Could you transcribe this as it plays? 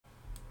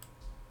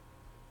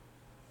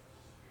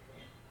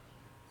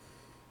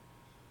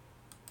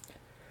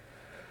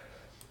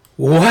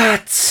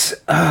What's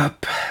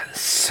up,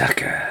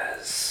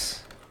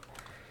 suckers?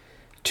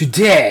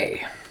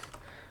 Tonight,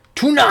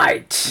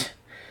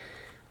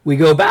 we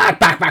go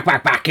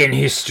back in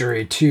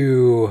history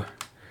to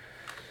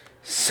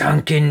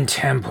Sunken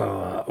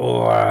Temple,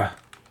 or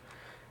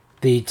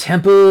the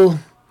Temple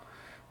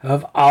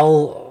of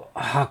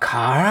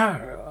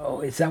HAKKAR. Oh,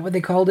 is that what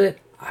they called it?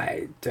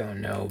 I don't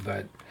know,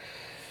 but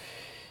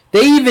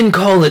they even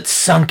call it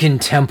Sunken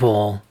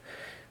Temple.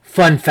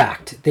 Fun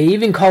fact, they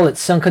even call it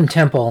Sunken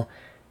Temple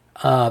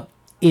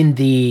in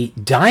the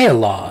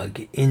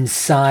dialogue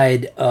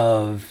inside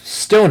of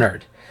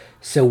Stonard.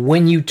 So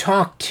when you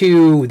talk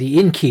to the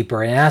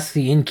innkeeper and ask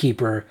the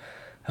innkeeper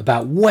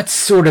about what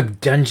sort of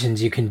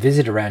dungeons you can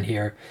visit around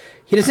here,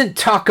 he doesn't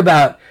talk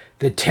about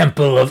the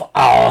Temple of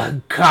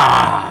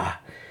HAKKAR.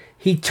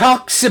 He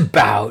talks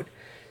about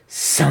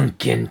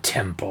Sunken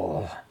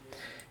Temple.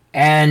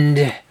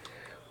 And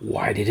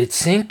why did it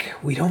sink?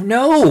 We don't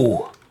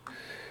know.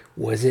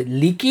 Was it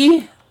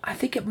leaky? I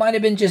think it might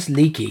have been just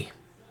leaky.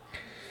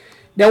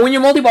 Now, when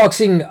you're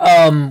multi-boxing,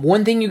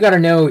 one thing you got to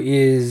know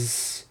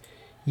is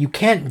you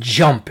can't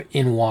jump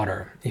in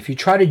water. If you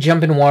try to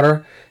jump in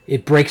water,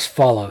 it breaks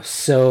follow.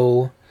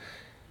 So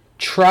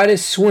try to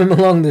swim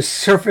along the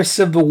surface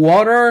of the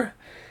water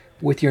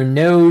with your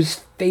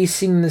nose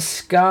facing the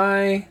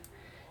sky,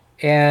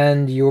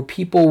 and your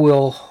people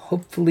will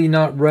hopefully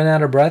not run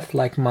out of breath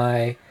like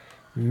my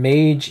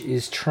mage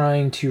is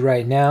trying to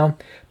right now.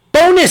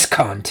 Bonus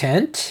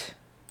content!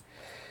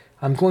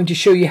 I'm going to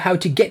show you how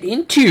to get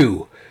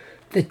into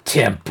the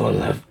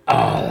Temple of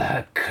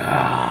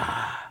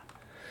HAKKAR,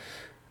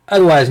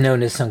 otherwise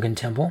known as Sunken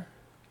Temple.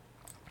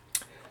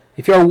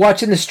 If you are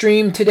watching the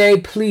stream today,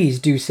 please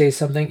do say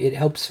something. It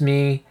helps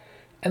me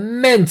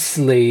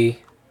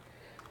immensely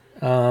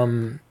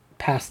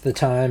pass the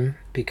time,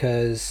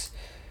 because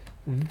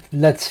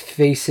let's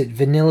face it,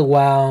 Vanilla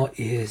WoW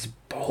is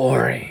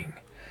boring.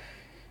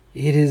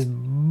 It is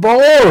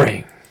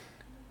boring.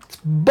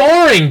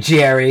 Boring,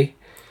 Jerry.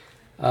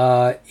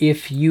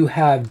 If you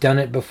have done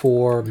it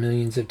before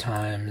millions of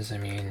times, I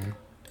mean,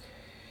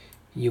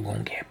 you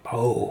won't get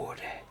bored.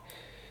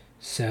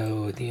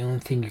 So the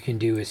only thing you can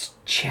do is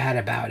chat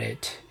about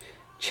it.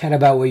 Chat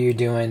about what you're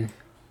doing.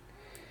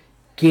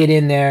 Get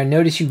in there.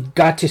 Notice you've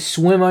got to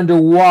swim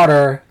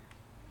underwater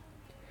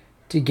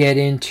to get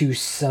into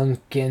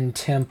Sunken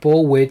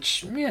Temple,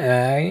 which,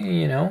 yeah,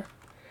 you know,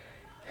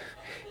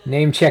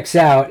 name checks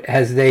out,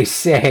 as they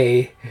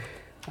say.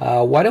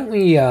 Why don't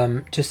we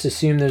just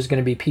assume there's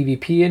going to be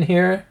PvP in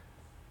here?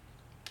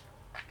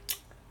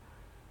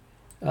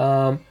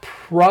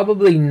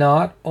 Probably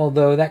not,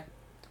 although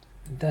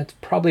that's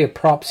probably a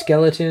prop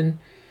skeleton.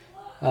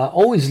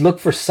 Always look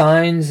for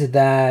signs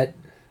that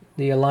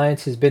the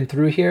Alliance has been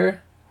through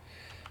here,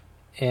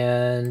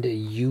 and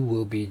you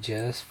will be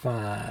just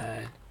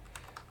fine.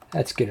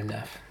 That's good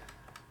enough.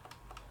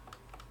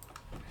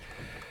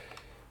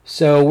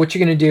 So what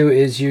you're going to do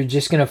is you're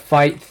just going to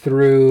fight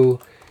through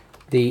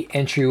the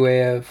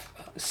entryway of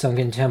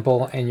Sunken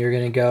Temple, and you're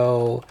going to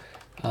go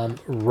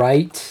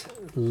right,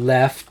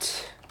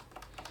 left,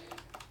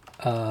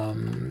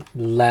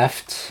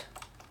 left,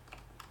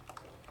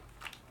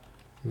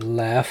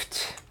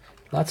 left.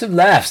 Lots of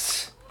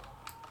lefts.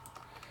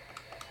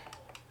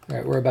 All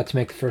right, we're about to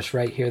make the first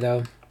right here,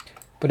 though.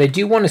 But I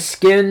do want to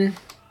skin.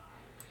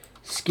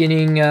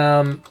 Skinning,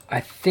 I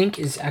think,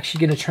 is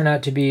actually going to turn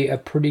out to be a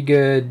pretty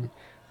good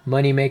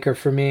money maker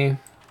for me.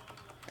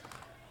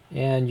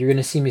 And you're going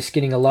to see me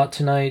skinning a lot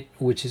tonight,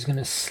 which is going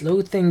to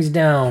slow things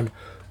down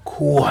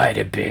quite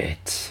a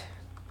bit.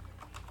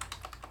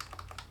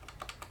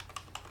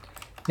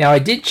 Now, I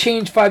did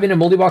change 5-minute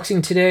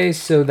multiboxing today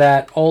so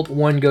that Alt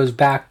 1 goes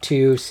back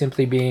to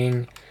simply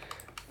being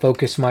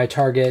focus my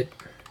target.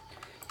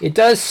 It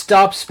does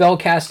stop spell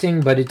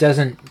casting, but it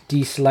doesn't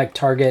deselect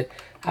target.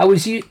 I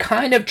was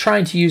kind of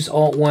trying to use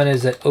Alt 1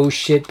 as an oh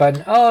shit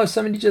button. Oh,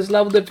 somebody just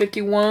leveled at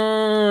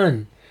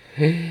 51.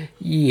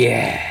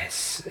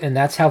 Yes, and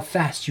that's how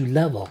fast you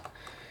level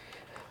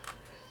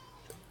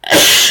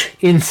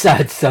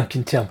inside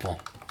Sunken Temple.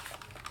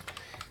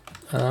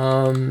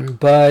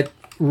 But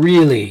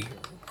really,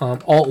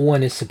 Alt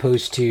 1 is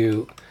supposed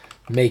to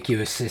make you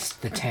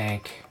assist the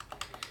tank.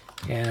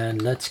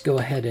 And let's go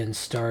ahead and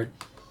start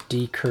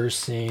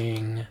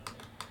decursing.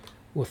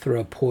 We'll throw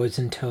a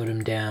poison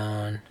totem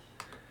down.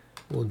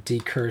 We'll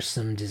decurse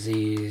some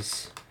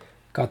disease.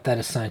 Got that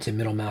assigned to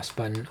middle mouse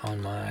button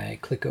on my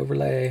click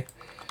overlay.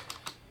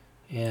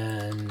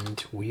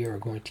 And we are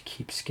going to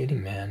keep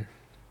skinning, man.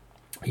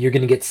 You're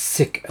going to get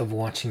sick of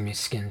watching me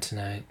skin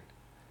tonight.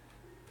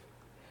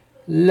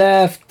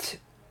 Left.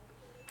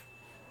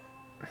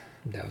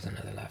 That was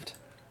another left.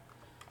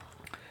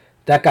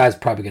 That guy's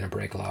probably going to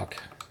break lock,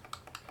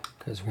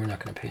 because we're not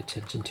going to pay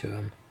attention to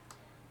him.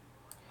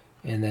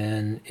 And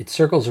then it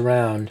circles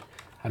around.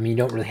 I mean, you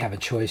don't really have a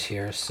choice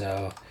here,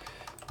 so...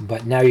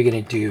 But now you're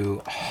going to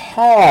do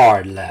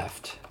hard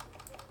left.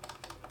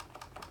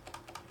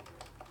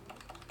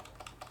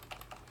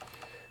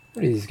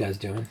 What are these guys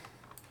doing?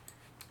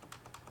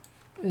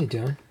 What are they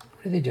doing?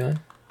 What are they doing?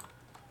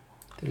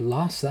 They're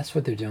lost, that's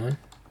what they're doing.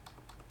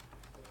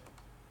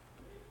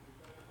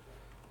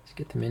 Let's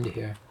get them into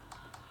here.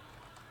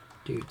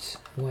 Dudes,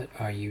 what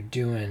are you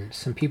doing?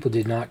 Some people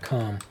did not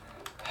come.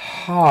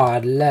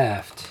 Hard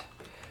left.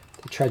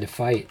 They tried to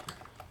fight.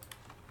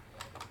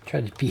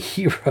 Tried to be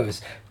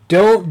heroes.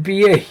 Don't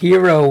be a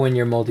hero when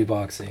you're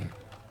multi-boxing.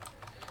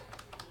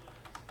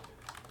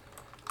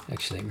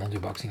 Actually,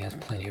 multi-boxing has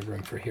plenty of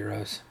room for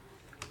heroes.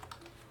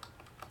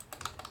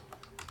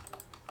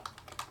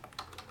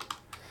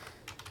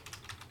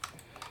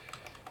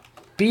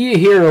 Be a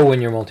hero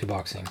when you're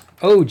multi-boxing.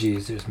 Oh,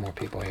 geez, there's more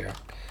people here.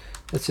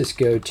 Let's just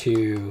go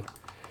to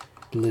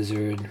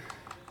Blizzard.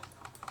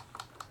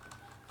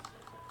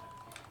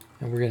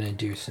 And we're going to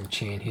do some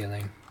chain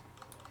healing.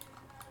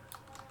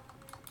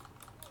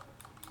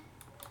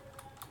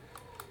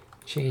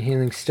 Chain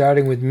healing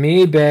starting with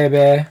me,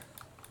 baby.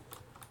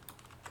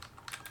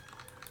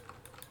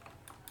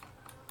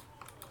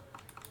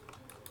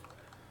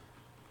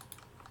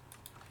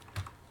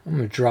 I'm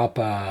going to drop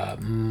a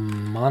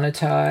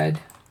Monotide.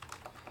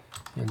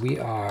 And we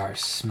are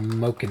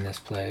smoking this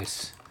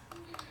place.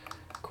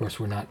 Of course,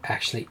 we're not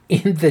actually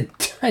in the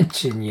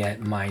dungeon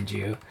yet, mind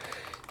you.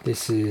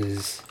 This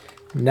is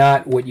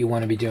not what you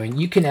want to be doing.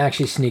 You can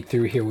actually sneak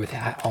through here with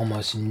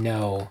almost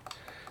no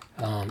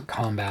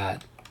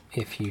combat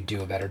if you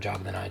do a better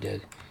job than I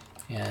did.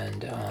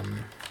 And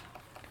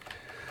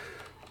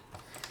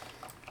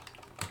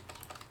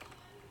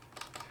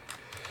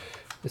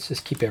let's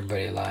just keep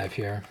everybody alive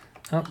here.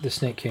 Oh, the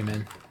snake came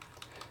in.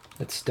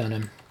 Let's stun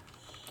him.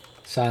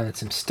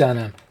 Silence him, stun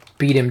him,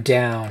 beat him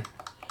down.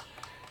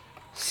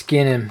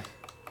 Skin him.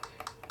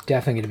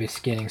 Definitely going to be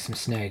skinning some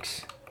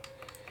snakes.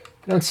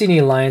 I don't see any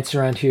alliance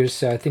around here,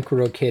 so I think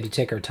we're okay to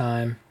take our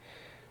time.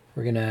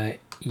 We're going to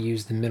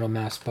use the middle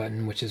mouse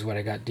button, which is what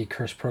I got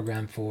decurse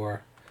program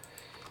for.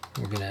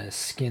 We're going to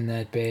skin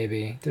that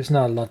baby. There's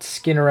not a lot to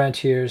skin around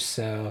here,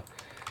 so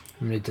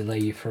I'm going to delay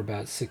you for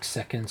about 6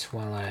 seconds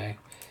while I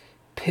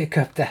pick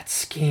up that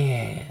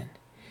skin.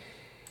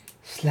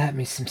 Slap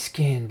me some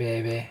skin,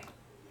 baby.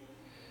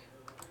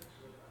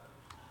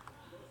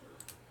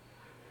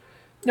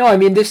 No, I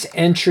mean, this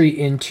entry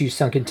into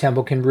Sunken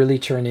Temple can really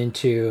turn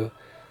into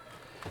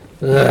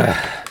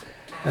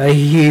a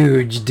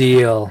huge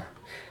deal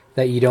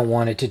that you don't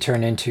want it to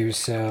turn into,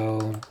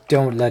 so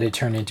don't let it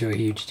turn into a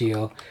huge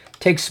deal.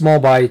 Take small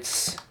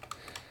bites.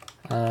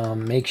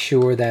 Make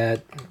sure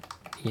that,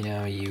 you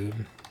know, you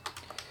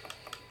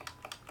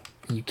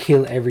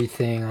kill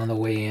everything on the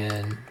way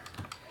in.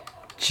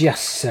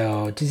 Just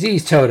so.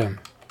 Disease totem.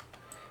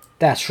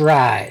 That's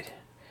right.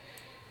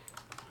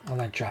 I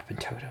like dropping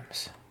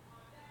totems.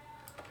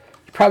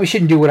 Probably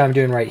shouldn't do what I'm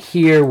doing right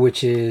here,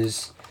 which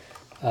is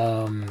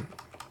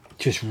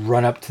just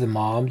run up to the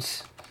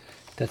mobs.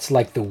 That's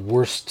like the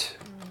worst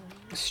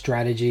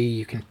strategy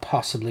you can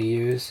possibly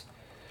use.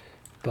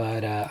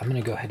 But I'm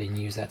going to go ahead and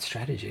use that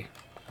strategy.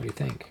 What do you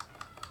think?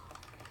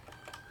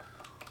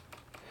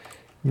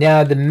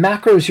 Now, the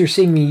macros you're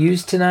seeing me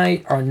use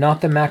tonight are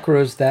not the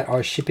macros that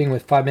are shipping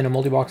with 5-minute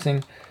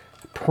multiboxing.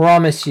 I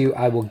promise you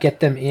I will get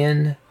them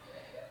in,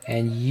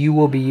 and you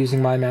will be using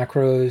my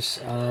macros.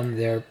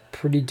 They're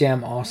pretty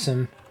damn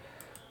awesome.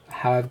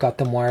 How I've got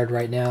them wired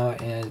right now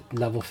at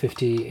level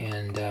 50,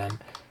 and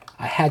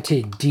I had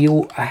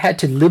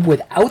to live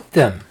without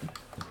them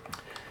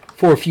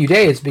for a few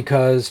days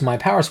because my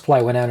power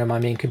supply went out on my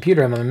main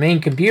computer, and my main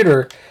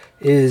computer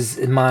is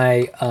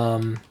my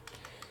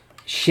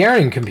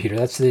sharing computer.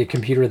 That's the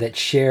computer that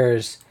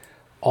shares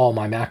all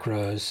my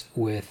macros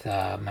with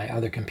my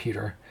other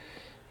computer.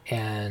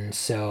 And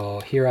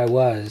so here I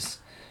was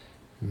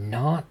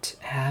not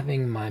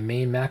having my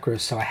main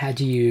macros, so I had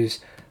to use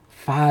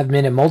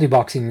 5-minute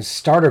multiboxing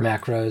starter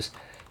macros,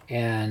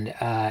 and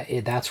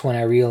that's when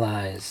I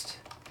realized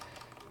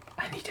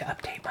I need to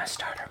update my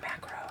starter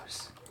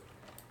macros.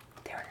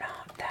 They're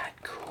not that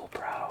cool,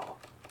 bro.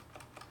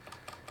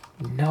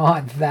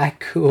 Not that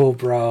cool,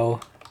 bro.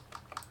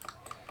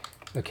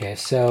 Okay,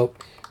 so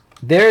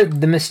there,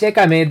 the mistake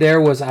I made there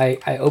was I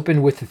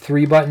opened with the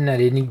 3 button. I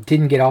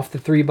didn't get off the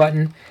 3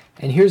 button.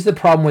 And here's the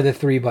problem with the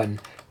 3 button.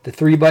 The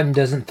 3 button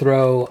doesn't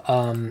throw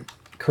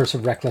Curse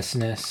of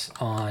Recklessness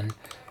on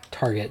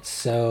targets.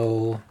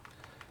 So,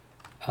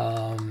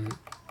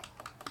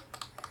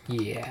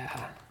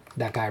 yeah.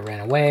 That guy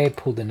ran away,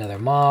 pulled another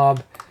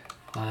mob.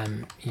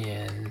 I'm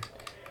in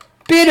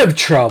bit of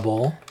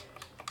trouble.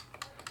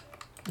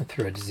 I'll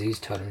throw a disease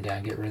totem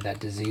down, get rid of that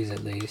disease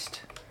at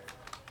least.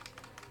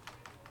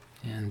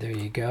 And there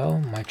you go.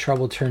 My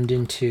trouble turned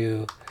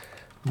into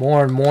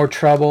more and more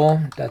trouble.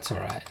 That's all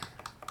right.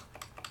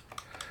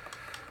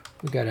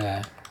 We got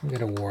a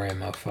warrior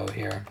mofo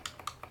here.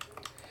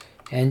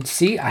 And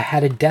see, I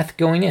had a death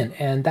going in,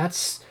 and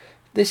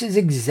this is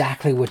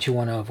exactly what you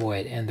want to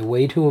avoid. And the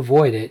way to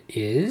avoid it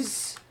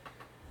is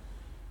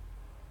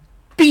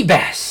be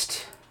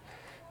best.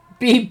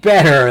 Be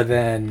better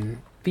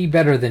than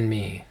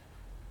me.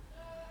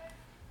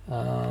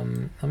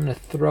 I'm going to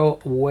throw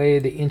away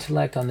the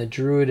intellect on the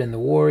druid and the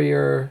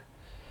warrior,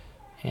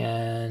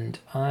 and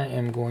I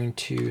am going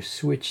to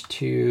switch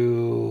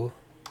to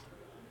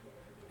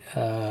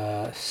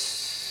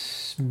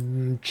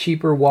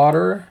cheaper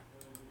water.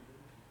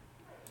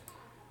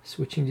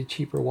 Switching to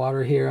cheaper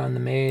water here on the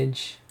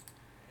mage.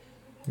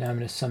 Now I'm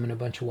going to summon a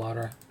bunch of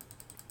water.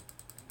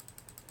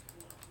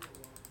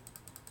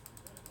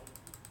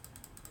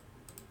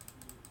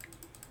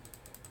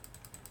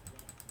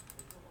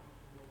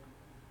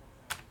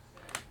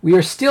 We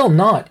are still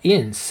not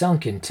in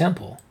Sunken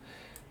Temple,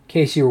 in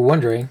case you were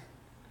wondering.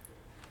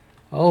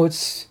 Oh,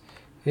 it's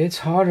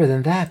harder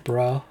than that,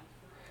 bro.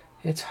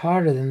 It's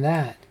harder than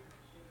that.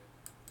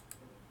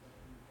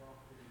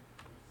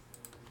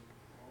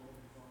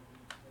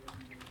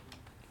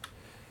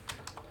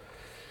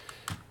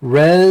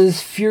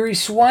 Res Fury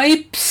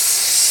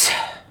Swipes.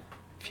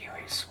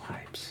 Fury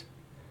Swipes.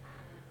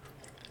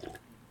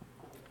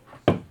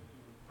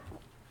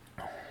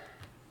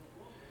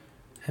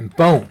 And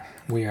boom,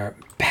 we are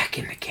back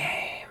in the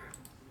game.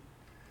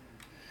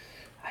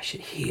 I should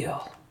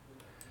heal.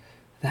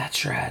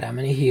 That's right, I'm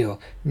going to heal.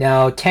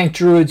 Now, tank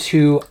druids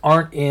who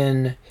aren't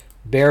in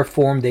bear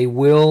form, they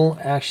will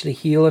actually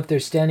heal if they're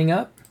standing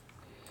up.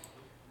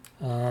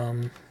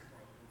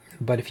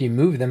 But if you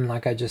move them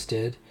like I just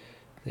did,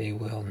 they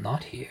will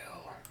not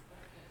heal.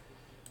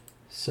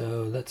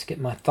 So let's get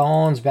my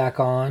thorns back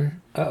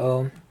on.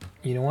 Uh-oh.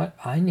 You know what?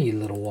 I need a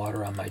little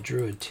water on my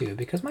druid too,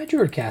 because my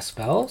druid casts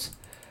spells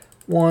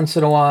once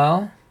in a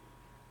while.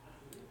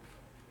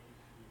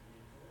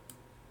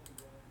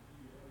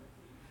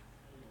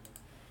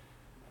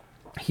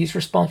 He's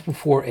responsible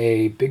for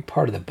a big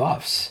part of the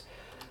buffs.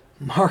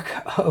 Mark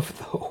of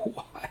the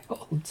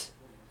Wilds.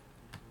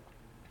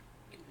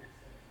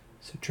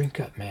 So drink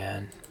up,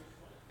 man.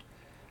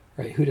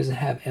 Right, who doesn't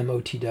have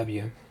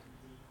MOTW?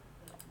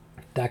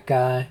 That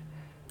guy.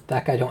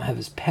 That guy don't have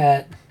his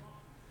pet.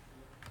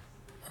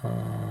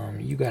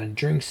 You gotta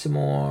drink some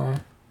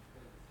more.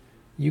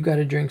 You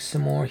gotta drink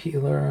some more,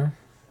 healer.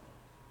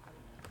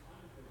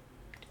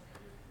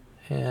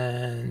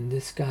 And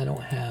this guy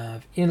don't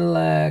have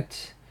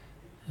intellect.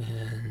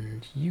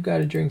 And you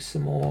gotta drink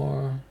some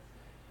more.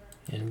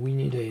 And we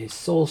need a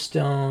soul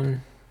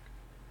stone.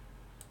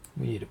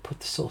 We need to put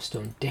the soul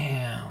stone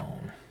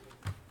down.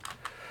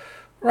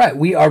 Right,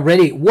 we are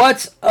ready.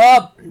 What's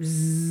up,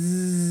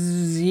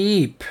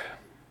 Zeep?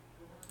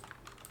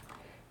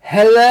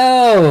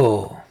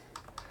 Hello.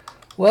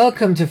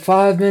 Welcome to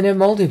 5-minute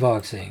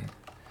multiboxing,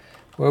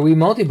 where we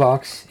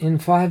multibox in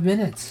 5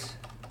 minutes.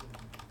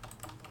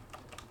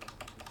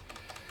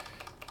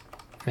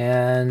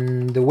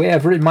 And the way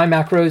I've written my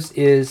macros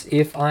is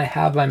if I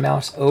have my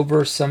mouse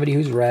over somebody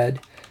who's red,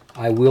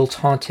 I will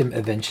taunt him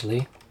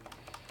eventually.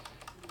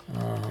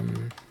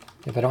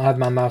 If I don't have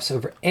my mouse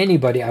over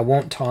anybody, I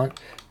won't taunt.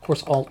 Of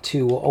course,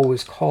 Alt-2 will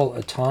always call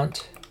a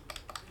taunt.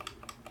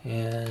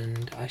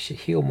 And I should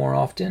heal more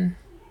often.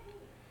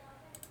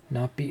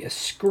 Not be a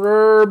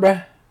scrub.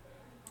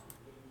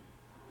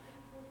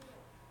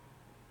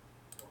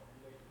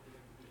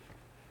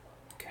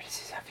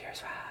 Courtesies of your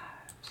wives.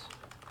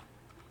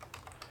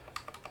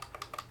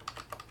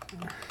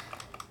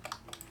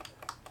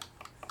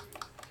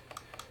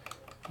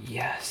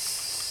 Yes.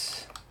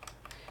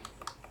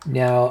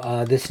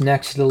 Now, this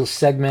next little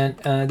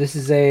segment, this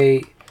is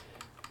a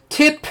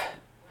tip,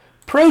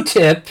 pro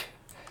tip,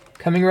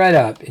 coming right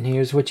up. And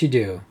here's what you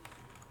do.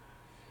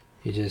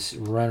 You just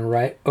run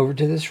right over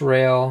to this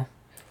rail.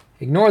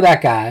 Ignore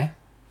that guy.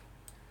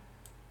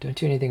 Don't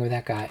do anything with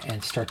that guy.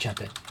 And start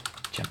jumping.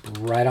 Jump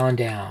right on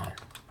down.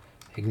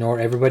 Ignore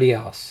everybody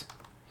else.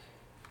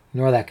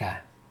 Ignore that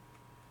guy.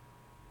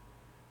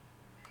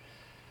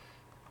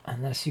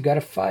 Unless you got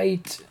to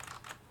fight.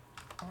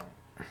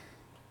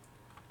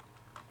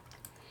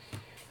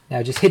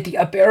 Now just hit the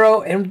up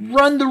arrow and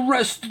run the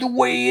rest of the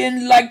way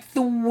in like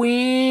the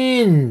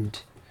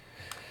wind.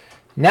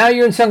 Now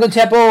you're in Sunken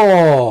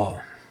Temple.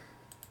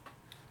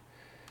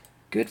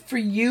 Good for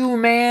you,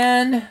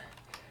 man.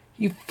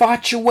 You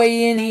fought your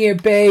way in here,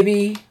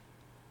 baby.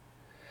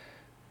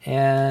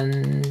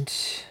 And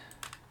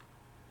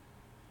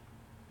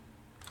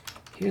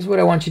here's what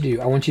I want you to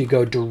do. I want you to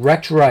go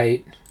direct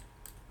right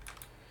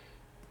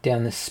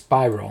down the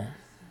spiral.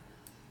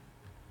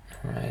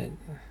 All right.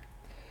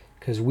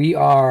 Because we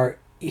are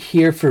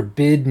here for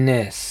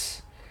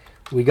business.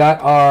 We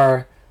got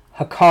our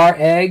HAKKAR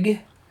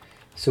egg,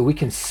 so we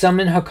can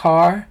summon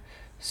HAKKAR.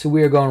 So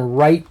we are going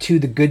right to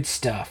the good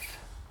stuff.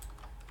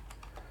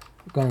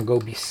 We're going to go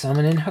be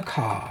summoning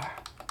HAKKAR.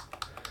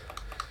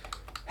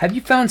 Have you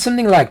found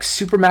something like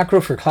Super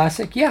Macro for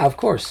Classic? Yeah, of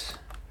course.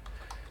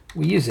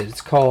 We use it.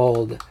 It's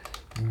called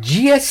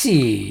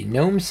GSE,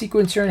 Gnome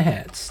Sequencer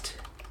Enhanced.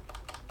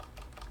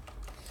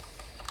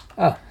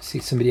 Oh, see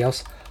somebody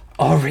else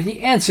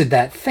already answered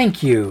that.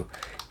 Thank you,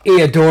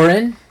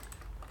 Eodorin.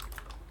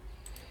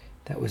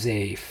 That was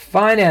a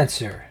fine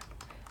answer.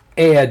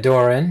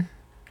 Eodorin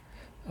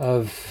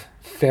of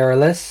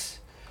Feralus.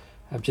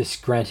 I've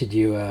just granted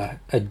you a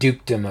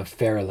dukedom of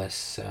Feralus,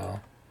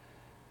 so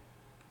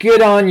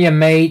good on you,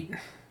 mate.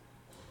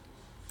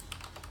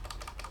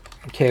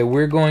 Okay,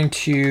 we're going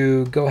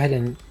to go ahead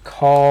and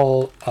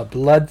call a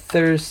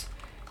Bloodthirst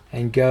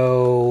and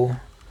go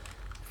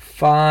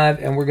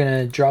 5, and we're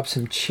going to drop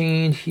some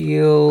chained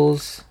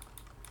heals.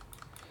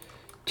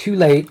 Too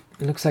late.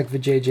 It looks like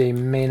VJJ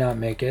may not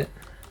make it.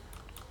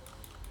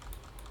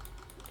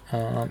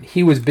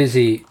 He was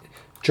busy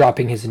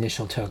dropping his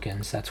initial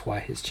tokens. That's why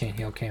his chain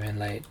heal came in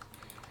late.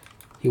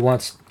 He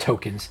wants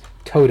totems.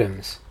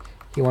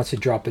 He wants to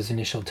drop his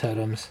initial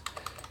totems.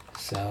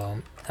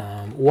 So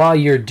while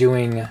you're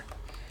doing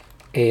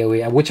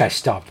AoE, which I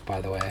stopped by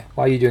the way,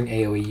 while you're doing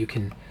AoE, you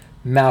can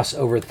mouse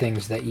over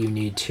things that you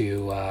need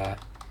to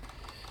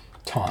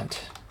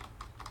taunt.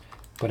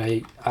 But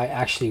I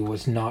actually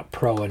was not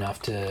pro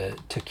enough to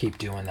keep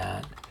doing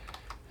that.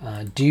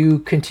 Do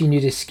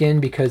continue to skin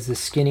because the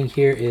skinning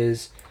here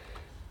is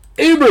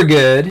uber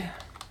good.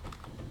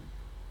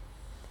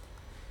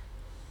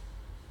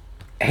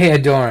 Hey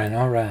Adoran,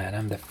 all right,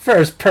 I'm the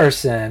first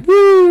person.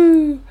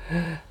 Woo!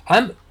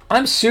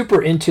 I'm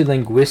super into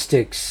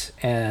linguistics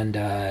and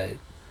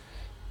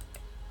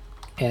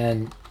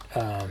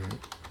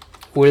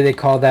what do they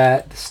call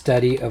that? The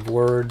study of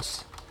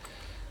words.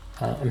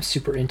 I'm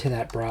super into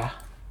that, brah.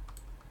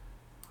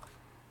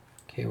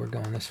 Okay, we're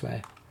going this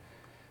way.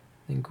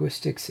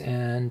 Linguistics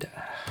and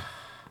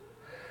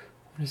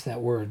what is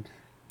that word?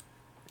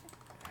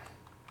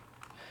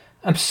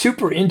 I'm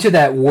super into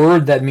that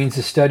word that means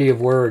the study of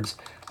words.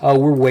 Oh,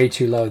 we're way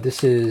too low.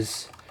 This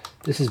is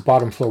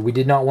bottom floor. We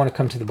did not want to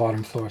come to the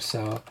bottom floor,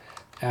 so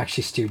I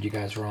actually steered you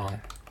guys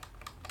wrong.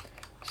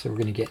 So we're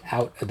going to get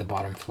out of the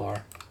bottom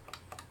floor.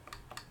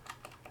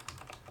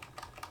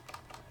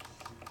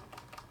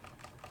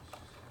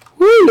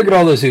 Woo, look at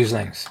all those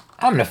oozlings.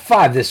 I'm going to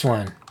 5 this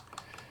one.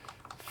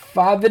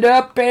 5 it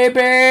up,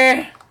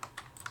 baby.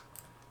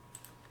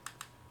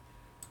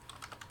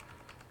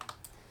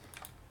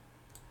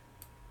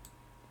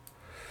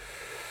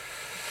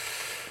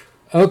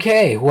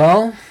 Okay,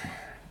 well,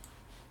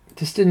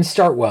 this didn't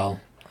start well.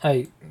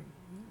 I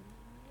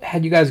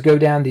had you guys go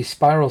down the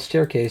spiral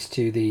staircase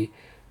to the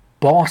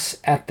boss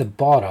at the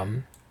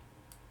bottom,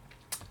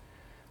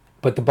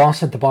 but the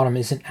boss at the bottom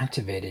isn't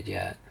activated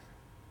yet.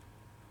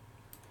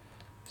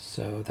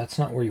 So that's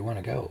not where you want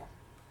to go,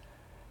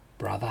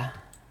 brother.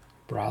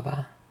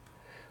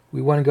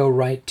 We want to go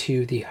right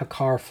to the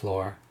HAKKAR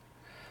floor,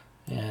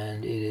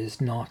 and it is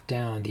not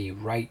down the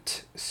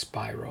right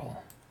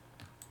spiral.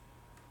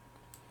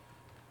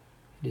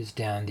 It is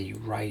down the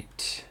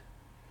right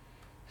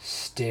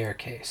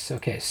staircase.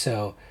 Okay,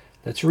 so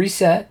let's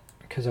reset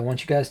because I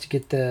want you guys to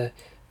get the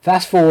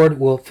fast forward.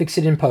 We'll fix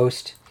it in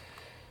post.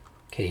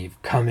 Okay,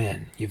 you've come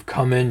in. You've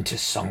come into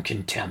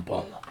Sunken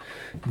Temple.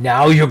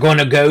 Now you're going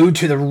to go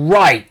to the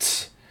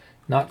right.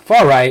 Not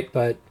far right,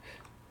 but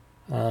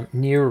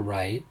near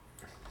right.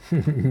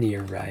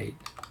 Near right.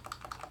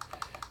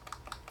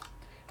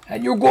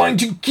 And you're going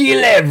to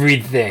kill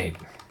everything.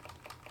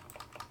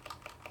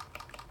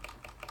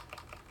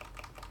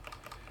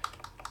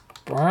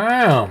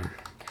 Bam.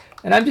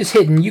 And I'm just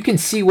hitting. You can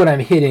see what I'm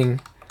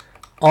hitting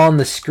on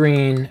the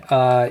screen.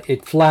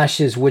 It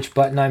flashes which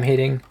button I'm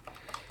hitting.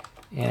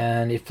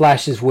 And it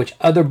flashes which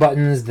other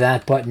buttons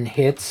that button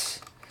hits.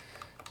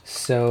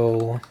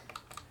 So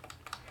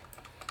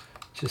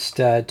just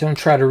don't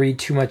try to read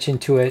too much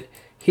into it.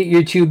 Hit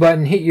your 2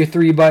 button, hit your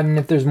 3 button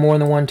if there's more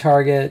than one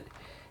target,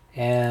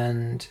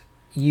 and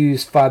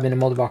use 5-minute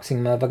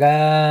multiboxing,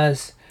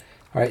 motherfuckers.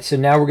 Alright, so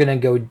now we're going to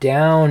go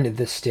down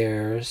the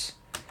stairs.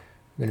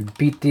 I'm going to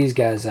beat these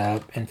guys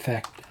up. In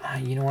fact,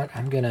 you know what?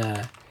 I'm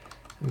gonna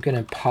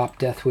pop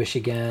Death Wish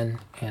again,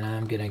 and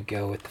I'm going to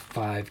go with the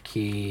 5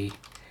 key.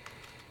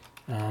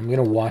 I'm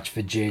going to watch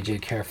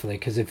VJJ carefully,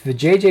 because if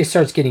VJJ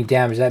starts getting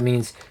damaged, that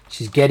means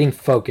she's getting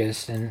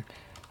focused, and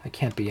I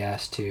can't be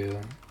asked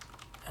to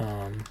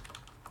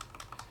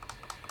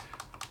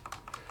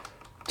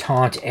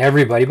taunt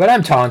everybody, but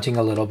I'm taunting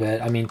a little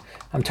bit. I mean,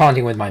 I'm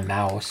taunting with my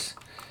mouse.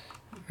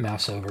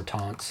 Mouse over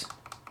taunts.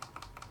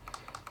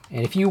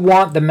 And if you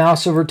want the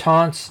mouse over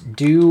taunts,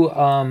 do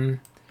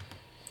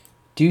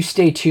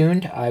stay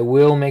tuned. I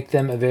will make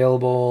them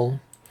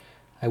available.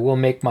 I will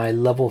make my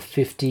level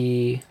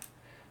 50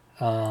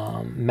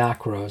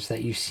 macros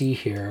that you see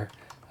here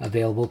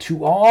available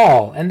to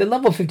all. And the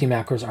level 50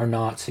 macros are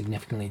not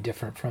significantly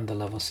different from the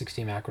level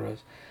 60 macros.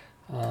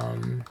 All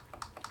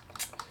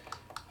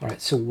right,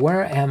 so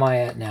where am I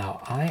at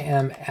now? I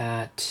am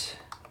at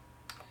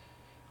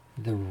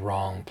the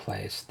wrong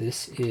place.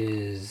 This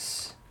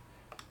is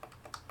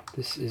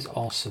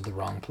also the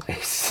wrong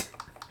place.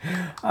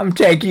 I'm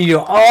taking you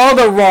all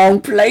the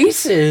wrong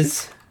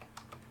places.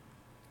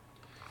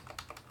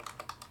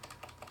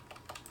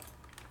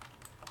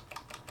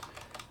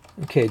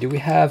 Okay, do we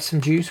have some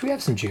juice? We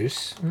have some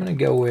juice. I'm going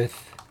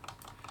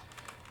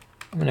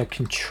to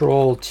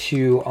control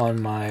 2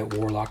 on my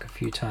warlock a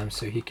few times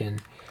so he can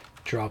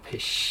drop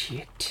his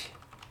shit.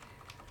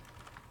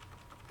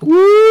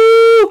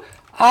 Woo!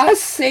 I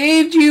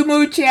saved you,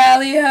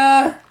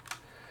 Mutalia.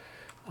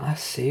 I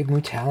saved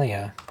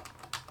Mutalia.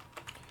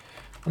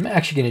 I'm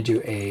actually going to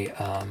do a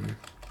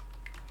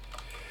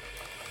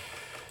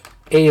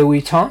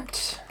AoE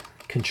taunt.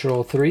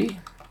 Control 3.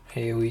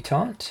 AoE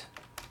taunt.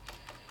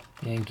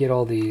 And get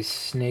all these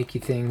snaky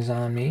things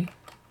on me.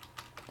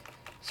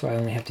 So I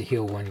only have to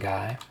heal one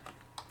guy.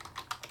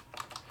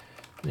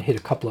 I'm going to hit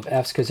a couple of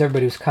Fs because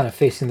everybody was kind of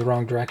facing the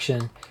wrong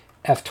direction.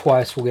 F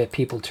twice will get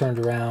people turned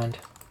around.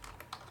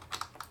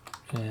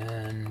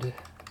 And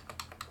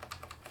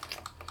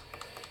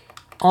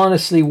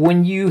honestly,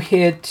 when you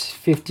hit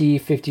 50,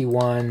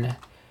 51,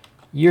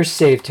 you're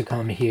safe to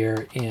come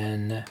here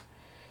in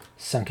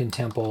Sunken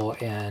Temple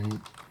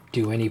and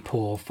do any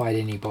pull, fight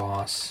any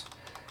boss.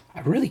 I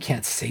really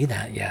can't say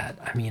that yet.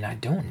 I mean, I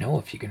don't know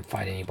if you can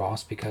fight any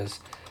boss because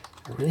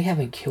I really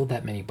haven't killed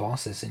that many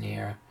bosses in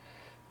here.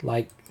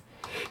 Like,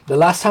 the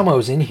last time I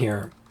was in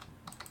here,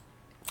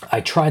 I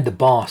tried the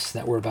boss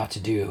that we're about to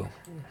do,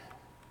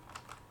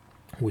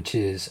 which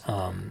is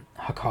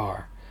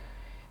HAKKAR.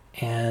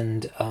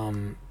 And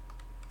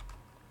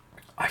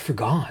I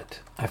forgot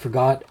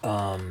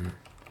how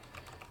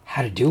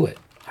to do it.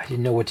 I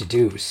didn't know what to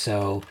do.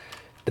 So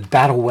the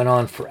battle went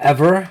on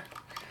forever,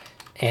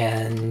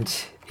 and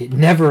it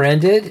never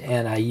ended.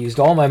 And I used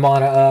all my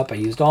mana up. I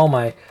used all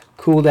my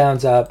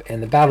cooldowns up,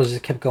 and the battle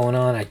just kept going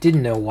on. I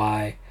didn't know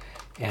why,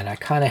 and I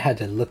kind of had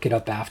to look it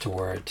up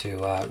afterward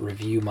to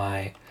review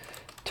my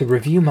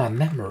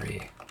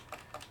memory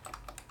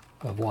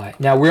of why.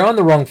 Now we're on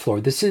the wrong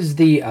floor. This is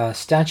the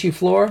statue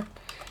floor,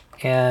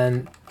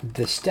 and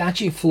the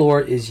statue floor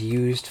is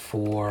used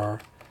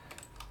for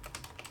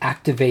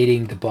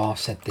activating the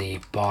boss at the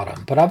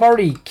bottom. But I've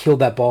already killed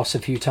that boss a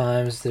few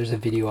times. There's a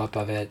video up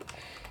of it,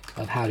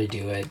 of how to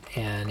do it,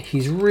 and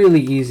he's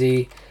really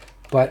easy.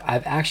 But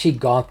I've actually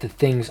got the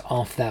things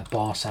off that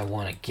boss I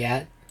want to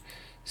get,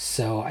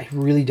 so I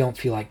really don't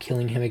feel like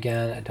killing him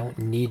again. I don't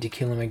need to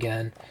kill him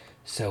again.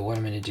 So what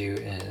I'm going to do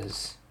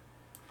is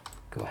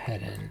go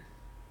ahead and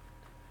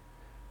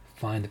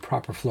find the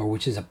proper floor,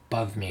 which is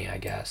above me, I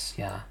guess.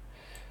 Yeah,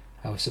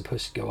 I was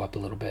supposed to go up a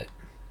little bit.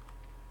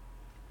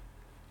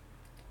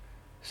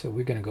 So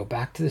we're going to go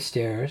back to the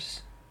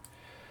stairs.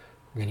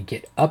 We're going to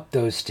get up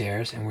those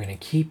stairs, and we're going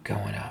to keep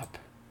going up.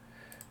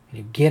 We're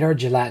going to get our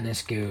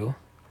gelatinous goo.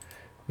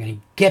 We're going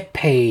to get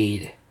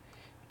paid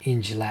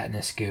in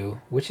gelatinous goo,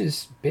 which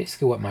is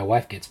basically what my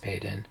wife gets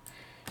paid in.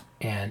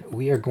 And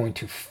we are going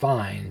to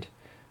find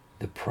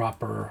the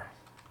proper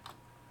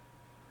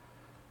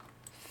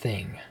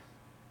thing.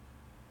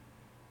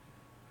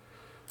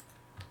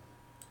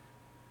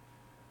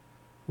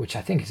 Which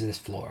I think is this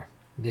floor.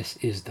 This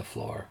is the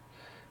floor.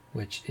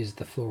 Which is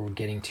the floor we're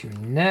getting to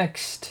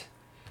next.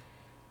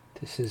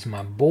 This is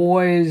my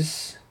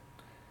boys.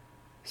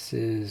 This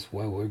is,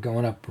 well, we're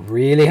going up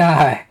really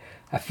high.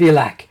 I feel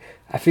like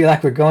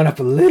we're going up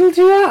a little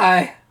too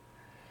high.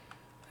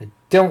 I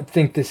don't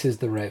think this is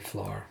the right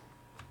floor.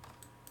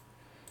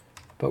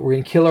 But we're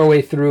going to kill our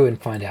way through and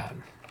find out.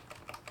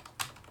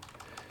 I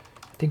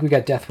think we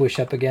got Death Wish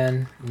up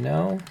again.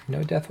 No?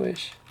 No Death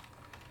Wish?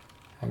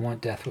 I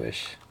want Death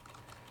Wish.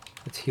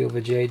 Let's heal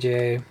the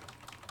JJ.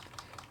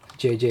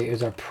 JJ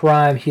is our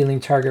prime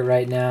healing target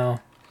right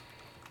now.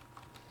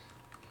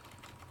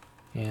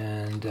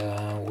 And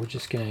we're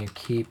just going to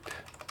keep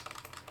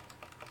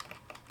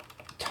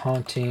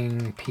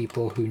taunting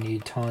people who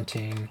need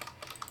taunting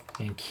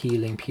and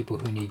keeling people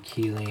who need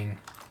keeling.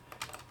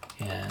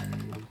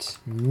 And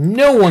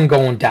no one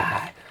gonna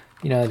die.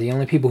 You know, the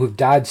only people who've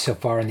died so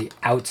far on the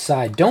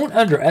outside. Don't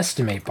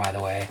underestimate, by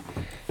the way,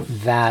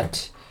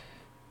 that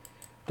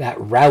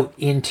route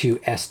into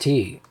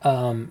ST.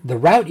 The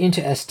route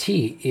into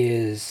ST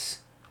is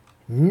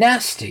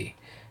nasty.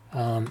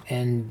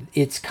 And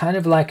it's kind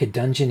of like a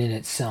dungeon in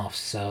itself.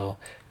 So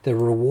the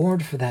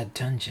reward for that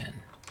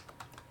dungeon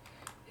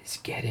is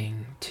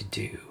getting to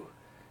do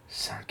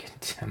Sunken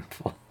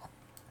Temple.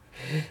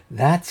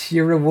 That's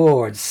your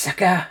reward,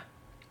 sucker.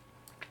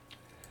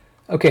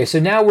 Okay, so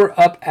now we're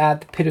up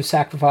at the Pit of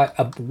Sacrifice,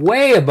 up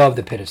way above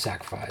the Pit of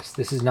Sacrifice.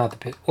 This is not the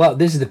pit. Well,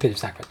 this is the Pit of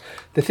Sacrifice.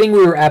 The thing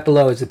we were at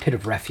below is the Pit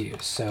of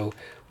Refuse. So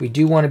we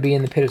do want to be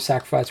in the Pit of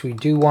Sacrifice. We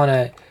do want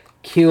to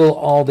kill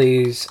all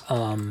these.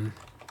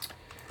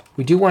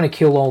 We do want to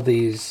kill all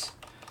these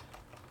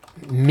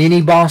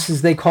mini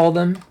bosses, they call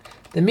them.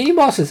 The mini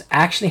bosses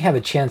actually have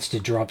a chance to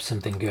drop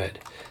something good.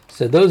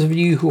 So those of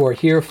you who are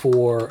here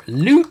for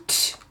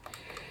loot,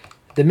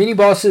 the mini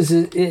bosses,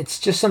 it's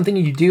just something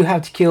you do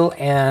have to kill,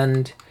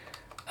 and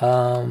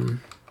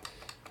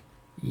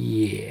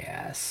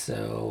yeah,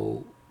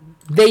 so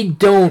they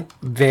don't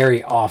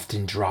very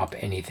often drop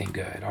anything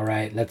good. All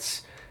right,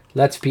 let's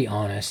be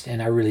honest,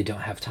 and I really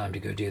don't have time to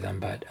go do them,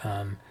 but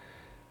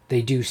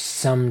they do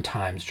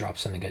sometimes drop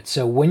something good.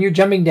 So when you're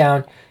jumping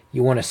down,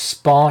 you want to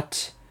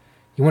spot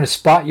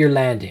your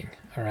landing.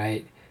 All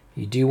right,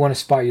 you do want to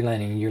spot your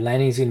landing. Your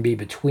landing is going to be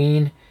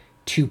between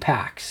two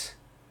packs.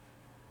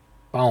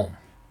 Boom.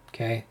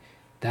 Okay,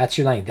 that's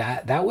your landing.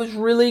 That was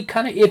really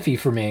kind of iffy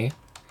for me.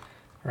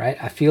 Right,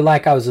 I feel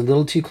like I was a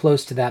little too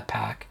close to that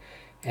pack.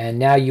 And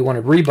now you want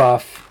to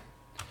rebuff.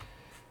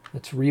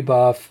 Let's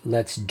rebuff.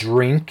 Let's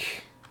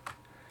drink.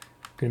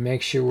 Gonna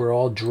make sure we're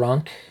all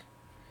drunk.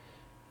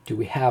 Do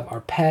we have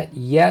our pet?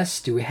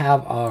 Yes. Do we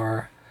have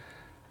our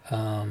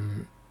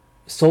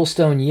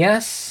soulstone?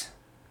 Yes.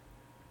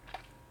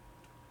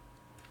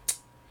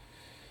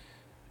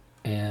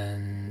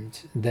 And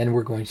then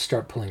we're going to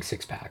start pulling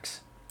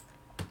 6-packs.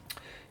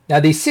 Now,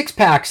 these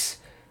 6-packs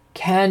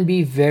can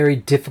be very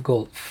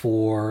difficult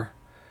for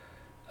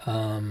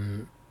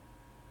young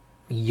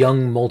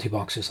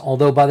multi-boxers.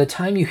 Although by the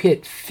time you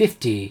hit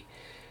 50,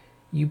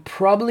 you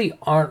probably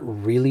aren't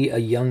really a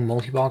young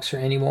multi-boxer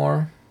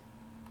anymore.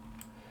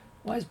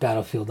 Why is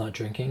Battlefield not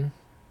drinking?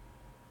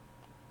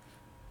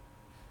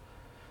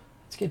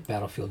 Let's get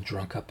Battlefield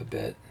drunk up a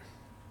bit.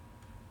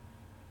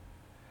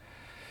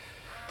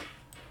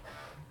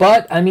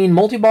 But, I mean,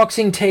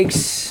 multi-boxing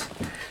takes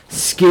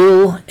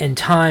skill and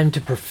time to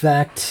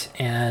perfect,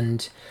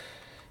 and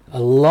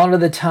a lot of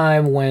the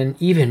time when,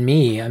 even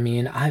me, I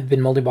mean, I've been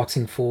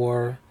multi-boxing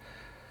for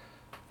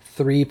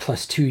 3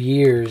 + 2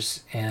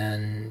 years,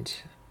 and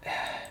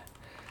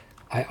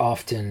I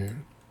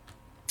often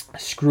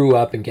screw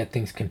up and get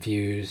things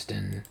confused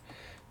and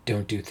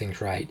don't do things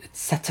right,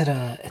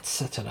 etc.,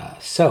 etc.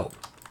 So,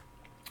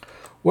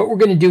 what we're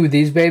going to do with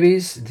these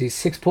babies, these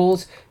 6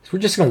 pulls, is we're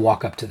just going to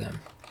walk up to them.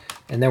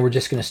 And then we're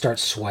just going to start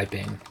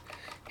swiping.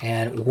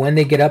 And when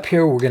they get up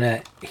here, we're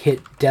going to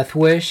hit Death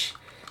Wish,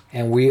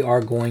 and we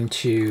are going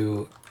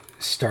to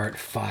start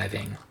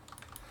 5ing.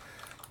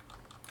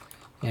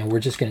 And we're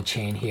just going to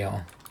chain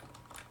heal.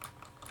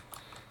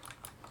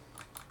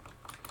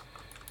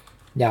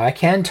 Now I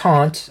can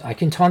taunt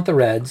the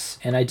reds,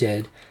 and I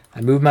did.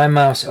 I moved my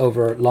mouse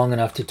over long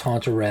enough to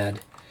taunt a red.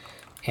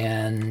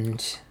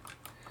 And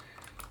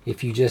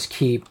if you just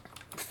keep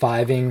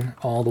 5ing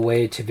all the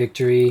way to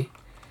victory,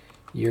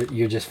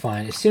 you're just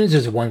fine. As soon as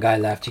there's one guy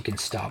left, you can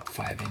stop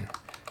 5ing,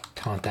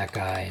 taunt that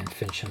guy, and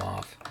finish him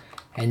off.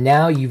 And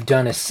now you've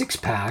done a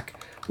 6-pack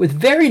with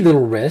very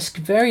little risk,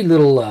 very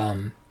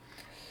little.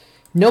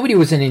 Nobody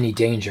was in any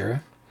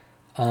danger.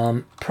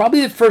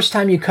 Probably the first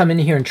time you come in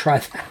here and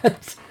try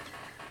that.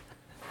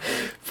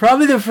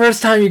 Probably the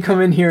first time you come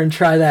in here and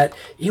try that,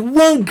 it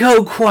won't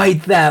go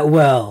quite that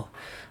well.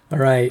 All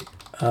right.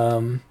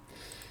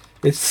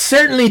 It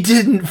certainly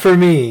didn't for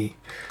me.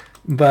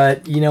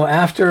 But, you know,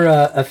 after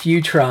a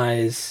few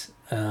tries,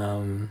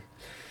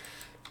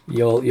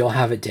 you'll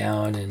have it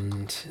down,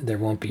 and there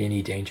won't be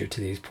any danger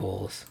to these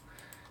pulls.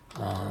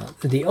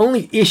 The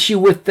only issue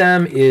with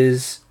them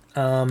is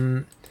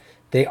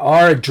they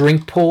are a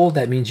drink pull.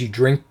 That means you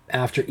drink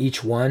after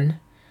each one.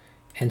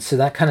 And so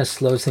that kind of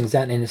slows things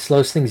down. And it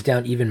slows things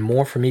down even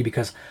more for me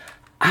because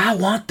I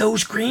want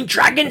those green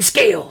dragon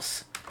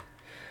scales.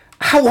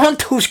 I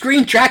want those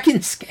green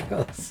dragon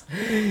scales.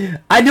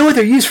 I know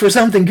they're used for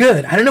something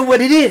good. I don't know what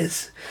it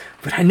is,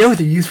 but I know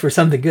they're used for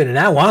something good, and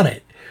I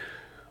want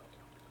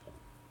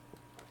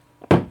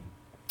it.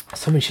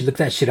 Someone should look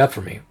that shit up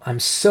for me. I'm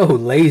so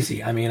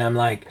lazy. I mean, I'm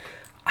like,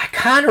 I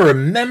kind of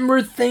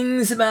remember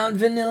things about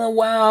Vanilla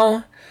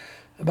WoW,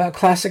 about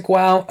Classic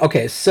WoW.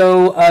 Okay,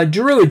 so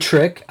Druid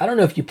trick. I don't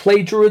know if you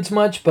play Druids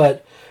much,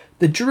 but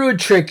the Druid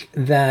trick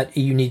that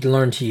you need to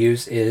learn to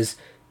use is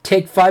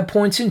take 5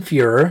 points in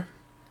Furor,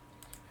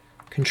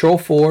 Control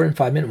 4 in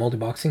 5-minute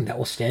multi-boxing. That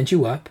will stand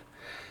you up.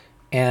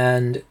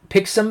 And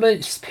pick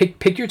somebody,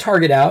 pick your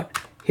target out,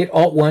 hit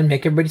Alt-1,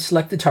 make everybody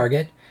select the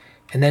target,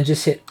 and then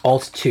just hit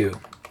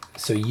Alt-2.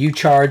 So you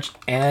charge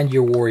and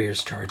your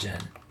warriors charge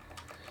in.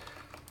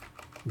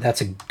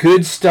 That's a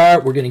good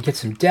start. We're going to get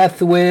some Death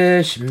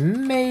Wish.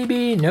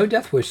 Maybe. No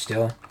Death Wish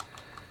still.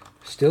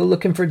 Still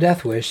looking for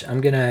Death Wish.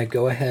 I'm going to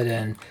go ahead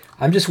and...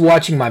 I'm just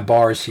watching my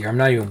bars here. I'm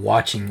not even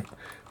watching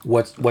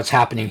what's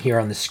happening here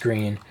on the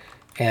screen.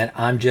 And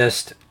I'm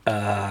just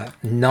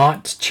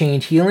not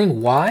chained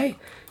healing. Why?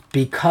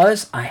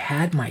 Because I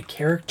had my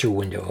character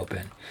window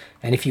open.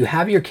 And if you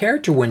have your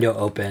character window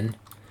open,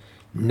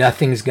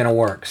 nothing's going to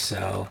work.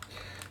 So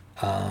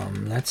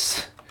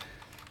let's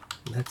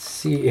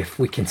see if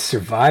we can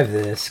survive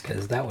this,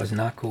 because that was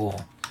not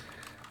cool.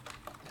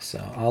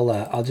 So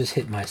I'll just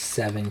hit my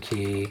 7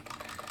 key,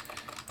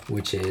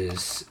 which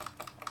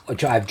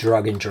I've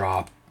drug and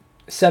drop.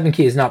 7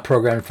 key is not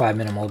programmed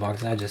 5-minute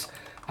multi-boxing.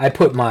 I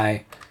put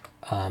my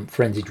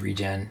frenzied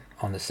regen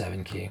on the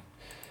 7 key.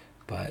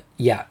 But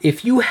yeah,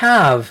 if you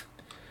have,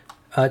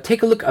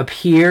 take a look up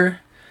here.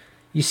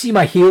 You see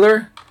my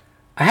healer?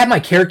 I had my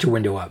character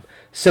window up.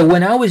 So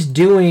when I was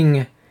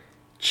doing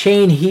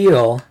chain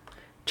heal,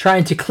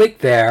 trying to click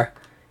there,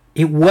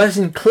 it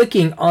wasn't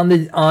clicking on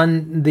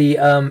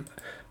the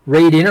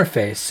raid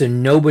interface, so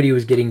nobody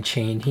was getting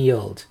chain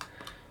healed.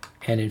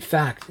 And in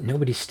fact,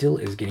 nobody still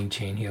is getting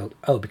chain healed.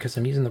 Oh, because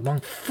I'm using the wrong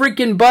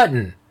freaking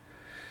button.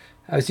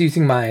 I was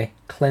using my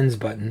cleanse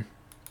button.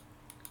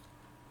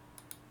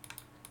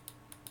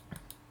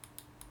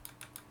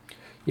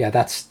 Yeah,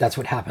 that's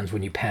what happens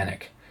when you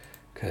panic,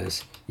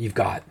 because you've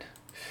got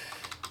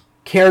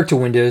character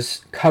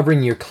windows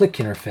covering your click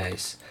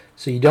interface.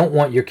 So you don't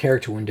want your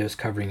character windows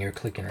covering your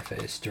click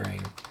interface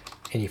during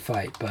any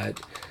fight.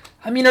 But,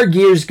 I mean, our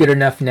gear's good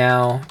enough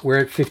now. We're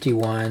at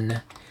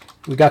 51.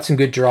 We got some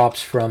good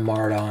drops from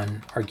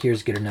Mardon. Our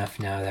gear's good enough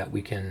now that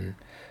we can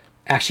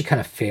actually kind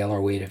of fail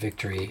our way to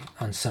victory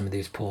on some of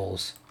these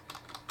pulls.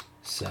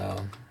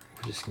 So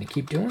we're just going to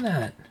keep doing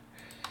that.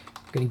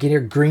 We're going to get our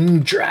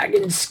green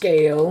dragon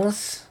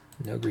scales.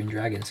 No green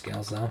dragon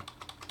scales, though.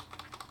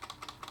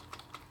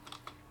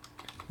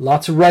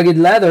 Lots of rugged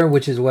leather,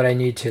 which is what I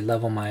need to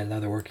level my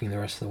leather working the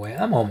rest of the way.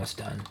 I'm almost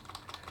done.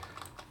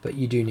 But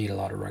you do need a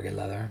lot of rugged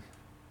leather.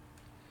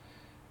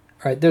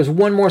 All right, there's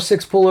one more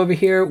 6-pull over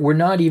here. We're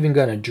not even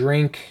going to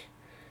drink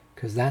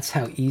because that's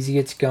how easy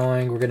it's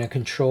going. We're going to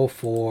control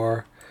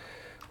 4.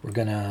 We're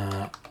going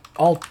to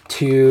alt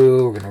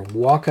 2. We're going to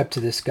walk up to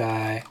this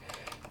guy.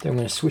 Then we're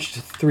going to switch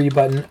to 3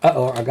 button.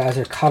 Uh-oh, our guys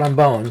are caught on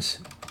bones.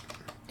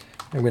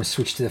 I'm going to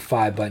switch to the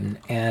 5 button,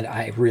 and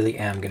I really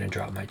am going to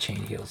drop my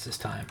chain heals this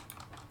time.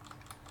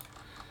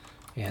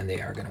 And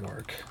they are going to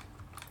work.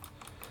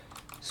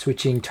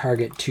 Switching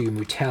target to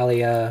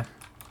Mutalia,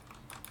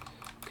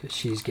 because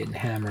she's getting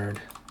hammered.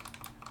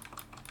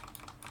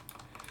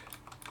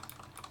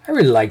 I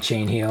really like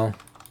chain heal.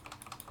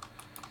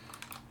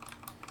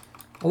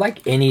 I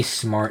like any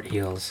smart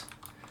heals.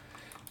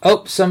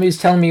 Oh, somebody's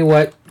telling me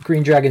what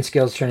Green Dragon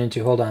scales turn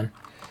into. Hold on.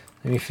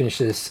 Let me finish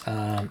this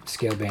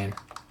Scale Bane.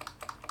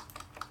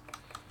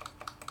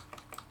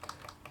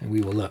 And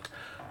we will look.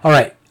 All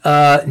right.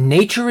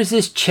 Nature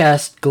resist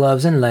chest,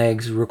 gloves, and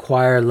legs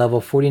require level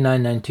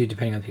 4992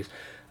 depending on the piece.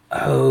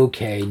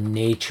 Okay,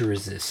 nature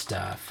resist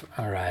stuff.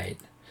 All right.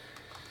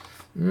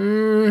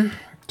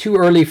 Too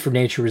early for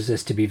nature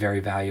resist to be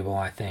very valuable,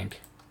 I think.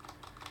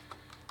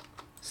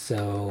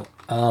 So,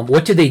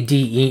 what do they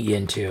DE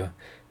into?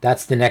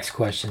 That's the next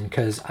question,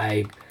 because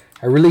I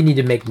really need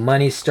to make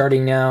money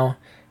starting now,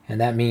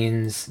 and that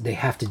means they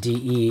have to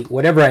DE,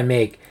 whatever I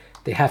make,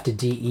 they have to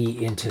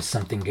DE into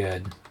something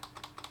good.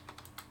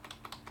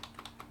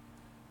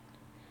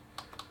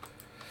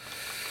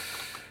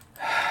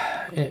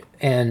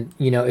 And,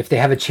 you know, if they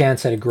have a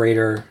chance at a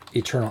greater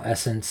Eternal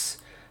Essence,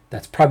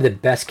 that's probably the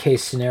best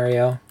case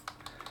scenario.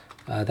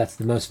 That's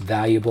the most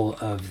valuable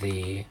of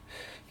the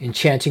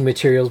enchanting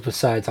materials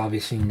besides,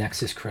 obviously,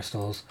 Nexus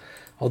Crystals.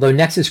 Although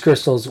Nexus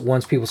Crystals,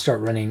 once people start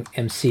running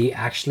MC,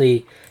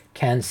 actually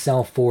can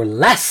sell for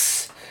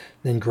less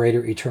than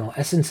greater Eternal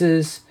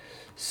Essences.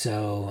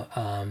 So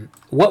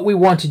what we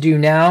want to do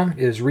now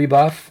is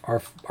rebuff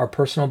our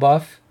personal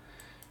buff.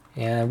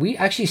 And we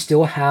actually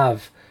still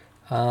have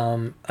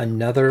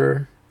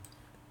another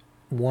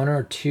 1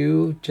 or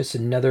 2, just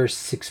another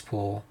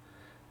 6-pull,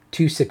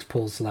 2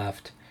 6-pulls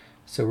left.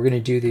 So we're going to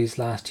do these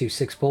last 2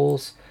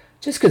 6-pulls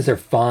just because they're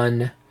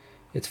fun.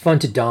 It's fun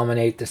to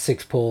dominate the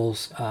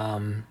 6-pulls.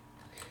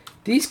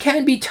 These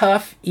can be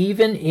tough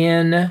even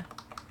in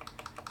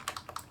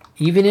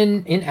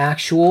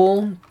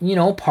actual, you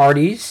know,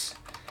 parties,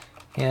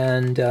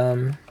 and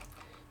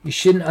you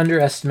shouldn't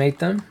underestimate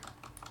them.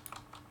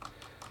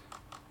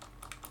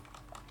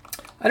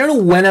 I don't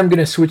know when I'm going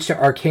to switch to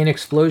Arcane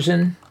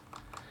Explosion.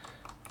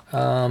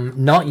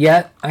 Not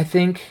yet, I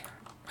think.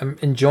 I'm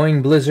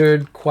enjoying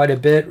Blizzard quite a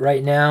bit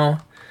right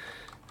now.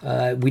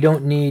 We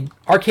don't need...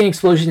 Arcane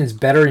Explosion is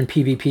better in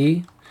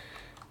PvP.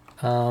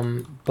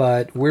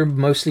 But we're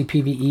mostly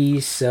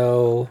PvE,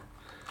 so...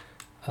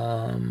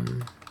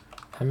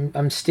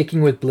 I'm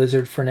sticking with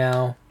Blizzard for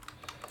now.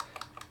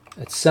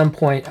 At some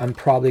point, I'm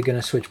probably going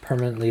to switch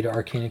permanently to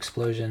Arcane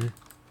Explosion.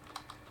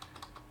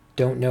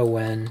 Don't know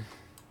when.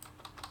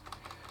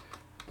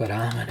 But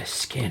I'm on a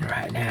skin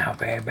right now,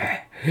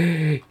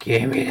 baby.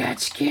 Give me that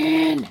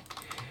skin.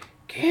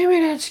 Give me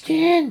that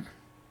skin.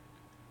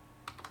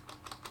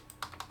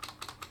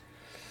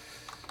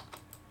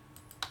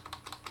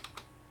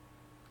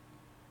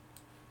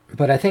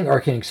 But I think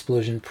Arcane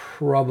Explosion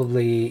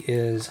probably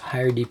is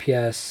higher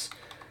DPS,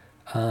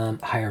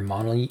 higher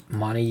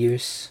mana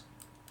use.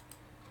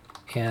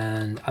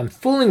 And I'm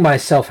fooling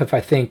myself if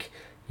I think,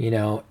 you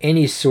know,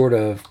 any sort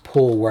of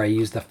pull where I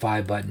use the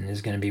 5 button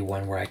is going to be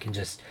one where I can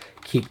just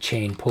keep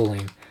chain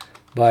pulling.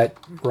 But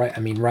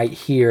right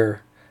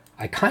here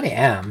I kind of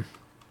am.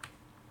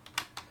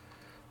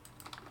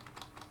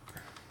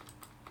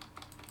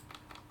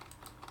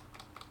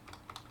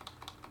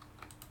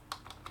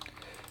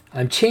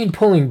 I'm chain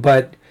pulling,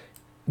 but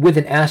with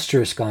an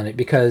asterisk on it,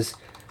 because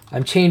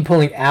I'm chain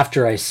pulling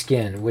after I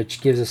skin,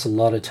 which gives us a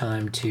lot of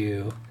time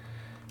to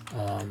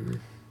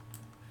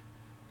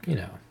you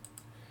know,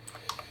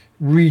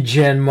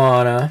 regen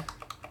mana.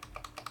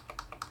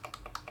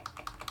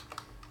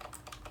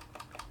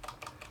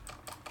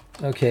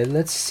 Okay,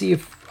 let's see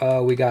if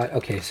we got...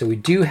 Okay, so we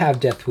do have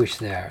Death Wish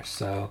there,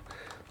 so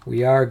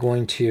we are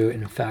going to...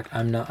 In fact,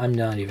 I'm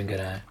not even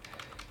gonna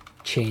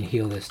chain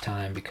heal this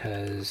time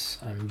because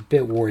I'm a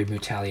bit worried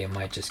Mutalia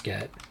might just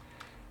get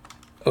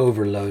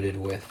overloaded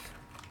with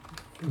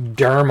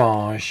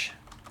damage.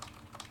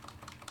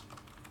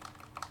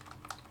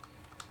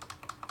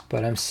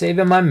 But I'm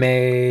saving my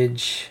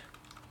mage,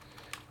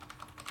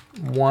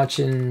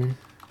 watching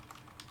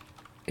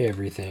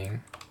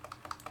everything.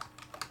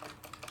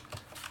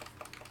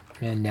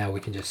 And now we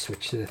can just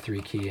switch to the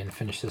 3 key and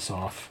finish this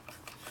off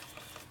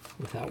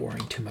without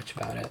worrying too much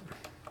about it.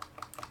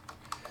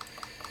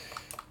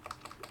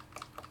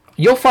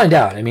 You'll find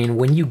out. I mean,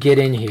 when you get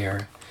in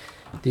here,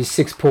 these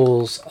 6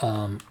 pulls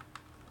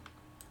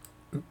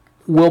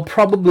will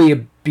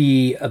probably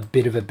be a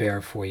bit of a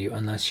bear for you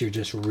unless you're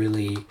just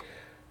really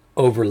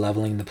over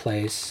leveling the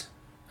place.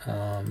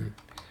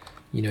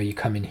 You know, you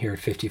come in here at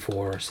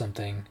 54 or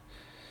something.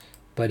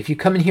 But if you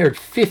come in here at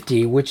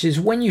 50, which is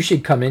when you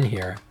should come in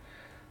here,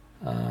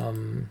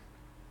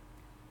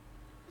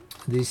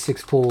 these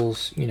 6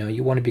 pools, you know,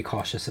 you want to be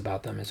cautious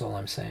about them is all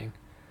I'm saying.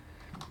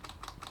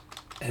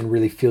 And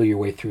really feel your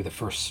way through the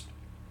first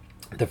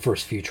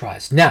few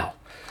tries. Now,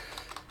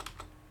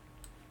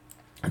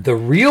 the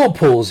real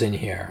pools in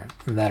here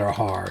that are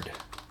hard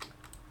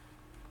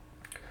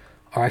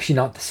are actually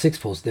not the 6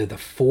 pools, they're the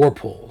 4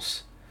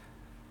 pools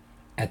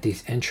at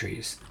these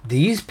entries.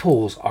 These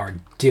pools are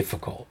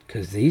difficult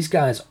because these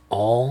guys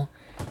all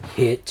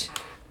hit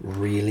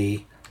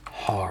really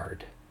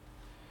hard.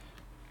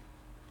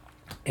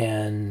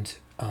 And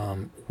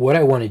what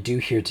I want to do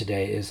here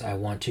today is I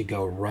want to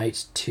go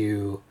right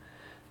to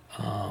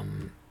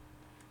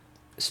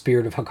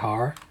Spirit of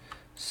HAKKAR.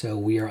 So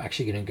we are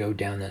actually going to go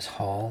down this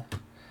hall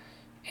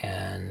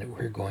and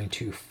we're going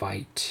to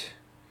fight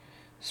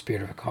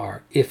Spirit of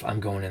HAKKAR if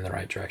I'm going in the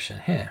right direction.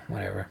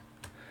 Whatever.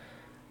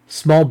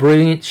 Small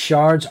brilliant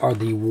shards are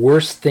the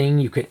worst thing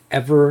you could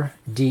ever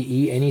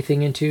DE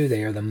anything into.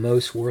 They are the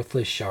most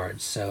worthless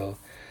shards. So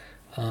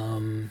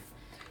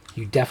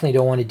you definitely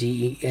don't want to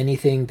DE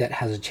anything that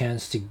has a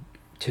chance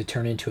to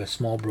turn into a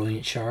small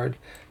brilliant shard.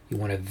 You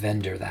want to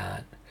vendor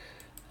that.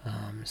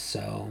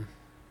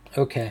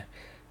 Okay.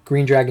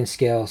 Green dragon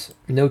scales.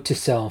 Note to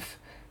self.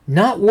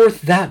 Not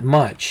worth that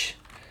much.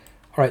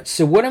 All right,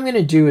 so what I'm going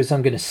to do is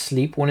I'm going to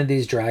sleep one of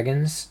these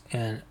dragons.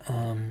 And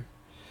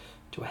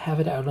do I have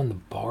it out on the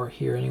bar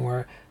here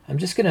anywhere? I'm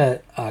just going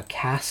to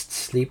cast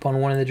sleep on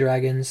one of the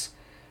dragons.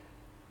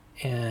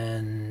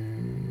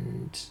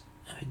 And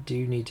I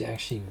do need to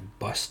actually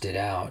bust it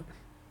out.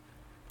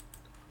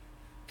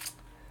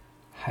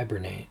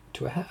 Hibernate.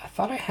 I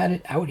thought I had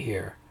it out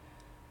here.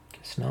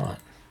 Guess not.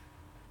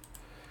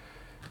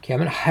 Okay, I'm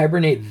going to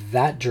hibernate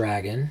that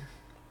dragon.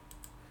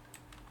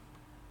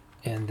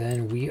 And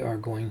then we are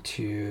going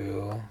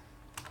to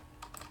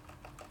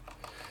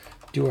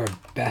do our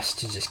best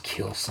to just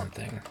kill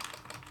something.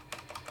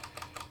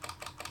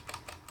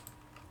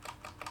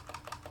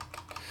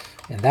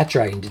 And that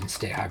dragon didn't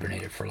stay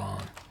hibernated for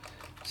long.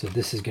 So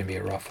this is going to be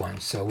a rough one.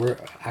 So we're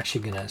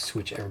actually going to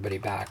switch everybody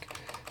back.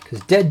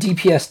 Because dead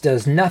DPS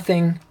does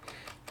nothing.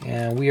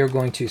 And we are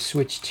going to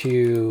switch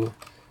to...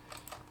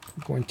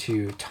 I'm going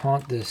to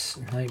taunt this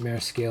Nightmare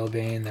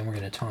Scalebane. Then we're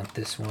going to taunt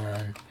this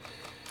one.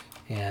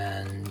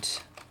 And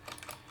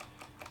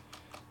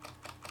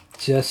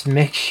just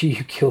make sure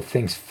you kill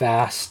things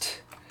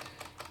fast.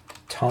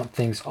 Taunt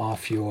things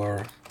off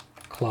your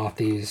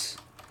clothies.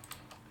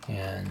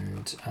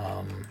 And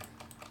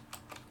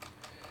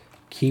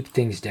keep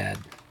things dead.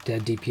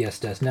 Dead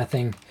DPS does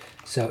nothing.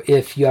 So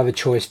if you have a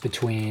choice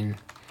between,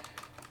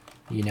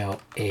 you know,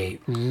 a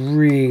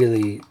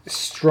really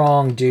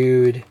strong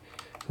dude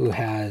who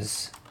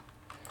has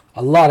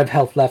a lot of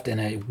health left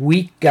and a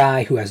weak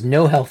guy who has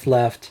no health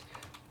left,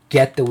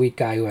 get the weak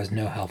guy who has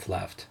no health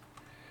left.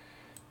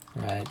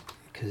 Right?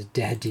 Because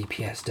dead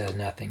DPS does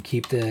nothing.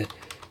 Keep the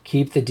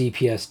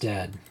DPS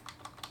dead.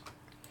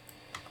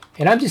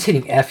 And I'm just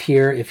hitting F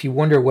here. If you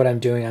wonder what I'm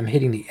doing, I'm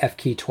hitting the F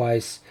key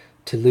twice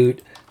to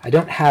loot. I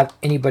don't have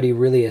anybody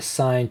really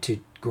assigned to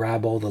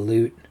grab all the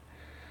loot.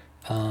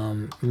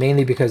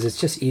 Mainly because it's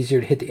just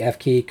easier to hit the F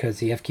key, because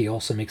the F key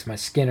also makes my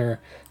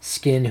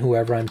skin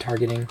whoever I'm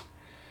targeting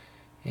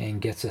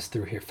and gets us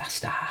through here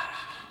faster.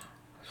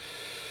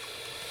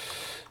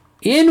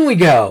 In we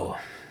go.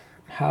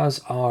 How's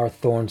our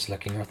thorns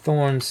looking? Our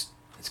thorns,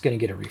 it's going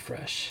to get a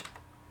refresh.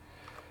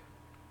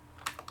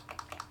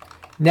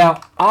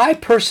 Now, I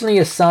personally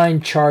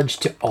assigned charge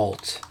to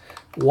alt.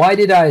 Why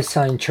did I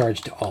assign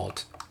charge to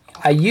alt?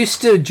 I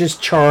used to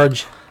just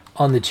charge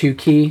on the 2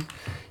 key.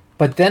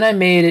 But then I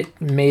made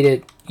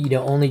it, you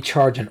know, only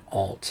charge an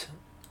alt.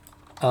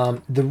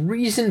 The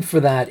reason for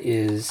that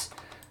is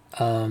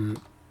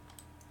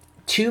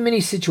too many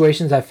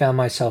situations I found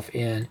myself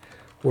in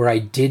where I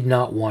did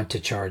not want to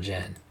charge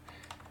in.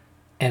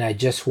 And I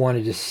just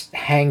wanted to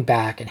hang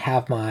back and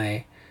have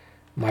my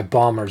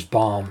bombers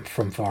bomb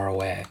from far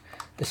away.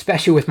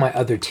 Especially with my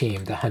other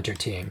team, the hunter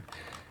team.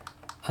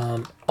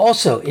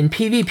 Also, in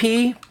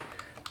PvP,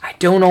 I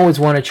don't always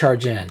want to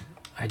charge in.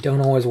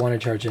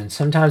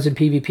 Sometimes in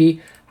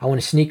PvP, I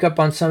want to sneak up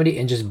on somebody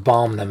and just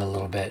bomb them a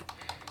little bit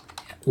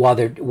while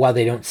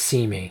they don't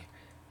see me.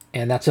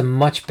 And that's a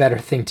much better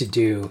thing to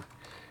do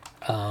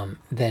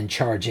than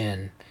charge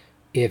in.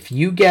 If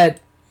you get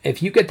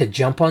the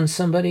jump on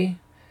somebody,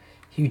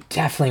 you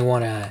definitely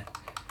want to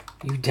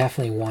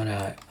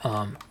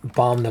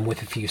bomb them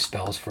with a few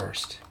spells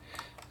first.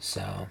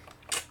 So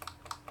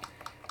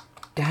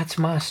that's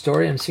my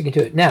story. I'm sticking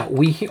to it. Now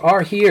we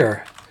are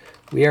here.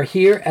 We are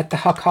here at the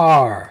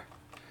HAKKAR.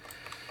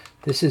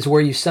 This is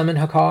where you summon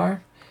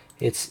HAKKAR.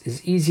 It's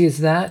as easy as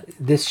that.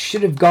 This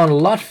should have gone a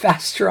lot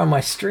faster on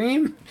my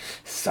stream.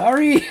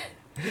 Sorry,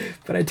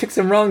 but I took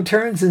some wrong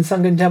turns in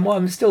Sunken Temple.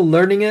 I'm still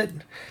learning it.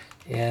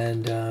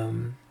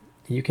 And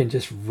you can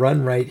just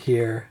run right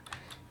here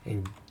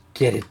and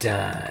get it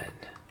done.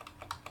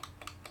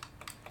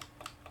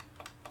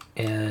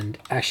 And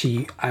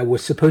actually, I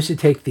was supposed to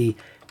take the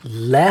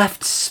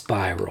left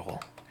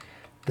spiral.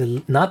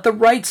 Not the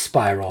right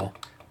spiral,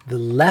 the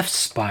left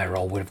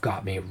spiral would have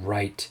got me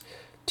right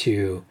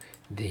to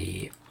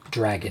the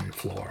dragon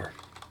floor.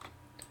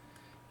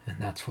 And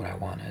that's what I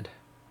wanted.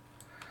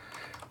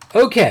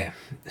 Okay,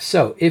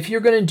 so if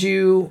you're going to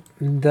do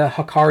the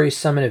HAKKAR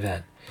summon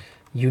event,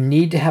 you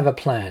need to have a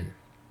plan.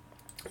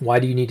 Why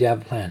do you need to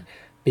have a plan?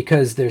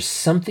 Because there's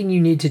something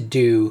you need to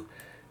do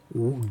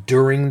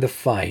during the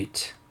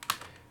fight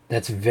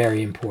that's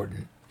very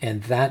important.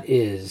 And that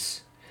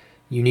is,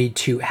 you need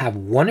to have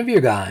one of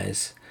your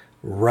guys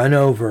run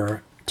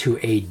over to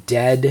a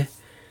dead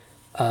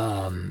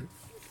dragonkin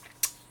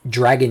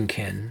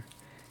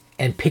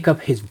and pick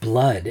up his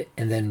blood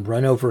and then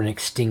run over and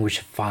extinguish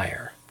a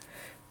fire.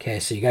 Okay,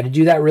 so you got to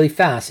do that really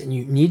fast, and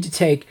you need to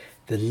take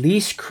the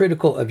least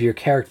critical of your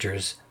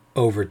characters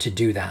over to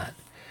do that.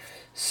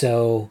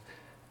 So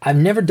I've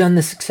never done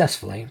this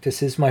successfully.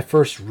 This is my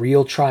first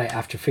real try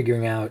after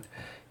figuring out,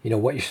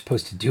 what you're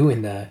supposed to do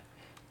in the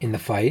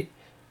fight.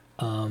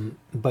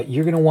 But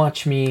you're going to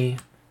watch me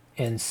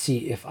and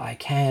see if I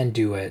can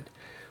do it.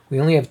 We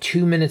only have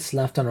 2 minutes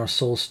left on our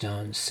soul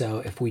stone, so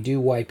if we do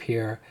wipe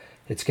here,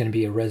 it's going to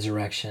be a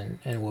resurrection,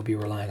 and we'll be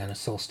relying on a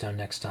soul stone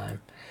next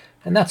time.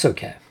 And that's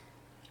okay.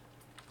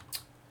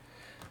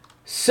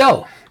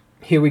 So,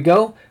 here we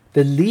go.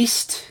 The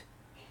least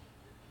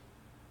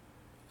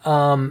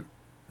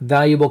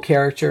valuable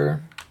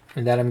character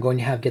that I'm going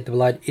to have get the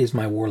blood is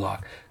my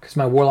warlock, because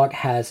my warlock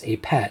has a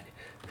pet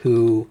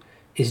who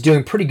is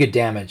doing pretty good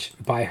damage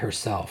by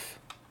herself.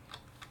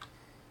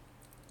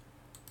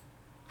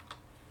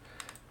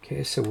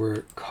 Okay, so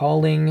we're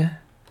calling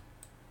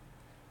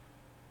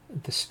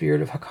the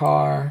spirit of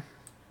HAKKAR.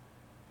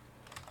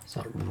 It's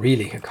not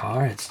really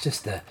HAKKAR, it's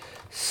just the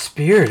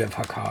spirit of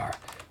HAKKAR.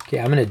 Okay,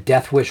 I'm going to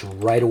death wish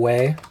right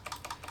away,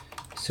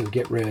 so we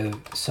get rid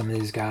of some of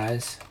these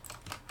guys.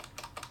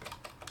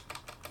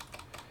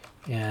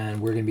 And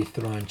we're going to be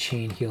throwing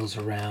chain heals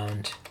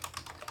around.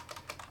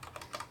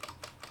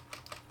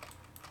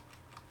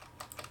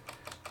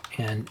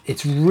 And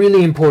it's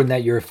really important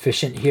that you're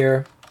efficient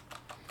here.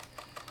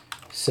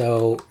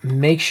 So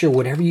make sure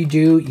whatever you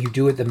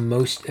do it the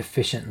most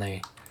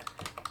efficiently.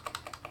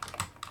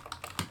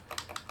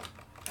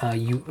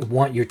 You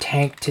want your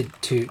tank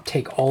to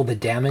take all the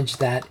damage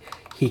that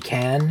he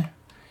can.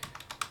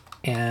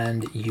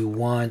 And you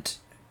want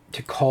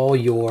to call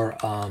your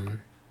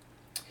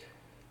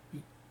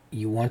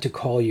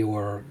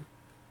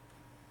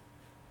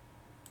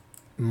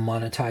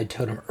Monetide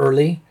Totem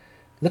early.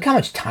 Look how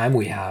much time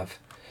we have.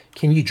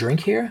 Can you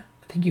drink here?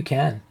 I think you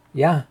can.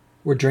 Yeah,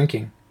 we're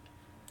drinking.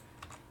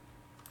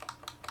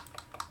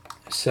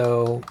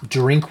 So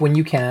drink when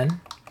you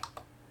can.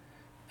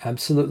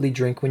 Absolutely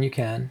drink when you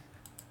can.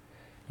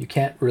 You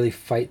can't really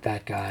fight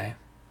that guy.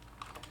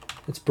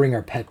 Let's bring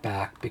our pet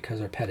back, because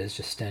our pet is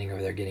just standing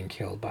over there getting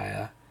killed by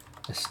a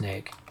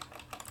snake.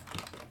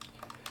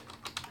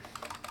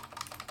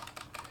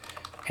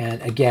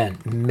 And again,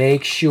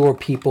 make sure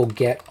people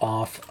get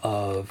off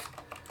of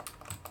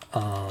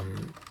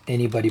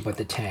anybody but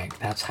the tank.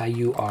 That's how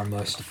you are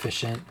most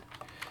efficient.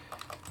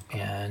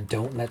 And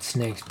don't let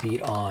snakes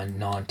beat on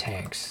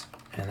non-tanks.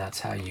 And that's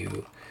how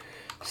you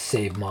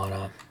save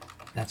mana.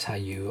 That's how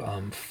you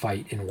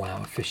fight in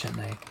WoW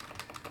efficiently.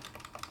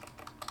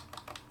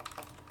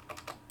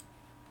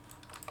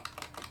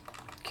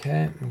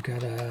 Okay, we've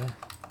got another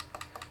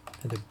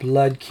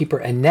Blood Keeper.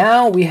 And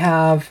now we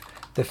have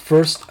the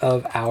first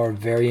of our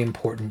very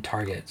important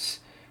targets.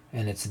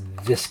 And it's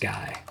this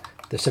guy,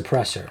 the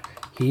Suppressor.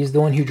 He's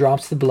the one who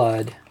drops the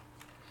blood.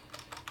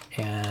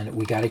 And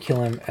we got to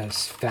kill him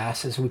as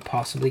fast as we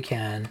possibly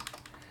can.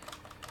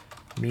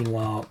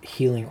 Meanwhile,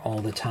 healing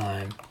all the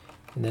time.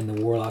 And then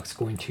the Warlock's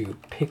going to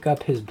pick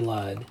up his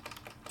blood.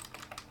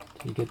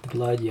 Did you get the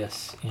blood?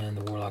 Yes. And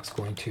the Warlock's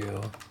going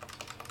to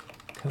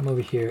come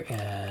over here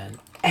and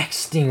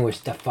extinguish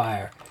the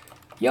fire.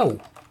 Yo!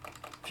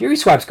 Fury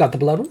Swipe's got the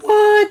blood.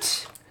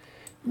 What?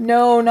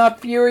 No,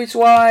 not Fury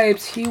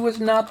Swipes. He was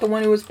not the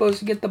one who was supposed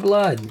to get the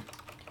blood.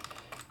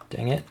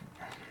 Dang it.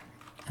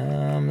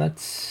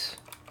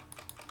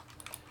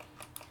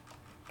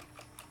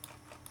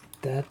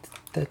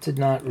 That did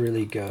not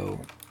really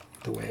go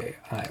the way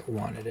I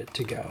wanted it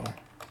to go.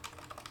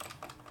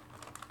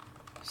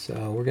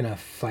 So we're gonna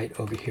fight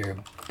over here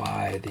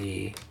by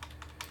the...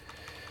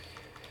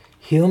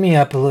 Heal me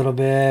up a little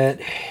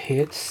bit.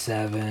 Hit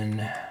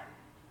 7.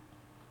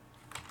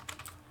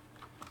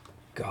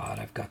 God,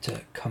 I've got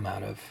to come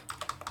out of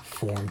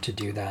form to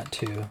do that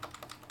too.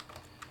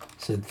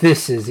 So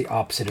this is the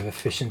opposite of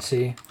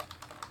efficiency.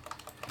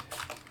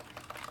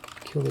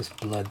 Kill this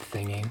blood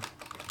thingy.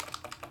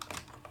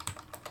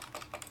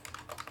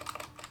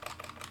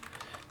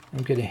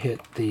 I'm going to hit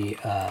the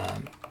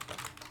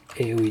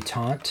AoE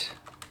taunt.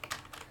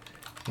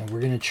 And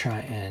we're going to try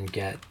and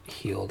get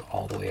healed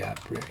all the way up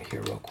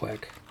here real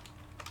quick.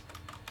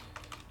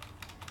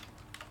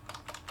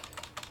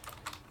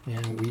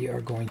 And we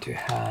are going to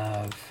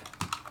have...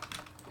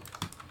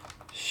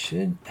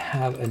 should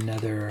have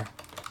another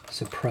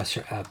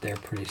suppressor out there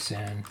pretty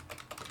soon.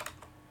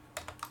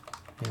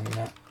 And we're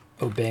not...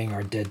 obeying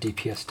our dead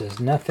DPS does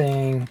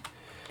nothing.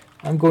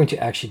 I'm going to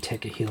actually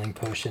take a healing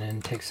potion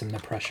and take some of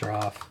the pressure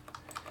off.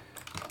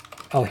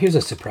 Oh, here's a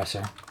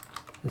suppressor.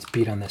 Let's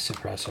beat on this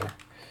suppressor.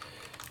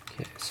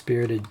 Okay,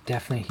 Spirited,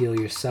 definitely heal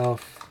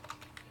yourself.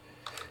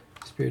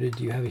 Spirited,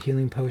 do you have a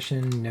healing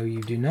potion? No,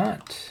 you do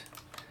not.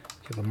 Do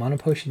you have a mana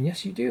potion?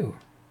 Yes, you do.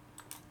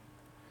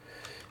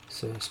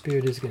 So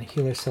Spirited is going to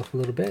heal herself a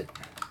little bit.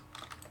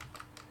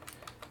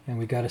 And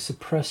we got a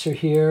suppressor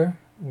here.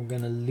 We're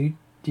going to loot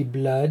the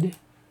blood.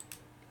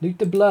 Loot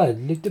the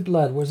blood. Loot the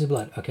blood. Where's the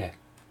blood? Okay.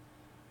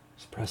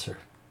 Suppressor.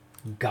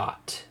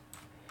 Got.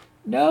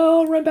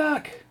 No, run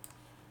back.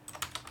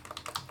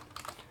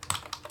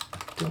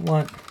 Don't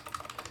want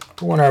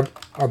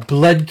our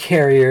blood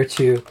carrier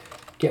to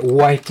get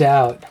wiped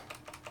out.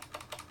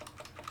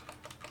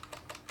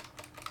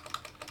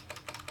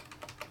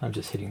 I'm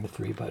just hitting the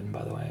 3 button,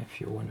 by the way, if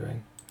you're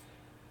wondering.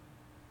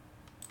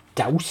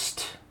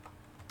 Doused.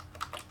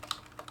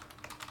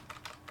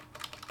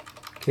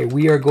 Okay,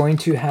 we are going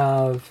to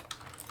have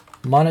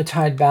mana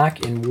tide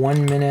back in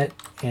 1 minute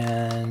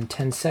and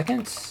 10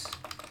 seconds.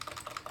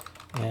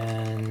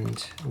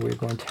 And we're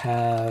going to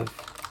have...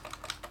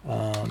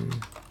 oh,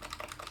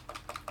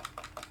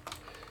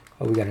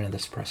 we got another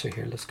suppressor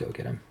here. Let's go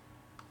get him.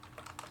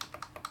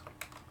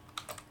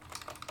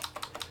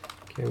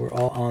 Okay, we're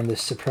all on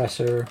this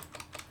suppressor.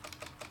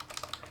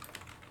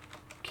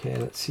 Okay,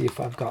 let's see if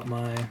I've got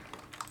my...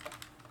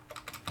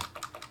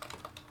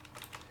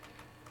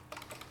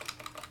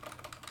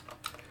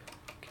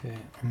 Okay,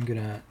 I'm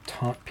gonna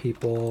taunt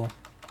people.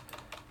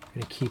 I'm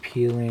gonna keep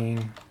healing.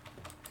 I'm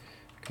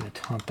gonna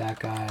taunt that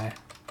guy.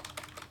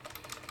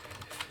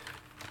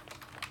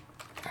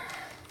 I'm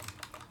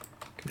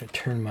gonna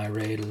turn my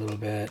raid a little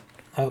bit.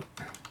 Oh.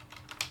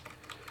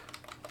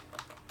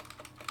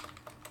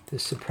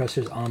 This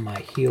suppressor's on my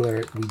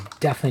healer. We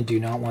definitely do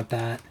not want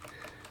that.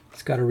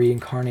 It's got to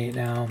reincarnate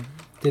now.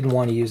 Didn't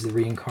want to use the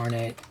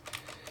reincarnate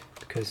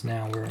because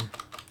now we're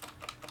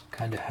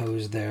kind of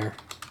hosed there.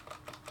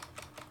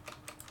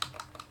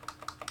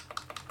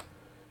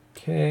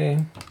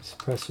 Okay,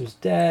 suppressor's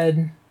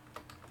dead.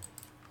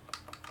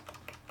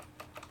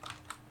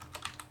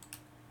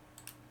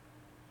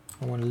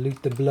 I want to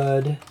loot the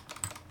blood.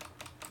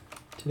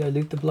 Did I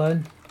loot the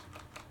blood?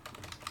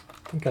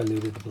 I think I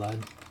looted the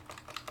blood.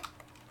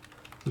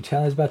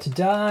 Mutalia's about to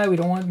die. We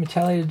don't want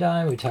Mutalia to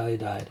die. Mutalia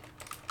died.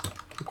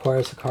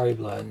 Requires HAKKAR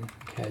blood.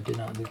 Okay, I did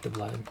not loot the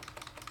blood.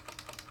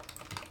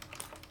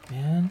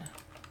 Man.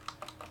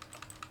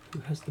 Who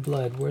has the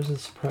blood? Where's the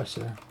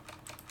suppressor?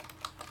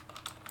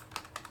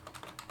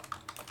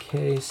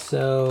 Okay,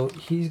 so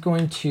he's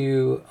going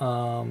to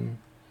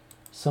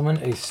summon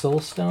a soul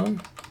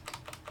stone.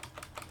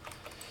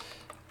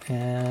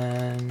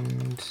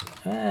 And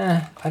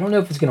I don't know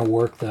if it's going to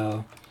work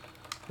though.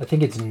 I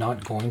think it's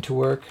not going to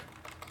work.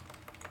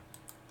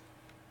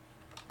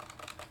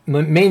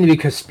 Mainly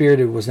because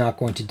Spirited was not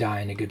going to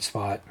die in a good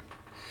spot.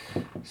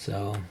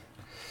 So,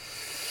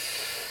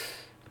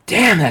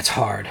 damn, that's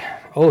hard.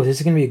 Oh, this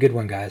is going to be a good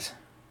one, guys.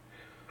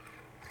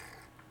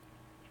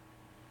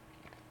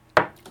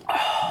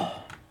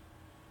 Oh.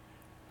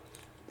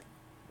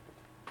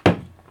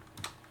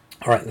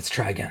 All right, let's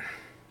try again.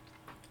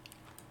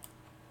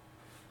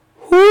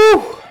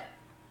 Whew!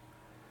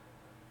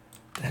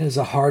 That is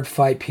a hard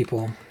fight,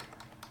 people.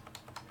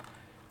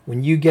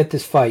 When you get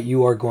this fight,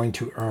 you are going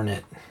to earn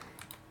it.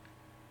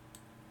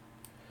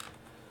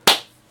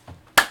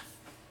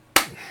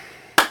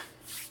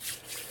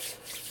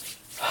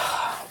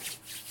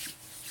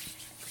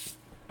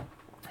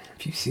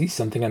 If you see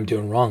something I'm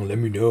doing wrong, let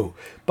me know.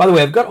 By the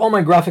way, I've got all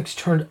my graphics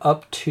turned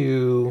up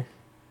to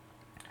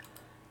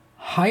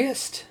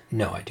highest.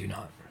 No, I do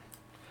not.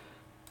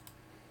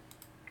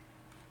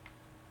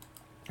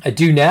 I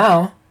do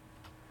now.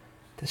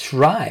 That's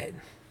right.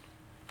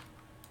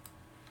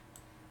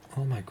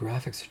 All my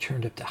graphics are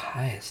turned up to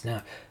highest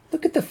now.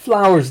 Look at the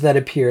flowers that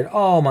appeared.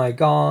 Oh my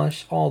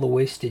gosh, all the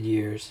wasted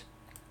years.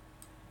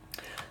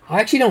 I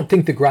actually don't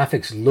think the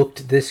graphics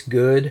looked this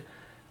good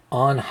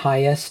on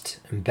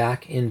highest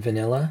back in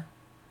vanilla.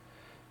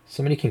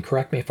 Somebody can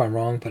correct me if I'm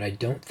wrong, but I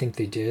don't think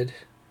they did.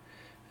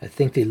 I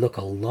think they look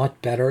a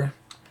lot better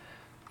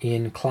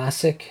in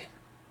classic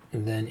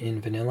than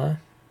in vanilla.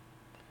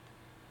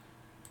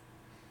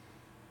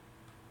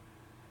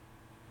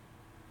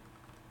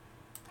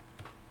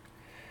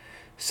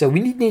 So we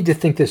need to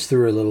think this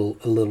through a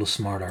little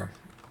smarter.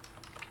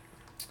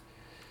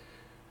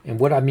 And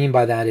what I mean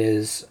by that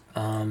is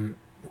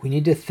we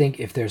need to think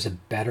if there's a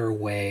better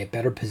way,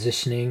 better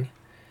positioning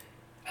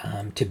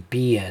to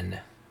be in.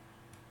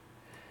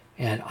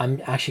 And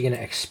I'm actually going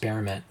to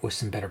experiment with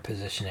some better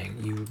positioning.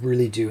 You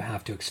really do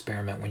have to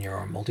experiment when you're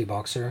a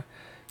multi-boxer.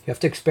 You have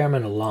to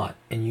experiment a lot.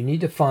 And you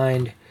need to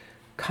find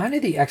kind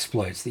of the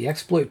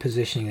exploit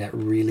positioning that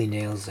really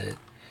nails it.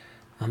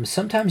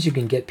 Sometimes you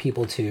can get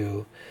people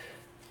to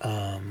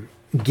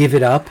give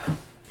it up,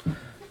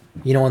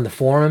 you know, on the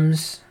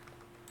forums,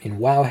 in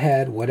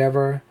Wowhead,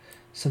 whatever.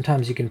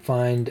 Sometimes you can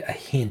find a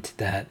hint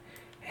that,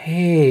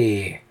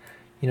 hey,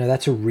 you know,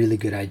 that's a really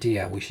good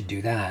idea. We should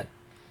do that.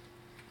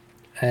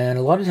 And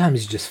a lot of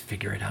times you just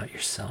figure it out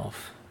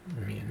yourself. I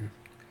mean,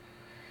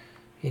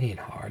 it ain't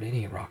hard. It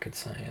ain't rocket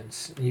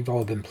science. You've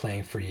all been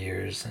playing for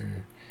years,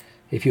 and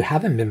if you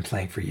haven't been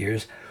playing for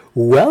years,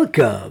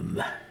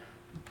 welcome!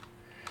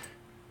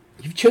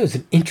 You've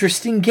chosen an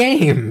interesting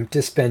game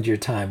to spend your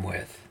time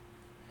with.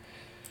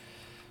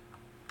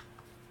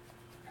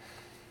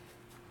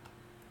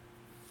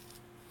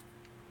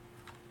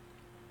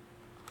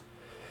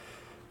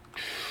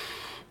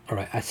 All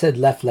right, I said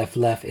left, left,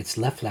 left. It's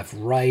left, left,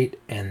 right,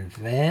 and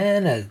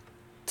then a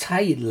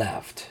tight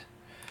left.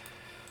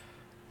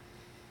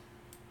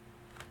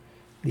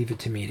 Leave it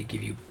to me to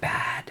give you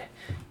bad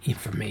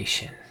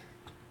information.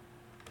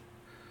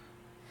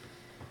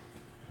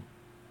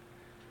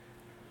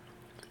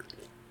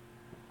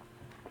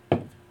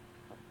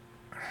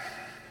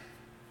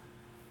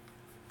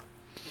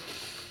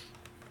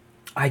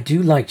 I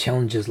do like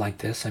challenges like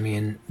this. I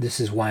mean, this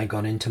is why I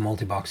got into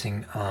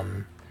multi-boxing.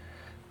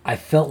 I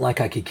felt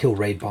like I could kill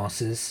raid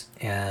bosses,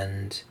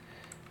 and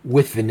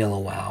with Vanilla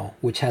WoW,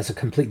 which has a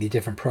completely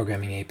different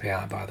programming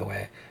API, by the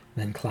way,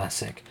 than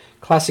Classic.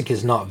 Classic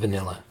is not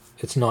vanilla.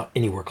 It's not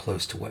anywhere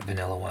close to what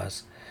Vanilla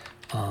was.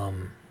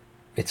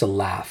 It's a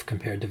laugh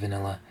compared to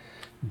Vanilla,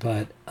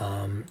 but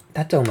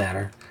that don't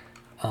matter.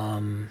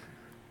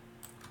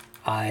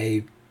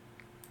 I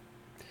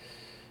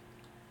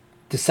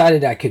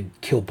decided I could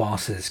kill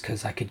bosses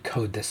because I could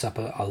code this up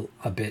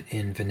a bit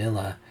in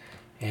Vanilla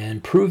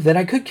and prove that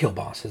I could kill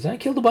bosses. And I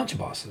killed a bunch of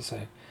bosses.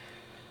 I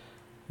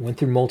went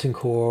through Molten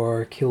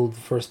Core, killed the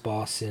first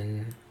boss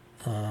in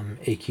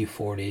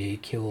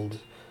AQ40, killed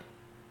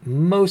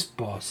most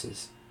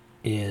bosses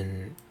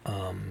in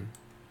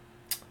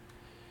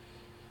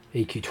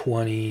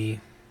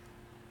AQ20,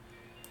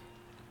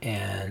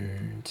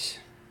 and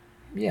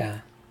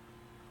yeah,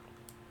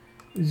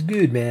 it was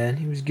good, man.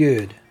 It was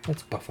good.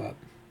 Let's buff up.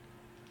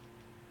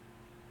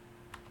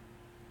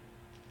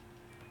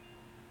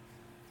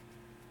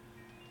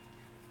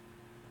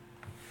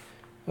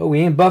 Oh,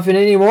 we ain't buffing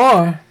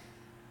anymore.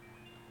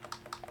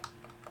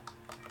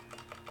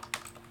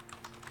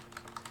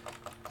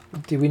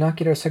 Did we not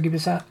get our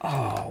succubus out?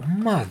 Oh,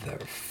 mother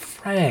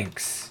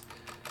Franks.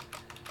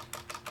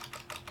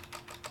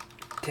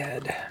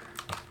 Dead.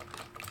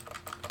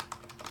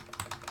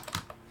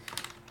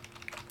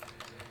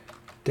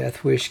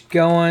 Death Wish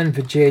going.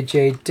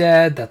 Vijay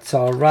dead. That's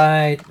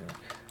alright.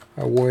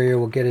 Our warrior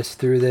will get us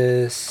through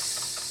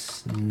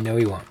this. No,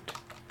 he won't.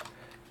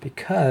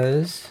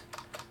 Because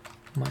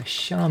my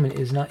shaman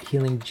is not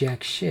healing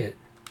jack shit.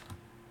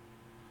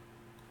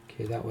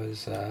 Okay, that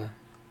was a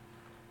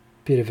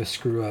bit of a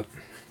screw up.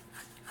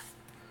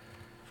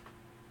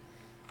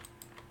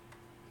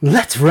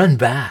 Let's run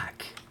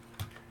back.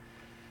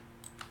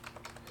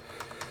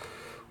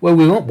 Well,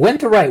 we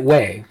went the right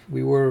way.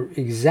 We were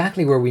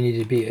exactly where we needed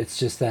to be. It's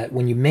just that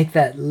when you make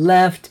that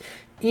left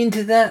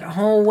into that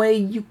hallway,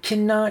 you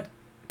cannot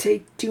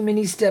take too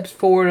many steps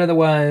forward,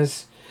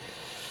 otherwise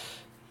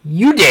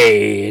you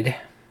dead.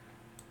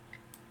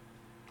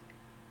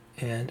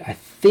 And I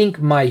think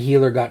my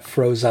healer got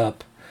froze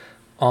up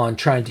on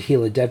trying to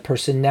heal a dead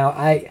person. Now,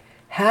 I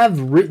have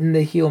written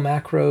the heal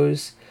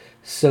macros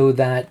so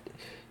that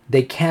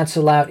they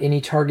cancel out any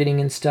targeting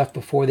and stuff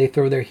before they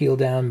throw their heal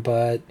down,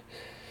 but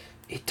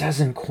it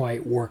doesn't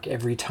quite work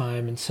every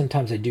time. And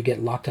sometimes I do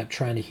get locked up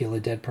trying to heal a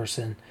dead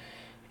person.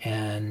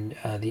 And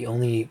the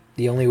only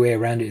way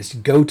around it is to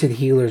go to the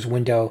healer's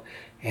window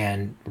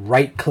and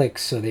right click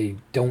so they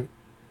don't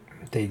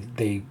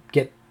they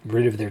get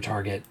rid of their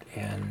target.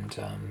 And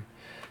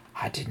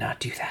I did not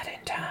do that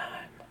in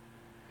time.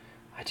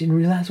 I didn't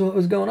realize what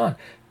was going on.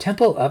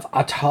 Temple of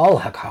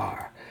Atal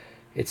HAKKAR.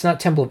 It's not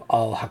Temple of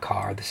Al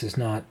HAKKAR. This is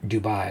not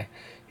Dubai.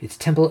 It's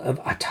Temple of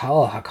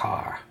Atal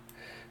HAKKAR,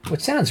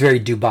 which sounds very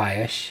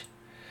Dubai-ish.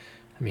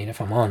 I mean,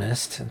 if I'm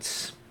honest,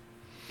 it's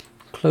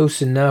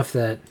close enough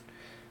that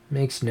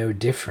makes no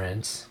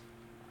difference.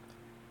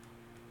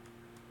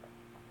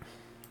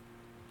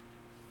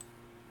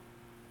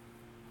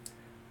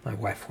 My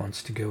wife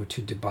wants to go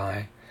to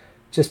Dubai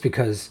just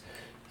because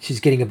she's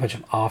getting a bunch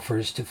of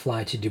offers to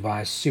fly to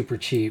Dubai super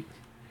cheap.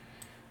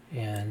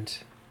 And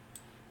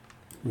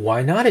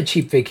why not a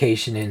cheap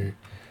vacation in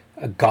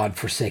a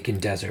godforsaken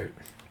desert?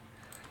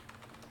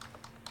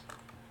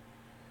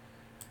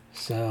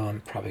 So I'm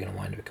probably going to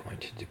wind up going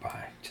to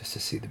Dubai just to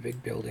see the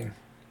big building.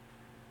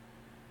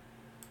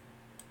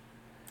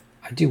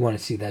 I do want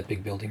to see that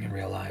big building in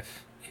real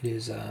life. It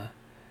is a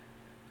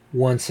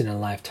once in a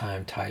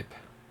lifetime type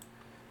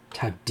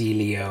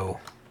dealio.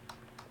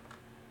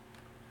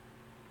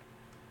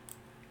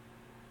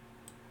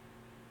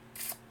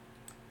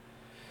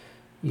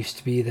 Used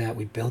to be that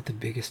we built the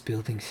biggest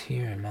buildings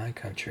here in my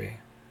country.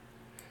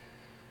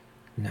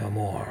 No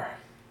more.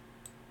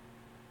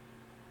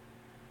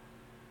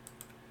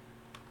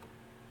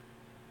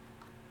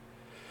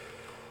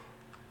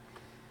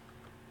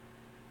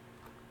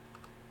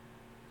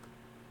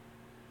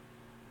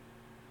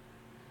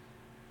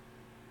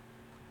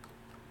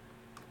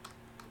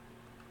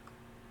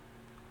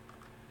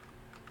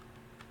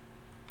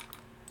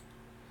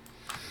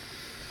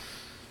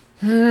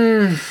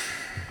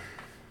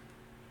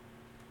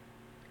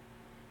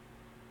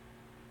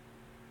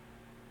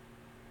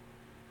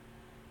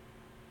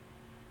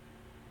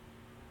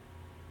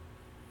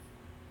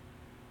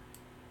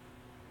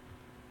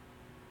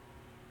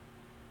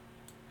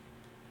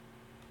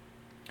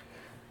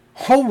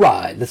 All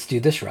right, let's do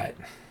this right.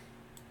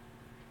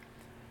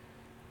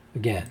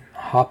 Again,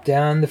 hop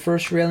down the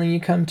first railing you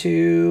come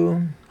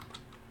to.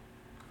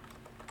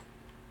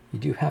 You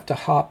do have to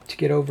hop to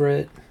get over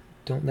it.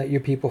 Don't let your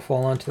people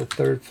fall onto the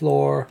third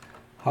floor.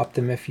 Hop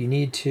them if you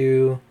need to.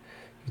 You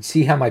can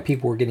see how my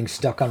people were getting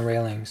stuck on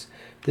railings.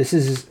 This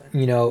is,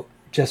 you know,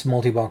 just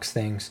multi-box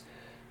things.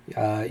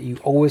 You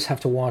always have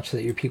to watch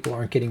that your people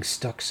aren't getting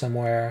stuck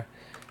somewhere,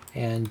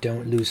 and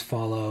don't lose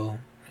follow.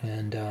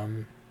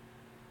 And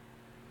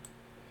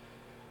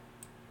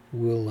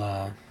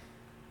we'll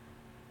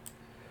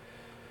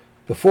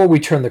before we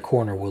turn the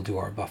corner, we'll do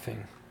our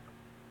buffing,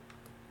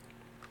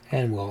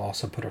 and we'll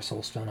also put our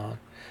soulstone on.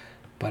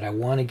 But I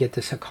want to get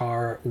this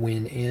HAKKAR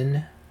win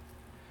in,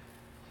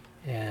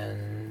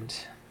 and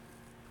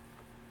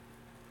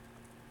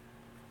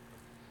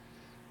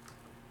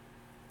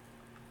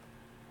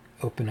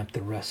open up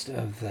the rest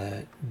of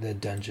the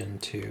dungeon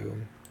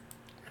too.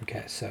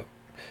 Okay, so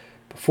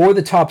before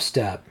the top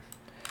step,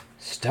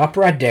 stop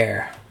right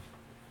there.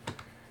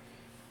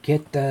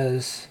 Get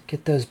those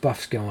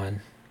buffs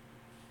going.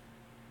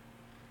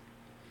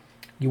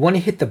 You want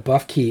to hit the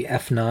buff key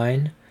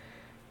F9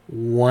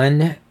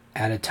 one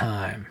at a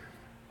time.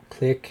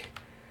 Click,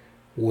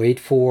 wait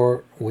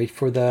for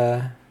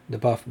the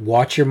buff.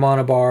 Watch your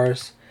mana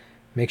bars.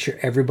 Make sure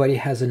everybody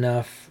has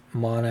enough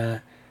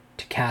mana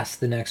to cast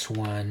the next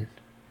one,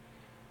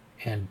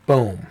 and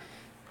boom,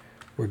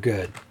 we're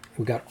good.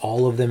 We got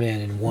all of them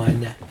in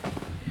one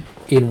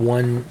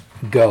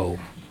go.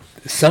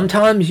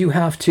 Sometimes you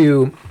have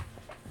to.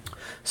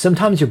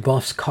 Sometimes your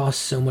buffs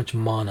cost so much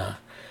mana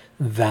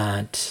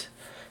that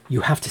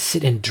you have to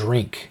sit and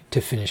drink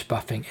to finish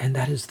buffing, and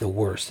that is the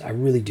worst. I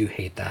really do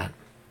hate that.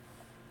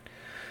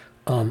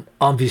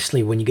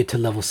 Obviously, when you get to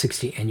level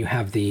 60 and you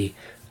have the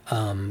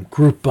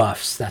group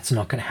buffs, that's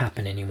not going to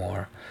happen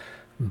anymore.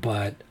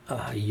 But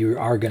you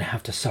are going to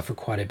have to suffer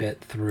quite a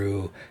bit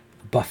through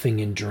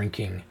buffing and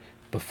drinking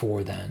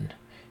before then.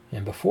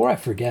 And before I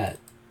forget,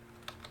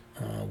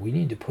 we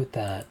need to put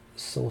that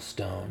soul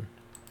stone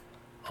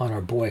on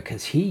our boy,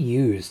 because he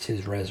used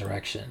his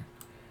resurrection.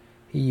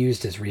 He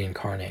used his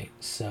reincarnate.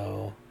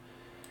 So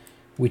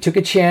we took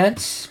a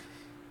chance.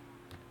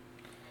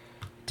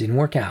 Didn't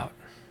work out.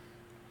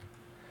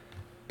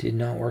 Did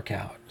not work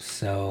out.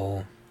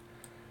 So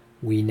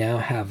we now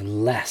have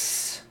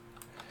less.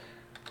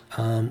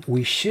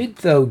 We should,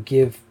 though,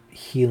 give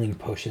healing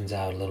potions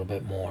out a little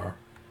bit more.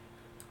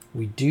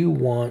 We do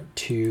want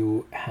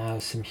to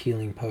have some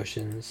healing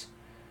potions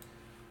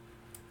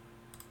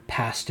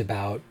passed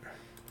about,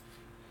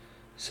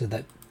 so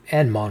that,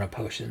 and mana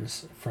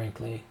potions,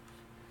 frankly.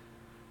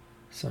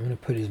 So I'm going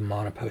to put his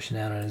mana potion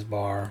out on his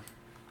bar.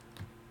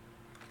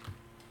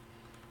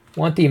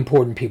 Want the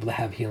important people to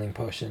have healing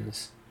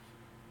potions.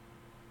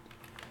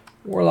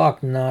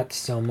 Warlock, not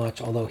so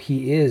much, although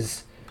he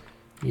is,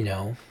 you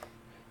know,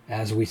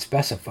 as we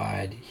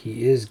specified,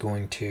 he is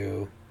going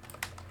to...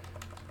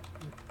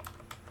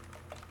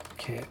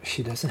 Okay,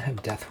 she doesn't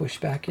have Death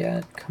Wish back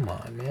yet? Come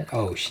on, man.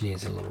 Oh, she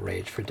needs a little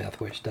rage for Death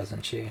Wish,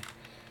 doesn't she?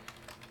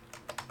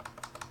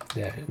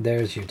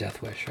 There's your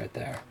Death Wish right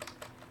there.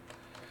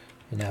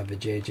 And now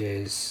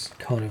Vijayjay's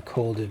Cone of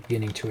Cold is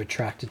beginning to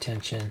attract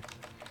attention.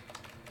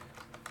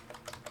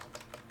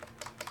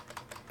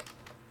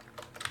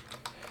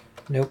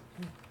 Nope.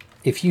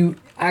 If you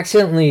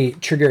accidentally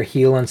trigger a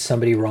heal on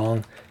somebody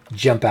wrong,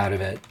 jump out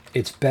of it.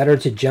 It's better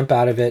to jump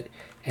out of it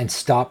and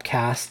stop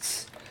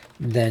casts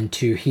than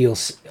to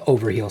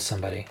overheal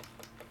somebody.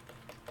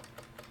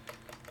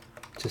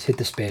 Just hit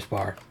the space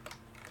bar.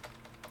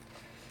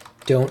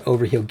 Don't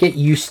overheal. Get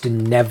used to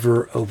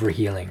never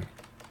overhealing.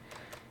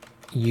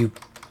 You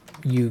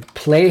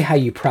play how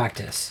you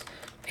practice,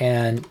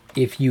 and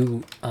if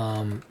you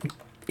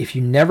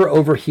never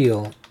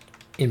overheal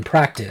in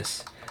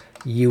practice,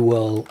 you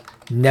will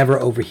never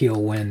overheal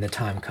when the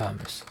time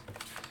comes.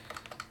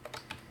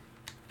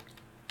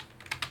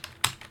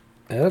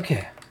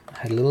 Okay, I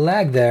had a little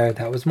lag there.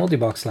 That was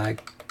multi-box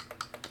lag.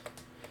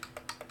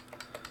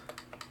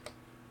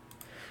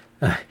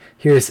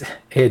 Here's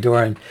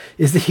Aedoran.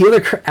 Is the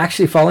healer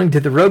actually falling?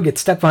 Did the rogue get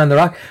stuck behind the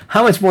rock?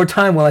 How much more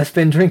time will I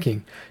spend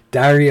drinking?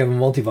 Diary of a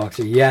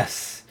multi-boxer.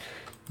 Yes,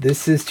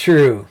 this is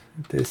true.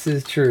 This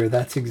is true.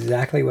 That's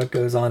exactly what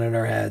goes on in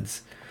our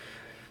heads.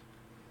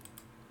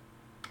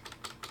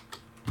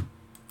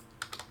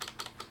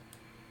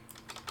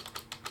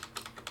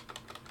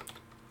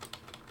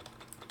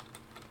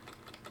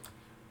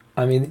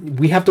 I mean,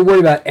 we have to worry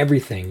about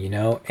everything, you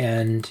know,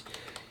 and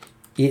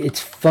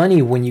it's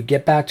funny when you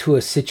get back to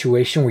a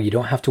situation where you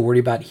don't have to worry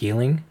about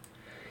healing.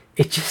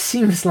 It just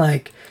seems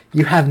like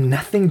you have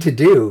nothing to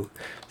do.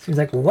 It seems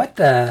like, what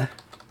the?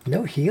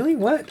 No healing?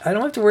 What? I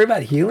don't have to worry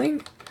about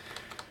healing?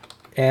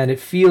 And it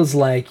feels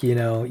like, you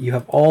know, you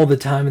have all the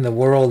time in the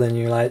world, and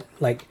you're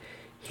like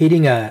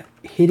hitting a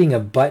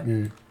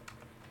button,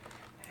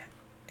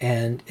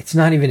 and it's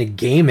not even a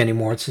game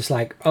anymore. It's just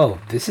like, oh,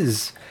 this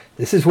is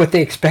what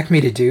they expect me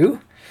to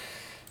do?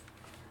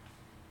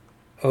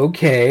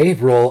 Okay,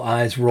 roll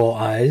eyes, roll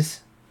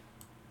eyes.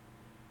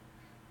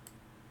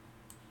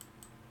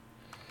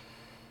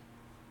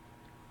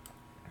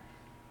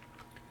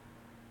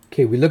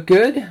 Okay, we look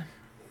good.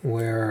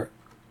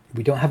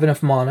 We don't have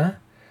enough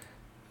mana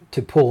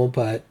to pull,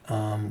 but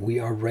we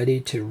are ready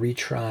to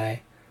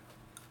retry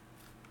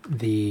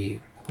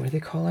the, what do they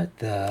call it?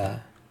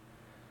 Not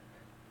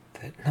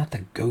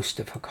the Ghost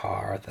of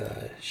HAKKAR,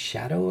 the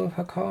Shadow of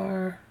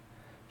HAKKAR?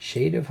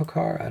 Shade of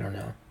HAKKAR? I don't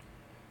know.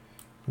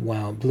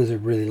 Wow,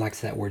 Blizzard really likes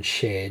that word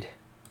shade.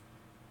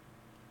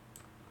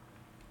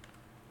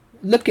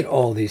 Look at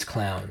all these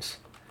clowns.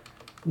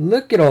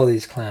 Look at all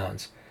these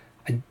clowns.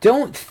 I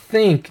don't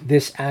think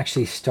this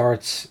actually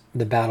starts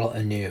the battle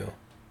anew.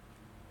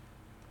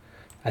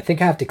 I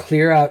think I have to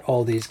clear out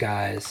all these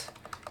guys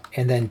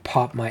and then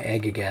pop my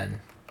egg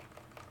again.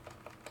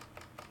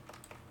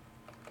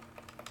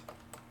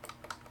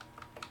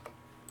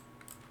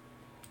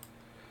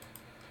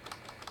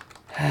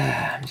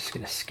 I'm just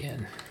gonna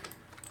skin.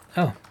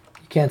 Oh,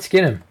 you can't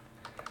skin him.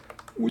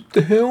 What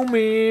the hell,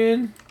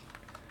 man?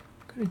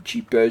 What kind of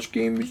cheap ass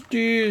game is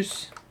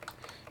this?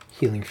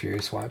 Healing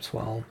Fury swaps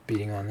while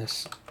beating on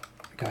this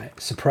guy.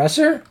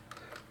 Suppressor?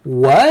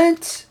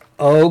 What?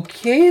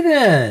 Okay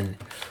then.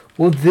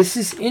 Well, this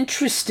is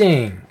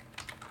interesting.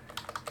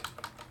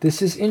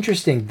 This is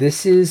interesting.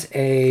 This is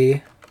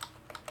a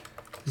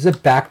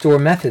backdoor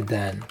method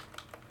then.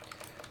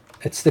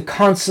 It's the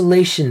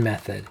consolation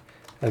method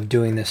of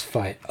doing this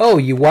fight. Oh,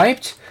 you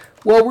wiped?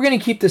 Well, we're going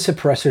to keep the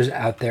suppressors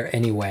out there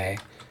anyway,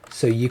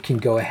 so you can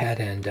go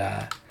ahead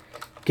and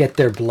get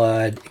their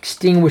blood,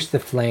 extinguish the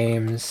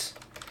flames,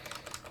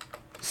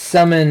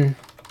 summon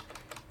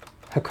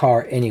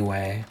HAKKAR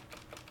anyway,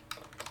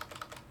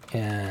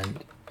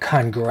 and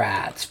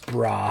congrats,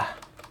 brah.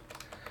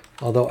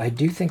 Although I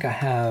do think I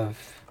have...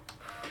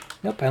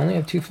 Nope, I only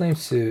have 2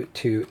 flames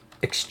to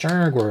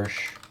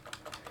extinguish.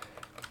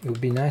 It would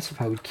be nice if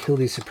I would kill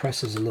these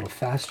suppressors a little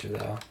faster,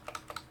 though.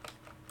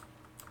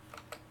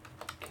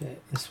 Okay,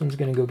 this one's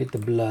gonna go get the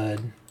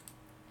blood.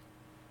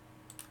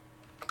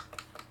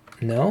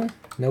 No?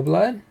 No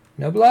blood?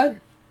 No blood?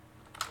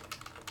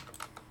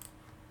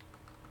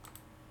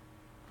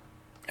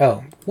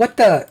 Oh, what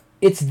the?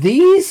 It's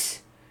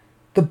these?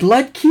 The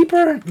Blood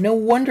Keeper? No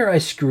wonder I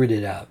screwed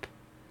it up.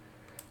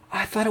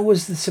 I thought it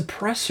was the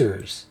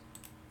suppressors.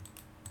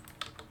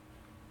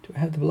 Do I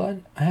have the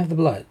blood? I have the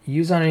blood.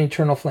 Use on an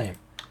Eternal Flame.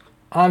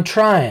 I'm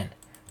trying.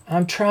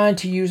 I'm trying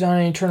to use on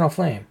an Eternal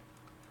Flame.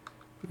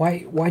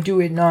 Why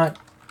do it not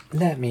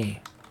let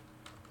me?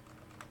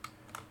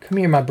 Come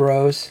here, my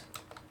bros.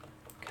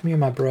 Come here,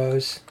 my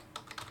bros.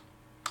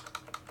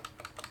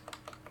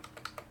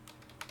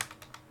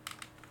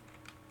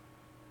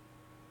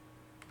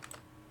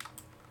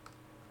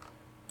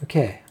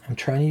 Okay, I'm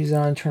trying to use it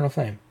on Eternal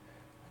Flame.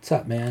 What's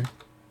up, man?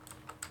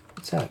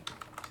 What's up?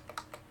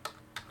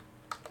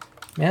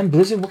 Man,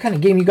 Blizzard, what kind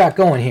of game you got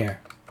going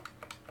here?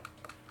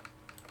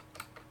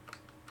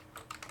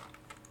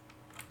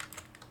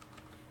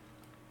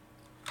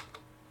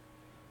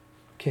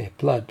 Okay,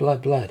 blood,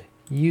 blood, blood.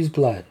 Use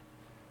blood.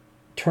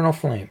 Eternal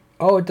Flame.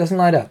 Oh, it doesn't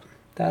light up.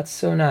 That's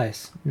so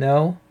nice.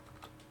 No.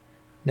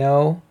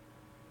 No.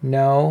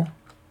 No.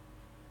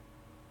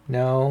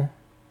 No.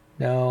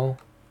 No.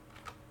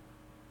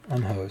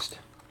 I'm hosed.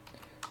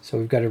 So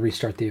we've got to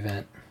restart the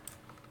event.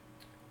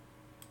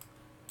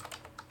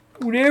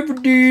 Whatever,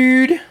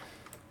 dude.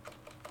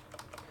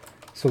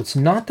 So it's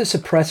not the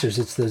suppressors,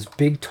 it's those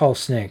big, tall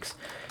snakes.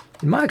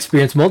 In my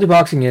experience,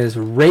 multiboxing is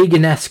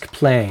Reagan-esque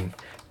playing.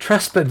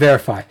 Trust but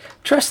verify.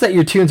 Trust that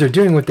your tunes are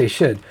doing what they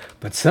should,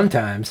 but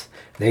sometimes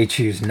they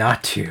choose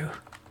not to.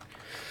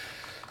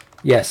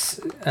 Yes,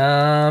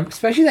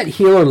 especially that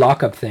healer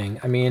lockup thing.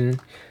 I mean,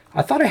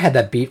 I thought I had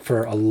that beat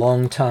for a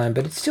long time,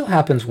 but it still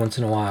happens once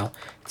in a while.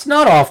 It's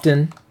not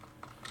often,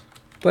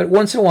 but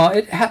once in a while,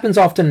 it happens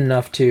often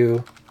enough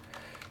to,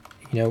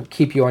 you know,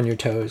 keep you on your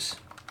toes.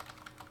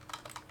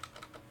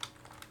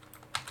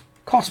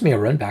 Cost me a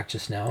run back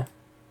just now.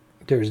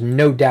 There's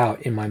no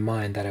doubt in my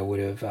mind that I would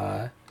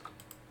have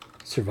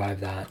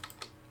survived that.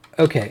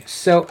 Okay,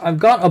 so I've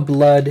got a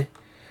blood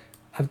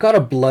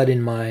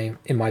in my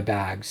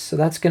bags, so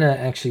that's gonna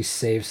actually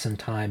save some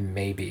time,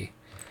 maybe.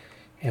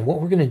 And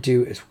what we're gonna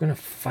do is we're gonna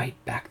fight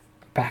back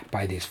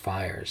by these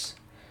fires.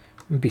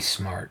 I'm gonna be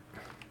smart.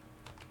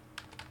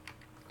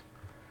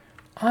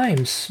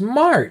 I'm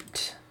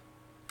smart.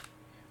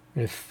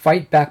 I'm gonna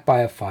fight back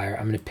by a fire.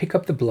 I'm gonna pick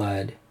up the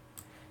blood,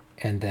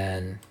 and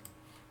then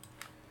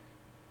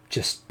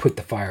just put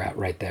the fire out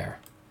right there.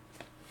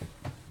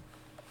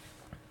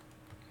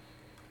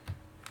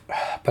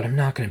 But I'm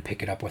not going to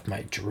pick it up with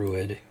my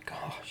druid.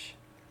 Gosh.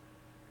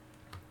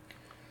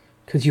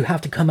 Because you have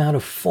to come out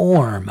of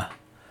form.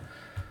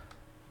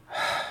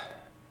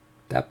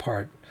 That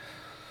part,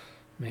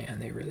 man,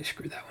 they really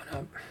screwed that one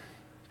up.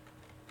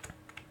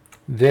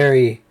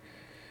 Very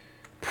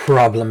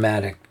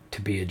problematic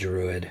to be a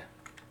druid.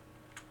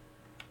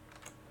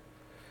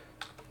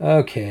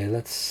 Okay,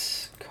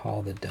 let's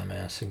call the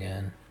dumbass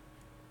again.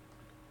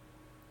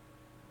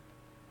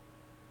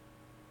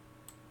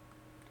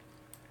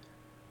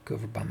 Go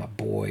over by my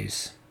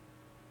boys.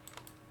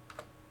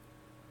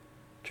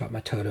 Drop my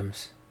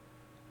totems.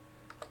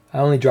 I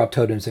only drop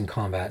totems in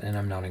combat, and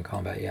I'm not in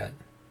combat yet.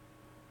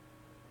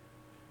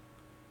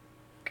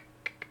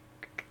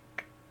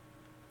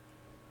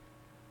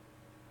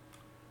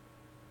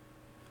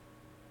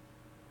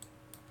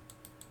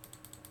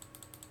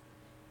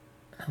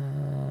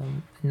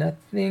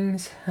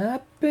 Nothing's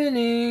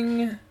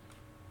happening.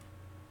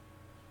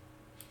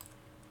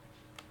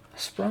 I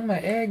sprung my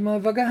egg,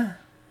 motherfucker.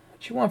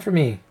 What you want from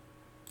me?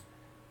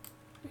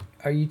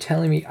 Are you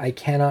telling me I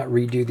cannot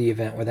redo the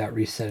event without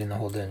resetting the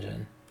whole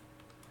dungeon?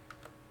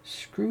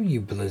 Screw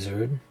you,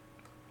 Blizzard.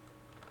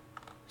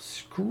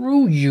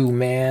 Screw you,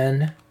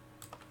 man.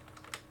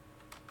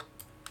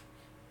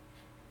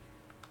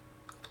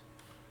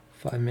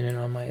 5 minutes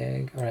on my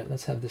egg. Alright,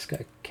 let's have this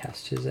guy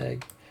cast his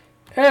egg.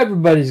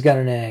 Everybody's got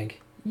an egg.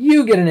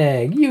 You get an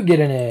egg. You get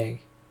an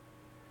egg.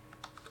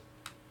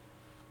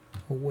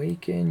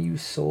 Awaken, you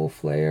soul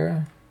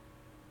flayer.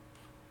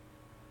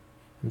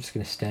 I'm just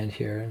going to stand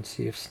here and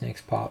see if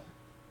snakes pop.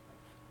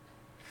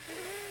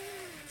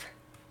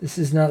 This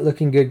is not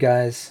looking good,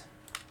 guys.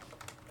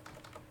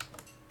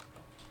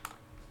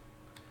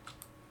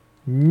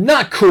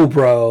 Not cool,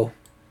 bro.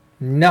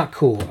 Not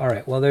cool.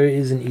 Alright, well, there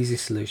is an easy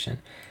solution.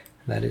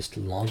 That is to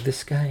log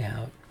this guy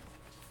out.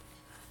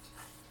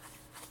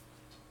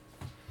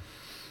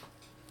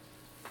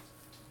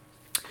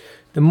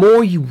 The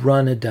more you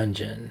run a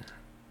dungeon,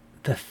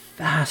 the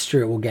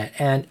faster it will get.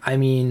 And I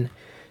mean,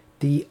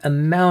 the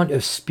amount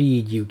of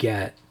speed you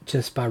get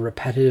just by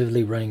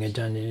repetitively running a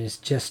dungeon is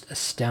just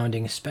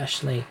astounding,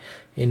 especially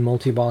in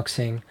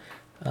multi-boxing.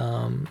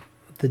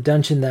 The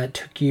dungeon that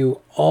took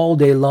you all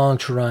day long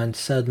to run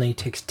suddenly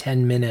takes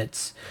 10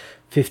 minutes,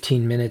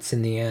 15 minutes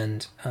in the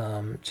end,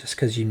 just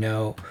because you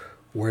know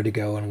where to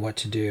go and what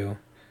to do.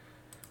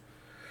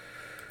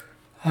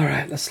 All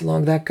right, let's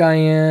log that guy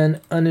in,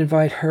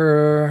 uninvite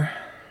her.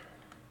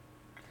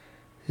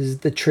 This is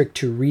the trick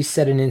to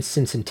reset an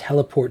instance and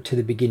teleport to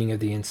the beginning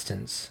of the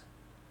instance.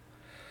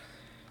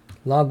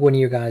 Log one of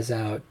your guys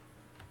out.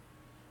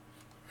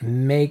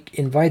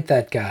 Invite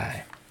that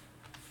guy.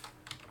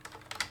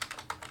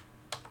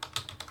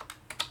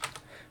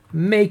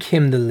 Make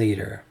him the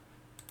leader.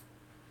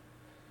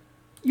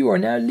 You are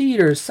now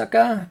leader,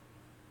 sucker.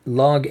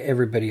 Log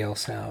everybody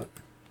else out.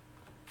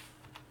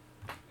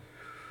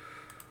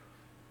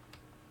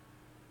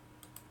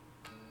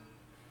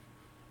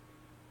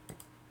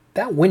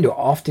 That window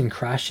often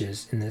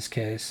crashes in this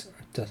case.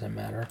 It doesn't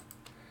matter.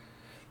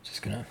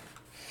 Just gonna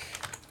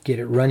get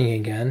it running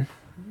again.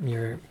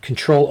 You're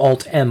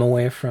Control-Alt-M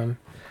away from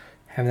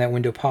having that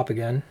window pop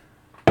again.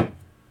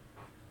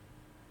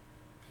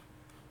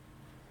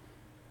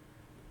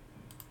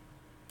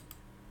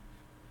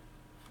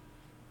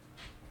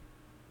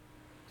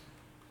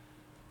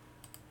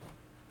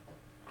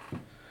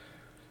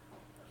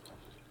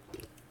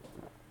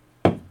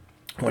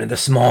 One of the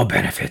small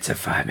benefits of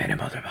 5-minute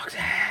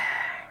multi-boxing.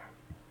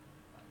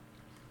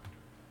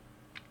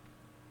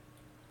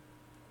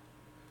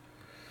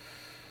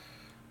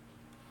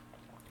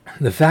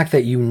 The fact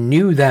that you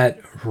knew that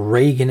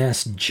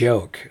Reagan-esque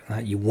joke,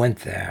 that you went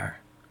there.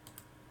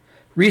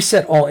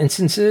 Reset all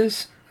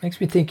instances makes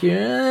me think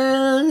you're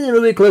a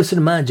little bit closer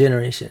to my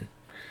generation.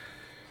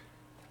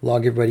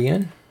 Log everybody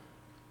in.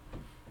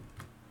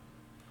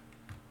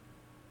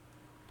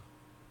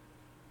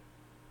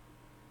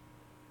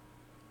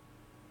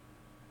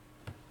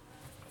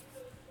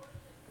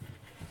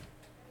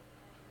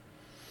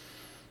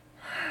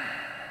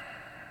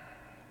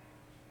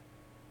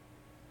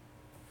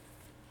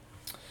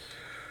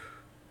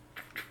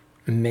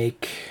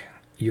 Make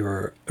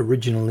your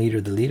original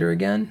leader the leader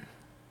again.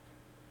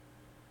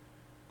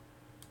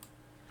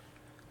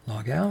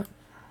 Log out.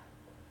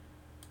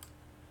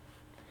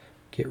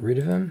 Get rid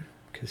of him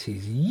because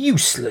he's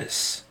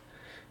useless.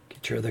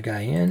 Get your other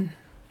guy in.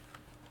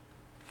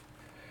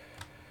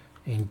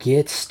 And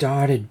get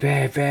started,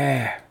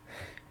 baby.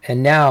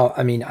 And now,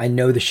 I mean, I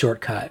know the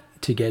shortcut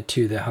to get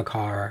to the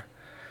HAKKAR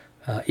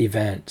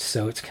event,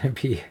 so it's going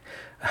to be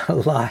a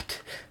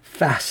lot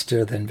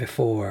faster than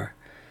before.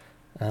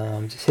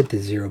 Just hit the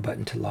 0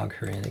 button to log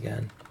her in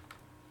again.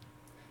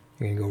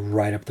 You're going to go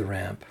right up the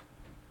ramp.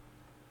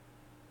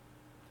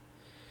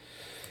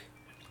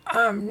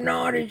 I'm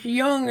not as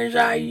young as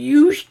I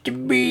used to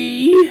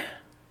be.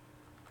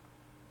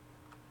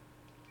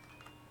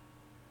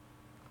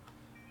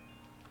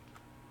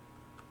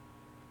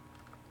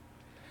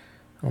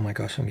 Oh my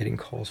gosh, I'm getting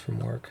calls from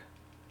work.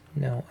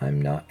 No,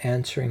 I'm not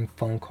answering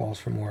phone calls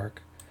from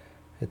work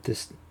at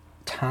this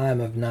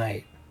time of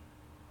night.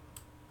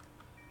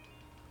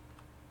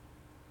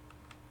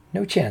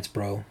 No chance,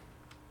 bro.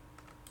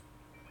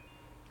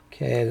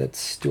 Okay,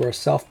 let's do our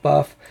self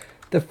buff.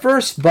 The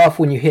first buff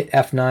when you hit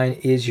F9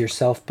 is your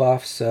self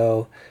buff,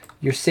 so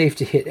you're safe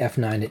to hit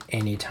F9 at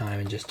any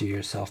time and just do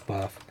your self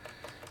buff.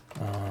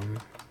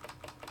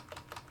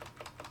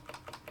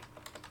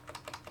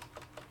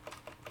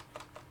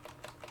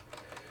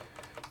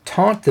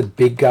 Taunt the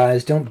big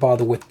guys. Don't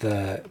bother with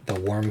the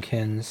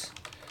wormkins.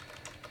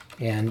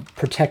 And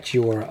protect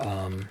your...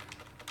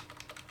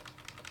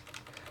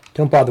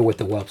 don't bother with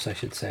the whelps, I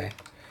should say.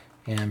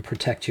 And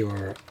protect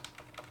your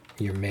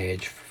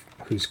mage,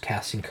 who's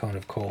casting Cone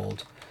of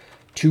Cold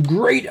to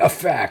great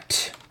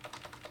effect.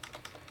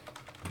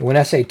 When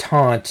I say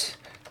taunt,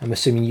 I'm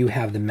assuming you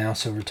have the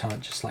mouse over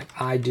taunt just like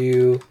I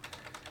do.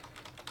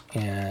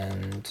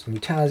 And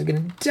Mutalia's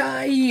gonna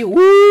die.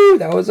 Woo!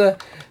 That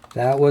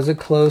was a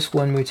close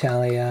one,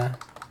 Mutalia.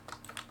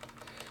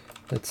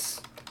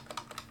 Let's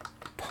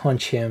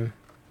punch him.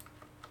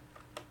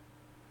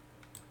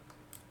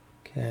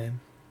 Okay.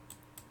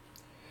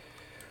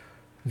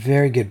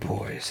 Very good,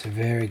 boys.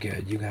 Very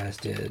good. You guys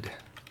did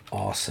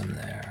awesome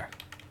there.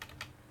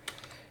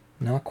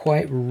 Not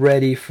quite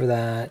ready for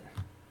that.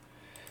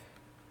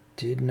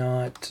 Did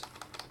not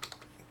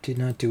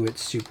do it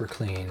super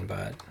clean,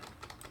 but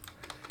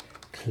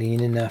clean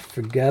enough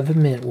for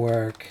government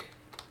work.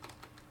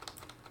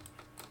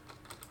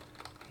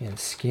 And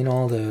skin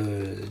all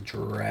those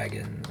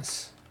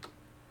dragons.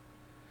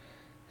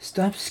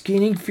 Stop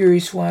skinning, Fury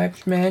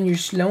Swipes, man. You're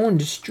slowing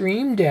the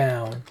stream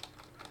down.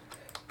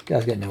 You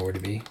guys got nowhere to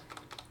be.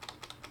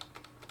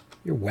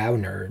 You're WoW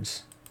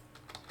nerds.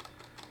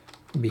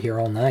 You'll be here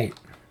all night.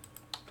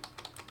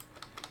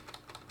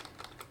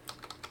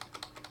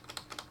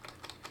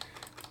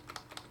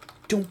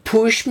 Don't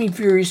push me,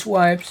 Fury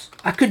Swipes.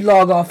 I could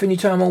log off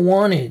anytime I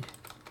wanted.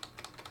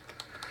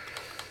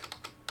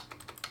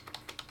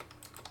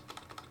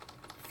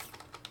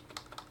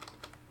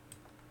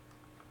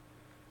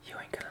 You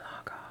ain't gonna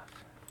log off.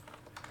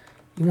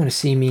 You want to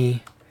see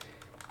me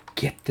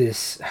get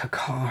this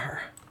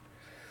HAKKAR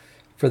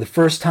for the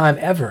first time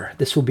ever.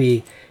 This will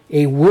be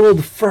a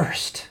world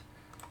first.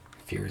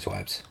 Fury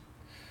Swipes.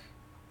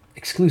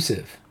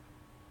 Exclusive.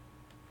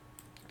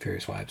 Fury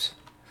Swipes.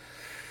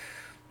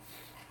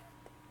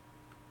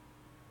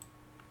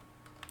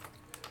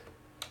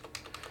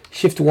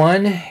 Shift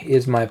 1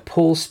 is my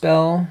pull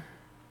spell.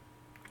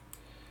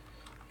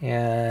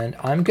 And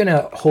I'm going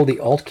to hold the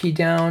Alt key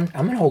down.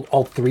 I'm going to hold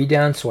Alt 3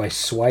 down so I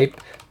swipe,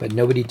 but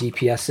nobody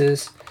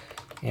DPSs.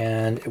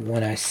 And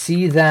when I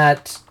see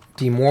that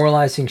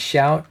demoralizing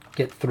shout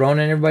get thrown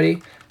at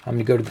everybody, I'm going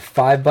to go to the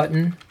 5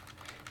 button.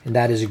 And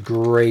that is a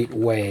great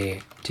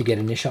way to get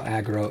initial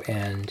aggro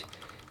and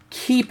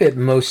keep it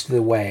most of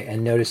the way.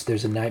 And notice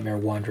there's a Nightmare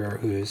Wanderer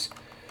who's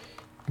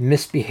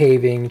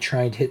misbehaving,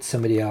 trying to hit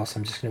somebody else.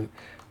 I'm just going to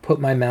put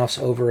my mouse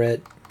over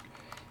it.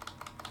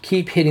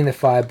 Keep hitting the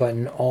 5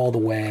 button all the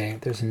way.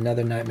 There's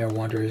another Nightmare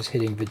Wanderer who's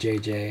hitting the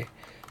JJ,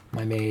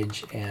 my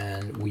mage,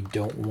 and we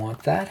don't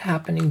want that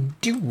happening,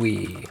 do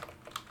we?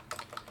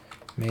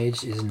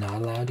 Mage is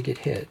not allowed to get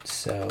hit,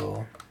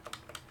 so...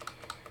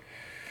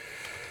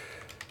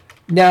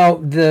 Now,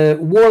 the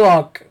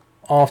Warlock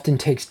often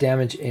takes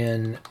damage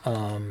in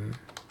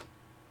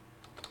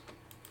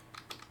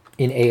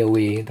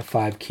AoE, the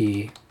 5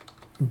 key,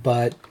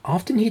 but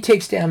often he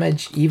takes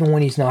damage even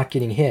when he's not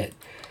getting hit.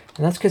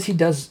 And that's because he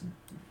does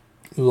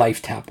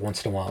life tap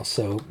once in a while.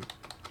 So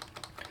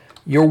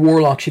your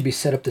Warlock should be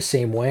set up the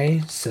same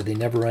way so they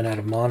never run out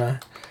of mana,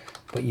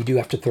 but you do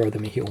have to throw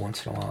them a heal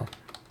once in a while.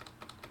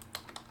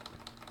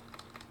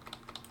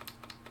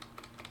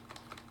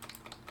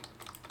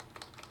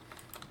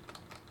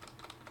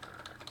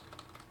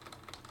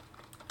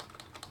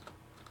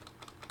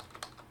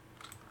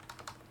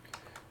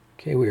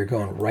 Okay, we are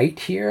going right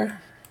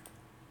here.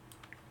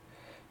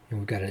 And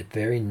we've got a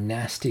very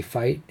nasty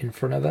fight in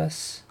front of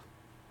us.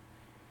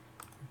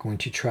 We're going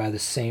to try the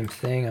same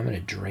thing. I'm going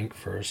to drink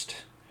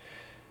first.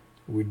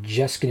 We're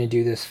just going to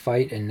do this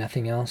fight and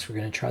nothing else. We're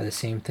going to try the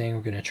same thing.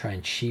 We're going to try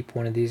and sheep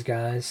one of these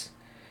guys.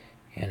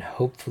 And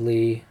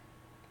hopefully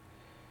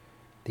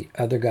the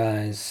other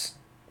guys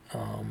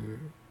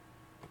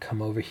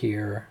come over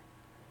here.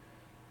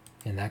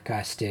 And that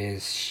guy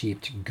stays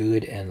sheeped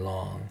good and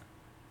long.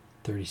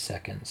 30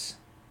 seconds.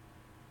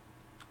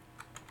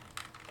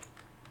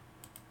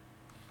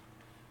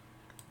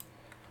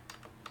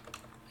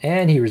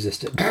 And he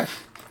resisted.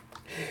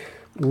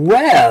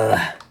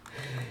 Well,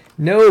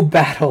 no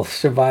battle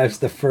survives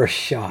the first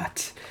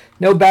shot.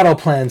 No battle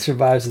plan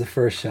survives the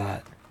first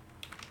shot.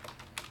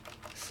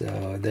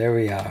 So there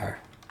we are.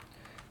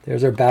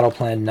 There's our battle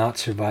plan not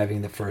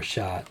surviving the first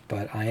shot.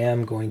 But I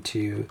am going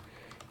to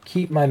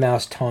keep my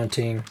mouse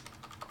taunting.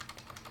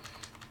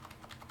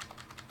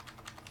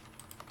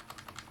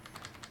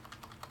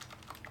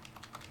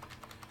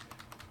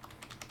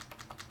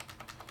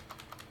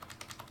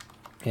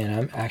 And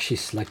I'm actually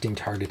selecting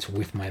targets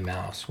with my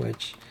mouse,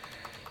 which,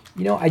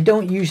 you know, I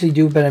don't usually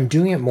do, but I'm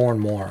doing it more and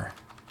more.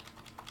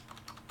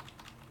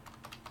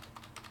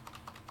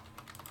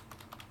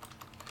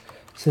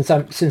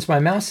 Since my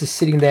mouse is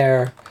sitting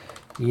there,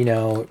 you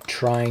know,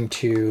 trying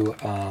to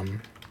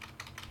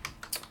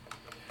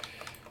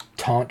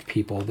taunt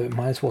people, that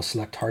might as well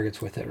select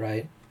targets with it,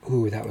 right?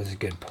 Ooh, that was a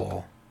good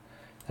pull.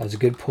 That was a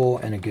good pull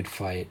and a good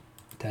fight.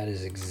 That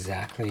is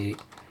exactly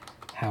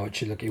how it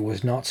should look. It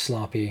was not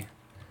sloppy.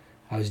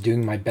 I was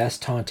doing my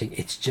best taunting.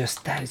 It's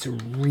just that is a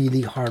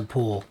really hard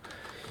pull.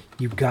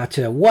 You've got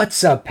to...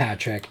 What's up,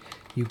 Patrick?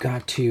 You've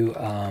got to...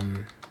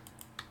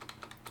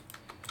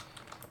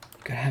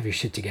 gotta have your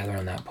shit together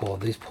on that pull.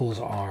 These pulls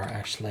are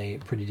actually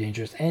pretty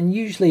dangerous. And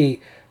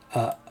usually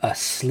a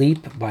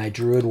sleep by a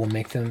druid will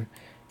make them,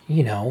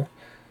 you know,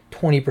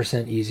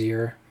 20%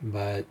 easier.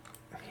 But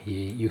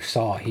you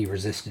saw he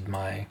resisted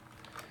my...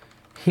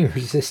 He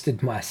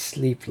resisted my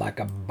sleep like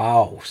a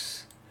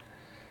boss.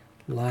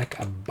 like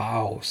a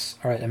boss.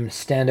 All right, I'm gonna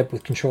stand up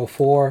with Control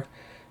 4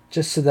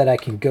 just so that I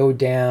can go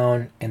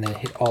down and then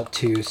hit Alt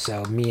 2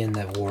 so me and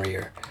the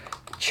warrior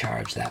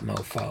charge that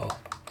mofo.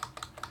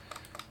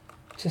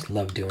 Just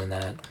love doing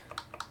that,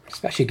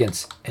 especially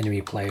against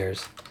enemy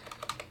players.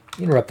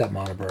 Interrupt that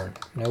mono burn.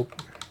 Nope,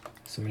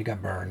 somebody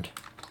got burned.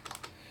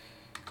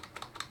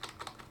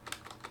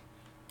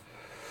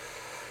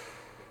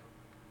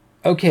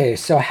 Okay,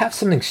 so I have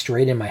something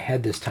straight in my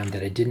head this time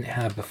that I didn't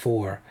have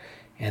before,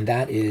 and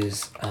that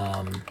is,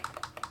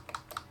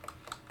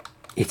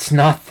 it's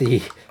not the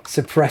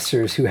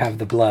suppressors who have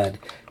the blood.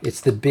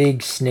 It's the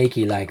big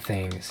snaky-like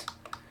things.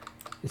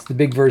 It's the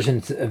big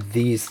versions of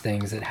these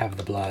things that have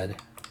the blood.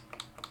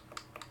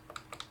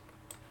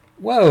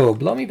 Whoa,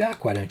 blow me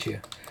back, why don't you?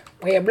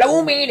 Well,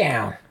 blow me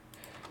down.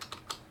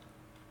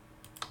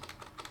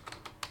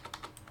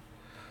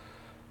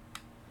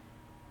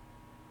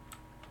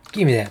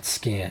 Give me that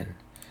skin.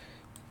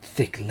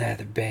 Thick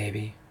leather,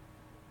 baby.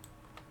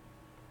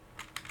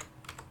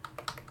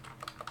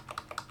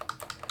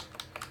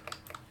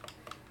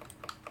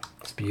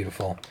 It's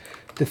beautiful.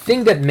 The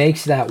thing that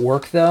makes that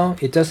work, though,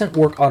 it doesn't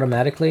work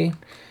automatically.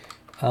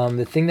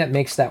 The thing that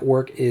makes that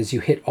work is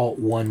you hit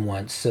Alt-1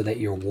 once so that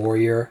your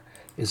warrior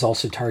is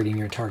also targeting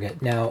your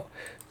target. Now,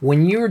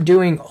 when you're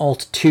doing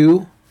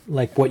Alt-2,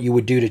 like what you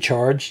would do to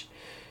charge,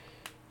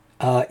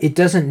 it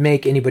doesn't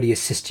make anybody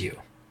assist you.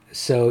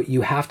 So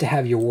you have to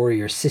have your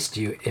warrior assist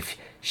you if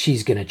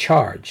she's going to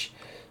charge.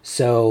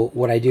 So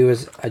what I do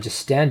is I just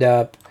stand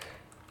up,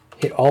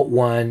 hit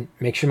Alt-1,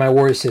 make sure my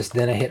warrior assists,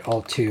 then I hit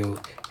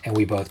Alt-2, and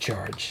we both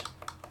charge.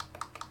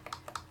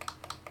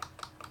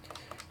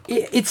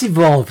 It's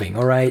evolving,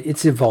 all right?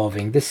 It's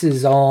evolving. This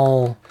is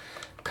all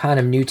kind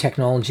of new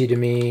technology to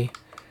me.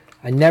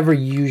 I never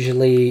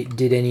usually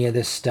did any of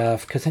this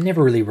stuff because I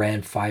never really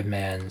ran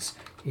 5-mans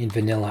in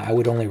vanilla. I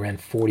would only run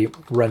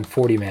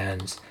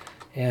 40-mans.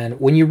 And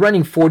when you're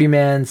running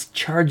 40-mans,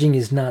 charging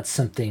is not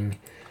something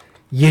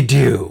you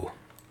do,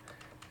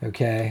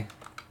 okay?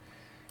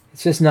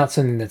 It's just not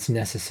something that's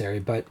necessary,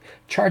 but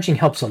charging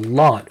helps a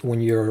lot when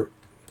you're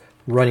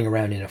running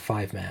around in a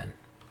 5-man.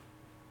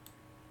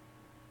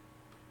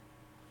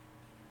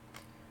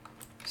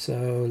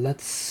 So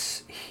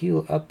let's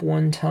heal up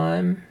one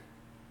time.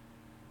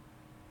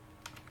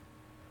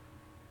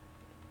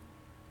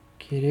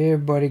 Get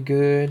everybody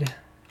good.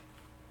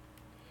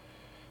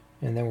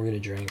 And then we're going to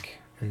drink.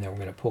 And then we're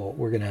going to pull.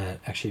 We're going to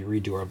actually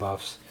redo our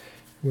buffs.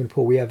 We're going to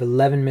pull. We have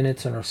 11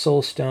 minutes on our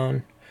soul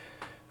stone.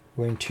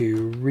 We're going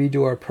to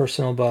redo our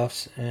personal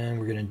buffs. And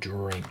we're going to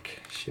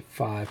drink. Shift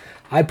 5.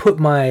 I put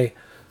my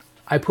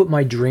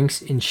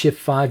drinks in shift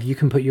 5. You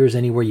can put yours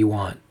anywhere you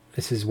want.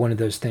 This is one of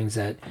those things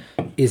that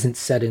isn't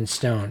set in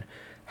stone.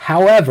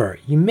 However,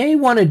 you may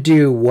want to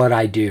do what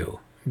I do.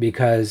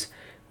 Because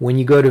when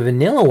you go to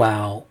Vanilla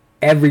WoW,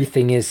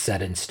 everything is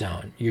set in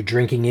stone. Your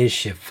drinking is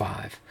shift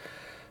 5.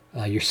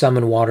 Your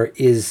summon water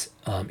is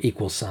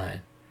equal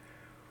sign.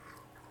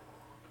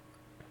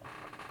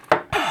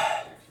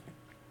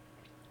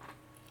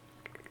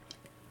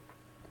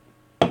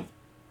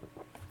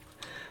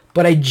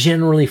 But I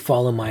generally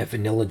follow my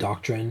vanilla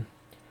doctrine.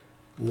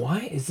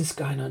 Why is this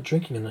guy not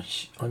drinking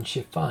on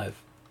shift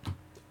 5?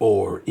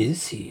 Or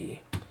is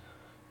he?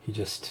 He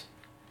just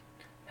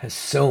has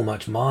so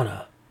much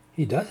mana.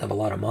 He does have a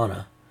lot of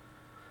mana.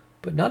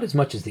 But not as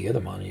much as the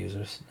other mana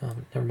users. No,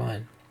 never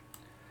mind.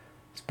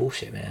 It's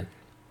bullshit, man.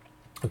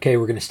 Okay,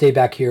 we're going to stay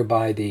back here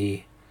by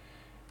the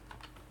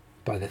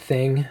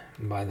thing,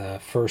 by the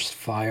first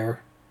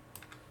fire.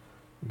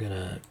 I'm going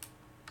to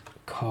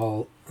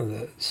call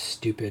the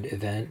stupid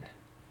event.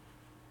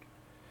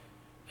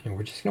 And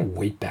we're just going to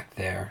wait back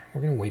there.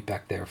 We're going to wait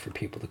back there for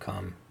people to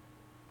come.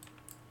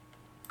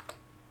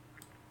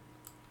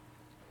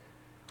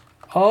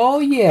 Oh,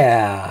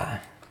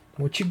 yeah.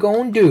 What you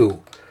gonna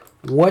do?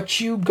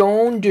 What you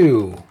gonna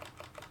do?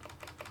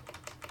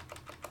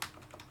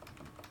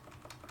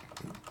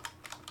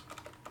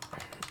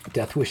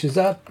 Death Wish is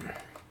up. I'm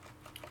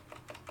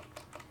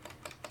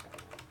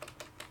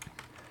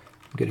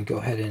going to go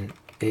ahead and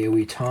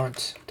AoE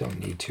taunt. Don't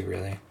need to,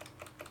 really.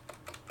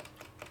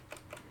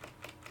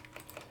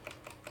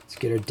 Let's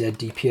get our dead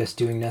DPS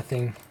doing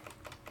nothing.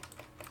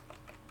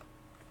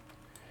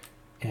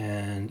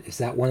 And is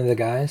that one of the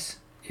guys?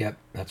 Yep,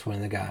 that's one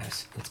of the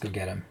guys. Let's go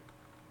get him.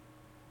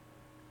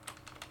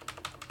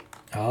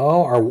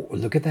 Oh,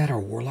 look at that. Our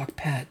Warlock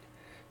pet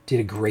did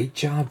a great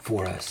job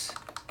for us.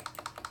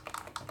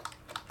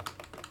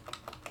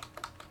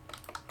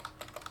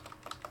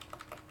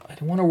 I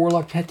don't want a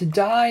Warlock pet to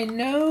die.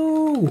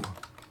 No!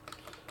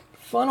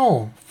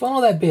 Funnel.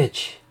 Funnel that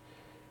bitch.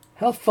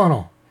 Health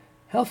funnel.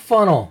 Health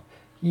funnel.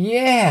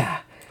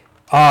 Yeah!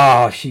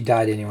 Oh, she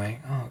died anyway.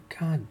 Oh,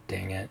 god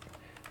dang it.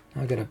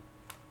 I gotta...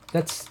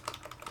 That's...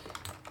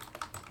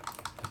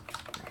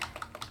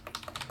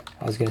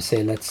 I was gonna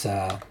say, let's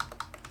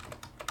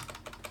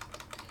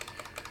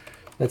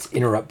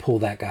interrupt pull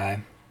that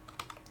guy.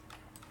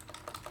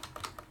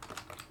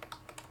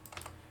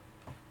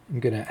 I'm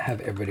gonna have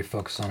everybody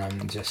focus on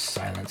him and just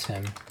silence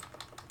him.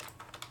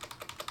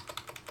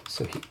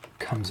 So he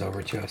comes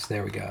over to us.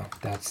 There we go.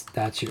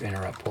 That's your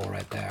interrupt pull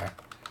right there.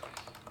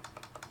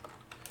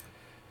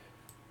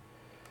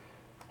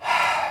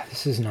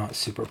 This is not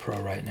super pro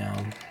right now.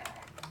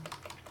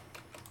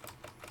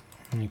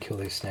 Let me kill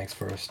these snakes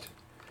first.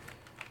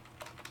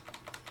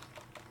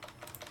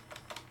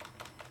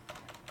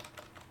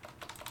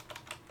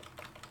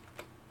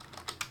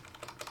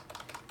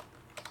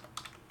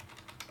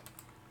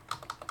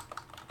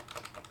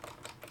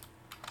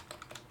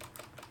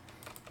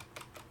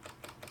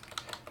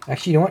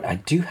 Actually, you know what? I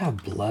do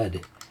have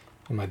blood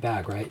in my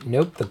bag, right?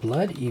 Nope, the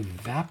blood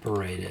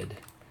evaporated.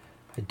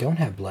 I don't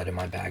have blood in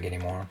my bag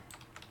anymore.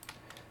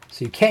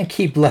 So you can't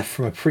keep blood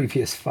from a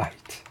previous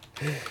fight.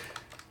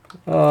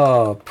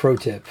 Oh, pro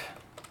tip.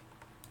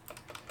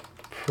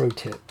 Pro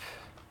tip.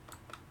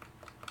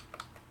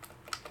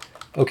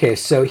 Okay,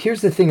 so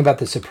here's the thing about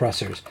the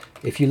suppressors.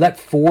 If you let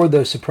 4 of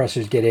those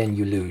suppressors get in,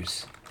 you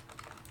lose.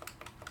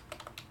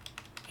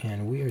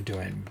 And we are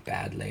doing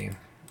badly.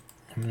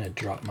 I'm going to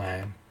drop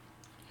my...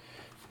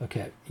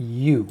 Okay,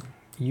 you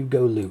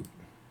go loot.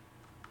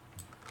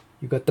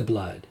 You got the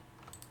blood.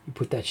 You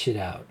put that shit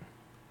out.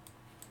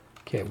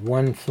 Okay,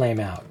 1 flame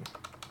out.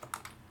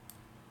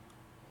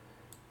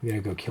 We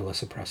gotta go kill a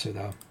suppressor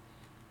though.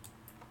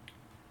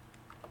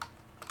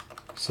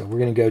 So we're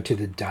gonna go to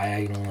the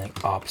diagonally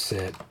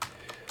opposite.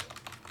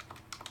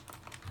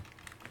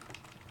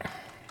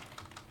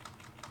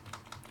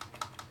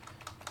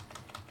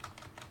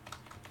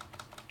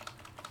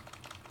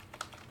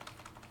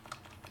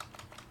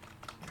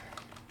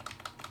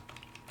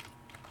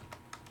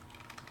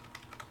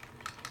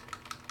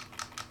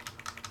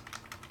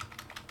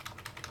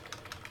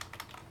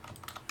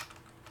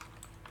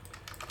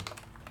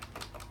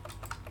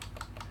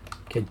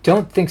 Okay,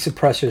 don't think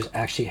suppressors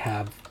actually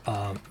have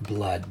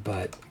blood,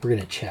 but we're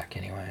going to check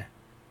anyway.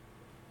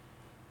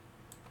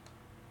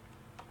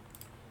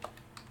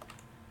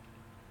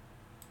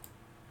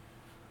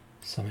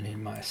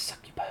 Summoning my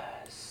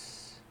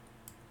succubus.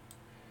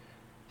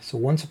 So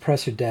 1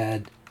 suppressor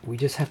dead. We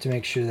just have to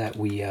make sure that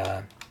we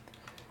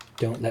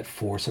don't let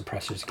 4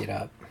 suppressors get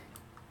up.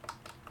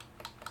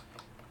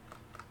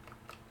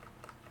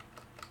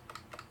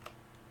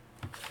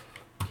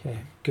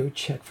 Okay, go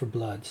check for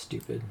blood,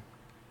 stupid.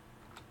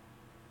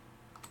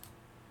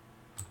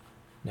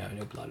 No,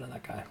 no blood on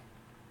that guy.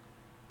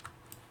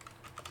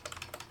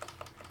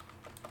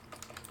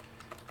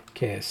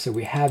 Okay, so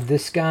we have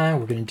this guy.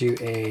 We're going to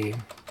do a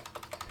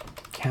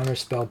counter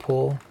spell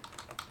pull.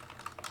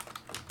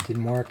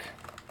 Didn't work.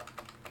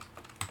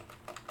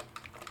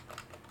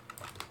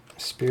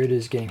 Spirit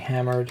is getting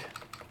hammered.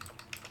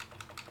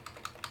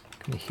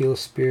 Going to heal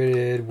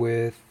Spirited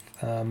with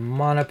a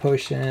mana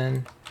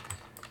potion.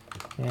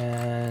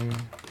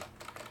 And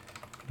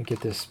get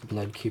this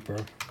Blood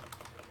Keeper.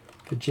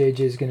 The JJ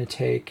is going to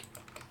take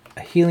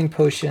a healing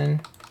potion.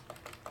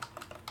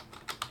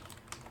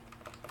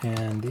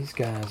 And these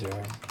guys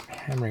are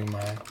hammering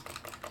my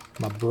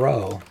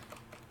bro.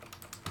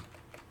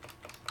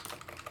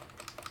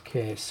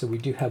 Okay, so we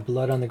do have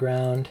blood on the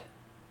ground.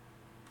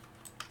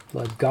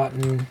 Blood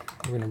gotten.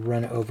 We're going to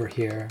run over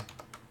here.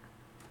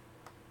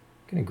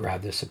 I'm going to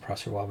grab this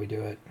suppressor while we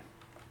do it.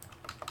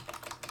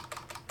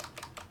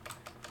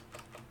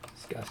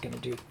 This guy's going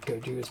to go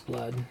do his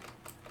blood.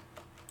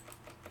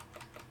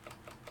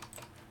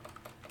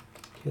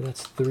 Okay,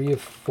 that's 3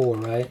 of 4,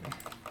 right?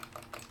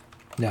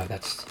 No,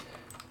 is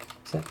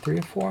that 3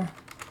 of 4?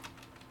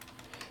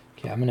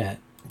 Okay, I'm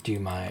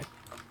doing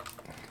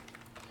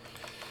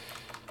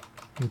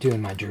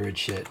my druid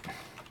shit.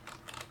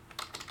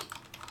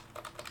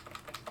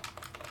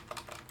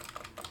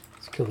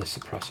 Let's kill this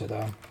suppressor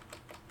though.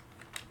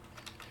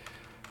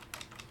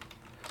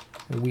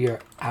 We are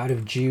out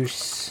of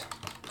juice,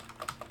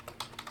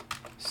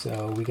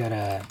 so we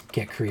gotta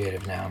get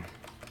creative now.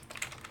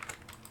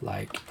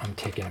 Like, I'm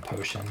taking a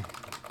potion.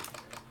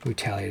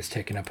 Utalia is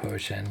taking a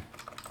potion.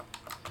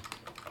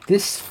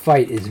 This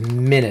fight is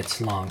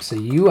minutes long, so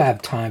you have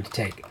time to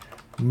take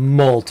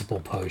multiple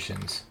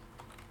potions.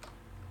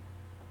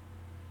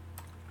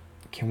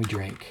 Can we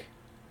drink?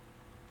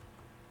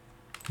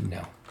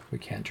 No, we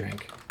can't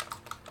drink.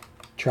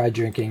 Tried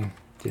drinking,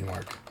 didn't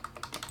work.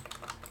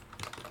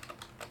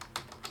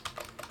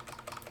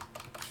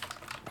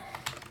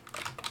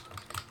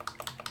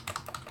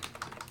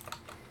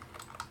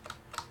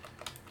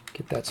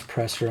 Get that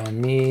suppressor on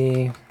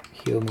me.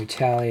 Heal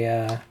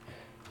Mutalia.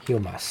 Heal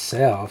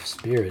myself,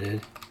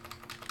 Spirited.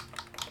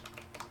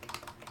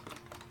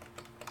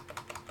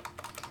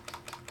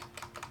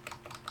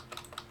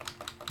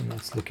 And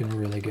that's looking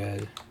really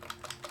good.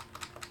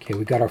 Okay,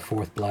 we got our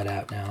 4th blood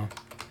out now.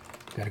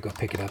 Gotta go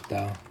pick it up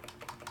though.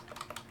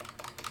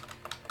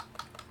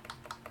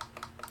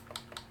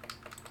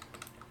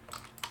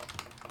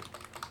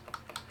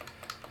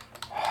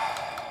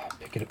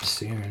 Pick it up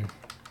soon.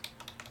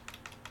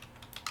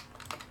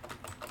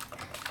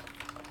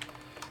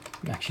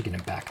 I'm actually going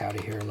to back out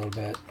of here a little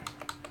bit.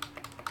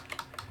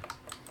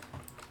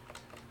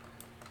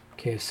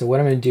 Okay, so what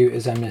I'm going to do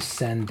is I'm going to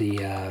send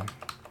the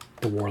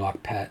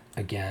Warlock pet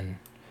again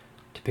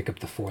to pick up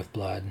the 4th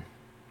blood.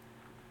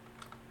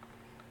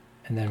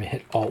 And then we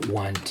hit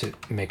Alt-1 to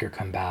make her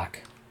come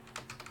back.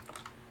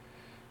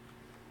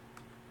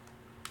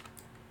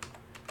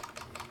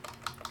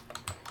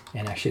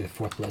 And actually the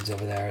fourth blood's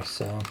over there,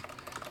 so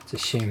it's a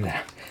shame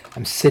that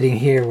I'm sitting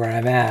here where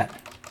I'm at.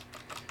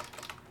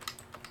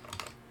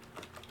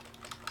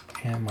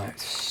 And my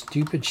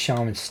stupid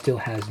shaman still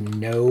has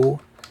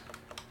no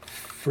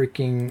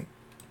freaking...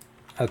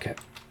 Okay,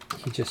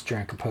 he just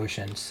drank a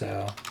potion,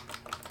 so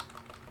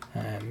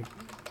I'm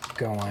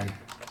going.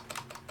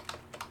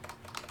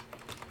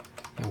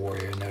 My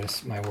warrior,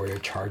 notice my warrior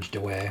charged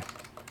away.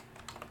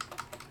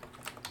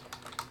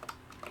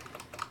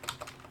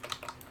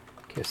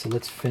 Okay, so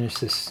let's finish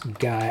this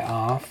guy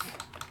off.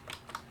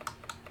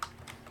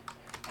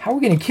 How are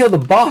we going to kill the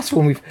boss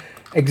when we've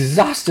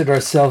exhausted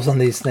ourselves on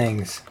these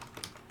things?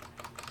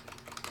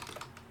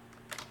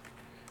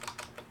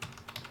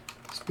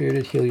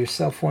 Spirited, heal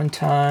yourself one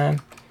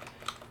time.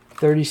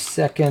 30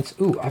 seconds.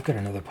 Ooh, I've got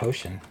another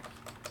potion.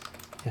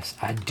 Yes,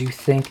 I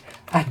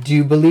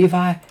do believe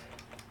I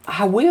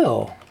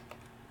will.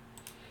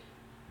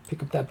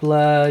 Pick up that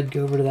blood,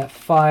 go over to that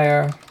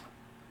fire.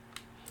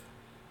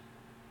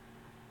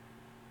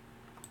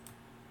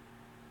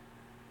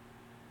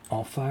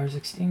 All fires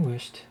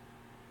extinguished.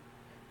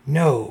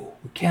 No,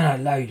 we cannot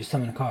allow you to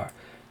summon a car.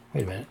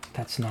 Wait a minute,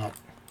 that's not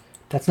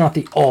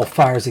the all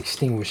fires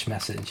extinguished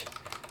message.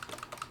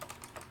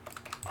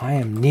 I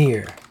am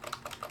near.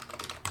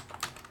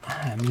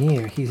 I am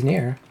near. He's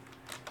near.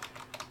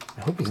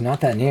 I hope he's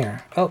not that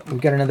near. Oh,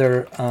 we've got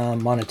another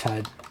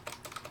monotide.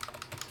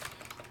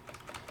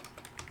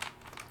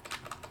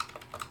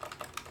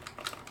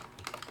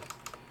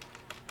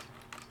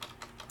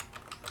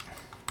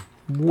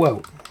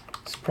 Whoa.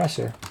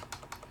 Suppressor.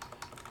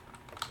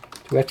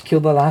 Do we have to kill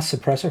the last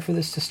suppressor for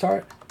this to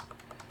start?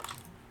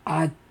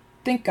 I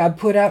think I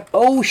put out...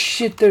 Oh,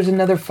 shit, there's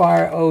another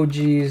fire. Oh,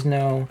 geez,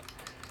 no.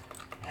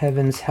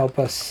 Heavens help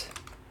us.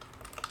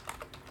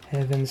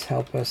 Heavens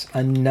help us.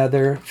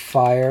 Another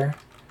fire.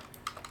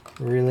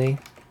 Really?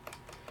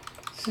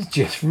 This is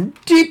just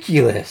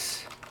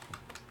ridiculous.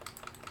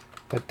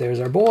 But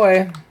there's our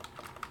boy.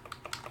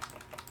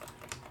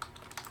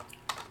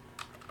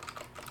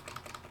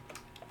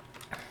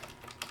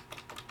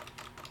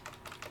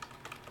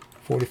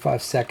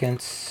 "45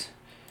 seconds.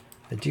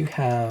 I do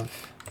have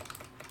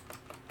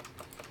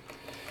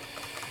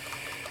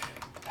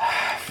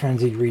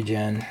frenzied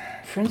regen.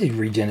 Frenzied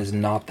regen is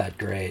not that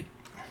great.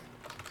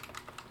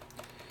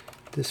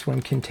 This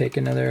one can take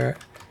another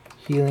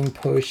healing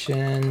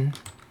potion.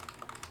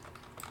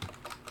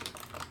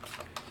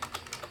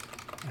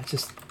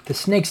 The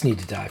snakes need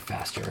to die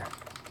faster.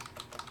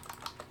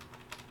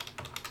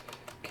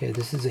 Okay,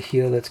 this is a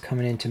heal that's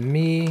coming into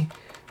me.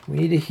 We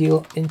need to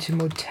heal into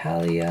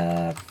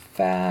Motalia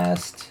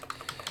fast.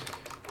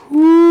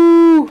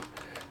 Woo!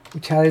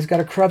 Motalia's got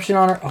a corruption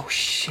on her. Oh,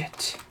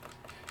 shit.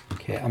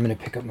 Okay, I'm going to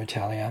pick up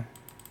Motalia.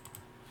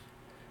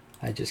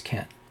 I just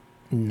can't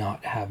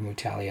not have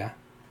Motalia.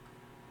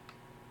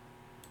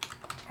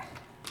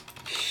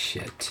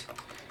 Shit.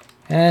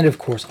 And, of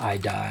course, I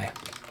die.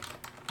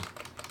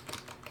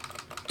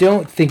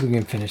 Don't think we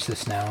can finish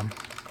this now.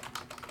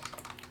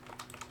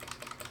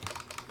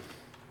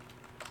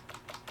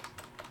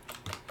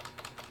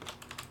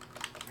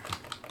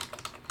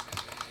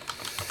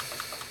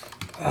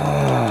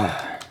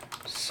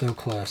 So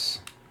close.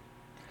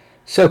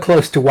 So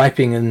close to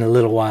wiping in a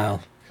little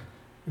while,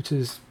 which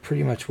is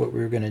pretty much what we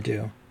were going to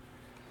do.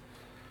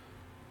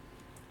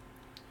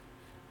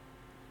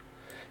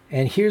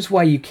 And here's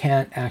why you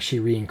can't actually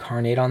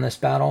reincarnate on this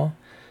battle,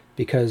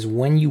 because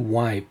when you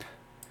wipe,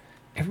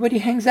 everybody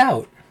hangs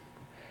out.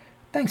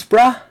 Thanks,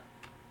 bruh.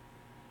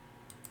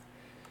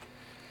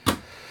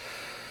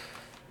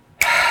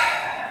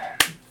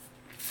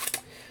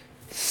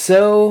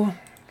 So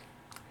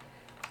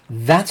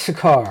that's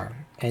HAKKAR.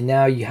 And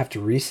now you have to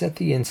reset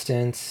the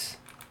instance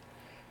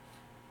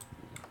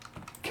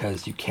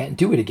because you can't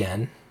do it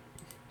again.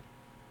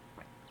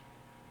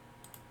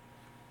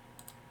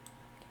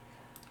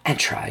 And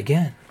try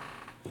again.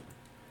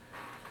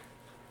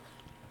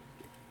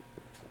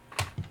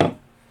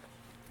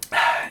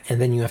 And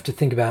then you have to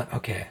think about,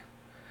 okay,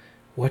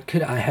 what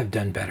could I have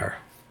done better?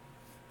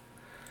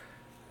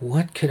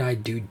 What could I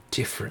do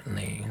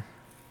differently?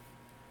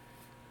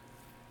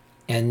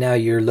 And now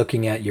you're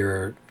looking at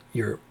your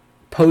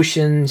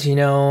potions, you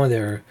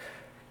know,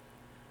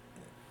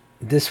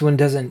 this one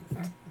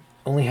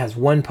only has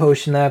 1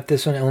 potion left.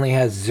 This one only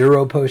has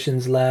 0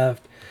 potions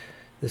left.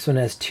 This one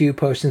has 2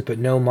 potions but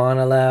no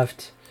mana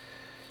left.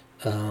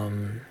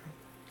 Man,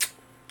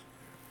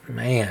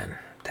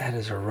 that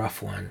is a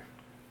rough one.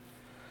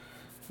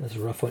 That's a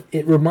rough one.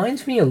 It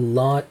reminds me a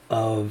lot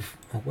of...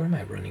 Oh, where am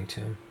I running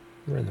to?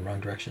 We're in the wrong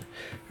direction.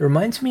 It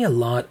reminds me a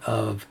lot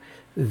of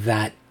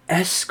that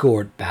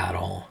escort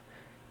battle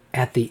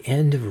at the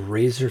end of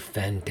Razor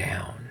Fen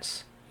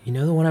Downs. You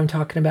know the one I'm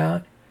talking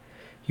about?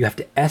 You have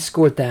to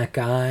escort that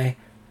guy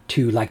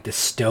to like the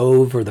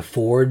stove or the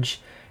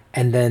forge,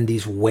 and then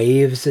these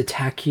waves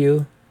attack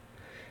you.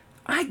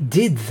 I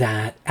did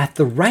that at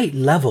the right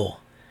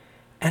level,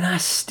 And I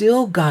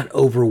still got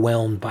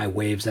overwhelmed by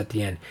waves at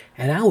the end.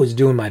 And I was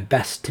doing my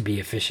best to be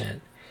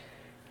efficient.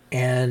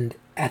 And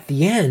at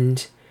the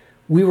end,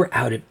 we were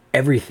out of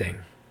everything.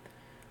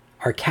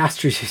 Are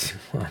casters using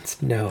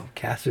wands? No,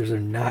 casters are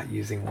not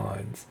using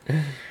wands.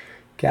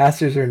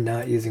 Casters are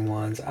not using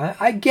wands.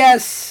 I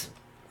guess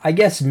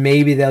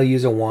maybe they'll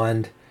use a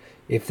wand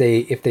if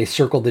they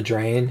circle the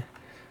drain,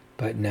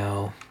 but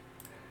no.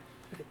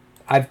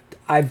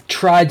 I've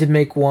tried to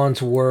make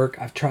wands work.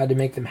 I've tried to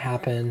make them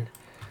happen.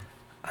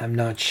 I'm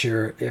not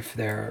sure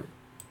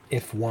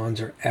if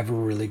wands are ever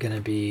really going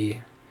to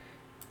be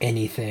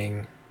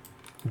anything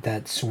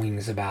that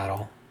swings a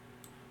battle.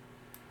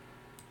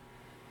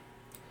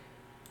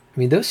 I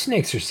mean, those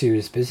snakes are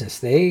serious business.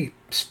 They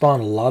spawn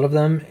a lot of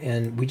them,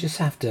 and we just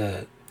have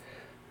to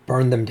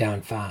burn them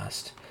down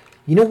fast.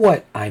 You know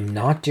what I'm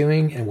not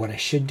doing, and what I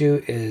should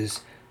do is,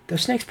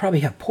 those snakes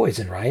probably have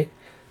poison, right?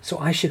 So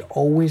I should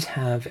always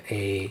have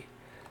a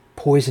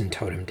poison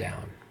totem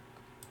down.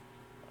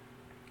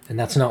 And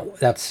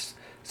that's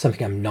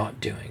something I'm not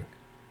doing.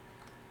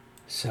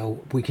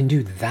 So we can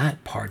do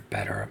that part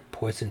better.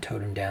 Poison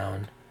totem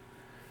down.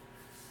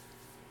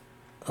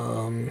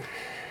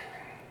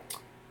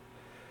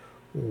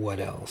 What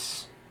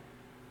else?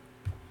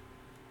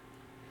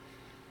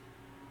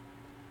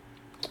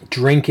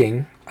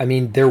 Drinking. I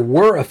mean, there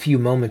were a few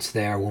moments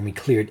there when we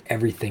cleared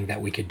everything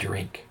that we could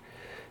drink.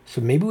 So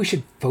maybe we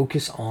should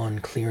focus on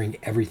clearing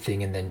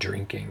everything and then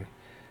drinking,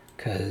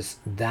 because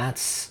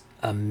that's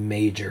a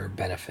major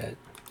benefit.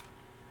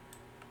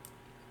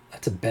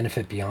 That's a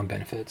benefit beyond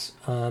benefits.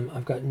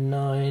 I've got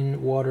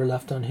 9 water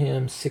left on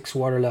him, 6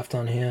 water left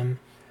on him,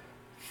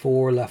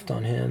 4 left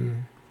on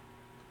him.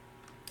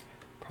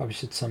 Probably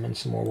should summon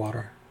some more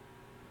water.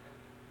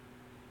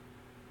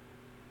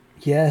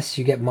 Yes,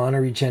 you get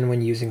mana regen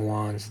when using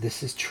wands.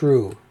 This is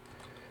true.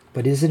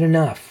 But is it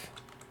enough?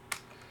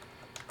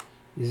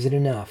 Is it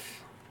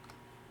enough?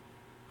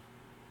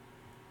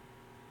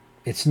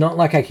 It's not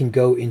like I can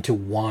go into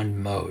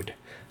wand mode.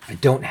 I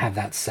don't have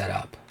that set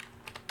up.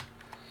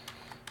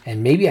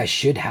 And maybe I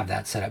should have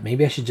that set up.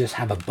 Maybe I should just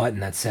have a button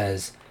that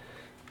says,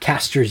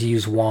 casters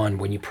use wand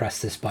when you press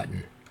this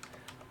button.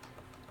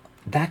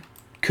 That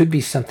could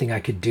be something I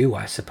could do,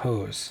 I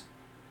suppose.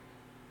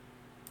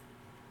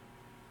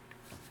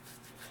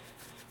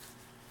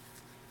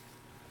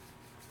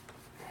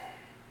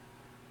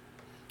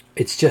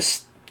 It's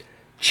just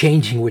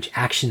changing which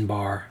action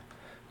bar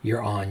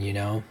you're on, you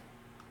know?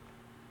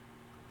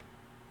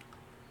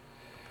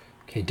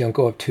 Okay, don't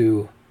go up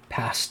to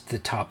past the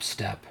top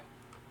step.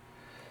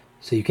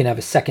 So you can have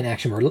a second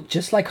action bar,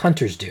 just like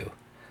hunters do.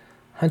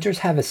 Hunters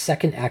have a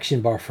second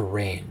action bar for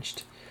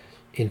ranged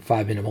in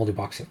 5-minute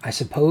multi-boxing. I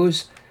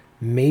suppose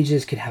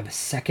mages could have a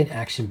second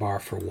action bar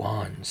for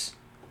wands.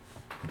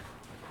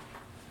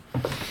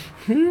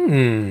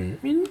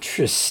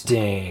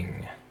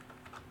 Interesting.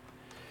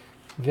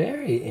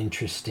 Very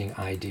interesting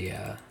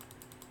idea.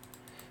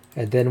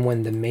 And then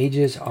when the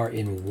mages are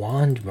in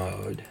wand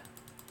mode,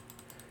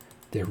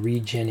 they're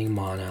regenning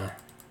mana,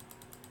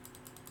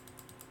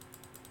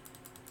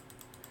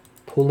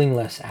 pulling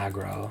less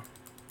aggro.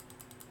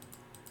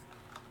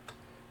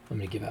 I'm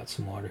going to give out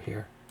some water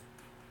here.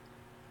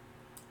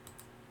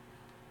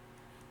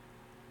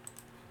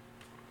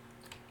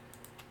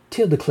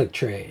 Tilde click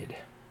trade.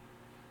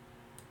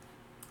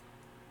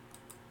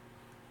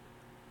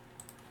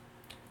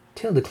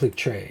 Tilde click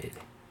trade.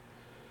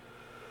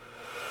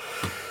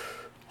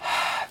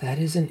 That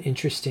is an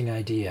interesting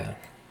idea.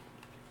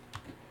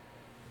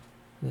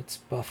 Let's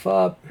buff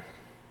up.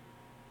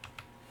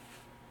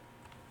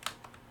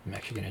 I'm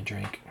actually going to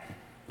drink.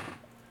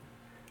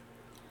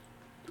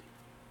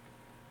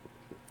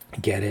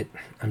 Get it?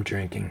 I'm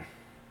drinking.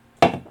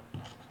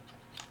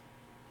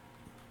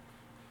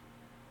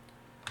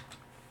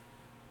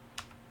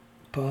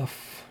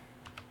 Buff,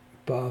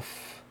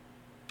 buff,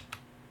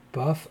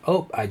 buff.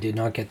 Oh, I did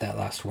not get that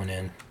last one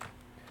in.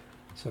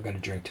 So I got to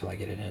drink till I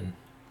get it in.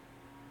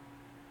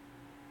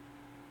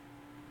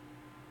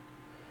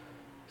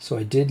 So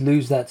I did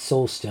lose that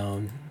soul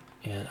stone,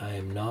 and I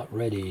am not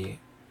ready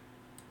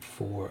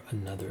for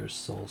another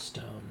soul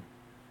stone.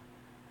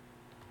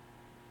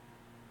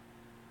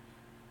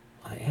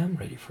 I am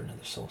ready for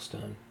another soul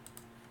stone.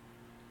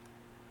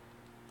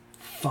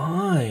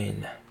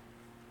 Fine.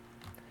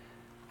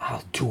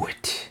 I'll do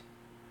it.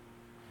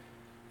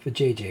 For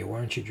JJ, why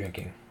aren't you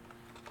drinking?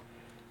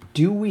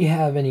 Do we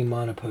have any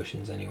mana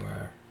potions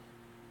anywhere?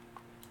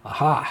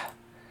 Aha!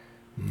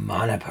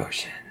 Mana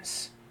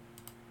potions.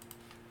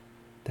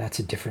 That's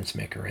a difference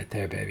maker right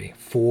there, baby.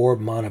 4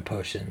 mana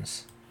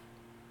potions.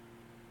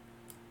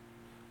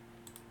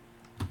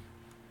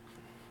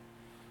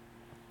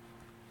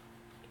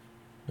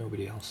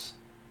 Nobody else.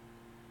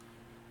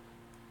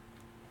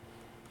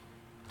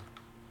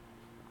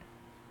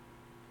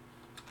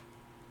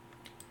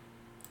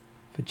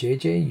 But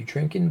JJ, you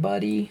drinking,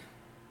 buddy?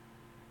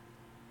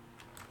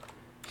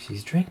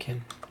 She's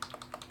drinking.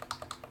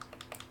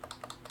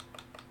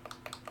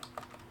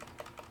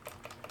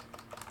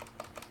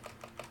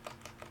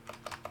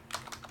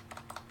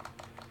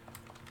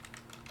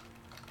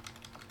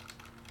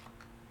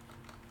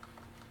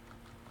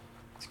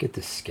 get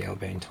this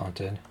Scalebane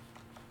taunted.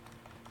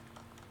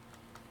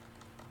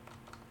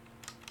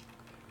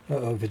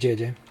 Uh-oh,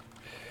 Vijay.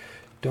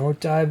 Don't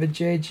die,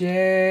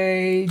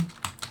 Vijay.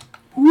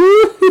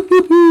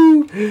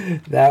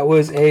 Woo-hoo-hoo-hoo! That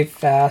was a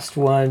fast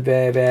one,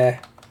 baby.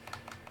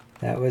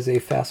 That was a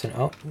fast one.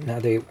 Oh, now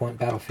they want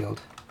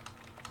Battlefield.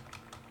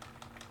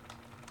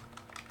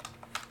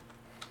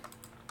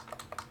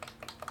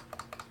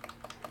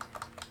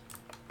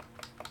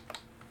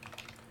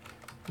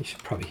 You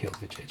should probably heal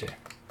Vijay.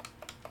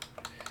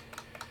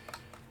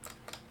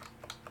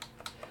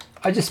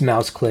 I just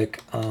mouse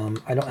click.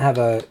 I don't have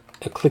a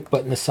click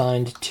button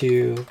assigned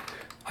to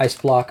Ice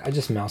Block. I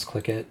just mouse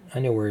click it. I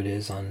know where it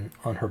is on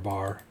her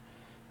bar.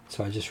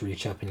 So I just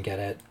reach up and get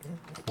it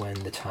when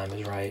the time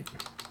is right.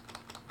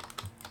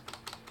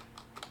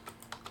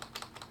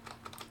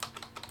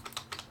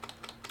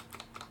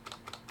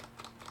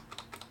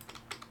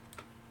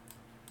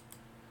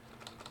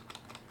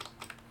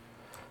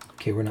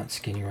 Okay, we're not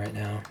skinny right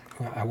now.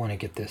 I want to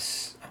get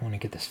this. I want to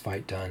get this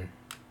fight done.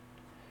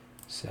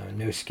 So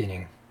no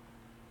skinning.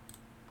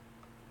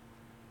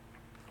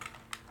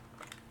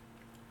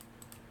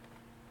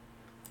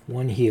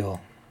 One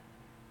heal.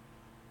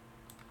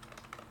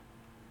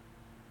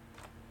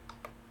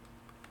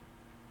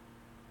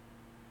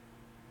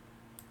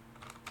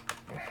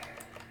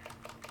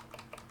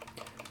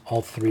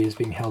 All 3 is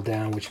being held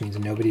down, which means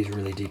nobody's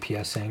really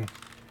DPSing.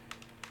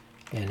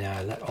 And now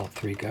I let all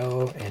 3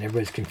 go, and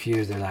everybody's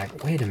confused. They're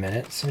like, wait a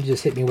minute, somebody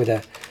just hit me with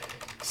a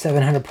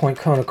 700 point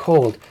cone of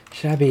cold.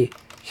 Should I be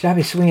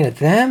swinging at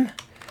them?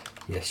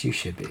 Yes, you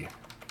should be.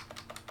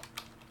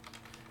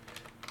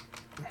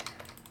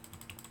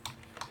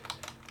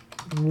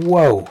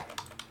 Whoa.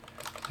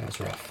 That was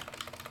rough.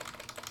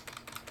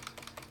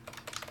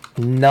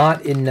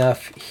 Not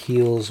enough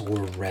heals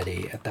were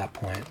ready at that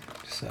point,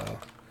 so.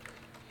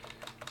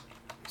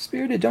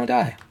 Spirited, don't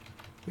die.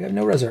 We have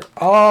no reser.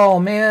 Oh,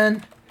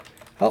 man.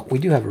 Oh, we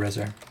do have a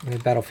reser. We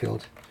have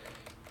Battlefield.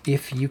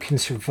 If you can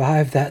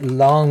survive that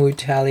long,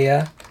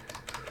 Mutalia.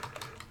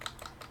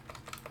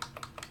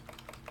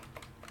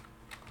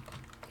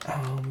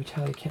 Oh,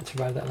 Mutalia can't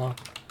survive that long.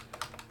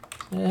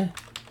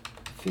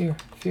 Fear.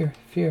 Fear.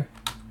 Fear,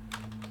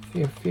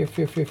 fear,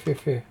 fear, fear, fear,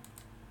 fear.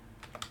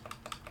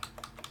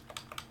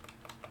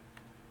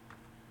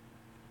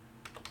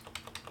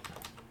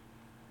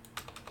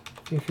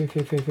 Fear, fear,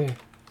 fear, fear, fear.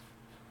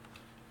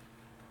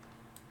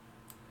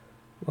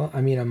 Well,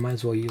 I mean, I might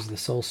as well use the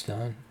Soul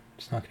Stone.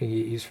 It's not going to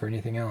get used for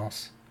anything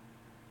else.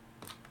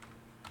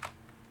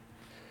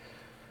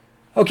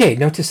 Okay,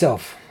 note to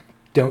self.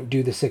 Don't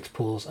do the 6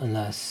 pulls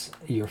unless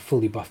you're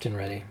fully buffed and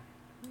ready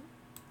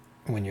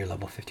when you're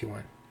level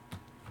 51.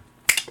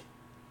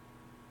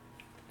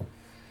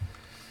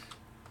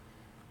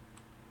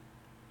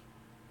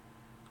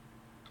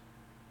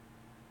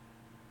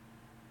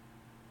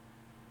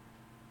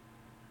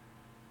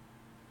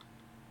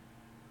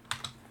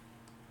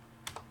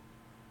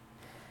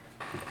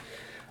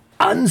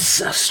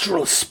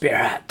 Ancestral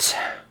Spirit.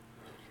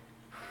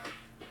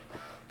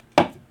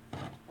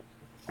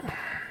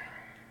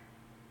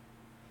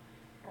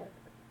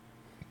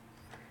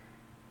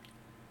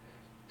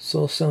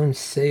 Soulstone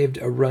saved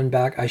a run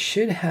back. I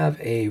should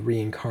have a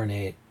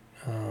reincarnate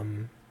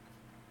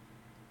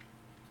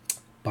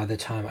by the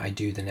time I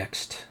do the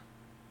next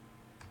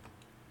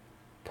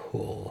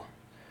pull.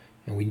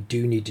 And we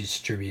do need to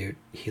distribute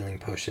healing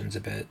potions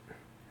a bit.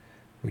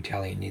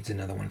 Retaliate needs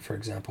another one, for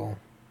example.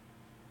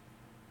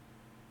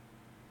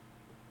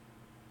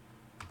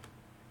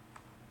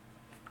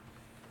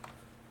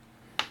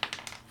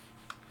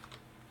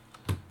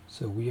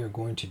 So we are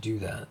going to do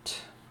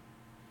that.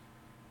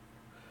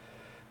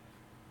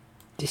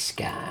 This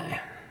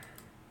guy.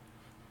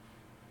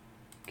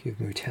 Give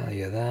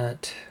Mutalia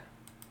that.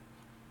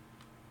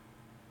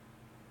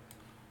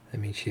 That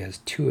means she has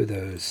 2 of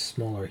those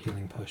smaller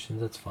healing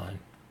potions. That's fine.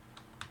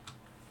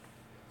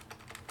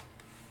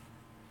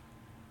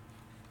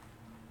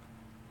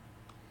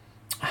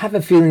 I have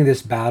a feeling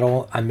this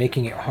battle, I'm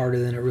making it harder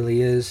than it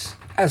really is,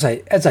 as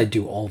I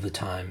do all the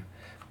time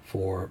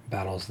for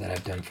battles that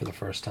I've done for the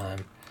first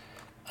time.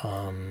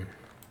 I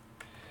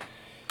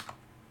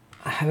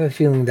have a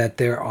feeling that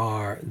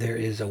there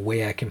is a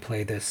way I can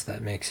play this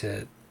that makes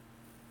it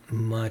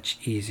much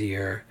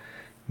easier.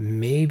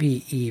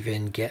 Maybe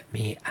even get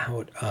me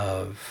out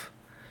of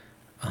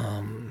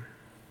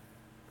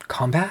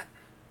combat,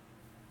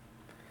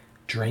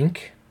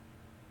 drink,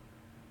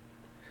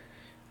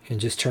 and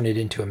just turn it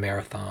into a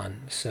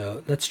marathon.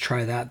 So let's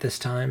try that this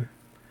time.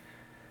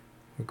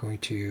 We're going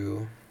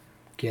to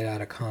get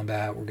out of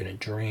combat. We're going to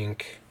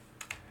drink.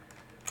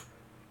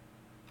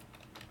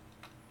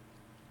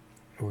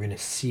 We're going to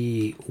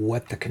see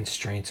what the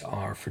constraints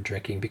are for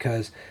drinking.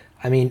 Because,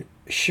 I mean,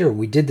 sure,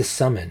 we did the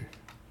summon.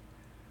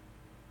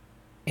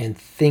 And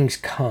things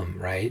come,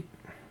 right?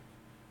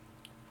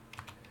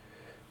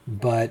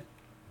 But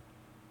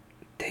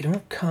they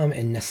don't come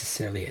and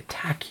necessarily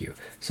attack you.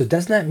 So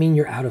doesn't that mean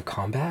you're out of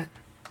combat?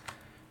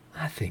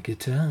 I think it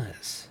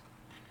does.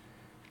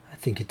 I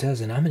think it does,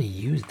 and I'm going to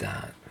use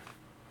that.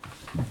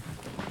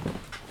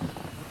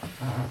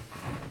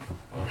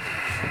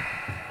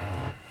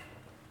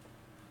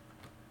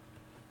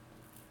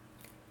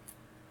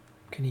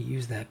 gonna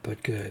use that,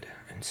 but good.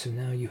 And so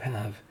now you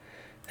have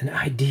an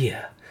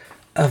idea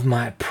of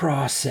my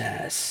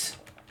process.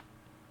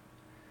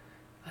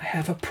 I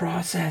have a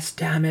process,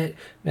 damn it.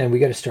 Man, we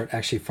gotta start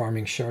actually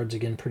farming shards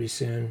again pretty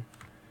soon.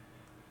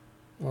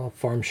 I'll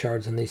farm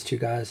shards on these two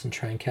guys and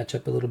try and catch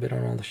up a little bit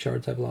on all the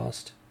shards I've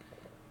lost.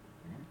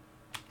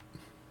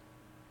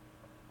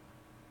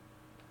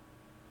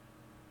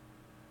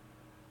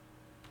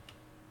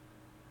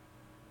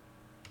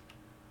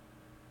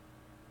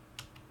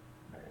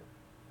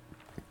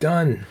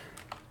 Done.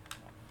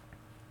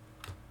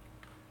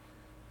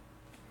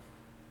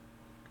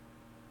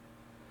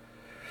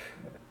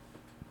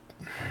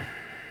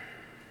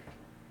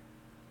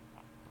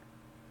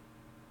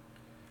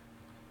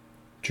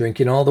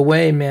 Drinking all the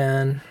way,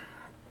 man.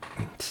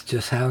 It's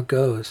just how it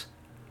goes.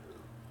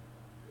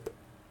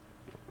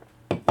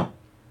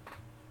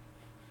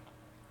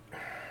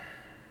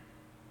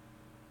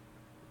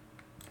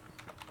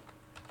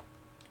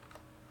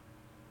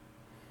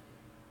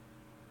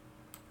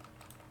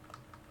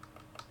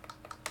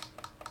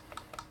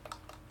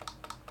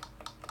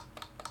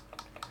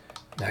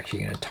 I'm actually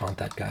going to taunt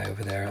that guy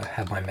over there. I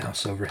have my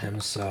mouse over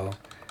him, so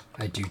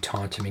I do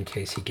taunt him in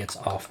case he gets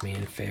off me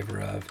in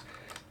favor of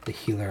the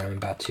healer I'm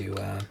about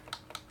to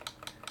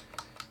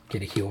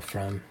get a heal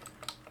from.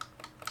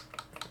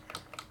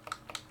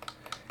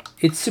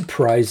 It's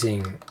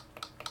surprising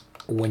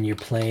when you're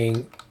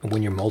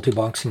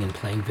multi-boxing and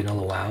playing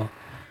Vanilla WoW,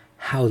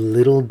 how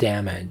little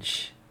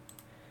damage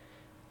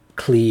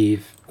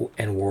Cleave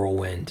and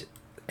Whirlwind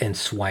and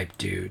Swipe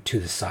do to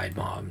the side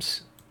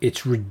mobs.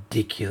 It's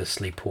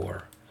ridiculously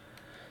poor.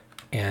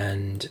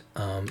 And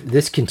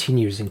this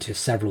continues into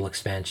several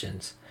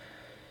expansions.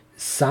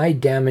 Side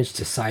damage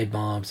to side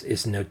mobs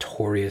is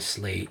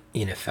notoriously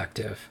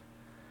ineffective.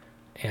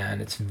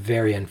 And it's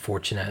very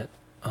unfortunate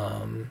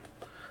a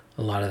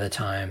lot of the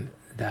time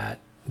that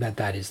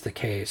is the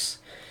case.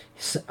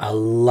 A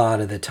lot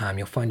of the time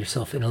you'll find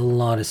yourself in a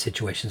lot of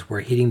situations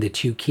where hitting the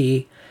 2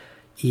 key,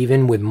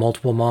 even with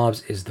multiple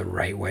mobs, is the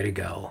right way to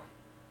go.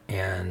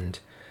 And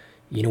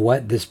you know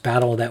what? This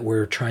battle that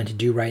we're trying to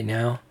do right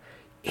now,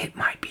 it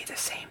might be the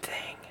same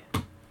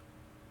thing.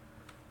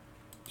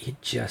 It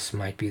just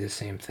might be the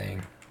same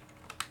thing.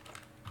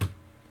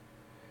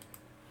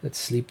 Let's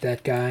sleep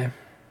that guy.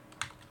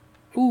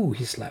 Ooh,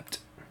 he slept.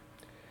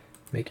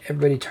 Make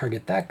everybody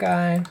target that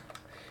guy.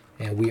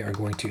 And we are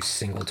going to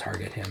single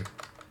target him.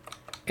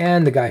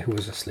 And the guy who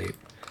was asleep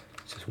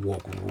just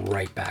woke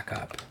right back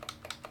up.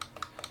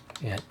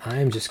 And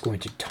I'm just going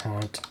to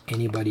taunt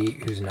anybody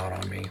who's not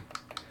on me.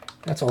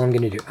 That's all I'm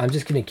going to do. I'm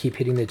just going to keep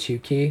hitting the 2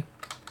 key.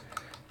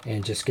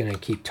 And just going to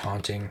keep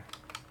taunting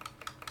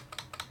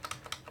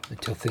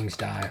until things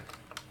die.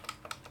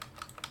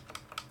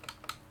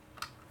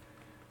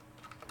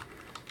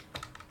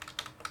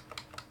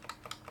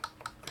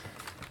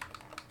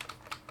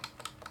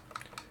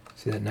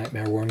 See that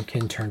Nightmare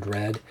Wormkin turned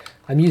red?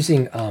 I'm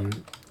using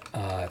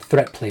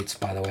threat plates,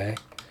 by the way.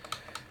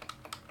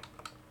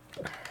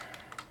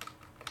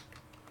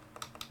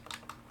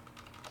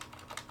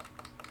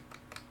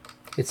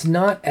 It's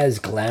not as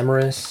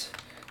glamorous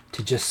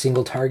to just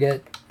single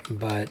target,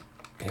 but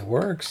it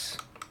works.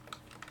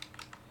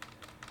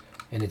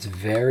 And it's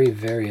very,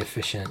 very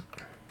efficient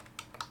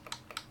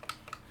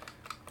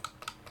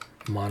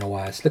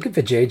mana-wise. Look at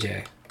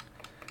Vijay.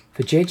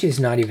 Vijay is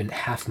not even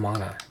half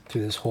mana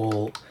through this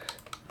whole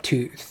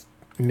 2.5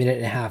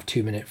 minute,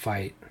 2 minute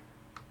fight.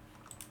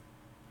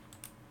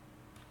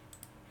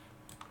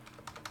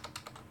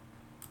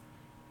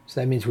 So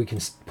that means we can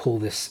pull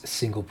this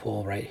single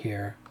pull right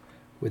here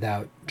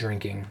without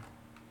drinking.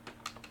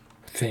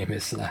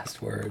 Famous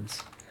last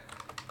words.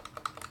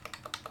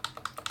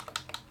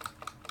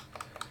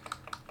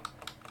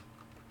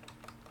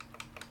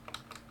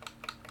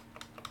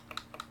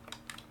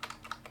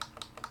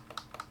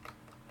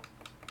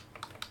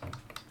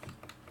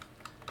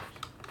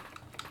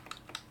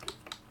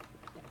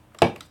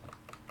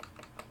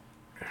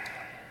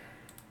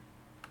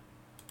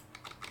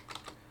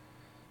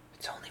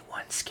 It's only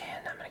one skin.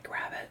 I'm going to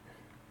grab it.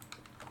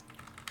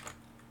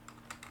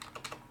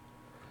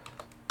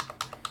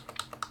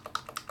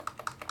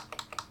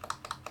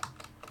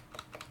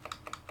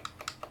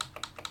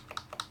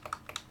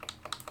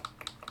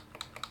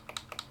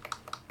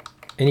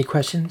 Any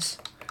questions?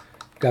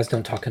 You guys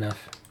don't talk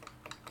enough.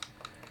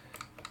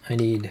 I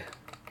need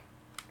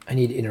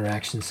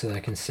interaction so that I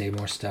can say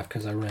more stuff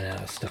because I ran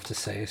out of stuff to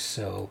say.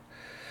 So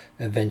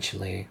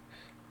eventually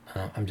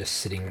I'm just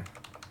sitting,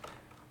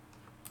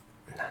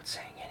 not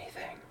saying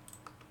anything.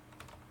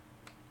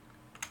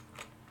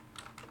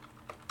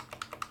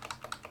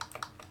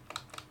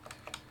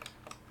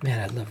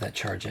 Man, I love that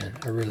charge in.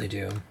 I really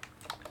do.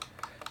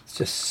 It's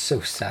just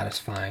so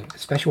satisfying,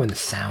 especially when the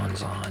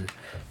sound's on,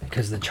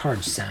 because the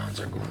charge sounds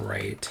are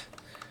great.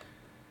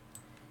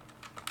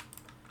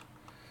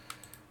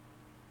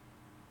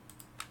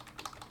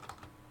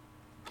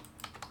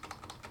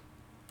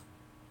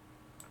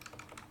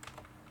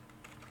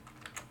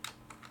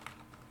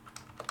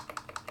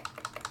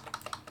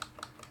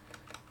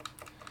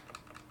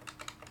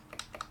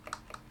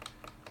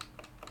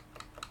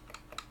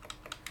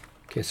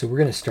 Okay, so we're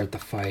going to start the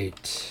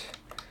fight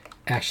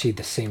actually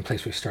the same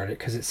place we started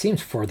because it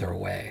seems further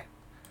away.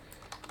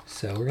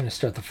 So we're going to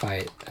start the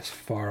fight as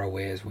far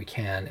away as we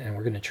can, and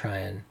we're going to try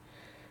and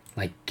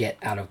like get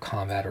out of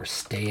combat or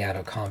stay out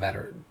of combat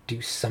or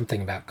do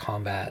something about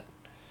combat.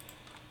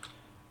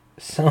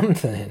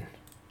 Something.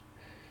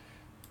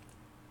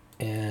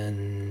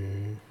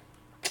 And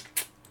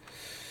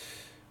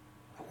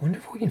I wonder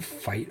if we can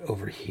fight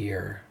over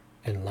here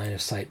and line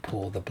of sight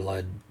pull the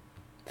blood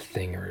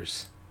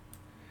thingers.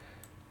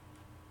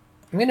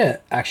 I'm gonna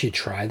actually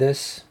try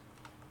this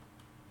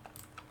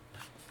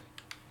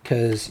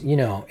because, you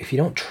know, if you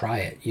don't try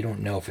it, you don't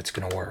know if it's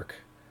gonna work.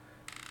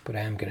 But I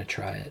am gonna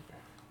try it.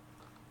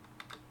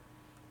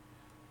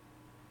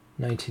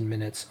 19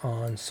 minutes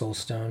on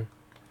Soulstone.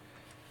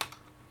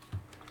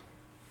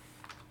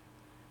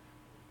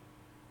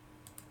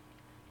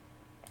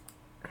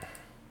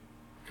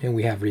 And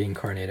we have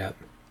reincarnate up.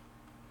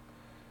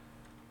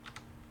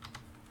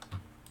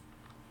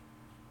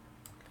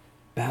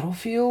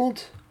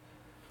 Battlefield?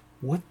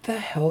 What the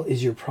hell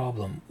is your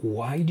problem?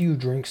 Why do you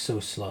drink so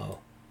slow?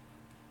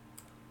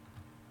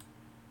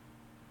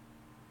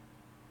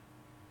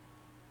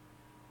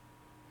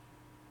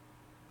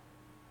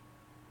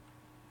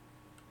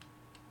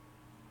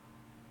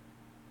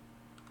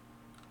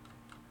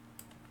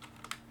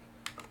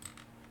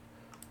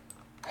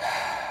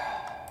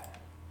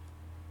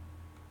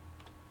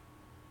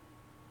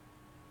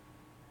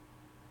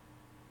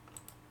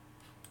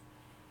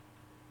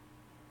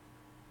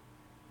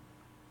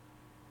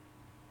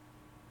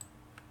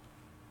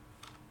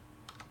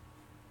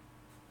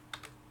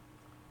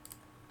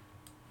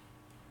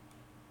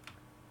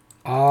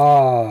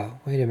 Ah,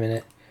 wait a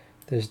minute.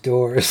 There's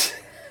doors.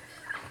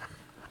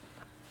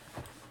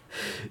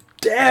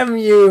 Damn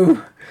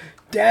you!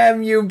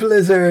 Damn you,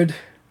 Blizzard!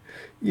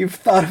 You've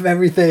thought of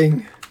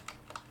everything.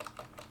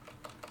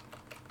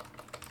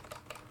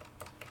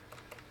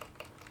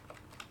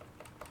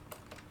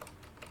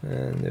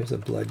 And there's a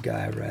blood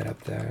guy right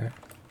up there.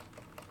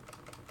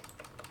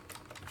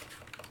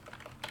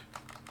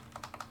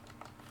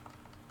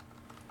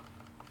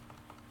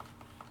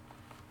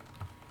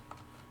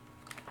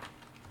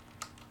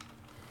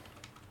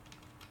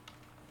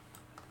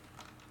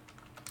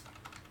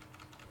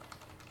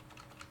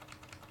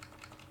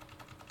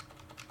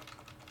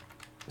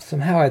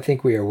 Somehow I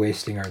think we are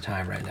wasting our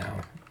time right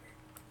now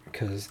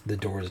because the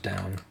door's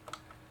down.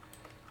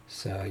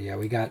 So yeah,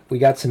 we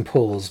got some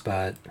pulls,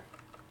 but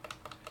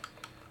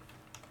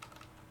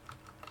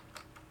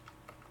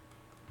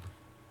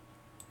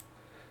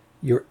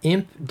your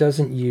imp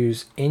doesn't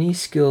use any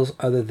skills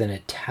other than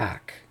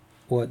attack.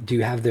 What, do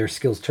you have their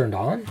skills turned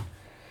on?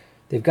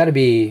 They've got to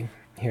be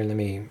here. Let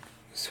me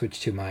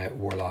switch to my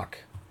warlock.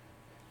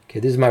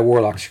 Okay, this is my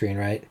warlock screen,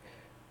 right?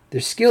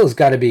 Their skills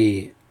got to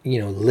be, you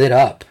know, lit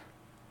up.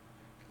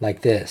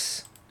 Like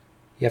this.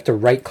 You have to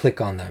right click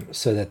on them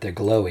so that they're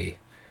glowy.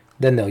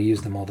 Then they'll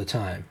use them all the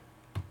time.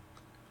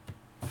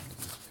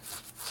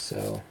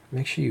 So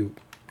make sure your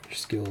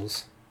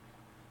skills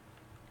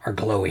are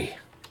glowy.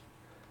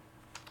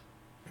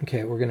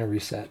 Okay, we're going to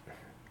reset.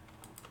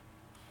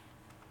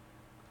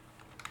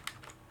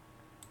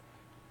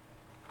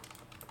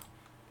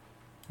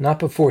 Not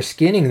before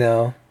skinning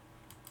though.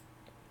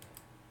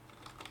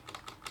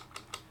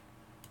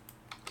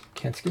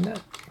 Can't skin that?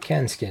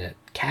 Can skin it.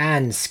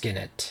 Can skin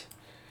it.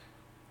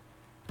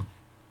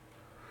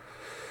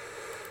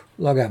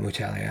 Log out,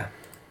 Mutalia.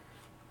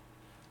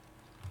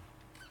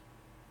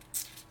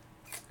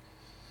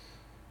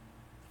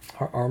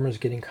 Our armor's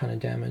getting kind of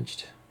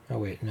damaged. Oh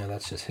wait, no,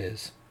 that's just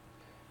his.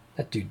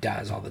 That dude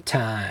dies all the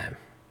time.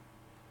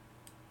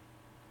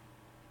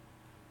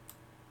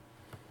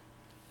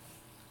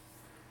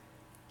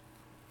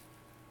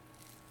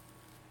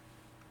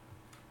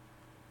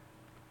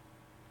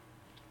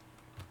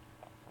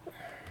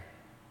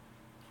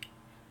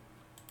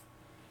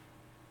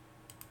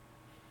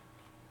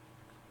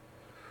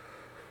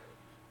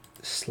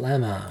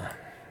 Slammer.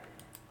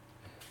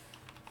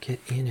 Get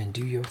in and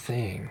do your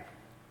thing.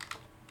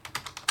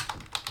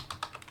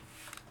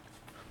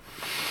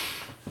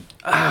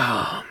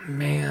 Oh,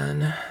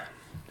 man.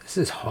 This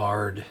is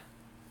hard.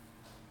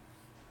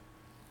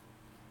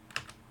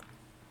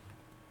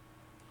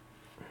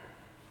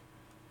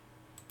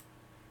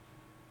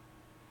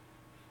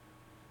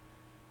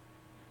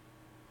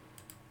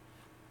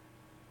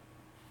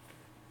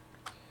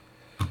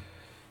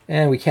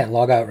 And we can't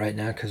log out right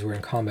now because we're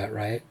in combat,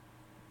 right?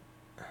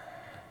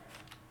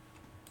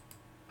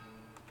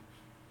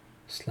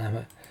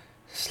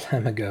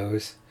 Slamma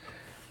goes.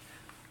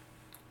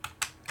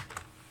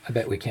 I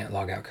bet we can't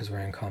log out because we're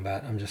in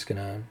combat. I'm just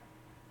gonna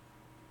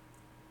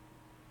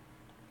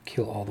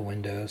kill all the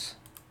windows.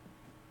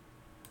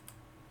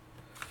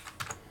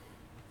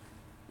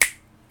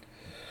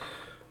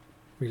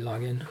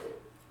 Relog in.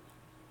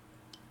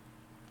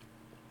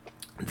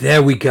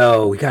 There we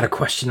go. We got a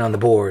question on the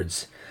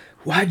boards.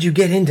 Why'd you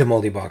get into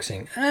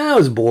multi-boxing? I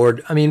was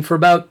bored. I mean, for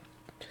about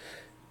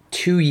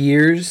 2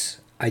 years,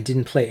 I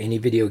didn't play any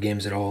video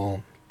games at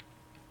all.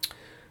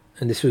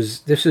 and this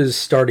was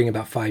starting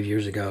about 5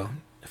 years ago.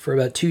 For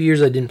about 2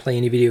 years, I didn't play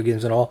any video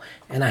games at all,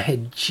 and I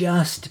had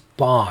just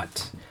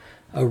bought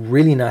a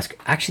really nice.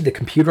 Actually, the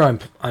computer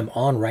I'm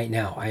on right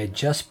now, I had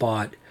just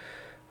bought,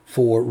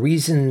 for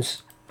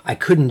reasons I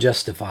couldn't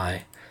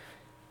justify,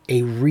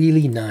 a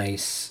really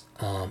nice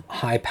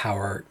high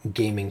power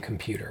gaming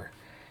computer.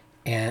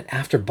 And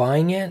after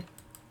buying it,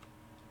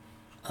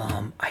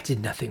 I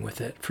did nothing with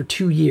it. For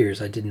 2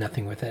 years, I did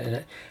nothing with it.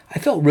 And I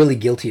felt really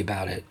guilty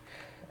about it.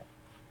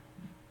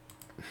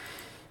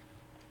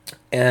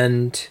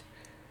 And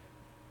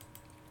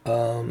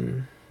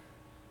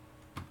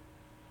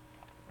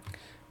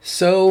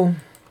so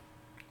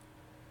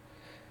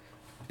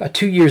about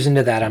 2 years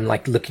into that, I'm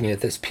like looking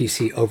at this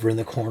PC over in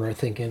the corner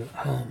thinking,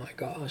 oh my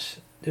gosh,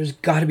 there's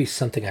got to be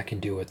something I can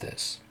do with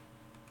this.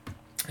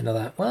 And I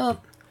thought,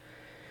 well,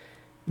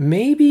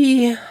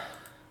 maybe...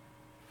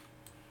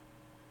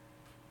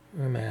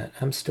 Where am I at?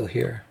 I'm still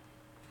here.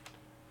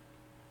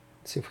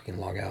 Let's see if we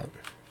can log out.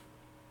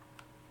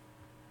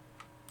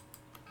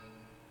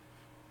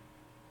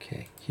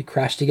 Okay, he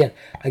crashed again.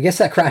 I guess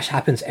that crash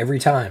happens every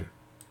time.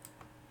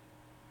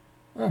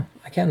 Oh,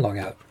 I can log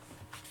out.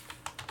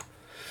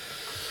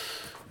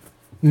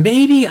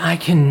 Maybe I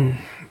can...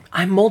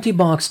 I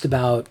multi-boxed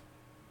about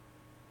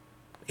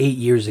 8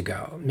 years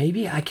ago.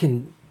 Maybe I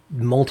can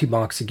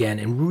multi-box again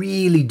and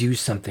really do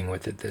something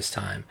with it this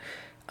time.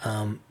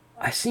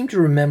 I seem to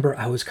remember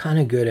I was kind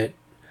of good at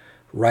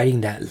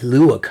writing that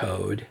Lua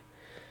code,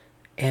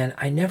 and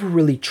I never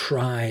really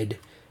tried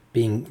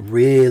being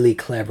really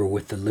clever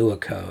with the Lua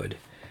code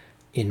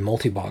in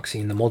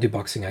multi-boxing. The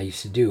multi-boxing I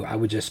used to do, I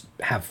would just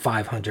have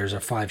 5 hunters or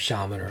 5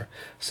 shaman or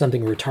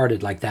something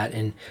retarded like that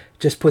and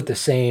just put the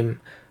same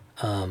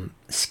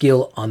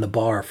skill on the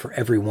bar for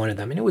every one of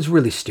them. And it was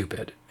really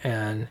stupid.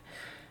 And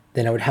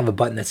then I would have a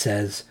button that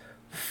says,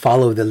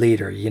 follow the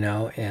leader, you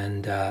know,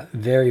 and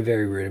very,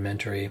 very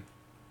rudimentary.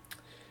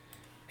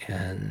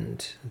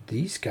 And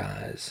these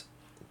guys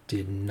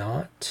did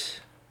not...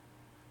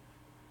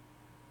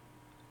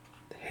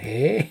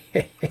 Hey,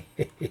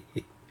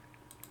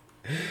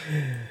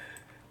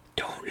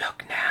 don't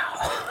look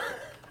now.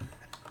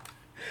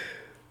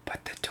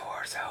 But the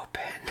door's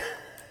open.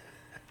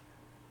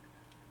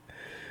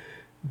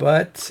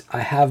 But I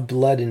have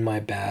blood in my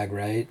bag,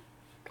 right?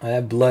 I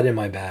have blood in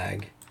my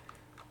bag.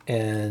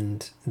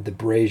 And the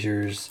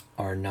braziers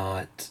are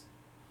not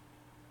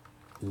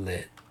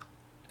lit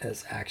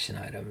as action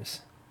items.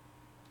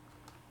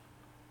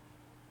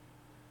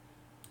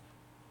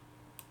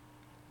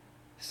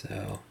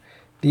 So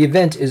the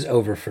event is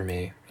over for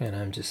me, and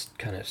I'm just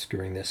kind of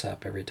screwing this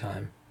up every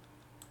time.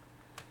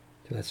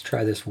 So let's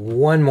try this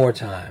one more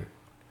time.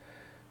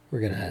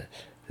 We're gonna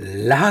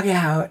log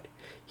out.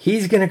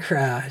 He's gonna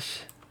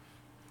crash.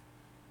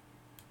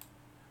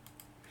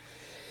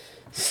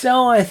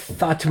 So I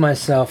thought to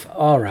myself,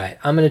 all right,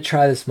 I'm gonna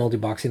try this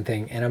multi-boxing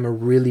thing, and I'm gonna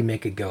really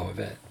make a go of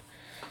it.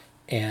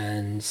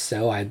 And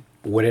so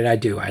what did I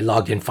do? I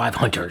logged in 5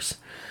 hunters.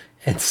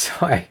 And so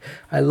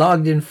I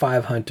logged in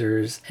 5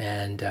 hunters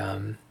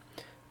and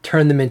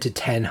turned them into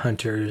 10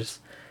 hunters,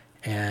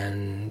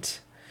 and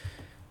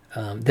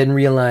then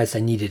realized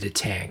I needed a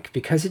tank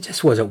because it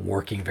just wasn't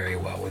working very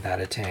well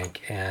without a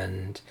tank.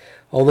 And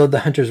although the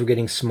hunters were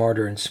getting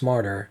smarter and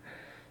smarter,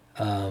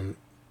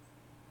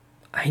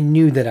 I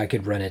knew that I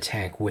could run a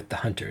tank with the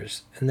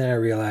hunters. And then I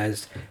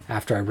realized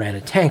after I ran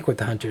a tank with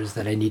the hunters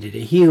that I needed a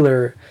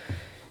healer,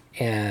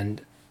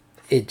 and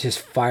it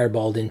just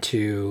fireballed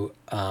into,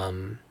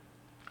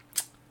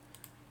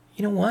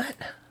 you know what?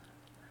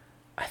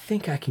 I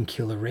think I can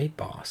kill a raid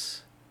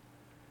boss.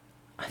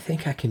 I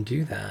think I can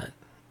do that.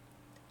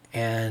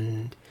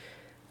 And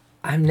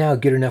I'm now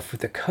good enough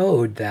with the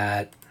code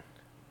that,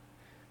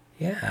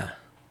 yeah,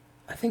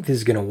 I think this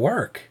is going to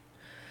work.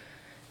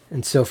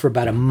 And so for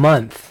about a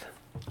month,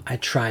 I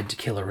tried to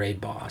kill a raid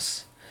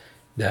boss,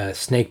 the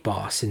snake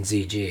boss in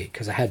ZG,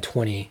 because I had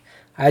 20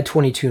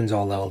 tunes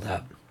all leveled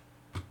up.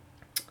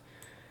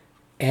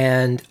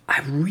 And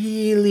I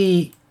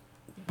really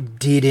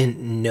didn't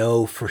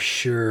know for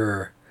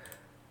sure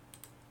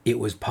it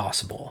was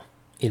possible.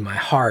 In my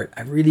heart,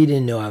 I really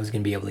didn't know I was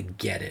going to be able to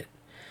get it.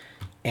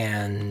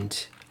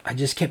 And I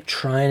just kept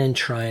trying and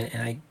trying,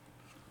 and I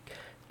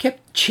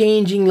kept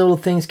changing little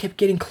things, kept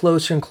getting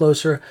closer and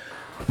closer.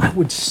 I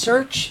would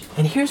search,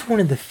 and here's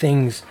one of the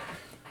things,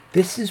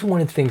 this is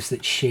one of the things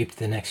that shaped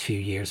the next few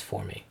years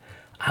for me.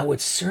 I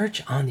would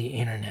search on the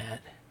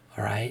internet,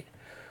 all right,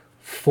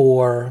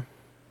 for,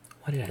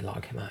 why did I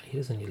log him out? He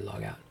doesn't need to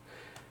log out.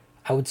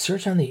 I would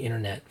search on the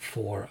internet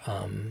for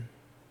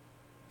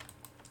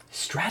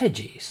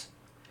strategies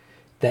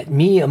that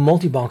me, a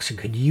multi-boxer,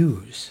 could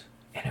use,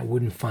 and I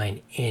wouldn't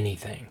find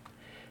anything.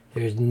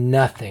 There's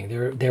nothing.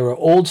 There were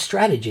old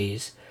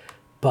strategies,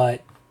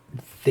 but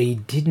they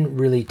didn't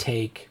really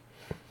take,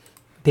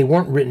 they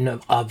weren't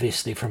written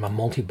obviously from a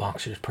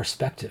multi-boxer's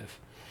perspective.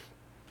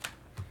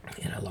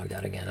 And I logged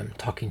out again. I'm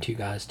talking to you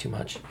guys too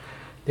much.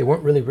 They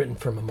weren't really written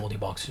from a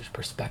multi-boxer's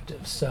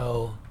perspective.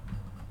 So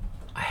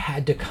I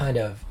had to kind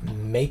of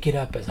make it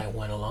up as I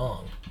went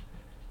along.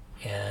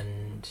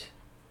 And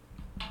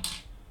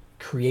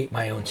create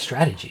my own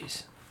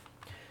strategies.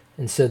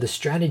 And so the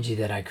strategy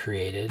that I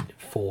created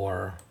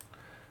for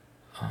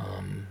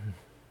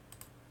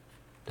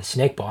the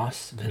snake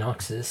boss,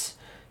 Venoxus,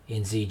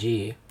 in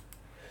ZG,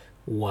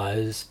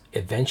 was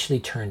eventually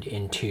turned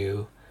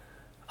into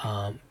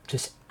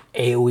just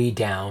AoE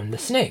down the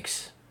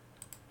snakes.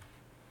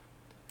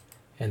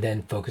 And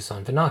then focus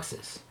on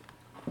Venoxus.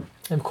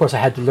 And of course I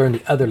had to learn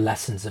the other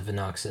lessons of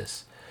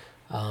Venoxus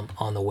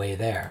on the way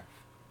there.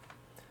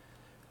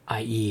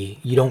 I.e.,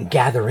 you don't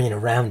gather in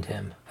around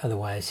him,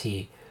 otherwise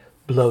he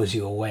blows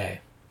you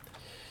away.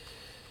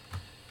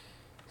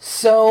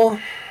 So,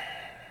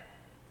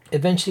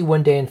 eventually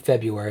one day in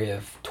February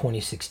of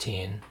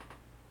 2016,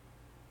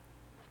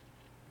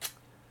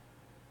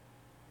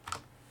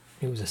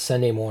 it was a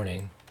Sunday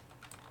morning,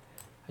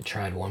 I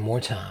tried one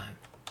more time,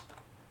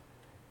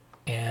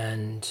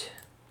 and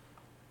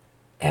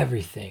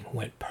everything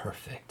went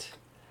perfect.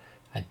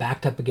 I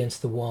backed up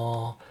against the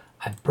wall,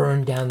 I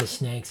burned down the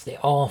snakes, they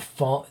all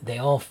fell,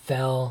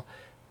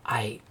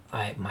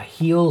 my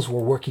heals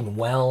were working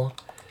well,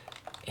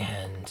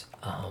 and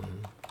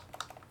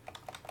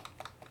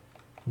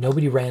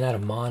nobody ran out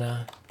of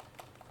mana.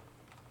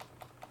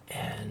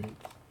 And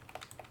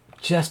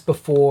just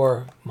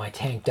before my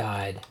tank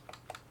died,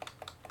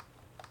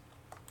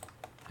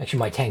 actually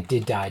my tank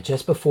did die,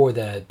 just before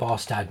the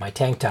boss died, my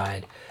tank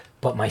died,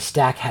 but my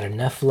stack had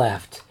enough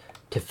left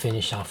to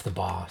finish off the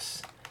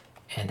boss.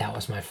 And that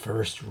was my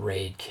first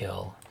raid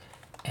kill.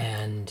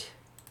 And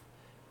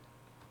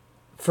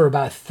for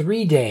about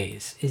 3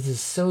 days, it is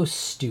so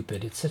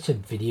stupid. It's such a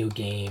video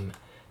game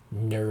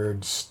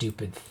nerd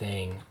stupid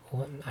thing.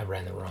 Well, I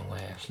ran the wrong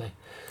way, actually.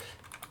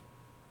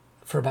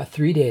 For about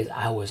 3 days,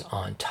 I was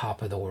on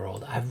top of the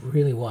world. I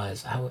really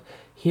was.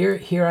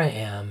 Here I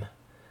am.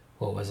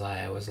 What was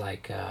I? I was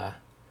like a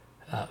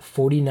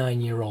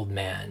 49-year-old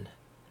man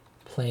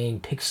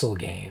playing pixel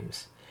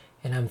games.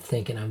 And I'm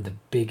thinking I'm the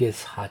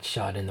biggest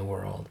hotshot in the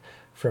world.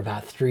 For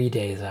about 3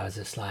 days, I was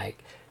just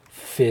like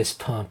fist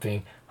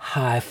pumping,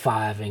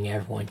 high-fiving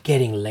everyone,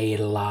 getting laid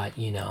a lot,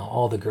 you know,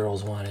 all the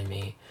girls wanted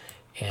me.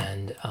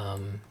 And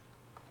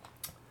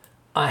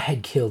I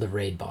had killed a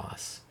raid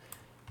boss.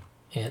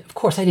 And of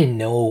course I didn't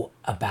know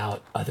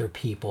about other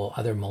people,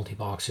 other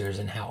multi-boxers,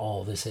 and how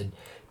all this had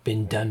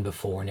been done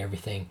before and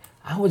everything.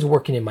 I was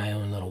working in my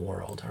own little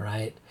world, all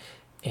right?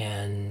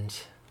 And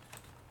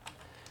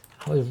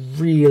I was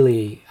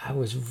really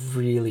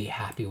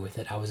happy with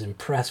it. I was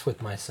impressed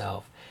with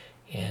myself.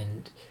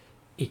 And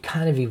it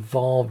kind of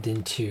evolved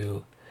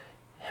into,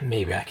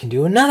 maybe I can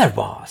do another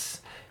boss.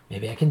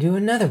 Maybe I can do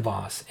another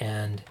boss.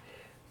 And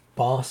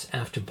boss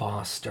after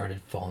boss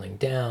started falling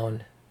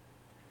down.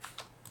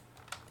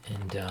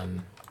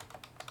 And,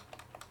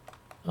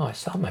 oh, I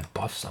still have my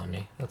buffs on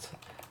me.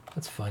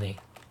 That's funny.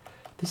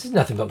 This is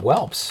nothing but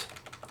whelps.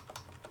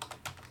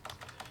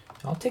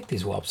 I'll take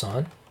these whelps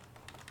on.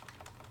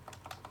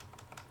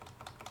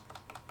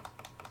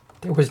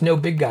 There was no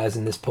big guys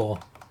in this pull.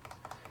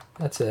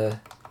 That's the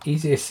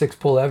easiest 6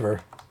 pull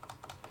ever.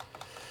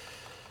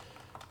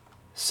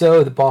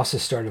 So the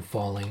bosses started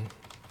falling.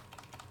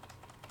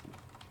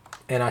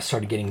 And I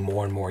started getting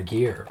more and more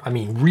gear. I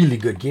mean, really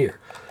good gear.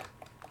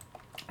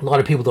 A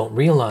lot of people don't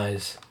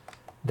realize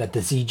that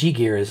the ZG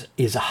gear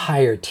is a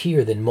higher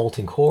tier than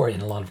Molten Core in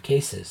a lot of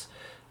cases.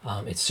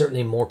 It's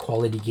certainly more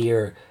quality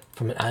gear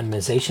from an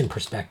itemization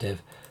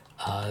perspective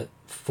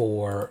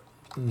for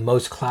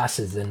most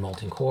classes than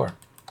Molten Core.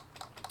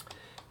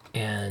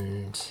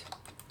 And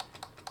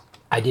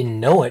I didn't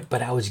know it,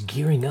 but I was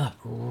gearing up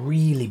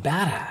really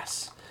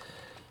badass.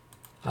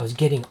 I was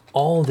getting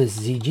all this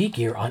ZG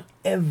gear on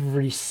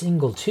every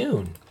single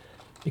tune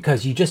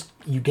because you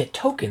get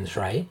tokens,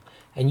 right?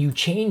 And you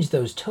change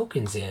those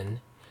tokens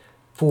in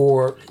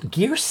for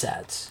gear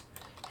sets.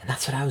 And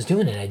that's what I was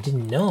doing, and I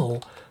didn't know,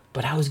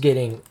 but I was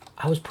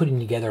putting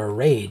together a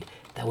raid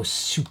that was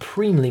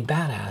supremely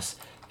badass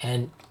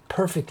and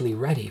perfectly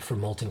ready for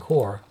Molten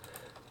Core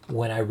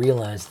when I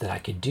realized that I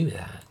could do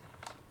that.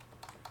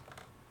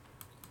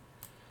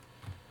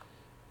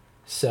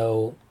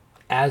 So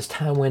as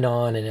time went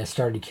on and I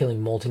started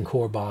killing Molten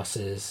Core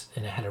bosses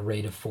and I had a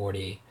rate of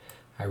 40,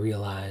 I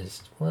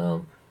realized,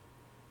 well,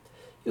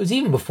 it was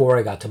even before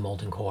I got to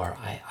Molten Core.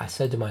 I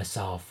said to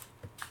myself,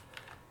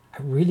 I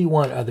really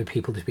want other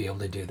people to be able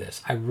to do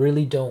this. I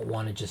really don't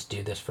want to just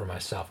do this for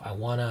myself. I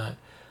want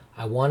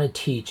to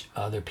teach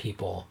other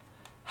people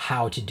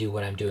how to do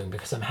what I'm doing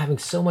because I'm having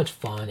so much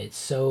fun. It's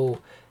so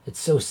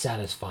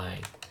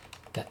satisfying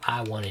that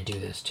I want to do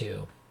this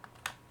too.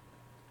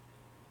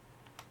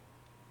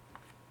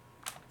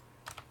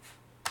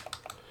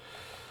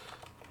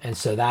 And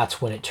so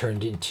that's when it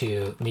turned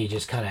into me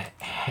just kind of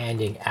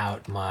handing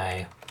out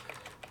my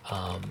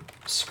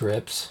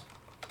scripts,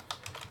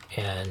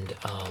 and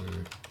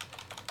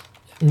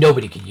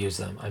nobody could use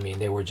them. I mean,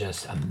 they were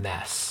just a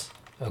mess.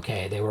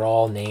 Okay, they were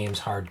all names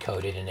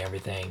hard-coded and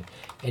everything.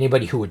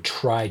 Anybody who would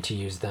try to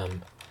use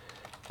them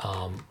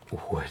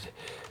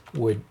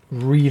would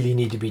really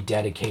need to be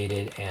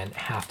dedicated and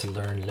have to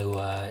learn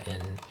Lua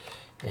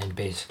and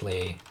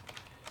basically.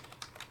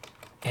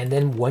 And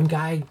then one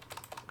guy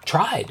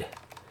tried.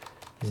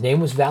 His name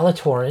was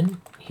Valatorin.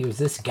 He was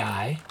this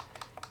guy,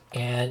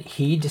 and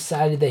he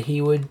decided that he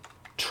would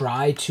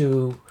try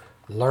to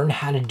learn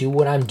how to do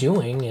what I'm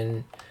doing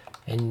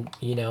and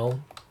you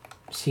know,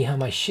 see how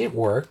my shit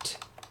worked.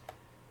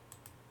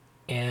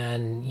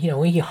 And, you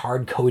know, he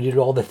hard coded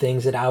all the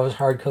things that I was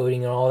hard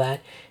coding and all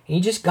that. And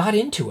he just got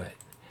into it.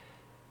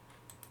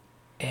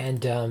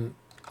 And,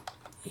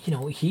 you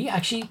know, he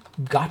actually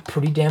got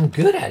pretty damn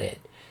good at it.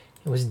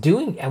 And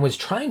was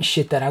trying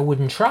shit that I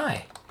wouldn't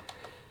try.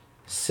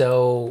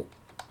 So,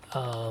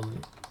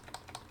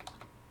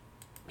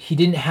 he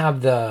didn't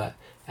have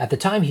at the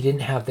time, he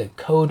didn't have the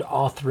code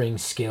authoring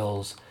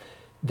skills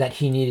that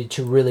he needed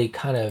to really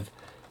kind of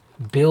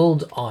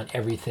build on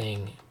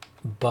everything,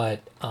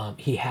 but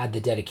he had the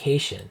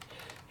dedication,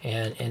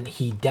 and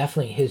he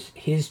definitely,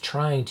 his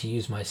trying to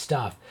use my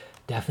stuff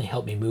definitely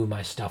helped me move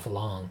my stuff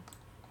along.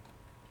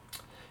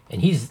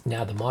 And he's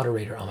now the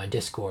moderator on my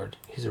Discord.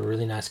 He's a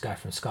really nice guy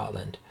from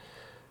Scotland.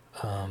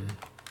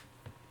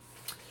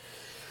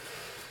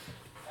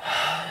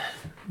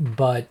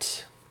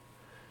 But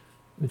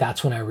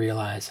that's when I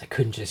realized I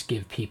couldn't just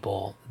give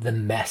people the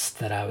mess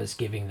that I was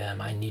giving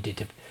them. I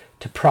needed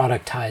to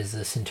productize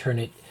this and turn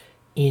it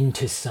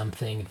into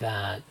something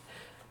that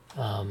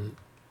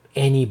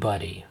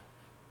anybody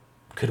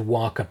could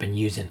walk up and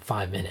use in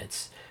 5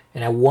 minutes.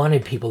 And I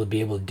wanted people to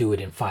be able to do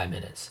it in 5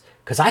 minutes,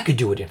 because I could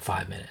do it in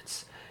 5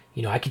 minutes.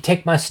 You know, I could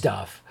take my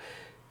stuff,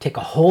 take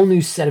a whole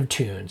new set of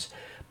tunes,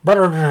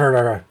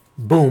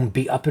 boom,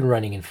 be up and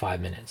running in 5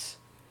 minutes.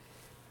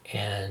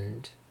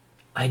 And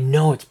I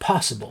know it's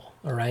possible,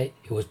 all right?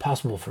 It was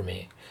possible for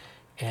me.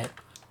 And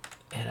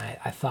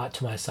I thought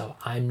to myself,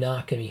 I'm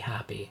not going to be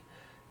happy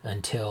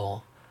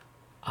until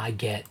I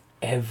get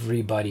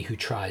everybody who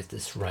tries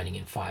this running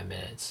in 5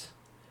 minutes.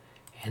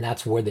 And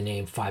that's where the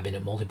name 5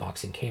 Minute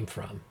Multiboxing came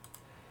from.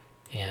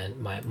 And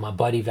my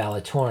buddy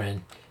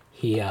Valatorin,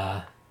 he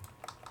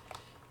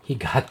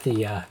got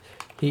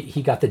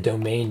the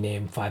domain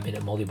name 5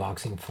 Minute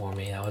Multiboxing for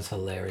me. That was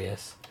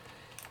hilarious.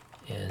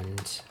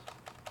 And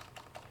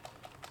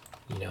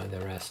you know, the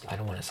rest, I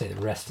don't want to say the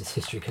rest is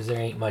history, because there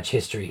ain't much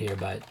history here,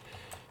 but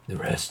the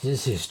rest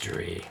is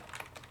history.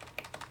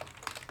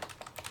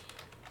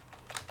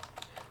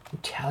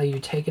 Tally, you're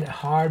taking it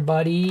hard,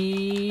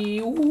 buddy.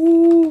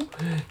 Ooh.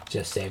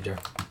 Just saved her.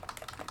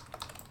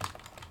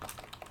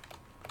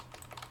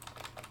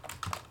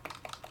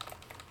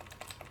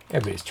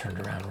 Everybody's turned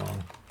around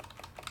wrong.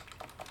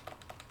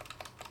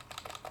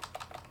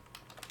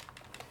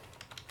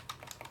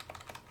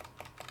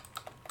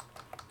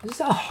 This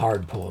is a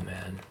hard pull,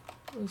 man.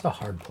 This is a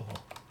hard pull.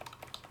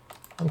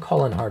 I'm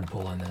calling hard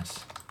pull on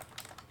this.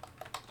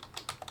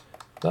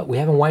 But we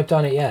haven't wiped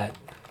on it yet.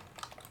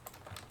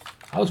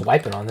 I was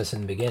wiping on this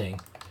in the beginning.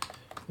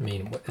 I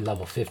mean,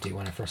 level 50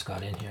 when I first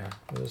got in here.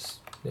 It was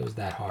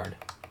that hard.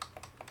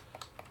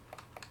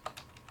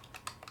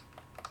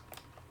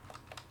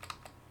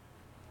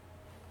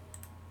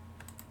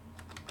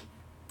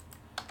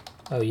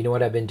 Oh, you know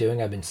what I've been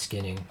doing? I've been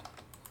skinning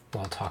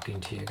while talking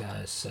to you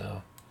guys,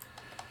 so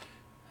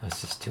I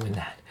was just doing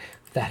that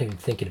without even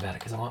thinking about it,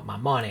 because I want my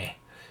money.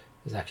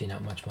 There's actually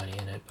not much money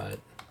in it, but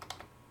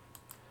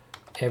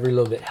every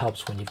little bit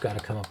helps when you've got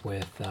to come up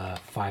with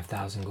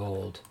 5,000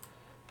 gold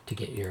to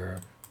get your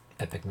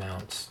epic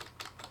mounts.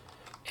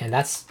 And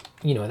that's,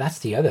 you know, that's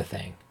the other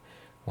thing.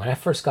 When I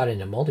first got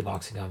into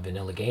multiboxing on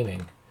Vanilla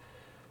Gaming,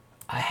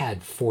 I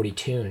had 40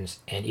 tunes,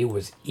 and it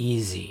was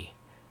easy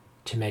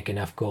to make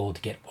enough gold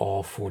to get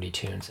all 40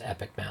 tunes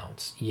epic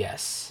mounts.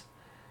 Yes,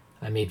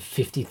 I made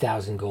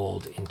 50,000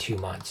 gold in 2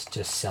 months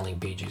just selling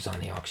bijous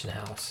on the auction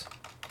house.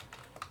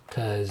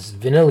 Because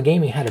Vanilla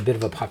Gaming had a bit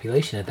of a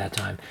population at that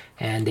time,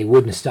 and they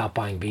wouldn't stop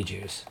buying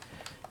bijous.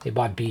 They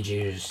bought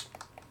bijous,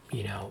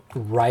 you know,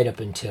 right up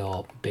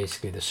until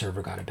basically the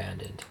server got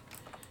abandoned.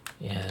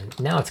 And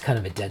now it's kind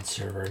of a dead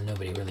server.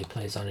 Nobody really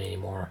plays on it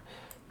anymore,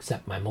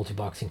 except my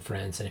multiboxing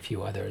friends and a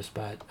few others.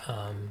 But,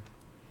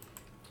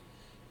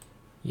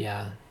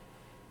 yeah.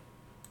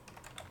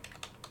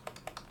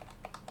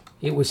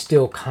 It was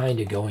still kind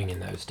of going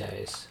in those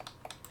days.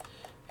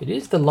 It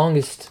is the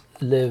longest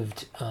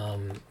lived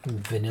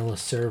vanilla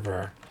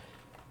server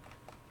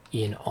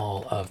in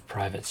all of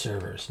private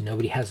servers.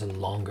 Nobody has a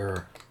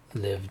longer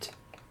lived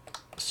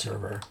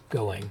server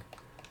going.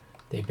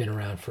 They've been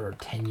around for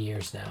 10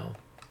 years now.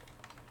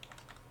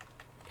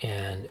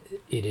 And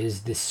it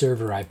is the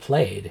server I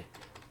played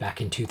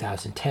back in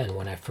 2010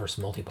 when I first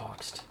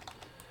multiboxed.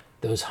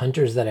 Those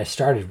hunters that I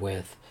started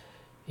with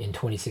in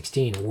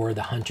 2016 were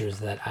the hunters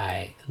that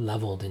I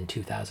leveled in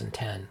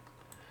 2010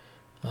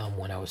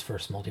 when I was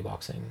first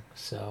multiboxing.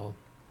 So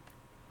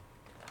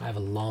I have a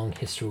long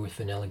history with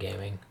Vanilla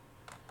Gaming,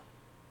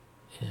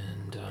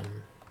 and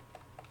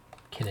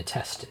can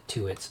attest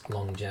to its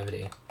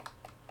longevity.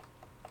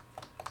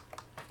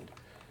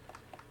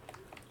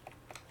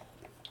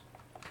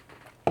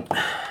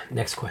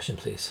 Next question,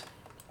 please.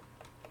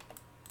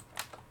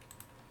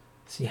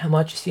 See how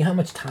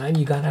much time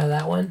you got out of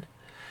that one?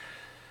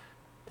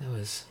 That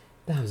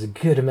was a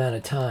good amount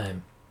of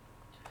time.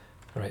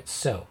 All right,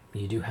 so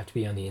you do have to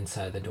be on the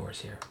inside of the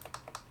doors here.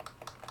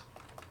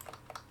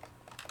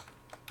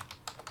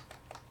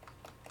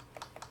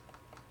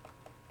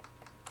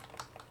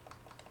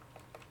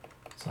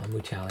 It's on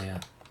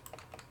Mutalia.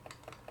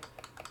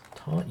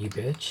 Taunt you,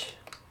 bitch.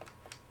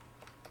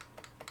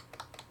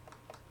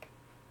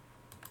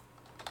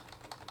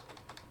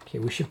 Okay,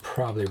 we should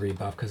probably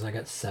rebuff because I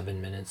got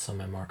 7 minutes on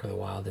my Mark of the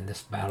Wild, and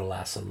this battle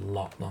lasts a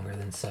lot longer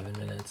than 7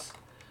 minutes.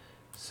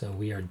 So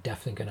we are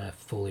definitely going to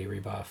fully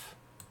rebuff.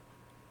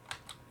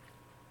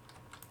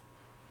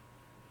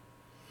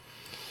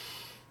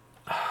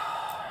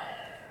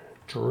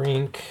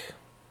 Drink.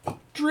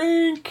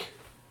 Drink!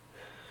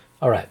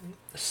 Alright,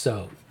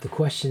 so the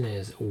question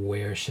is,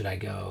 where should I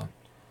go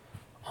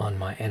on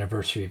my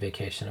anniversary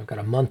vacation? I've got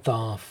a month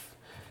off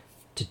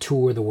to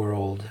tour the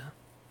world,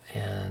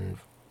 and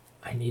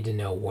I need to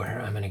know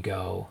where I'm going to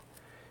go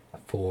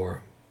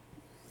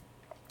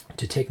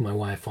to take my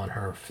wife on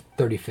her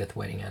 35th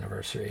wedding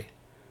anniversary.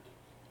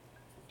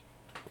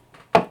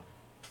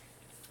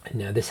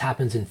 Now, this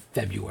happens in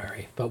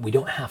February, but we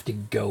don't have to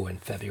go in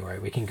February.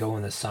 We can go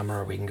in the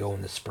summer, we can go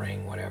in the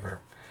spring, whatever.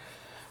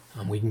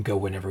 We can go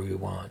whenever we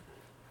want,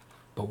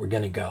 but we're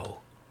going to go.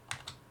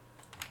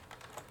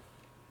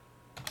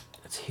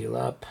 Let's heal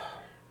up.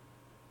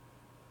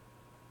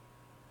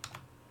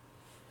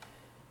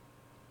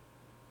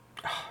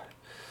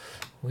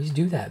 Always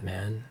do that,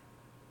 man.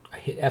 I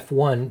hit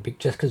F1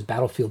 just because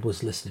Battlefield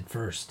was listed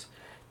first.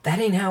 That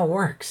ain't how it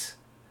works.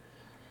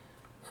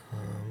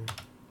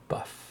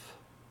 Buff.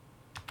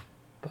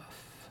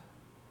 Buff.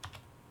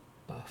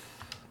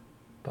 Buff.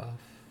 Buff.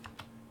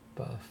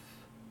 Buff.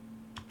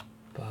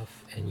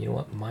 Buff. And you know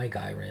what? My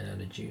guy ran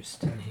out of juice,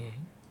 didn't he?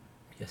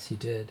 Yes, he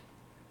did.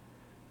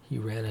 He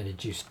ran out of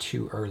juice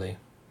too early.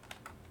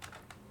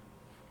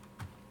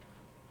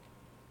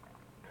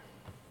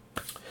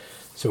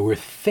 So we're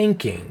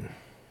thinking...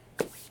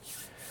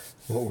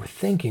 What we're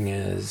thinking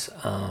is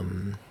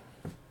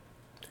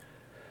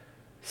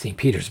St.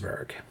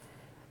 Petersburg.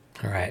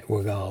 All right,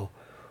 we'll go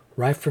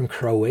right from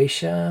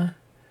Croatia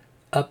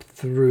up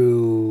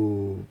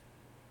through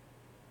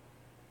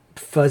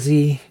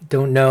fuzzy,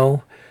 don't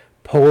know,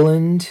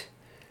 Poland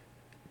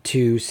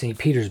to St.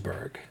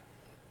 Petersburg,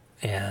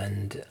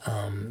 and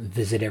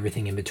visit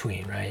everything in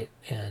between, right?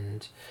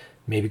 And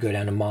maybe go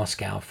down to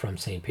Moscow from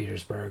St.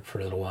 Petersburg for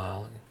a little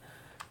while, and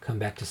come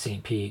back to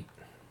St. Pete.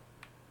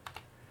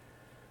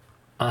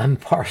 I'm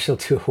partial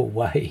to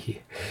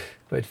Hawaii,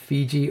 but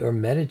Fiji or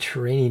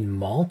Mediterranean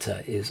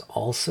Malta is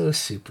also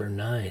super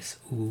nice.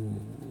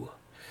 Ooh.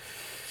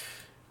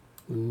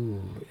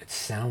 Ooh, it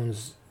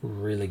sounds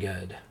really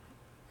good.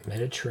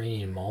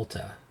 Mediterranean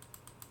Malta.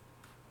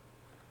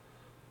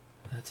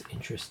 That's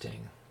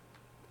interesting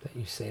that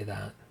you say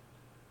that.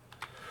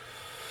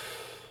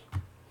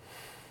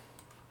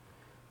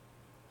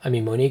 I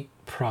mean, Monique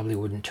probably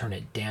wouldn't turn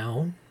it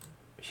down.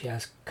 She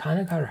has kind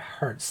of got her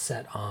heart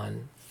set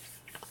on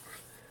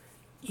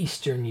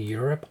Eastern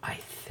Europe, I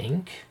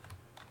think.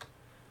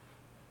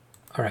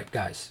 All right,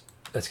 guys,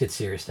 let's get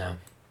serious now.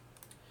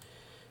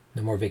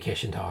 No more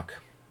vacation talk.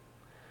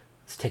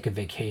 Let's take a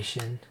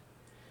vacation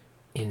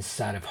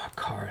inside of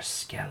HAKKAR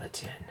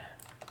skeleton.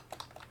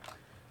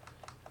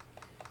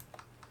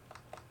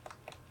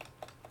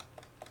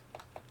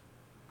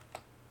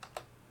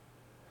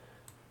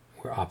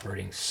 We're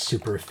operating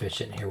super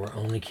efficient here. We're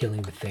only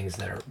killing the things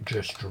that are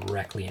just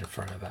directly in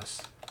front of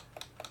us.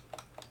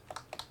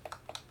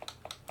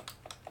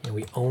 And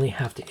we only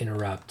have to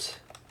interrupt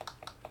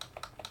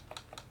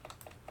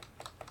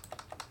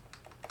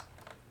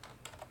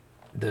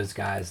those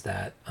guys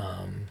that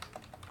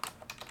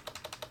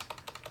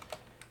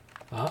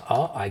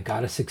I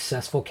got a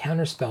successful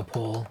counterspell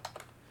pull.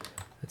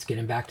 Let's get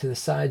him back to the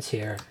sides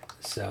here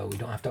so we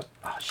don't have to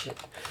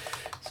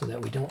so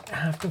that we don't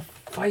have to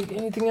fight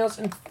anything else.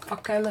 And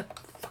fuck, I let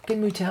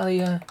fucking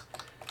Mutalia.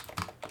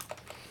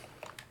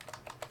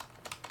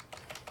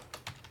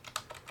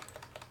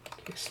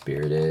 Okay,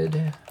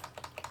 spirited.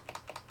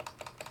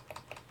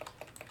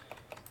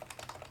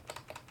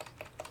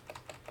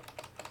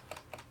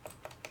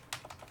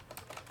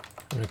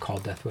 I'm gonna call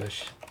Death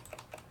Wish.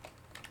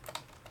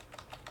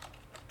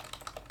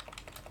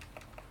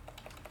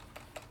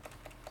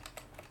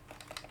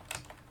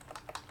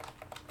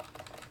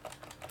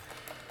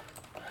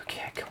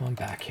 Okay, come on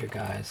back here,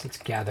 guys. Let's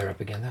gather up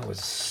again. That was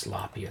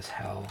sloppy as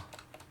hell.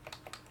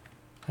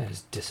 That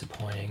is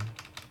disappointing.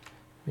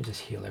 Let me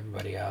just heal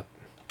everybody up.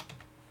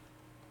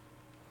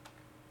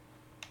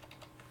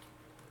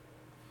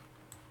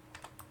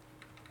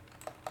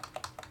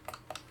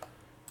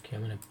 Okay,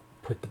 I'm gonna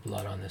put the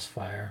blood on this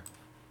fire.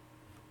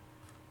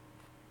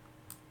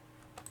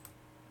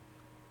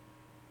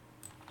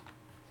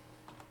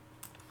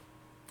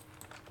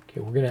 Okay,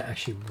 we're gonna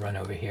actually run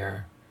over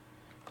here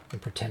and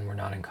pretend we're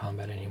not in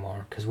combat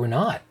anymore, because we're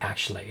not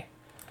actually.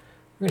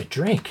 We're gonna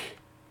drink.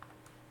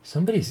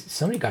 Somebody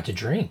got to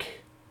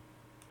drink.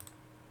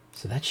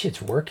 So that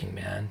shit's working,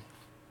 man.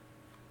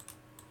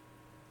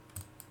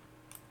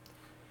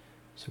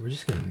 So we're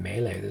just gonna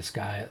melee this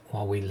guy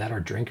while we let our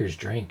drinkers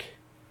drink.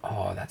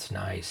 Oh, that's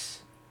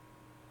nice.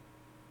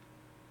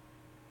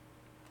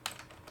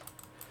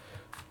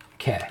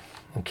 Okay,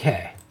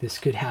 okay, this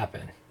could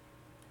happen.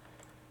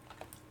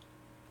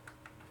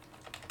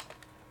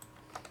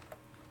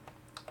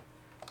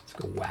 Let's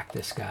go whack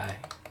this guy.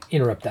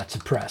 Interrupt that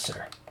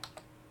suppressor.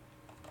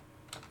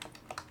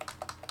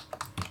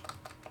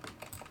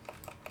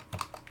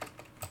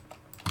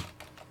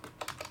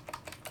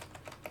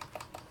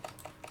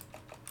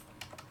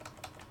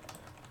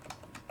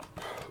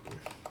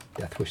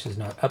 Death Wish is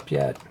not up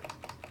yet.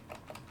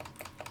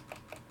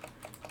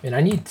 And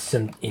I need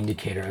some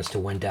indicator as to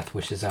when Death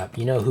Wish is up.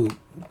 You know who?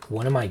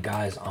 One of my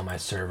guys on my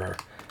server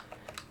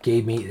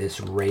gave me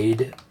this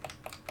raid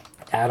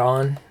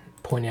add-on,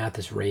 pointing out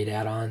this raid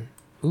add-on.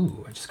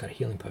 Ooh, I just got a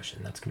healing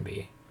potion. That's going to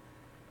be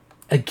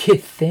a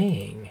good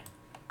thing.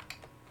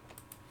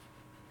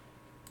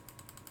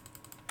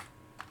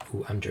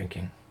 Ooh, I'm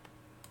drinking.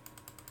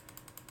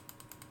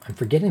 I'm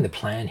forgetting the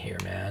plan here,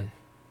 man.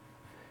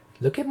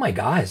 Look at my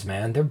guys,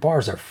 man. Their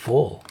bars are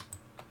full.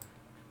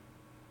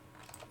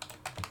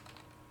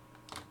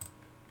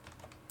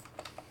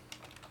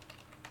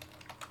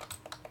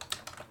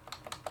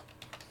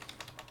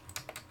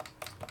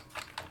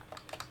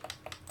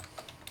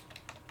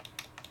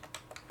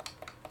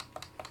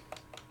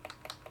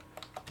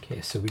 Okay,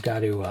 so we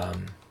got to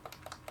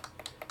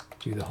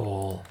do the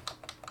whole...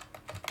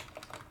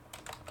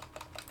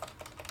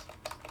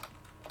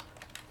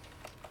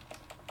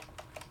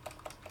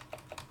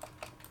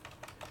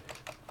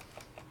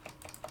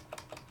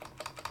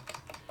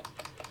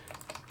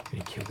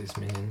 Kill these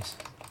minions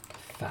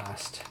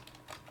fast.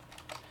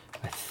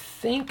 I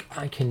think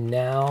I can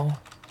now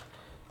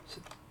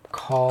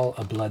call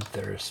a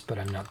bloodthirst, but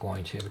I'm not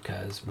going to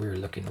because we're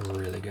looking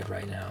really good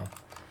right now.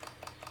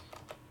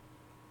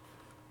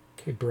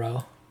 Okay,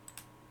 bro.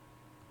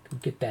 Go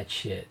get that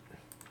shit.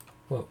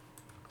 Whoa,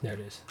 there it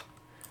is.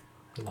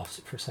 I lost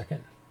it for a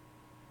second.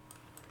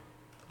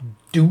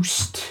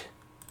 Deuced.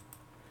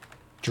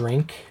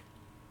 Drink.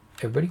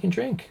 Everybody can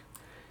drink.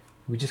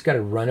 We just got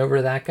to run over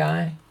to that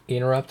guy,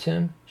 interrupt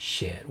him.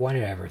 Shit, why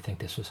did I ever think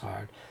this was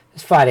hard?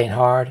 This fight ain't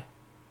hard.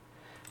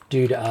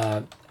 Dude,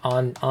 on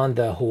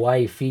the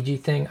Hawaii-Fiji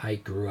thing, I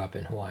grew up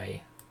in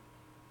Hawaii.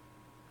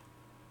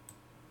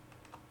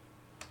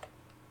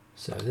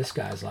 So this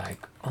guy's like,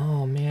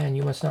 oh man,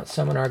 you must not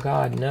summon our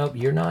god. Nope,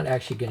 you're not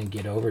actually going to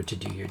get over to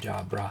do your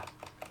job, bruh.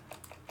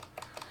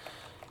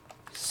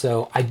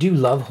 So I do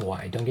love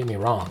Hawaii, don't get me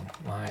wrong.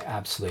 I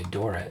absolutely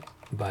adore it.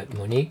 But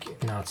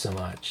Monique, not so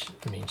much.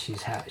 I mean,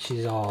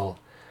 she's all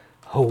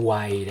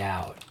Hawaii'd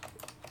out.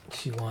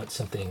 She wants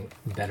something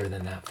better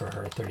than that for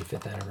her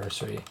 35th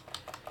anniversary.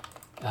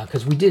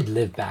 Because we did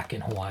live back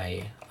in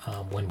Hawaii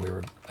when we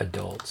were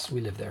adults.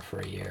 We lived there for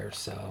a year,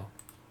 so.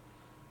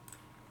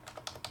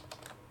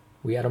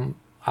 We had them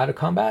out of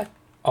combat.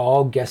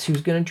 Oh, guess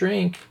who's going to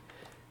drink?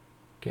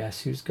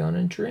 Guess who's going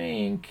to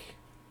drink?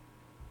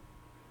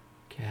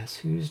 Guess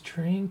who's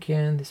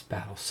drinking? This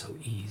battle's so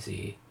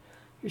easy.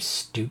 You're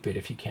stupid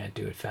if you can't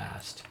do it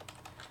fast.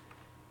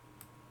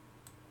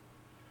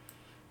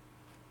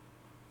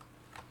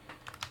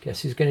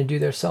 Guess who's going to do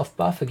their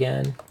self-buff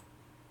again?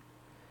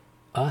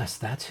 Us,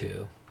 that's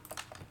who.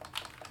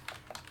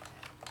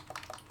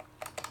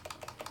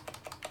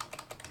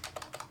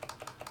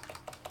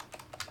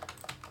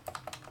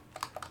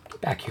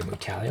 Get back here,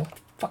 Mutalia. What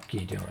the fuck are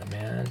you doing,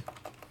 man?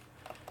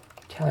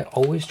 Mutalia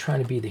always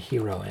trying to be the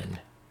heroine.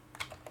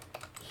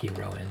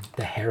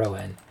 The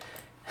heroine.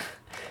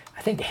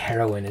 I think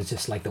heroine is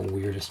just like the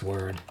weirdest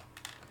word.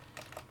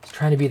 It's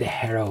trying to be the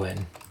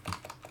heroine.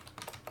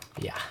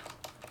 Yeah.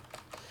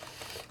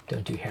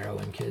 Don't do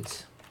heroin,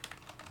 kids.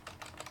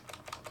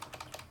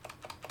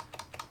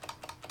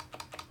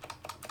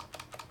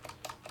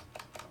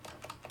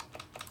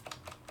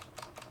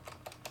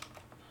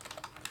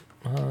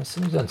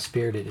 Someone's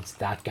unspirited. It's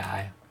that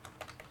guy.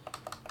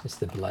 It's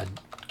the blood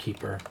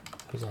keeper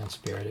who's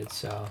unspirited,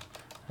 so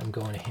I'm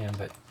going to him,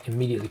 but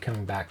immediately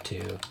coming back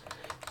to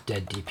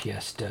dead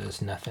DPS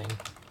does nothing.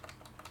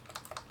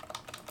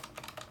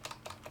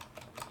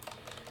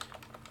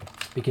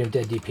 Speaking of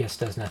dead DPS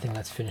does nothing,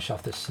 let's finish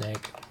off this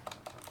snake.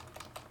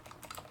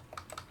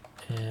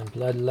 And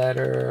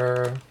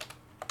Bloodletter,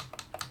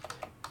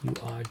 you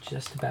are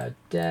just about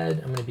dead.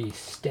 I'm going to be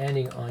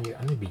standing on your,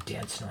 I'm going to be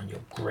dancing on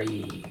your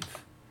grave.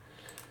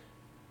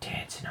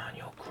 Dancing on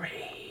your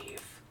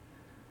grave.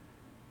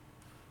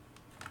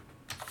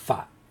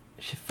 5.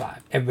 Shift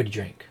 5. Everybody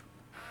drink.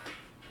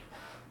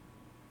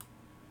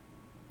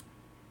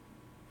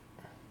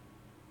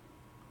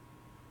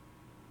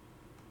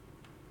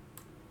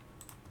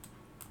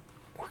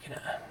 We're going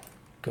to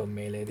go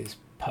melee these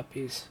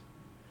puppies.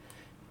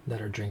 Let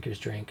our drinkers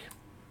drink.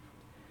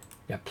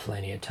 Got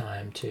plenty of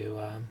time to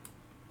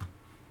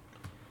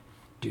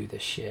do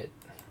this shit.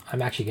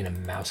 I'm actually going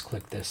to mouse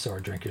click this so our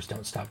drinkers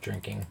don't stop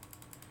drinking.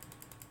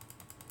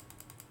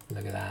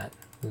 Look at that.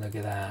 Look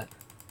at that.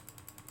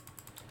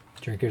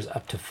 Drinkers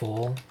up to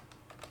full.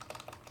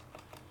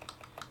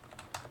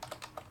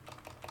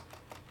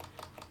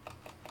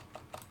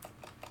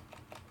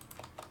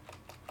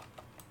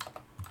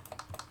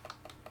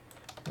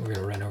 We're going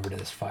to run over to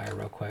this fire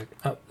real quick.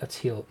 Oh, let's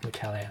heal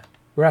Mutalia.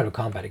 We're out of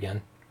combat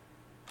again.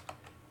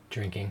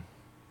 Drinking.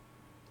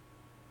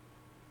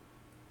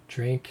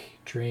 Drink,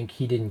 drink.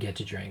 He didn't get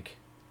to drink.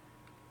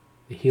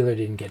 The healer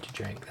didn't get to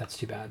drink. That's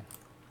too bad.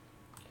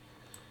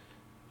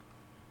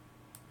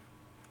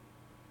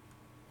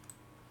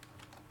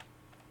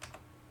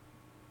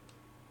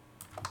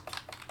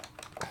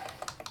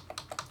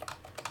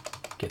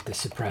 Get the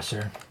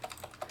suppressor.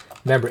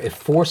 Remember, if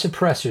 4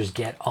 suppressors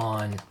get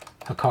on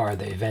HAKKAR,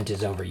 the event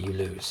is over. You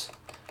lose.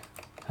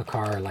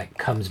 HAKKAR like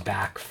comes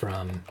back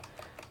from,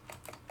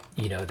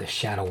 you know, the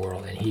shadow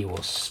world, and he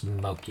will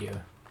smoke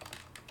you.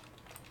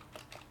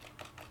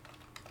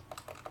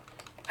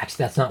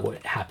 Actually, that's not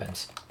what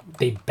happens.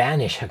 They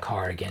banish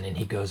HAKKAR again, and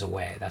he goes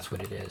away. That's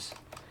what it is.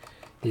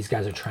 These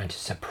guys are trying to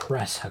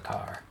suppress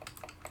HAKKAR.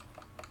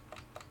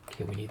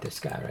 Okay, we need this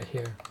guy right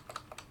here.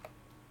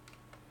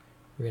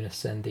 We're gonna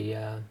send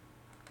the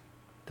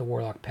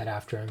warlock pet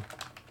after him.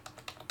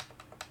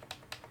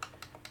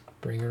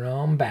 Bring her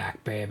on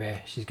back,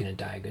 baby. She's gonna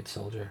die a good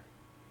soldier.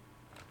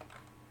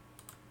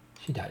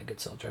 She died a good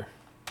soldier.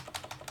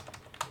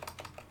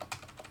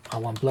 I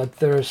want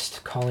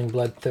Bloodthirst. Calling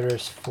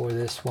Bloodthirst for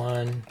this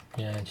one.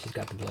 Yeah, and she's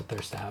got the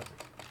Bloodthirst out.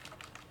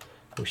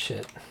 Oh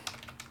shit.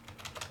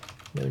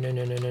 No, no,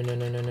 no, no, no, no,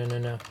 no, no, no, no,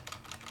 no.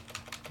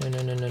 No,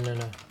 no, no, no, no,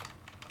 no.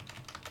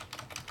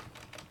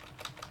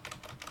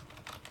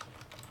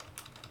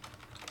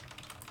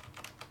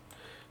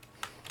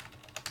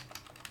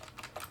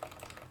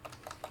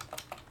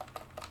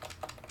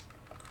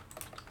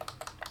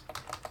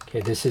 Okay,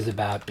 this is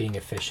about being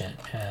efficient,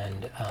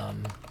 and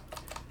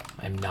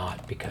I'm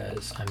not,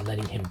 because I'm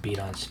letting him beat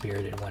on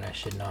Spirited when I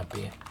should not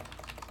be.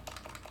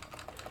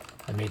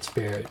 I made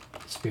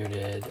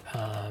Spirited,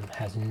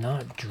 has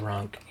not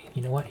drunk.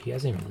 You know what? He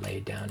hasn't even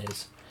laid down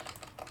his...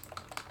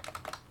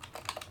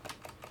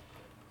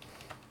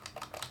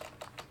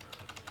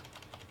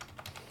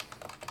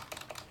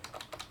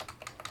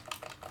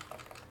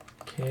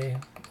 Okay,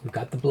 we've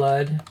got the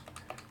blood.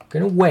 We're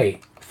gonna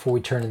wait before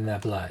we turn in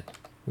that blood.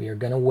 We are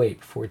gonna wait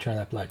before we turn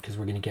that blood, because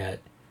we're gonna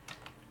get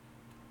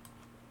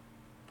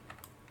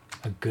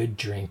a good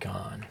drink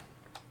on.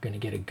 We're gonna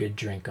get a good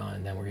drink on,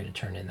 and then we're gonna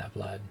turn in that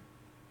blood.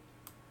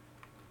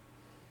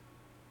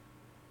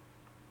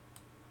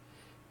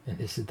 And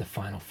this is the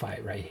final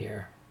fight right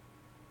here.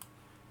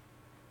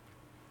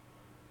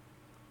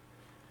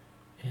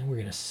 And we're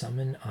gonna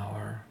summon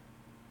our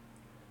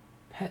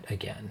pet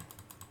again.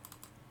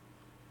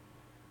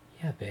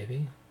 Yeah,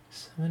 baby.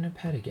 Summon a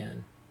pet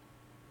again.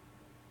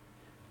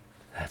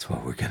 That's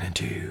what we're gonna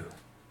do.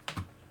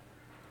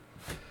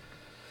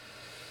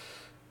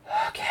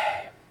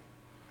 Okay.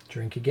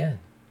 Drink again.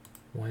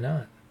 Why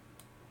not?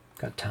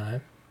 Got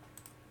time.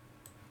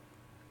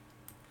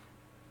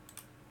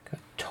 Got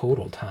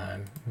total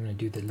time. I'm gonna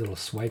do the little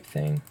swipe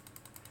thing.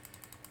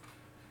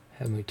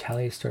 Have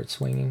Mutalia start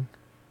swinging.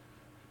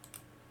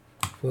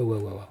 Whoa, whoa,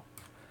 whoa, whoa.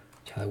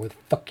 Charlie, where the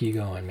fuck are you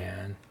going,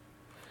 man?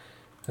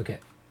 Okay.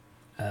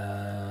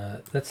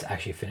 Let's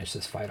actually finish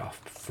this fight off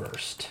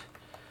first.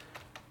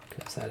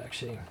 Because that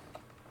actually...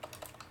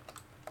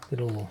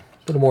 little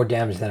more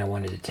damage than I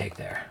wanted to take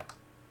there.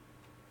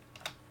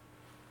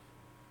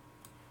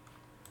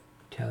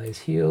 Tally is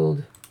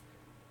healed.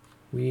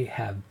 We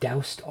have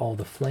doused all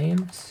the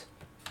flames.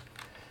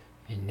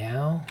 And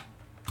now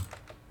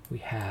we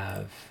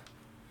have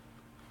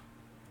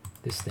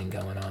this thing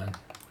going on,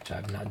 which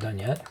I've not done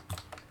yet.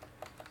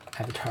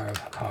 Avatar of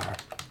HAKKAR.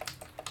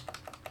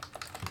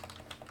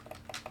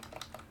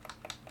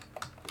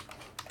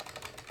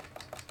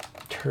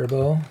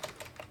 Turbo.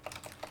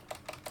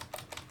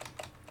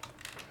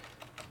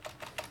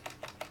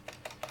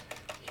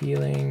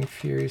 Healing,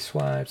 Fury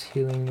Swipes,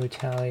 Healing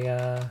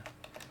Mutalia,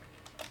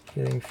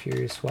 Healing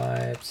Fury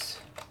Swipes,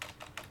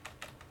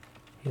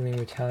 Healing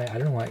Mutalia. I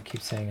don't know why it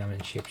keeps saying I'm in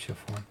shapeshift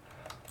form.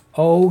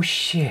 Oh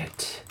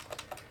shit!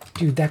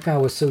 Dude, that guy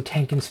was so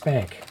tank and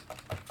spank.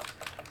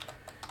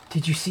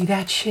 Did you see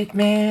that shit,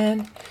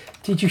 man?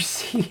 Did you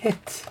see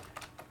it?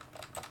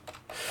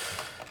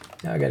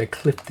 Now I gotta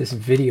clip this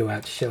video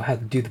out to show how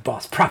to do the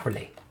boss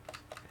properly.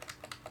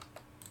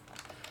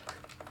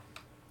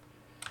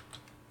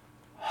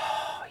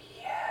 Oh,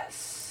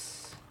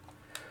 yes.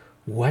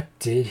 What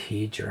did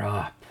he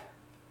drop?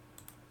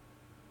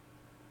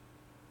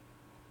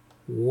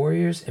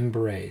 Warrior's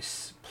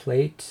Embrace.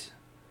 Plate.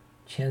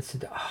 Chance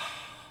to... Oh,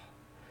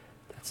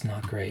 that's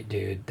not great,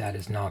 dude. That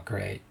is not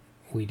great.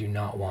 We do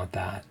not want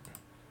that.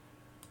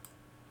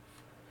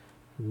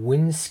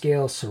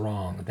 Windscale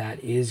Sarong.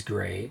 That is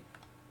great.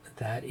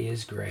 That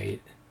is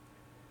great.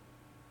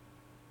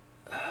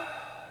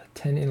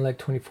 10 intellect,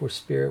 24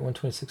 spirit,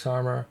 126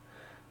 armor,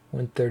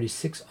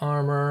 136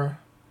 armor.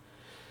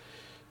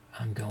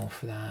 I'm going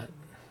for that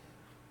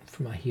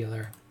for my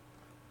healer.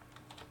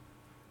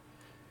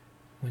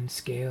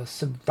 Windscale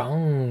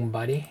Sarong,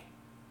 buddy.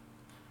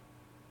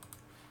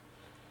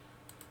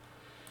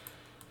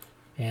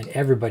 And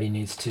everybody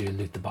needs to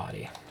loot the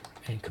body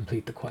and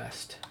complete the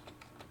quest.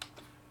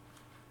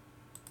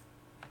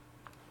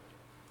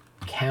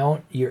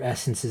 Count your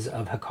essences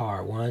of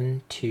HAKKAR.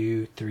 1,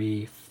 2,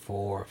 3,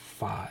 4,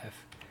 5.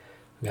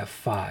 We got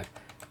 5.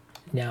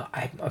 Now,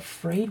 I'm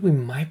afraid we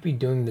might be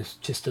doing this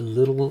just a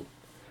little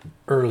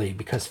early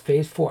because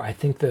phase 4, I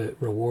think the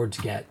rewards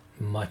get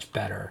much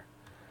better.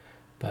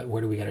 But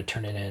where do we got to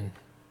turn it in?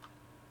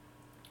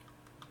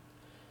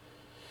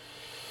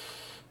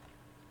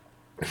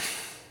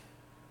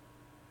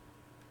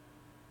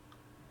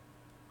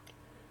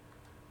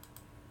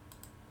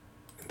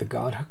 The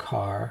god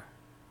HAKKAR.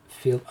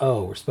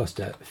 Oh, we're supposed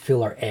to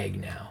fill our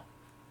egg now.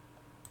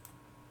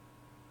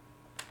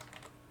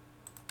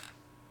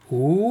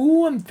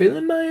 Ooh, I'm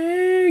filling my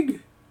egg.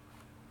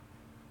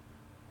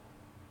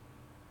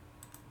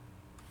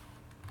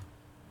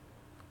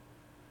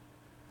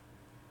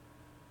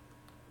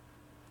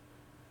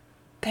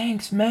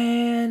 Thanks,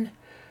 man.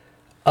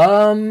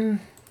 Kind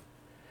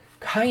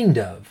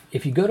of.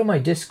 If you go to my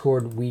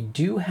Discord, we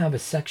do have a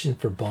section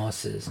for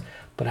bosses,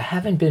 but I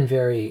haven't been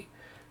very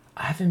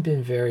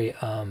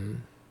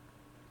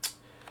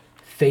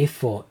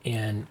faithful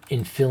in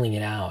filling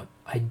it out.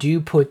 I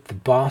do put the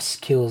boss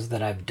kills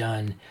that I've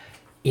done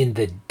in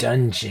the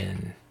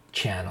dungeon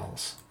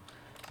channels,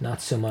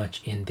 not so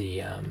much in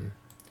the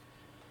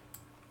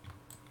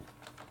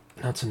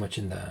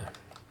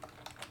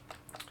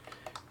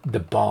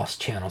boss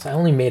channels. I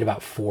only made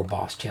about 4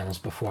 boss channels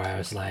before I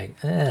was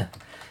like, I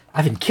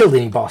haven't killed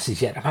any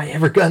bosses yet. Am I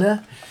ever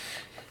gonna?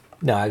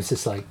 No, I was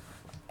just like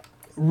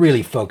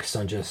really focused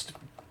on just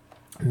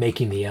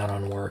making the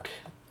add-on work,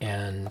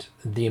 and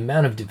the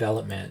amount of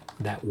development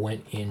that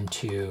went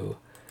into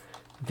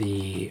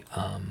the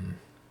I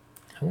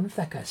wonder if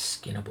that guy's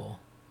skinnable.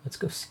 Let's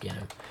go skin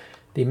him.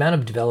 The amount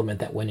of development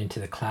that went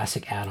into the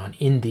classic add-on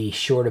in the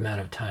short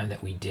amount of time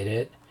that we did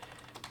it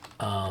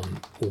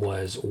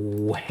was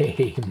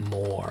way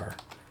more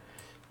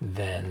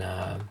than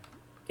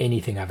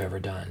anything I've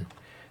ever done.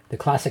 The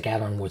classic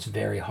add-on was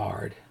very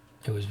hard.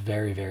 It was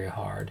very, very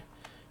hard,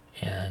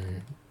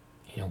 and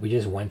we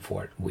just went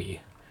for it.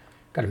 We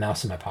got a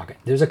mouse in my pocket.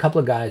 There's a couple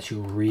of guys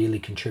who really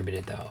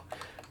contributed though.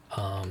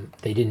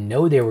 They didn't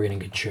know they were going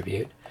to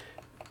contribute,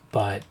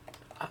 but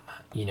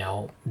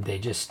they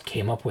just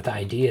came up with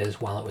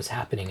ideas while it was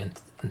happening and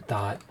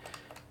thought,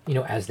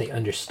 as they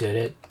understood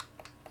it,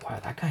 wow,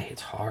 that guy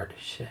hits hard.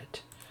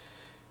 Shit.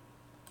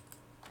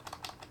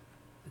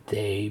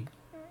 They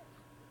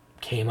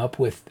came up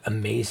with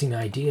amazing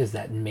ideas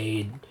that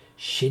made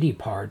shitty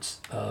parts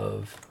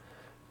of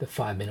the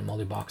 5-minute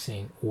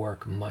multi-boxing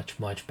work much,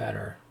 much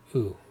better.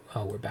 Ooh,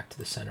 oh, we're back to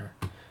the center.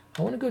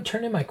 I want to go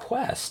turn in my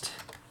quest.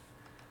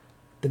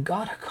 The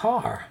god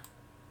HAKKAR.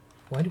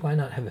 Why do I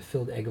not have a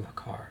filled egg of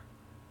HAKKAR?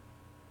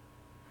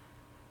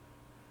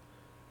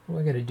 What do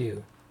I got to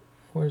do?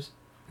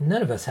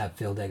 None of us have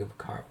filled egg of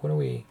HAKKAR. What are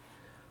we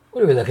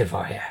looking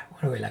for here?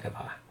 What are we looking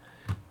for?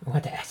 We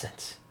want the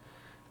essence.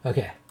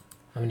 Okay,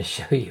 I'm going to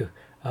show you.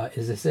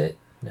 Is this it?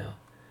 No.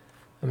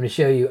 I'm going to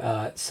show you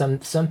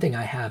something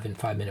I have in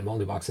 5-minute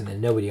multi-boxing that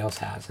nobody else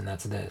has, and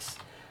that's this.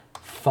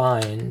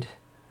 Find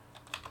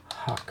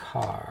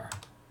HAKKAR.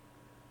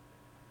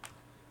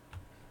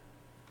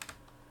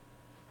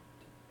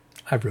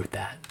 I wrote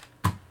that.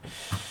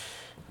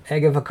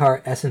 Egg of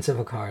HAKKAR, essence of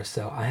HAKKAR.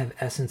 So I have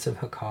essence of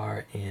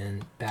HAKKAR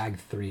in bag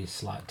 3,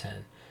 slot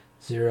 10.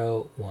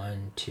 0,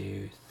 1,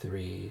 2,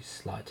 3,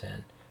 slot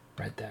 10.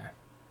 Right there.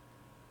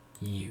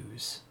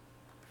 Use.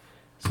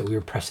 So we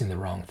were pressing the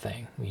wrong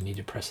thing. We need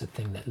to press the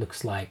thing that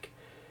looks like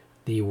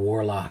the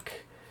Warlock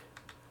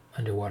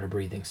underwater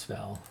breathing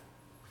spell.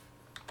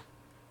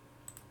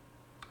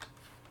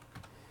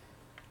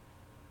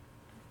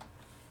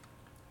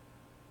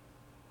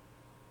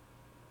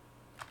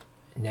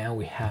 Now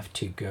we have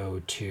to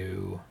go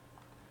to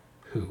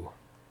who?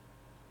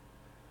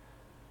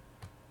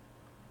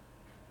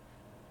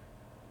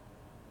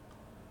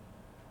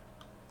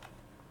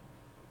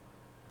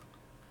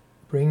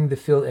 Bring the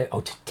field.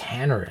 Oh, to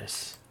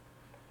Tannerus.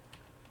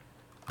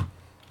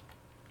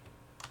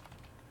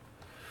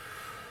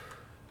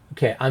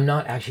 Okay, I'm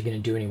not actually going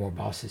to do any more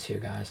bosses here,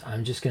 guys.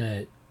 I'm just going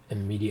to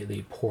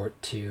immediately port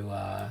to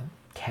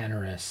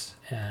Tannerus,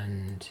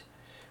 and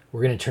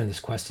we're going to turn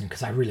this quest in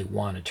because I really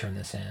want to turn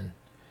this in.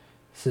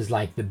 This is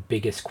like the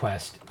biggest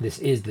quest. This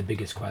is the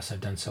biggest quest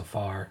I've done so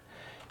far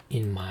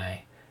in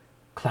my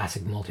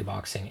classic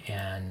multi-boxing,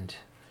 and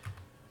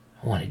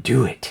I want to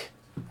do it.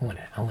 I want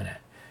to.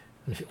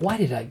 Why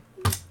did I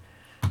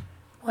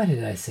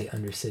say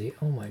Undercity?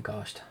 Oh my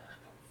gosh.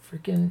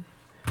 Freaking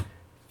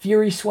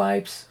Fury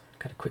Swipes.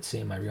 Gotta quit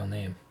saying my real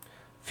name.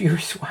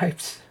 Fury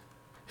Swipes.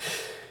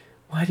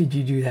 Why did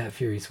you do that,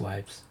 Fury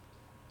Swipes?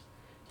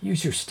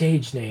 Use your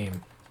stage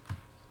name.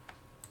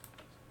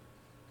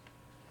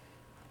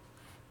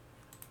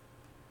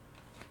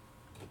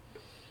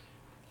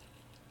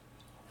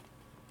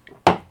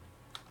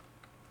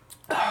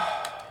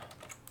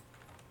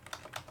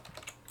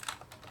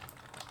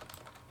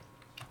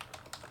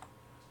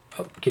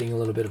 Oh, getting a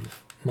little bit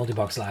of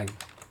multi-box lag.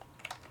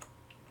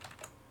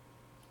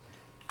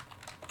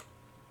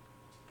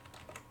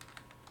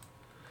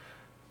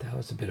 That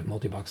was a bit of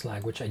multi-box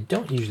lag, which I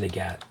don't usually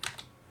get.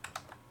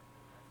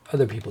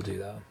 Other people do,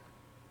 though.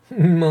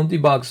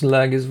 Multi-box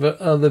lag is for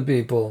other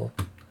people.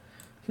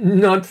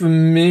 Not for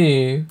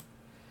me.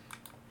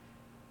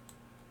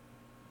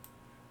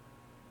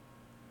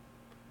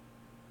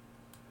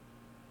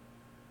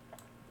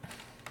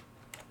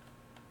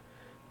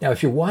 Now,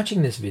 if you're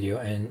watching this video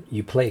and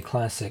you play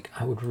Classic,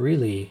 I would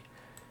really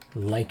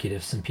like it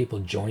if some people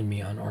joined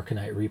me on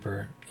Arcanite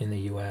Reaper in the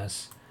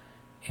US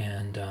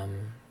and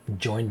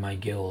joined my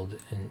guild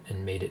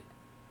and made it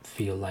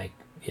feel like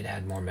it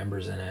had more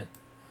members in it.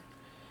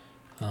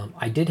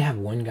 I did have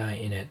one guy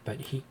in it, but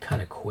he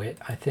kind of quit,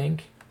 I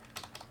think.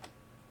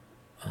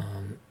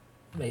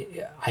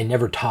 I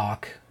never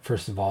talk,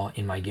 first of all,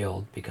 in my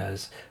guild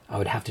because I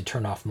would have to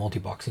turn off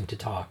multiboxing to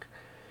talk.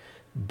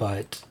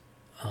 But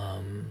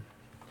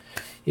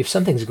if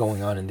something's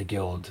going on in the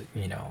guild,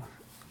 you know,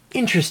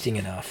 interesting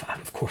enough,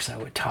 of course I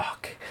would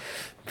talk.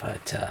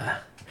 But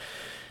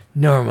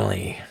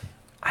normally,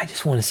 I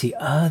just want to see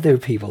other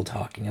people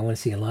talking. I want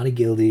to see a lot of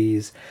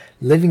guildies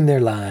living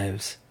their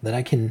lives that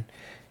I can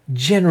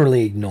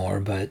generally ignore,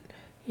 but,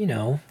 you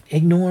know,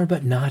 ignore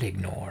but not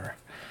ignore.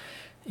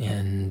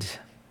 And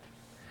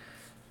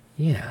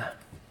yeah,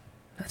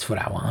 that's what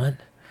I want.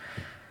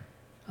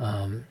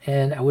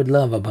 And I would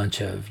love a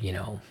bunch of, you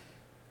know,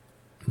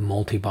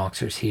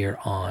 multi-boxers here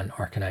on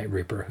Arcanite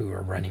Reaper who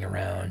are running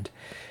around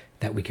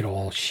that we could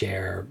all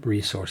share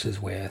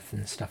resources with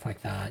and stuff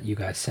like that. You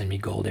guys send me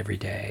gold every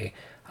day.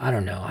 I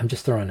don't know. I'm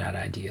just throwing out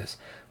ideas.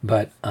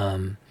 But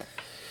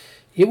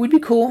it would be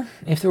cool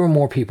if there were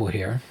more people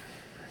here.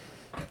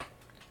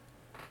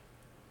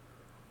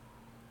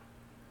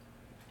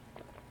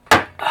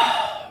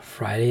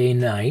 Friday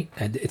night.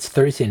 It's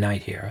Thursday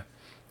night here.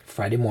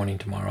 Friday morning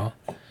tomorrow.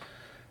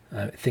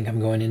 I think I'm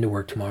going into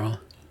work tomorrow.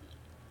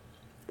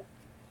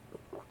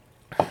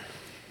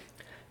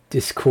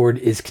 Discord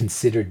is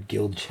considered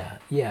guild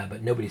chat. Yeah,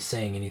 but nobody's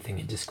saying anything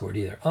in Discord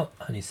either. Oh,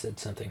 Honey said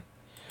something.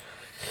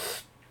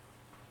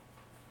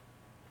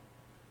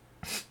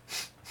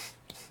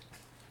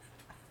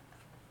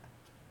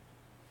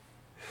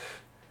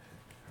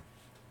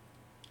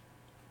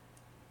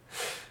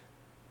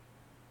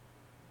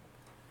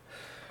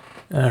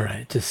 All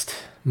right, just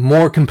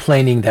more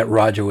complaining that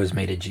Roger was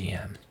made a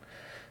GM.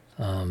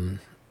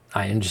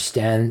 I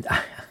understand.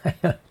 I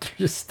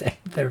understand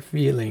their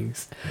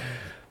feelings.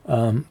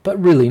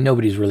 But really,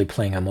 nobody's really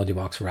playing on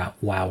Multibox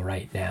WoW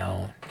right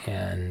now.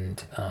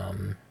 And I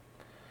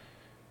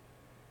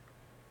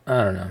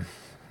don't know.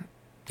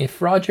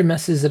 If Roger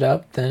messes it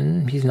up,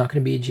 then he's not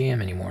going to be a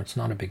GM anymore. It's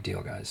not a big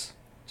deal, guys.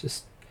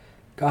 Just,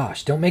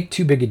 gosh, don't make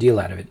too big a deal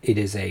out of it. It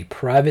is a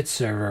private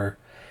server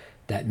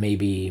that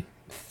maybe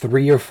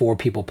 3 or 4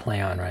 people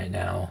play on right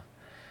now.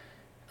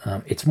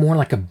 It's more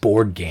like a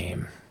board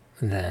game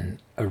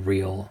than a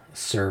real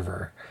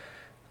server.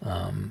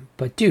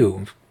 But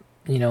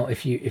you know,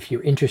 if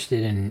you're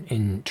interested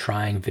in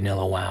trying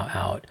Vanilla WoW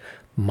out,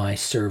 my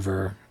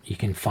server, you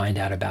can find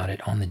out about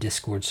it on the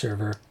Discord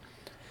server.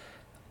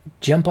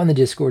 Jump on the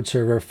Discord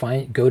server,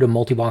 go to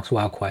Multibox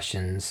WoW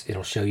questions.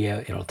 It'll tell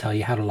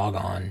you how to log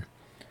on,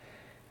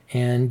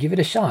 and give it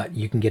a shot.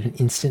 You can get an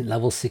instant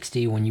level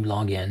 60 when you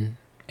log in,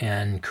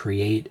 and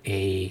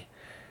you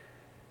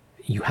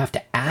have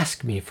to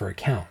ask me for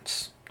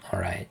accounts. All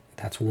right,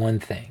 that's one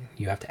thing.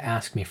 You have to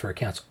ask me for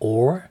accounts,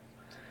 or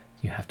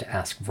you have to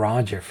ask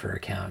Roger for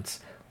accounts,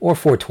 or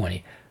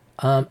 420.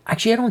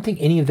 Actually, I don't think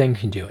any of them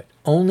can do it.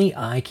 Only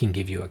I can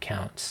give you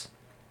accounts.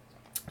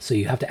 So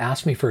you have to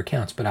ask me for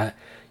accounts, but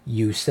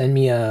you send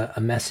me a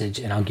message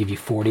and I'll give you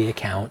 40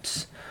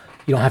 accounts.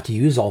 You don't have to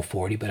use all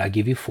 40, but I'll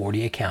give you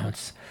 40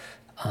 accounts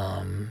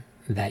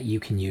that you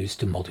can use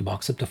to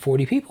multibox up to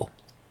 40 people.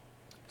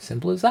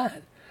 Simple as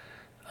that.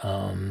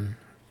 You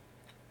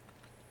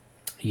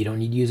don't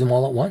need to use them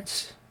all at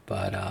once,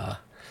 but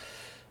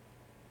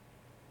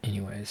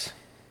anyways.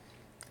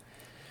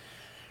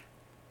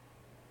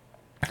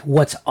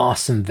 What's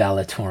awesome,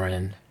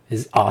 Valatorin,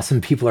 is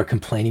awesome. People are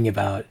complaining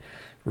about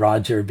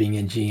Roger being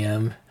a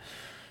GM.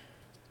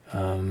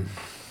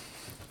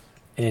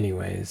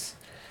 Anyways,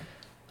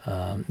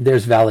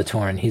 there's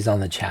Valatorin. He's on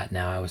the chat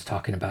now. I was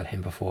talking about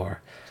him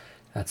before.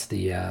 That's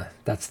the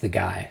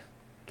guy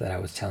that I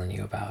was telling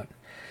you about.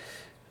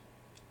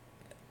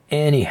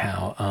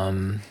 Anyhow,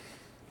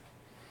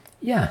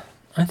 yeah,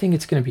 I think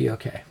it's going to be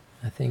okay.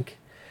 I think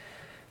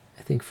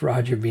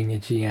Roger being a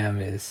GM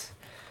it's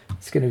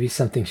going to be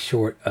something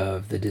short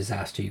of the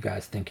disaster you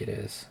guys think it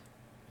is.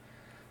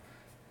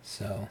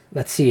 So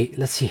let's see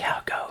how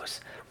it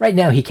goes. Right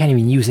now, he can't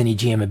even use any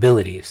GM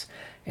abilities,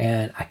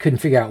 and I couldn't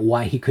figure out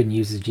why he couldn't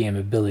use his GM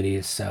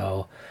abilities.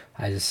 So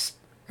I just,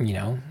 you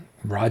know,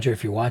 Roger,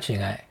 if you're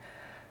watching,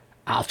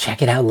 I'll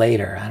check it out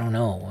later. I don't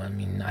know. I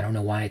mean, I don't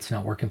know why it's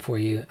not working for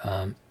you.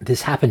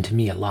 This happened to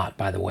me a lot,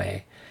 by the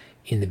way,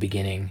 in the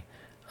beginning,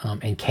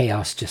 and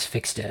Chaos just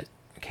fixed it.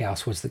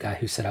 Chaos was the guy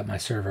who set up my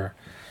server,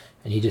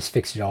 and he just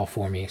fixed it all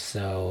for me.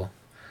 So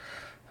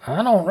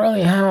I don't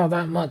really have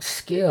that much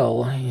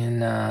skill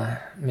in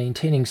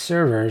maintaining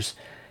servers.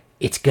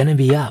 It's gonna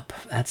be up.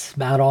 That's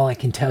about all I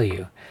can tell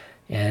you.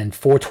 And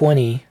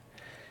 420,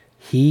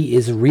 he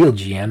is a real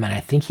GM, and I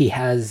think he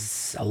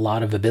has a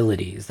lot of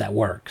abilities that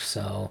work.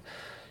 So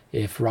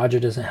if Roger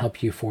doesn't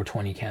help you,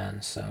 420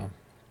 can. So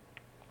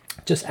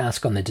just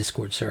ask on the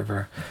Discord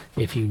server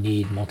if you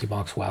need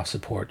multi-box WoW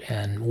support,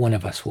 and one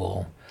of us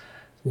will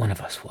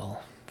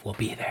will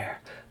be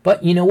there.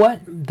 But you know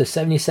what? The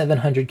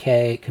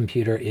 7700K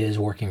computer is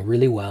working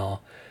really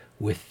well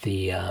with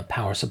the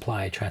power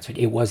supply transfer.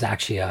 It was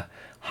actually a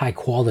high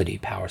quality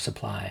power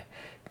supply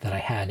that I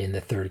had in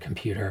the third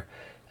computer,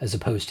 as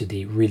opposed to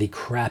the really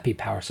crappy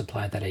power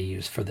supply that I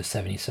used for the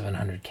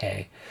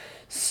 7700K.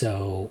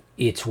 So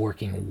it's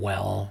working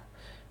well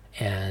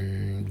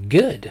and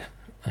good.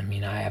 I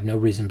mean, I have no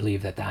reason to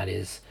believe that that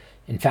is.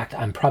 In fact,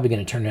 I'm probably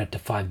going to turn it up to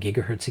 5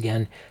 gigahertz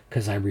again,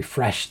 because I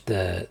refreshed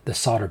the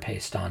solder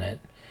paste on it,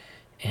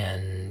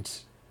 and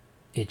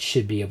it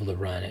should be able to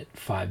run at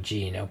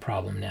 5G no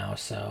problem now.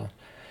 So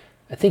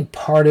I think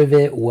part of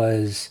it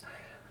was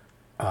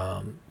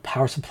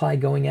power supply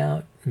going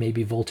out,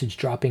 maybe voltage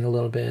dropping a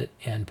little bit,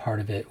 and part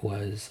of it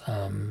was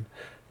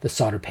the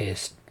solder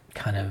paste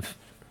kind of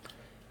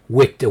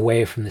wicked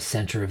away from the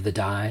center of the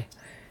die,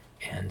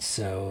 and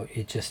so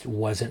it just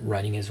wasn't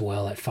running as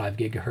well at 5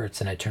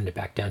 gigahertz, and I turned it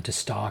back down to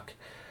stock.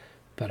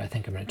 But I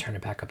think I'm going to turn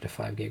it back up to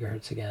 5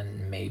 gigahertz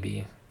again,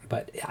 maybe.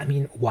 But I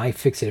mean, why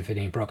fix it if it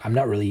ain't broke? I'm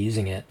not really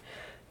using it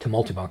to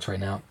multibox right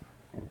now.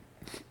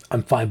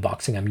 I'm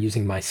 5-boxing. I'm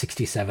using my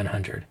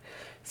 6700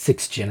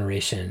 6th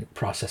generation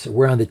processor.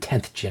 We're on the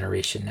 10th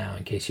generation now,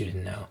 in case you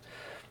didn't know.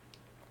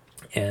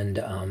 And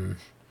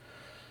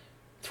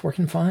it's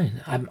working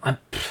fine.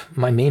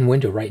 My main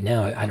window right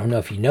now, I don't know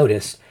if you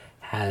noticed,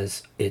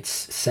 has its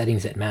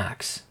settings at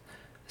max.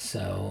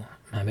 So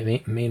my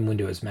main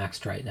window is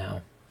maxed right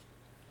now.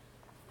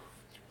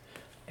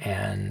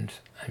 And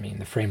I mean,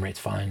 the frame rate's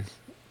fine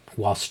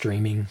while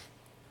streaming.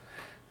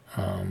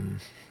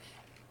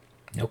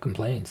 No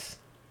complaints.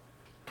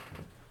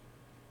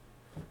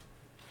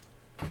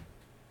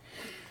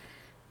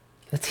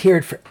 Let's hear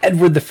it for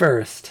Edward the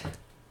First.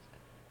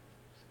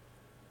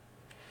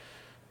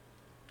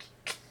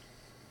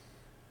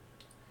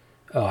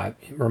 Oh,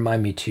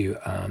 remind me to,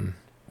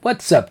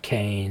 what's up,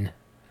 Kane?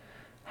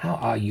 How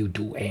are you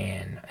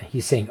doing?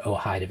 He's saying, oh,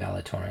 hi to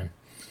Valatorin.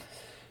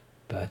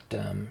 But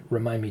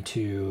remind me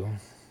to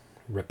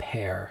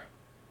repair.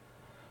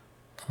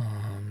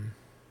 I'm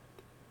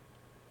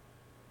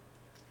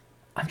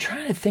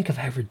trying to think if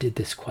I ever did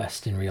this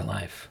quest in real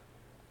life.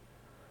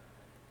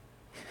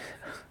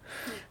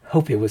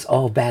 Hope it was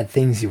all bad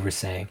things you were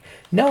saying.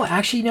 No,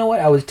 actually, you know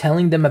what? I was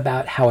telling them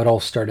about how it all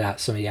started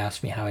out. Somebody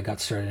asked me how I got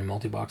started in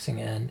multiboxing,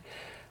 and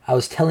I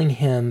was telling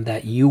him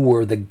that you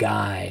were the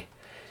guy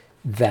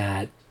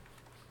that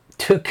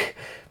took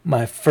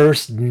my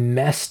first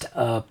messed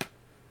up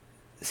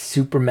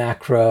super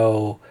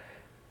macro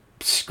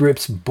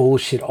scripts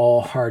bullshit,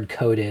 all hard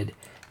coded,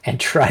 and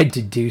tried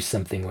to do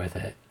something with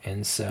it.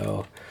 And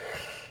so,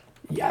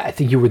 yeah, I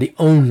think you were the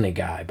only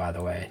guy, by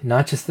the way,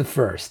 not just the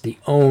first, the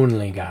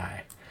only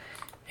guy.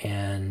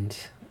 And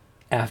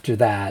after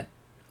that,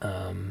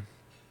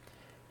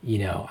 you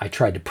know, I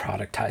tried to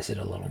productize it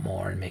a little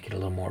more and make it a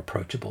little more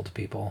approachable to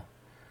people.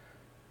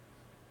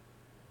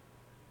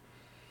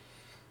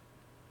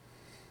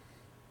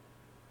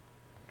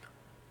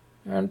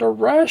 And the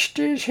rest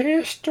is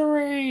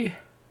history.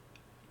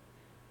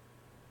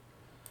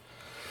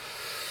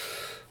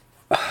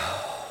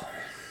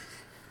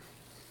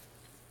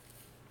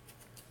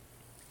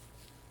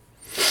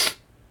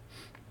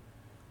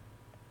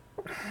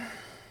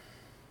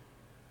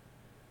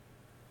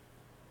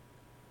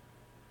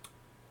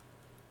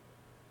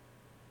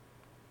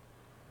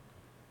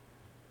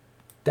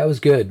 That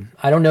was good.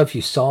 I don't know if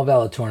you saw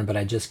Valatorn, but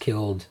I just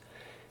killed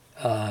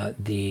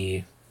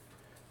the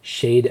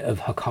Shade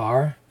of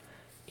HAKKAR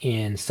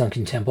in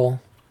Sunken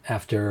Temple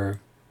after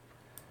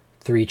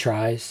 3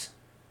 tries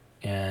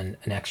and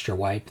an extra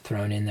wipe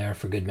thrown in there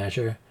for good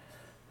measure,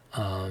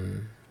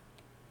 and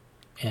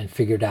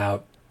figured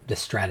out the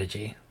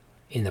strategy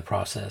in the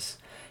process.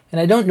 And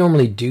I don't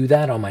normally do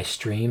that on my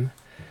stream.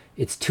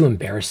 It's too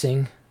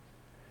embarrassing.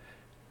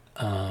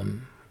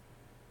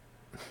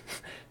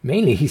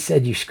 Mainly, he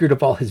said you screwed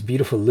up all his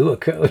beautiful Lua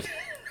code.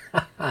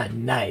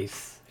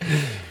 Nice.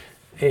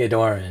 Hey,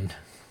 Doran.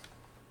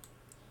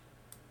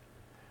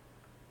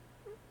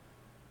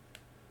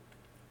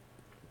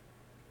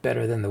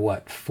 Better than the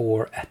what?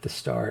 4 at the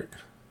start.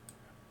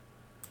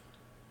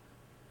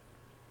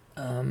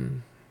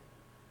 Ooh,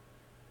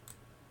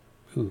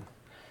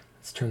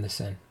 let's turn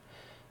this in.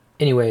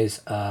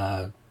 Anyways,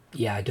 yeah,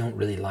 I don't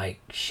really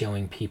like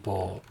showing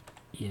people,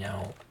 you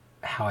know,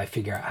 how I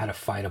figure out how to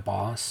fight a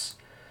boss,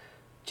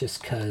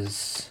 just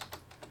because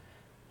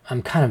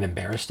I'm kind of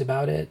embarrassed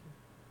about it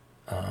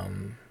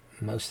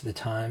most of the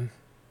time.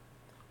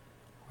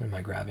 What am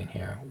I grabbing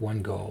here?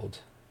 1 gold.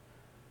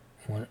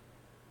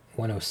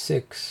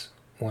 106,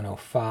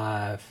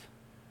 105,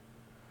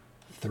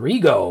 3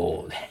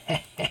 gold.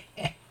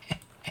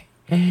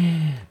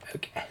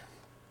 Okay.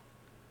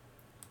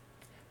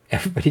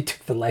 Everybody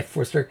took the life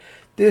force perk.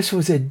 This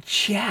was a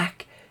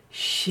jack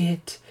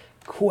shit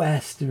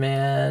quest,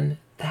 man.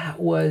 That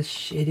was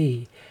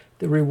shitty.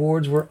 The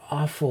rewards were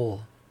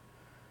awful.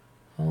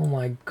 Oh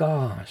my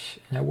gosh.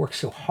 And I worked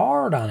so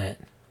hard on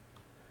it.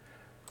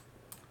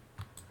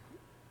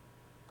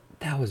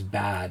 That was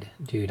bad.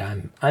 Dude,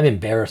 I'm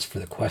embarrassed for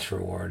the quest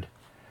reward.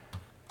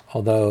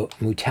 Although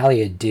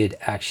Mutalia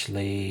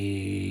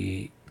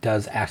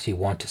does actually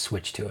want to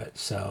switch to it.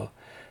 So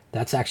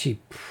that's actually,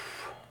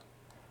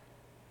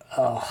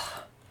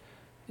 oh,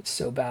 it's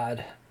so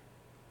bad.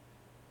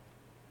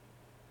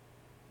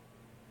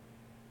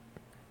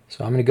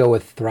 So I'm going to go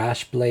with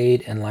Thrash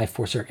Blade and Life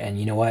Forcer. And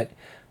you know what?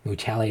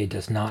 Mutalia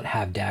does not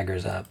have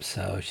daggers up.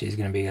 So she's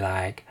going to be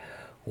like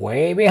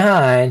way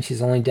behind.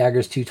 She's only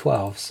daggers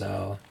 212.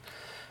 So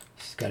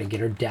she's got to get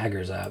her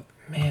daggers up.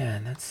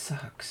 Man, that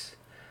sucks.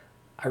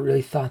 I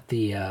really thought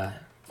the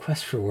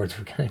quest rewards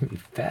were going to be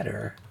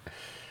better.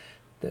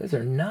 Those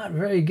are not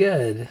very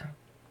good.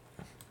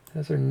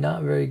 Those are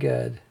not very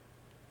good.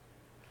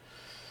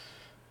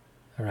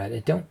 Alright, I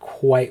don't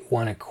quite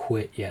want to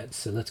quit yet.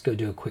 So let's go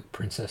do a quick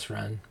princess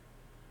run.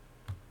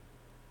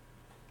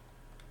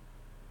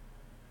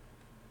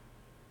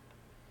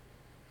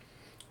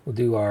 We'll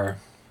do our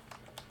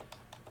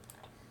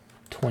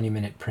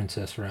 20-minute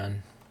princess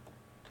run.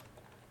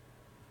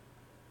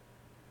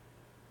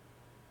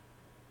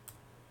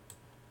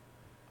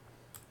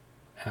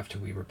 After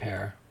we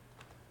repair.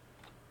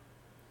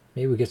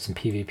 Maybe we get some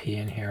PvP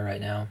in here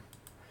right now.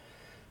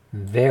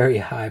 Very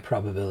high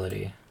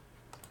probability.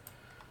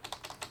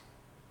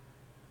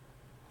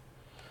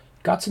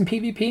 Got some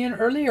PvP in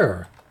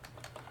earlier.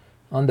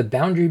 On the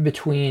boundary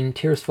between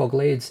Tirisfal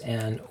Glades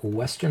and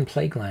Western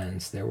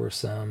Plaguelands, there were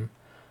some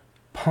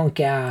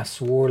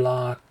punk-ass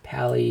warlock,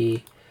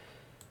 pally,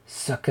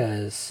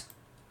 suckas,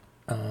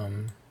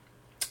 who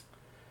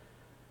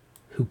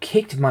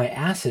kicked my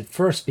ass at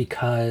first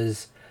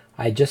because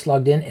I just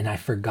logged in and I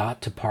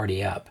forgot to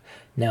party up.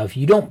 Now, if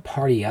you don't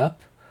party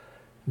up,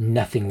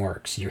 nothing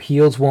works. Your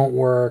heals won't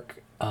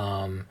work.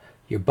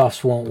 Your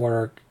buffs won't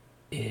work.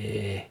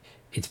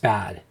 It's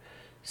bad.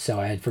 So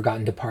I had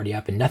forgotten to party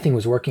up and nothing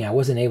was working. I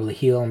wasn't able to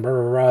heal and blah,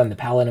 blah, blah, and the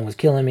paladin was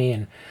killing me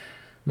and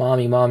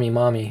mommy.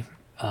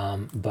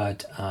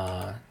 But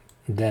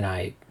then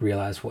I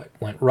realized what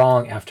went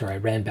wrong after I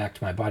ran back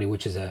to my body,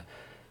 which is a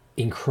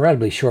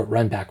incredibly short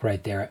run back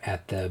right there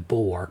at the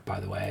bulwark,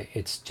 by the way.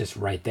 It's just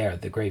right there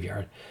at the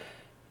graveyard.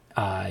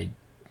 I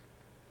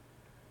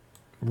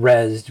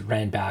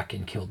ran back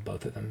and killed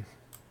both of them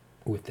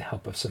with the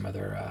help of some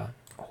other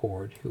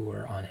horde who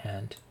were on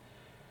hand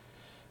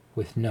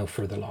with no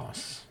further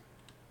loss.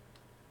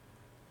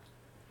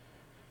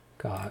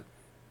 Got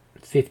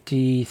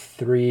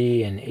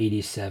 53 and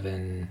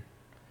 87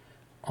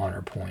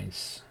 honor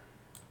points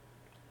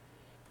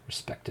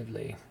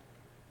respectively.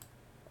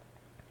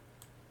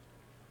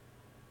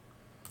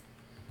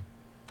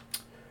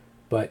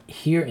 But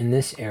here in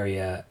this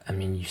area, I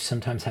mean, you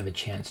sometimes have a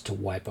chance to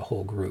wipe a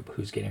whole group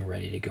who's getting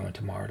ready to go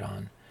into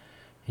Mardon.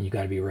 And you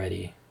got to be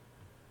ready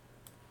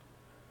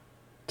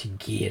to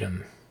get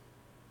them.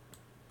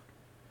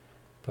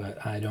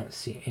 But I don't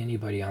see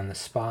anybody on the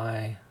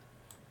spy.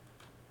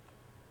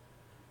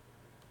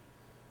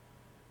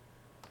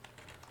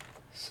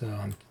 So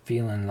I'm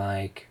feeling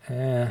like,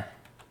 if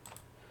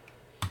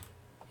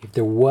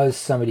there was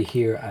somebody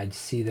here, I'd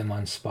see them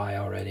on spy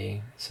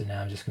already. So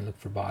now I'm just going to look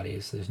for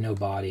bodies. There's no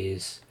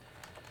bodies.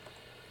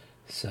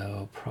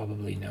 So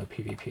probably no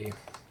PvP.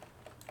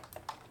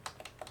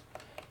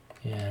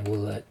 And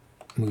we'll let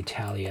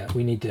Mutalia.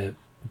 We need to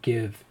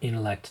give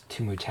intellect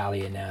to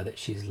Mutalia now that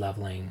she's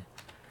leveling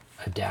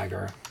a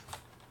dagger.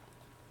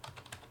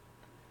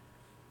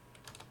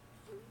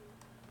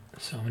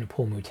 So I'm going to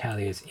pull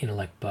Mutalia's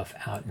intellect buff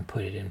out and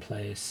put it in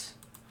place.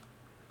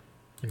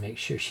 And make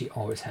sure she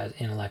always has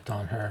intellect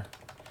on her.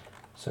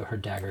 So her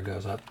dagger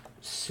goes up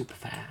super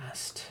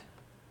fast.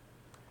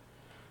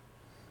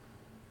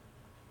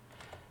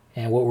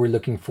 And what we're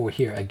looking for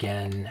here,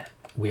 again,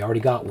 we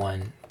already got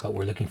one, but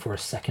we're looking for a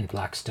second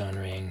Blackstone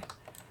ring.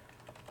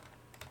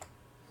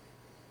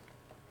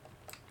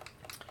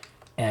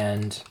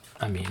 And,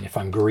 I mean, if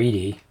I'm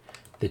greedy,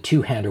 the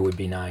two-hander would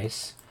be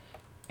nice.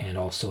 And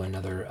also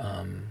another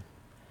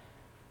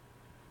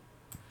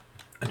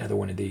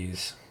one of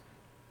these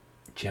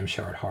gem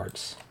shard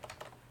hearts.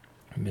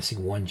 I'm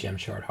missing one gem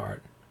shard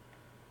heart.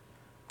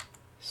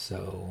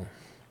 So,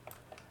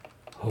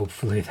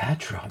 hopefully that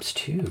drops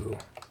too.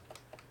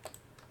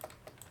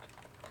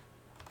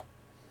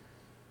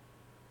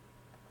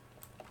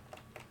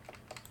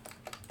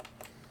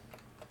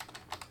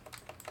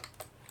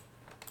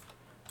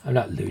 I'm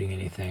not looting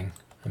anything.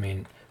 I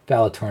mean,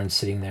 Valatorn's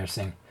sitting there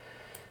saying,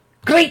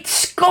 "Great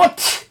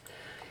Scott!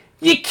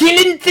 You're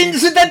killing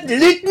things without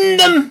looting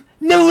them!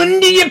 No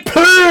wonder you're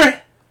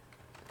poor!"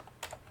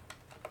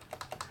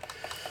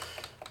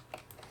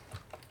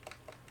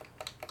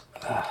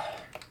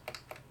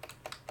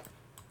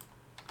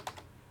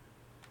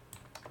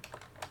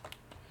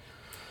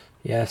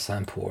 Yes,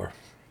 I'm poor.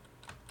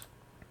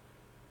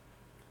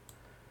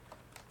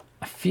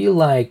 I feel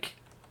like,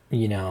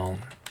 you know,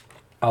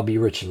 I'll be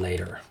rich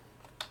later.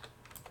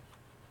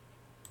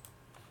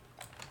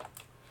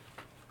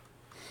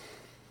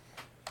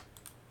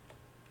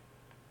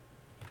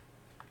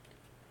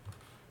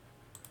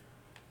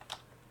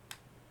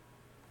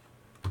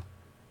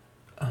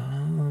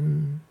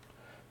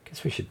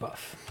 Guess we should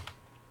buff.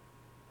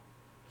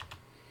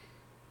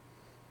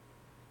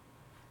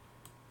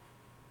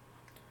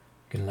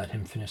 let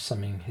him finish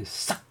summoning his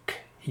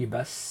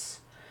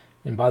succubus.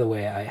 And by the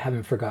way, I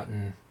haven't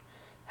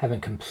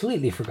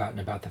completely forgotten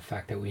about the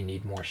fact that we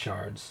need more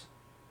shards.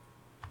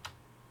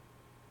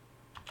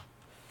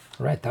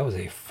 All right, that was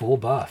a full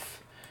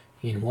buff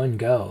in one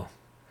go.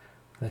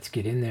 Let's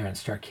get in there and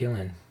start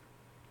killing.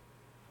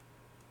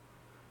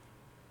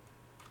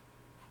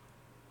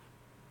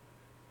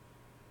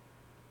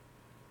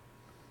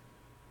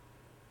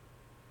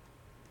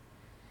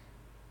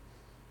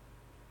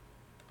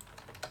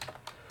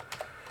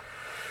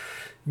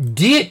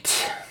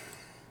 Dit!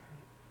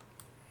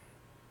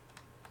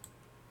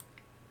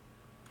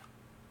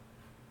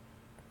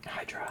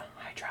 Hydra.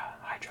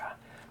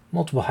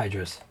 Multiple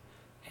hydras.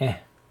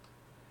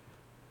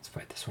 Let's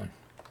fight this one.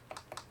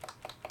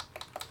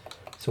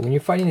 So when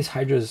you're fighting these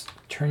hydras,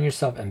 turn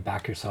yourself and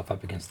back yourself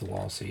up against the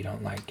wall so you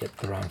don't like get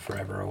thrown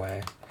forever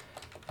away.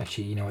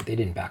 Actually, you know what? They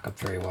didn't back up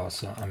very well,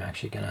 so I'm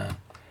actually gonna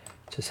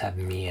just have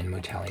me and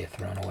Mutalia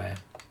thrown away.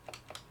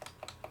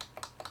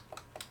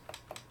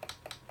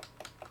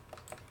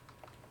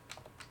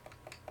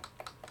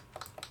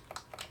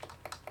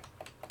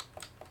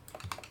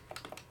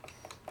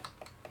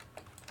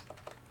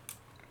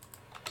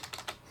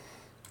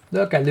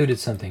 Look, I looted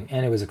something,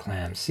 and it was a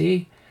clam.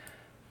 See?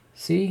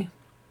 See?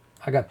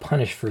 I got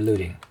punished for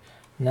looting.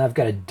 Now I've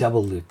got to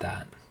double loot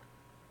that.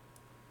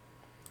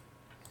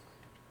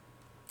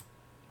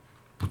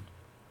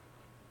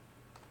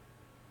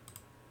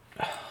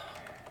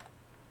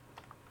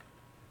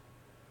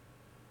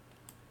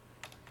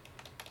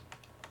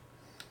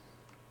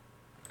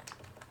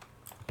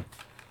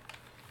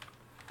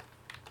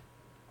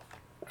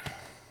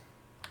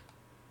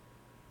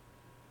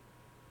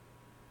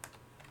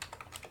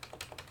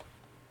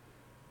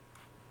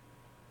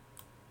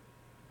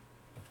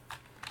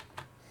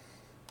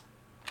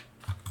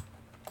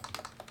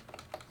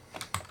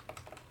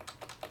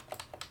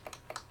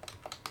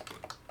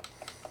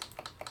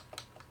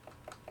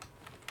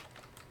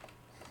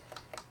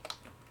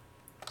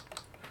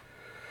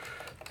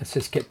 Let's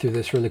just get through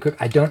this really quick.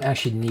 I don't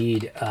actually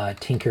need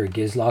Tinker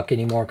Gizlock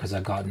anymore because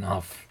I've gotten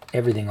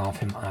everything off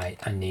him I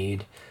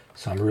need.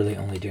 So I'm really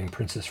only doing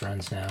princess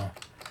runs now.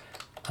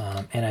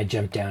 And I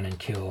jump down and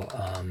kill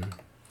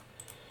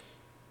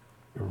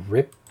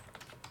Ripjaw.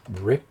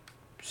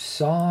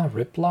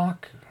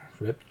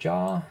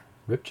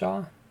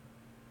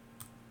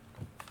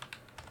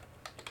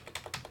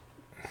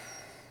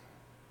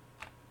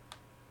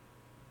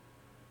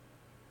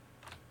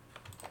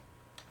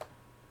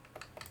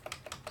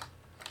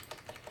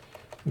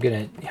 I'm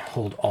gonna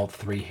hold Alt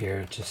 3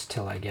 here just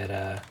till I get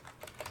a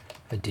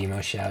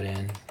demo shout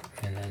in,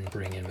 and then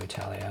bring in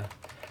Mutalia.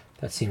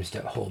 That seems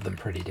to hold them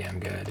pretty damn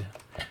good.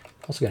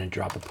 Also gonna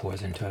drop a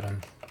poison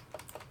totem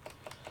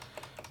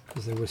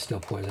because there was still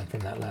poison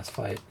from that last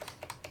fight.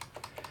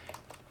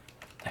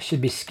 I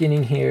should be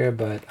skinning here,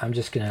 but I'm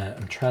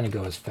trying to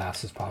go as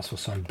fast as possible,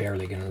 so I'm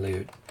barely gonna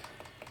loot,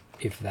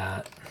 if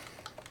that.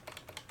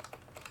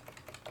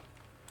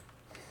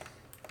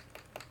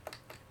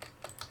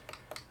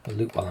 I'll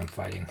loot while I'm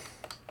fighting.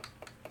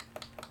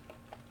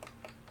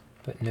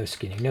 But no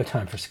skinning. No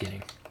time for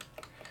skinning.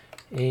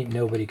 Ain't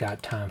nobody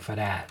got time for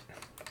that.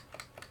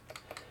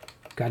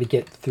 Got to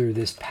get through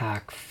this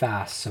pack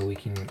fast so we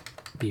can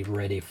be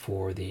ready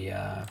for the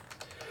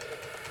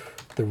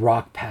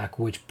rock pack,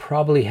 which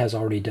probably has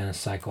already done a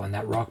cycle, and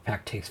that rock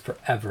pack takes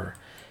forever.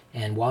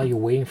 And while you're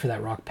waiting for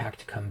that rock pack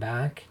to come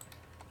back,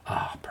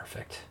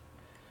 perfect.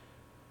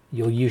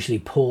 You'll usually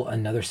pull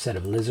another set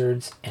of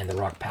lizards, and the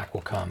rock pack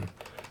will come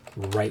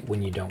right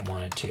when you don't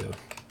want it to.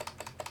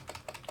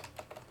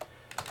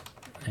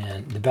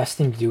 And the best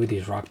thing to do with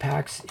these rock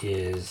packs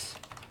is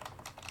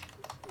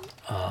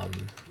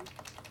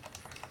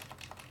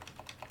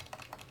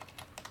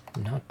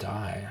not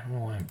die. I don't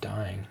know why I'm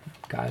dying.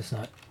 Guy's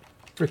not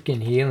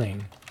freaking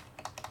healing.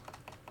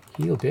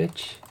 Heal,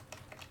 bitch.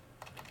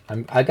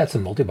 I got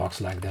some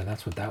multi-box lag there.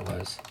 That's what that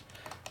was.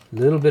 A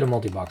little bit of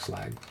multi-box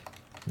lag.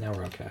 Now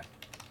we're okay.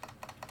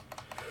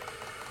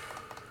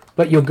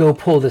 But you'll go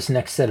pull this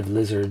next set of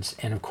lizards,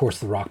 and of course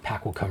the rock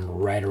pack will come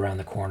right around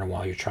the corner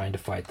while you're trying to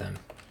fight them.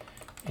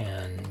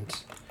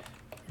 And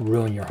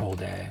ruin your whole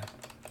day.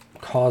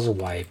 Cause a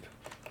wipe.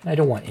 I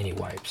don't want any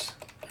wipes.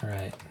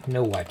 Alright,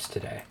 no wipes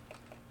today.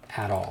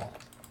 At all.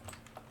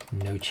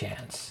 No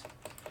chance.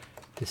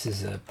 This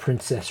is a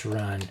princess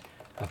run.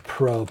 A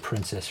pro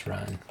princess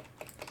run.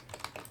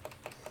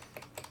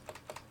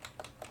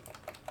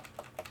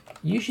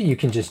 Usually you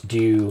can just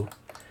do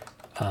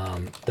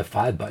the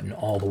 5 button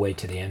all the way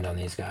to the end on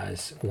these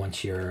guys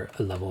once you're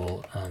a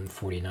level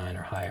 49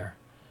 or higher.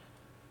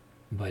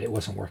 But it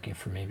wasn't working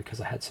for me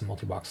because I had some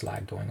multi-box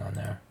lag going on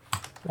there.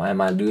 Why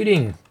am I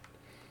looting?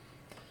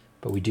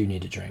 But we do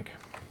need a drink.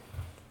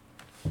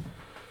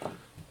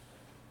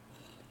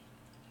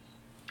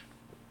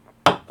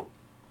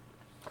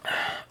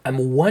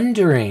 I'm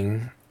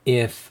wondering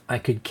if I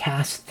could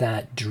cast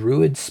that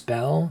druid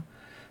spell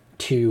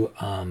to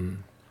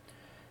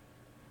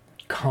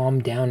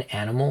calm down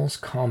animals,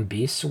 calm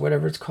beasts, or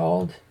whatever it's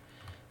called.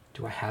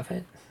 Do I have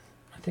it?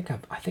 I think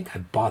I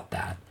bought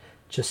that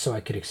just so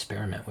I could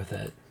experiment with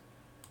it.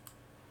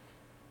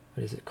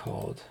 What is it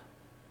called?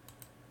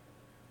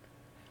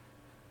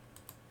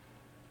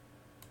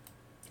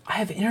 I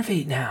have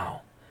Innervate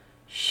now.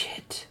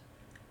 Shit.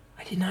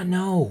 I did not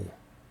know.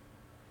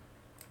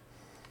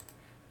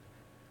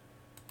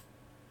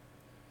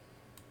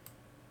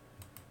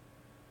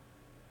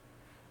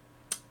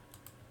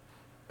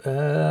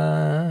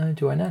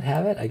 Do I not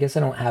have it? I guess I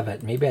don't have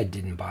it. Maybe I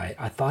didn't buy it.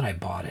 I thought I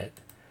bought it.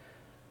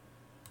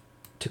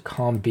 To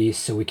calm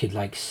beasts so we could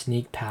like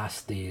sneak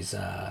past these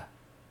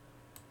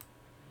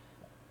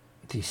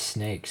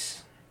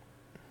snakes.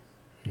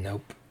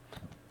 Nope.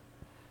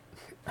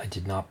 I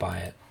did not buy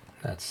it.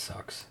 That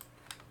sucks.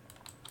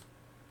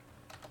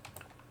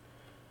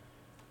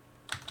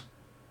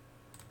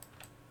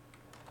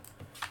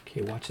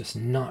 Okay, watch us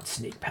not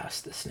sneak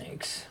past the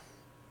snakes.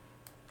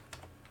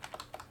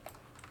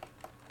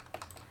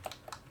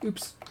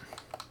 Oops.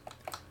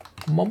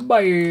 My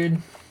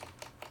bad.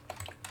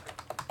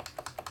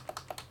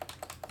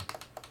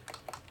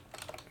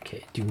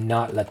 Okay, do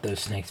not let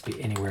those snakes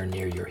be anywhere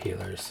near your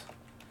healers,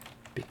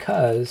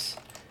 because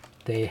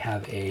they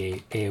have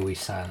a AoE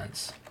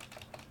silence.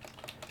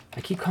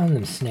 I keep calling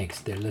them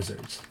snakes, they're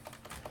lizards.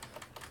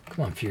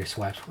 Come on, Fierce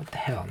Watch, what the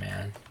hell,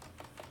 man?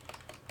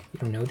 You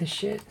don't know this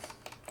shit?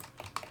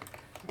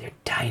 They're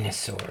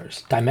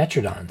dinosaurs.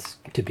 Dimetrodons,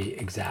 to be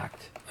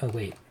exact. Oh,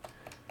 wait.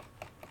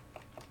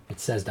 It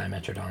says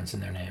Dimetrodons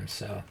in their names,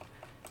 so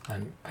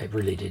I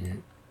really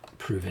didn't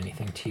prove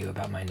anything to you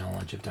about my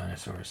knowledge of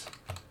dinosaurs.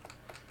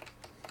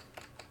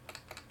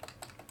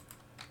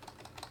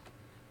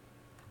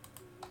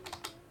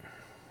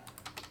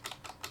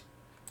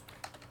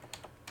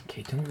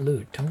 Okay, don't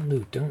loot, don't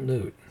loot, don't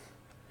loot.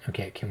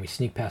 Okay, can we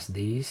sneak past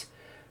these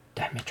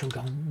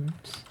Dimetrodons?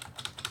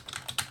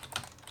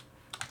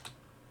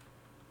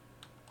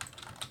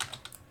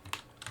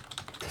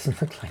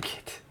 Doesn't look like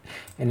it.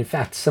 And in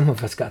fact, some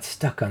of us got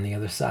stuck on the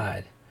other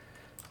side.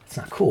 That's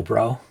not cool,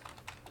 bro.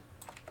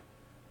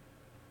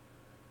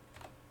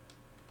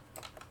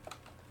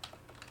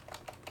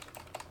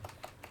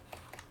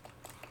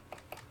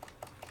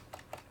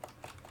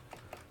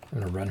 I'm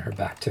gonna run her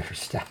back to her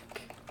stack.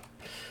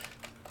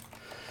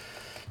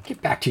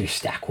 Get back to your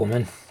stack,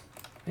 woman.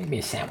 Make me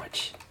a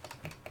sandwich.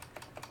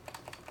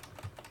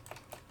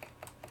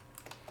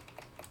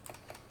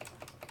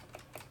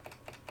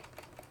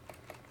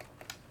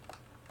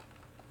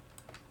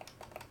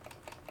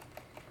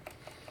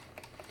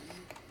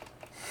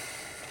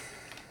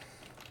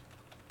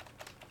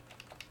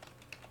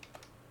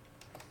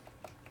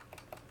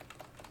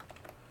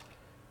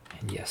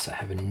 And yes, I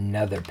have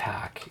another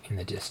pack in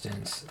the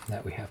distance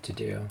that we have to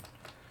do.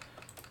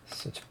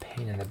 Such a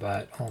pain in the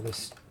butt. All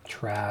this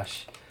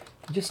trash.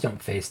 You just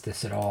don't face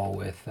this at all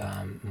with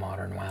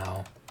modern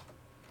WoW.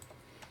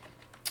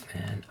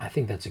 And I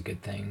think that's a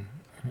good thing.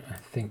 I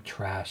think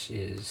trash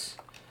is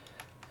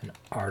an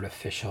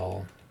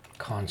artificial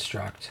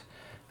construct.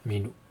 I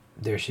mean,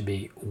 there should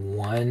be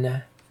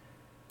one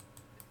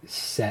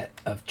set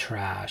of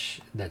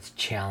trash that's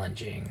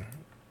challenging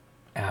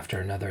after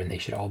another, and they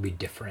should all be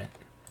different,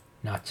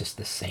 not just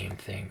the same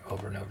thing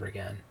over and over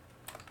again.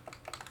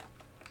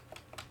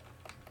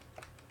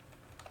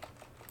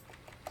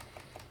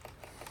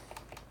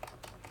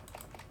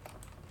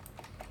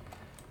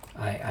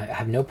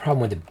 I have no problem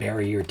with the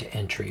barrier to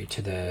entry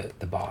to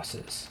the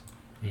bosses,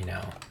 you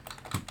know,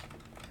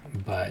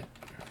 but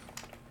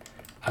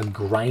a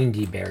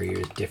grindy barrier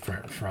is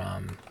different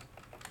from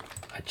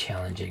a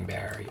challenging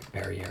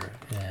barrier,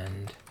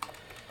 and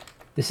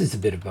this is a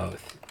bit of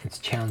both. It's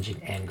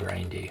challenging and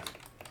grindy.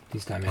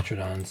 These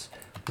Dimetrodons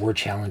were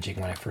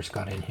challenging when I first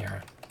got in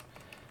here.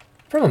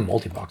 From a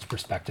multi-box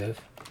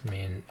perspective, I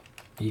mean,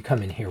 you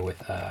come in here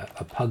with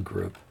a pug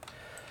group.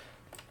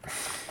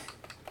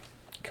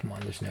 Come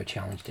on, there's no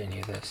challenge to any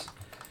of this.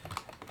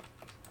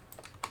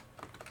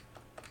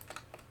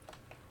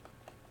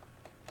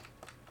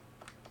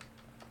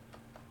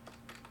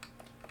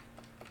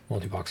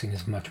 Multi-boxing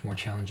is much more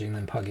challenging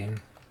than pugging.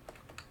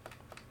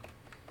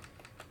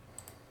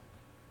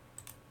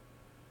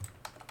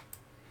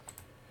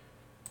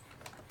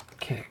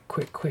 Okay,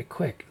 quick, quick,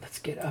 quick. Let's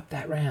get up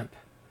that ramp.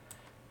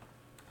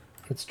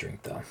 Let's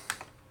drink, though.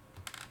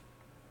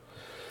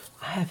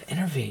 I have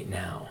Innervate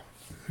now.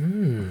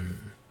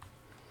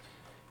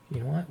 You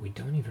know what? We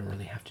don't even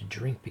really have to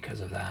drink because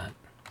of that.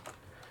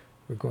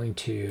 We're going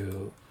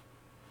to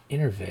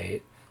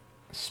Innervate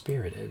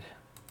Spirited.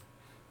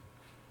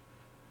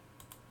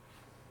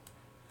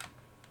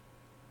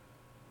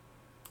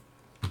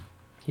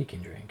 He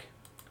can drink.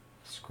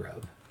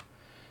 Scrub.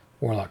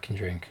 Warlock can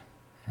drink.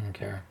 I don't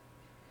care.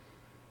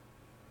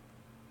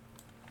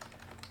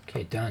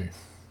 Okay, done.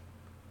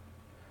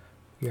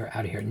 We are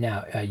out of here.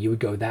 Now, you would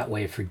go that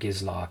way for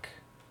Gizlock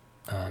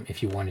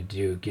if you wanted to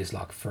do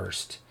Gizlock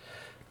first.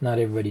 Not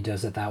everybody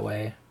does it that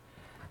way,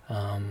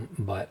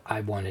 but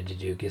I wanted to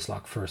do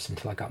Gizlock first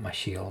until I got my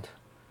shield.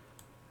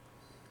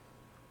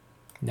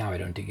 Now I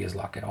don't do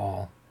Gizlock at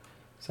all,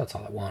 so that's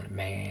all I want,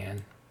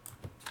 man.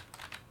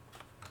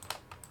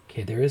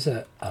 Okay, there is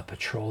a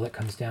patrol that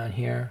comes down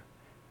here,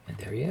 and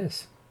there he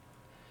is.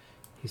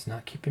 He's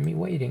not keeping me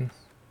waiting.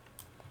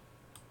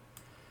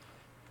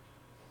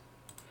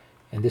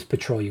 And this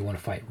patrol you want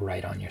to fight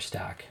right on your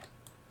stack.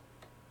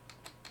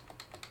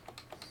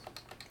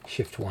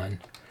 Shift 1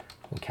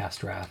 will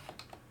cast Wrath.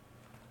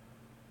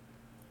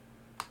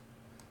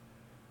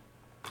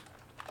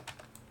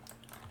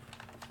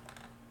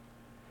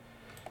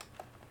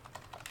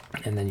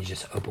 And then you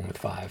just open with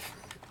 5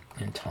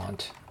 and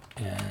taunt.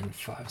 And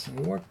 5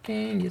 isn't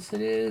working. Yes,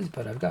 it is,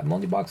 but I've got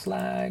multi-box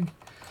lag.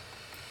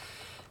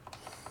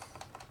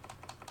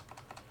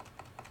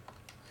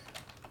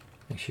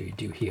 Make sure you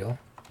do heal.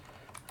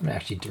 I'm gonna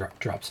actually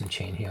drop some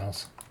chain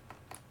heals.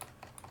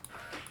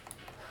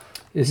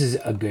 This is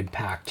a good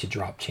pack to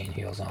drop chain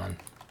heals on,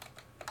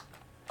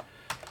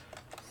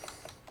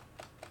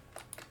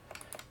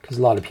 because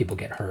a lot of people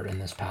get hurt in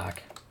this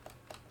pack.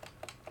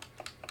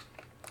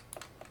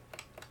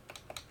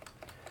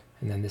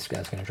 And then this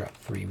guy's gonna drop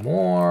 3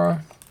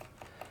 more.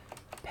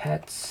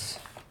 Pets.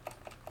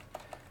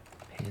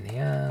 Pain in the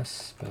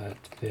ass, but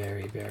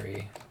very,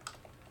 very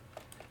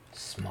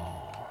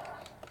small.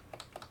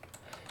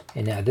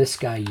 And now this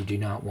guy you do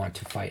not want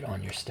to fight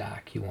on your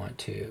stack. You want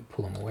to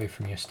pull him away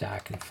from your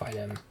stack and fight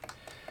him.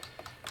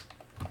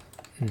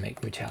 And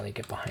make Mutalia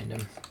get behind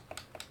him.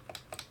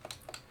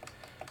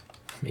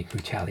 Make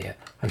Mutalia.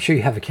 I'm sure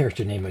you have a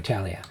character named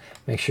Mutalia.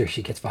 Make sure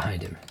she gets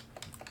behind him.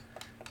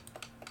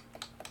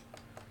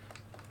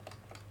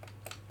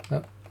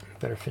 Oh,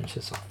 better finish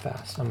this off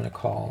fast. I'm going to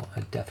call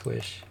a Death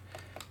Wish.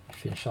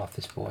 Finish off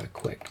this boy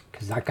quick,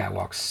 because that guy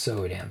walks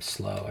so damn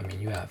slow. I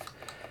mean, you have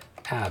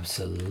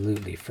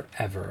absolutely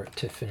forever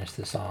to finish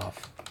this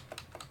off.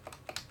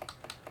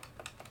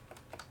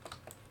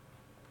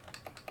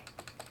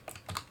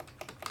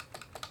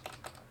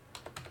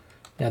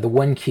 Now the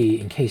one key,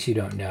 in case you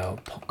don't know,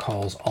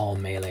 calls all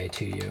melee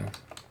to you.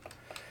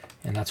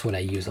 And that's what I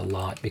use a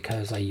lot,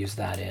 because I use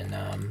that in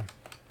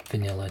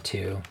vanilla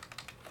too.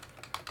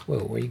 Whoa,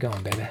 where you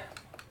going, baby? Where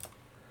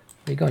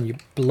you going? You're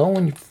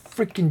blowing your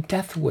freaking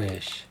Death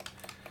Wish.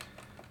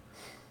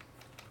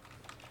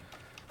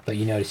 But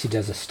you notice he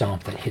does a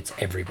stomp that hits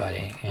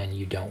everybody, and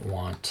you don't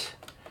want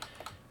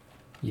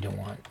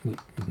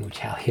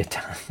Mutalia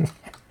dying.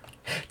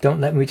 Don't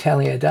let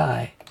Mutalia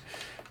die.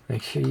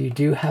 Make sure you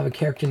do have a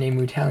character named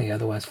Mutalia,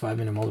 otherwise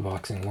 5-minute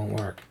multiboxing won't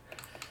work.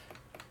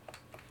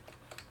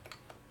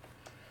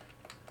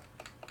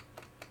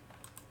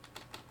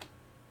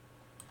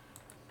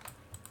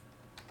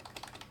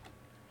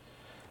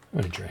 I'm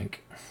gonna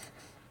drink.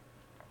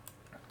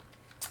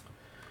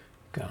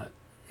 Got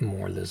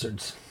more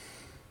lizards.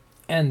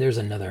 And there's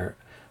another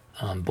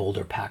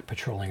boulder pack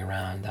patrolling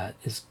around that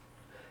is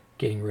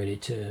getting ready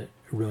to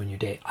ruin your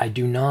day. I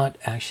do not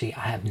actually,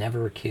 I have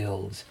never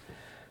killed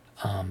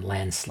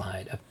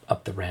landslide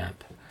up the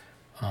ramp.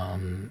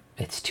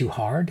 It's too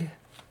hard.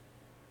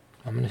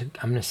 I'm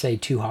gonna say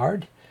too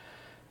hard.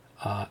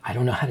 I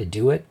don't know how to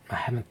do it. I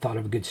haven't thought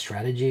of a good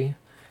strategy.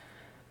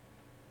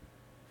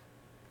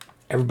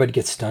 Everybody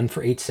gets stunned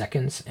for 8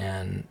 seconds,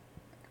 and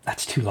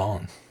that's too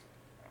long.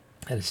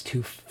 That is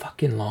too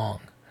fucking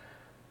long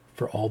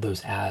for all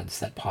those ads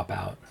that pop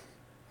out.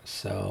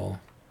 So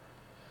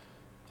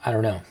I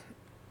don't know.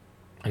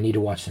 I need to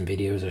watch some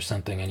videos or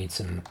something. I need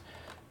some,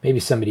 maybe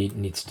somebody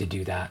needs to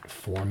do that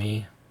for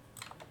me.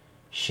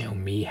 Show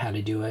me how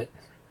to do it.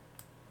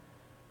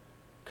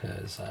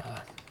 Because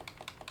I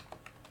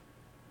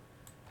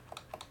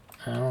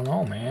don't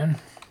know, man.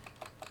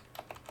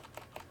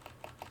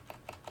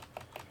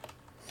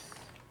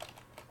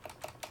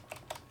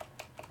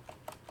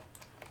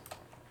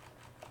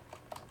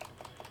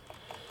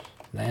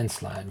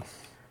 Landslide.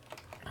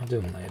 I'll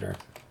do them later.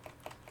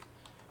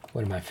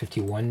 What am I,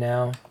 51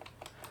 now?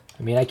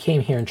 I mean, I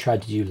came here and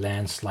tried to do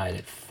landslide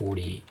at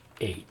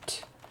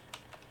 48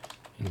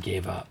 and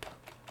gave up.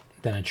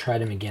 Then I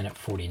tried him again at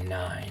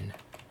 49.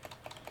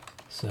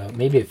 So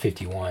maybe at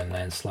 51,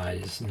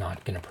 landslide is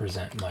not going to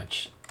present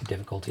much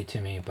difficulty to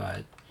me,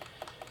 but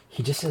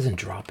he just doesn't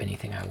drop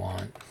anything I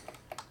want.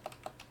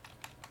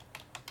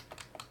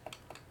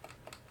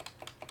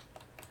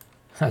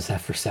 How's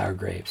that for sour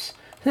grapes?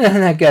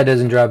 That guy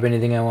doesn't drop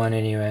anything I want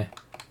anyway.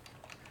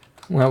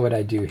 Why would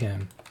I do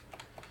him?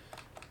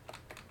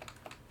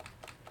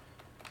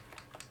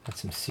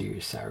 That's some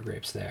serious sour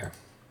grapes there.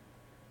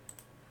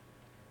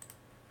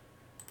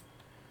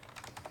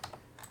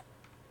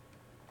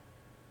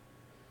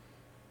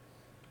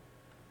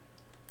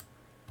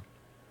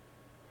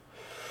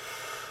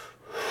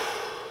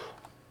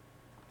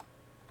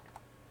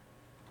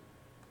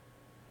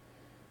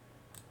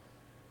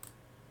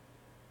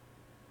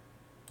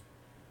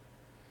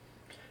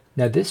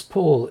 Now this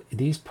pull,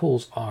 these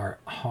pulls are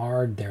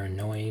hard, they're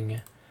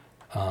annoying.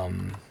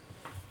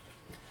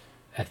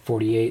 At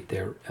 48,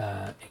 they're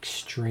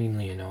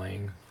extremely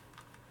annoying.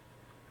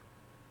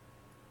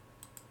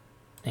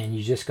 And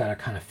you just gotta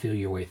kind of feel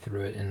your way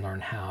through it and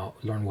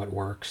learn what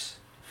works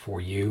for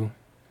you.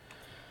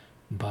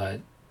 But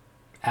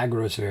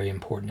aggro is very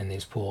important in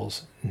these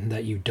pulls,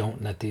 that you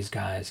don't let these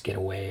guys get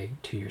away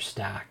to your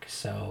stack.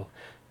 So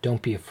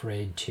don't be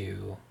afraid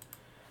to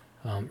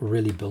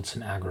really build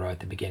some aggro at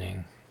the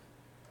beginning.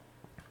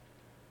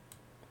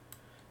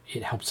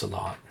 it helps a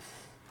lot.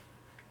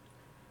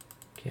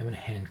 Okay, I'm going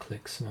to hand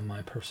click some of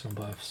my personal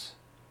buffs.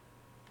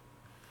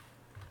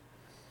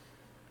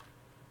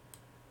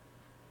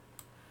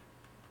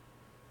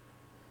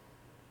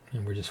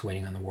 And we're just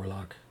waiting on the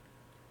Warlock.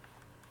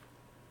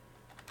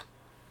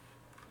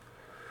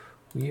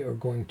 We are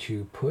going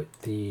to put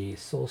the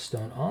Soul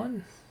Stone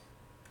on.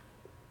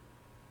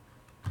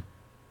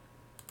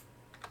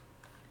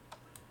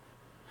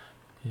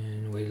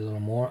 And wait a little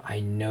more.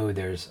 I know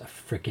there's a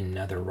freaking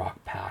another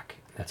rock pack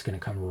that's going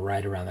to come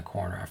right around the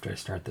corner after I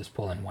start this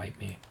pull and wipe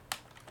me.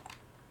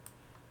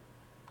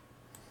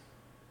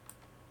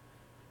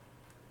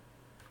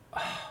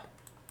 Oh,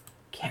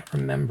 can't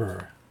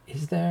remember.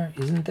 Is there?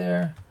 Isn't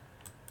there?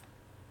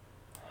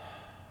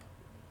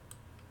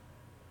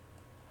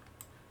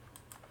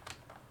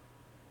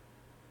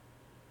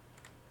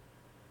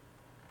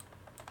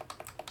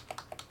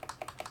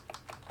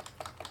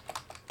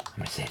 I'm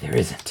going to say there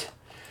isn't.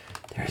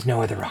 There is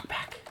no other rock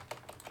pack.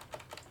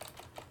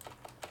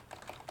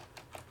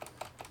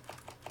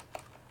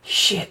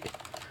 Shit!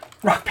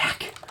 Rock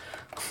pack!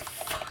 Oh,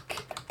 fuck.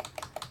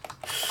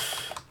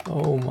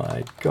 Oh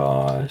my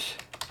gosh.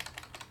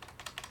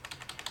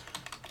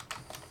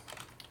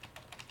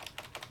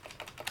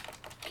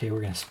 Okay,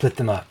 we're going to split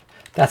them up.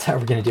 That's how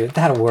we're going to do it.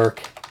 That'll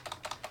work.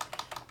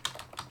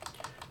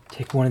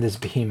 Take one of these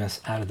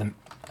behemoths out of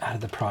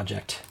the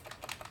project.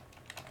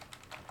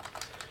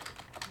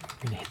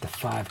 We're going to hit the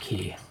 5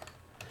 key.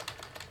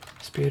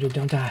 Spirited,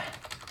 don't die.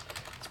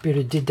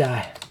 Spirited did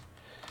die.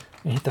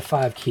 I'm gonna hit the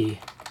 5 key.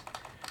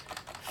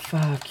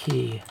 5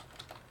 key.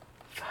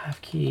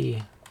 5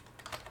 key.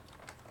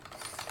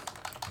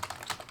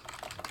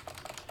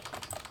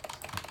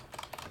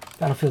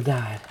 Battlefield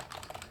died.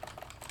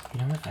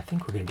 You know what? I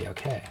think we're gonna be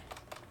okay.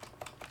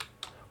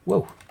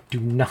 Whoa! Do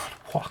not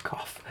walk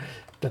off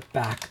the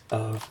back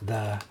of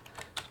the...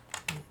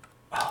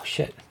 Oh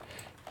shit.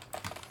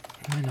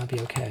 It might not be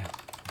okay.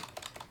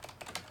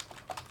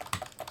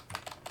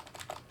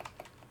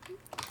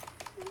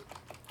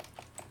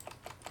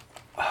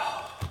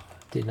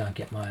 Did not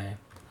get my...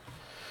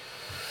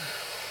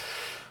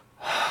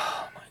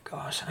 Oh my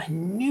gosh, I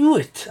knew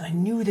it! I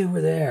knew they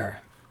were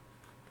there.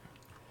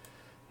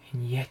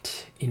 And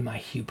yet, in my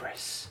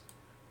hubris,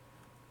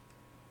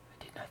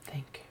 I did not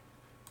think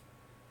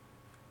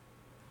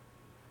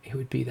it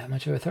would be that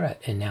much of a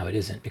threat. And now it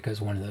isn't,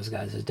 because one of those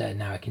guys is dead.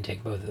 Now I can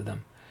take both of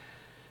them.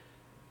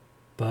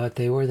 But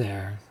they were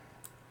there.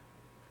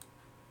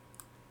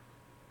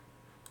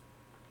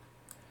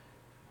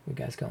 You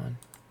guys going?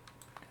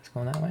 You guys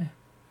going that way?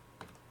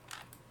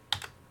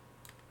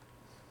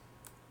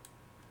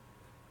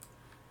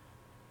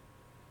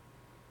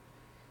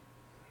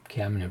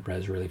 Okay, I'm going to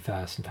res really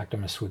fast. In fact, I'm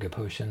going to swig a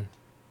potion.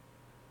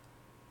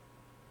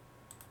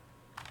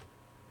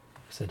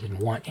 Because I didn't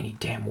want any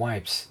damn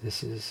wipes.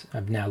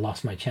 I've now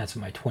lost my chance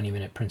of my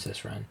 20-minute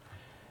princess run.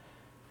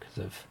 Because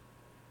of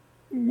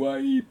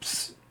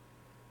wipes.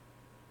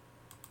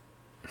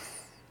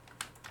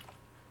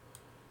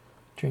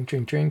 Drink,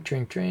 drink, drink,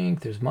 drink, drink.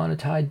 There's mana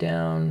tied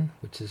down,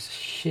 which is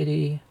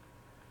shitty.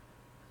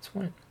 It's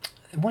one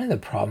of the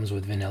problems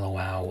with Vanilla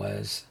WoW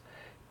was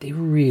they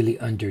really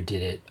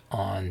underdid it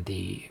on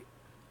the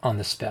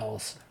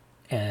spells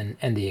and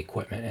the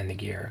equipment and the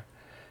gear.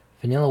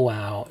 Vanilla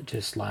WoW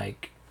just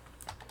like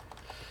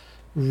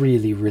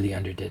really, really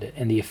underdid it.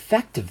 And the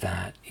effect of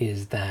that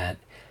is that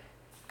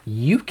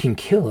you can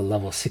kill a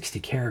level 60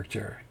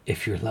 character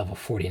if you're level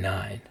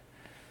 49.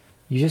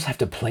 You just have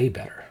to play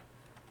better.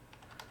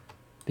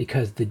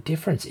 Because the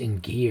difference in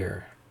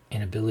gear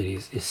and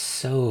abilities is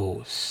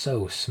so,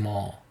 so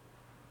small.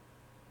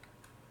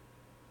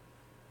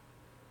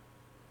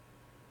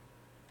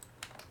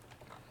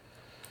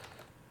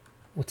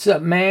 What's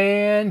up,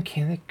 man?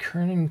 Can the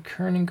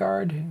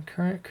Kierkegaard?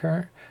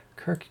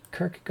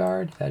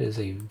 Kierkegaard? That is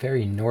a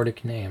very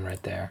Nordic name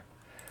right there.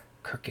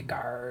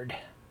 Kierkegaard.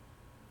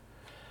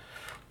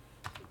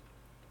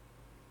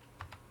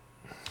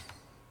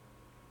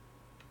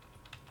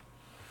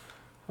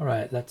 All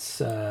right, let's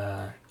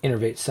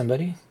innervate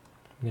somebody.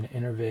 I'm going to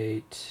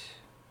innervate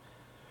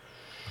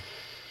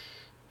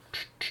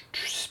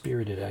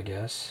Spirited, I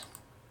guess.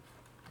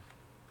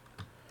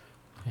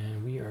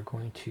 And we are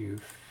going to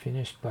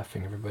finish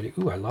buffing everybody.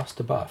 Ooh, I lost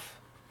a buff.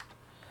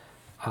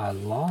 I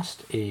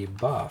lost a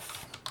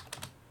buff.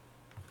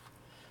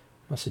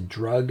 Must have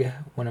drug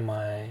one of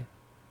my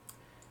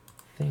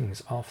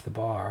things off the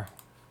bar.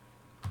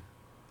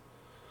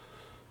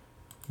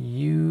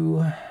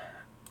 You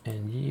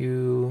and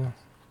you.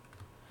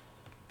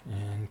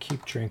 And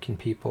keep drinking,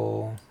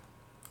 people.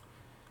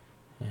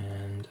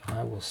 And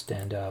I will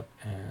stand up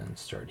and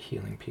start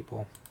healing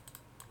people.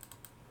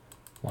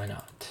 Why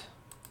not?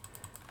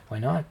 Why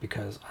not?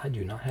 Because I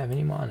do not have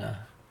any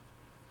mana.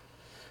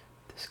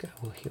 This guy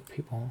will heal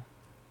people.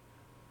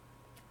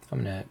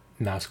 I'm going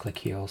to mouse click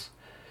heals.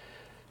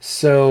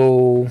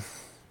 So,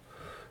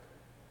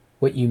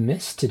 what you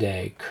missed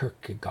today,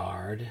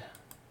 Kierkegaard,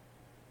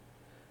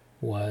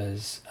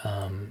 was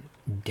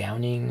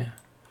downing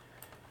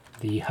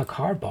the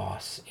HAKKAR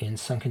boss in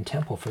Sunken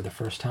Temple for the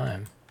first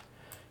time.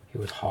 It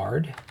was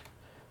hard,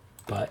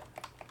 but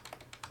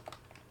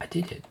I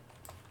did it.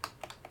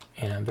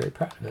 And I'm very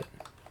proud of it.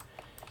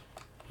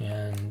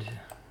 And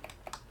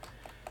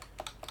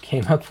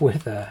came up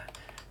with a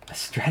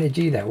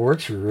strategy that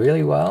works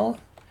really well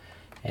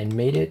and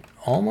made it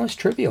almost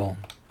trivial.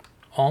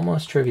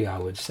 Almost trivial, I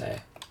would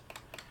say.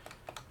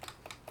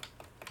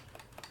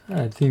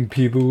 I think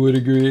people would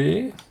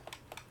agree.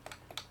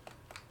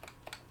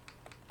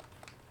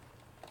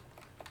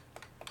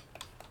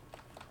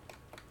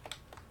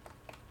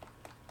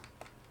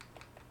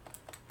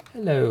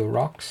 Hello,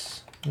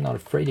 Rocks. I'm not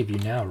afraid of you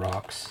now,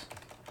 Rocks.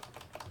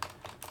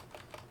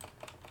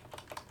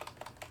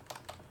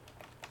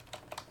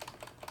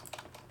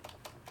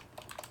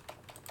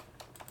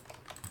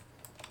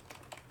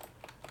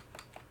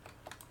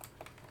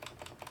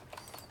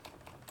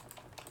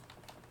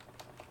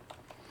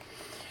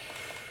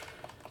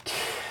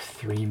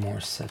 Three more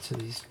sets of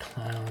these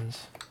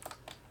clowns.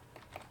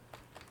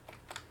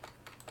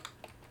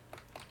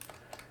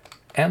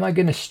 Am I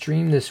gonna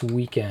stream this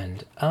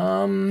weekend?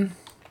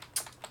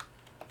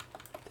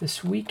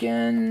 This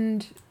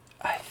weekend,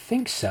 I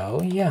think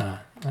so. Yeah,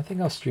 I think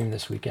I'll stream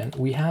this weekend.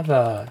 We have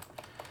a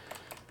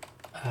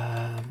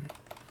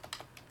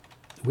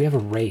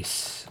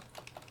race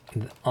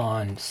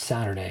on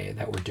Saturday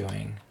that we're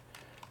doing,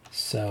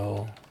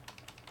 so.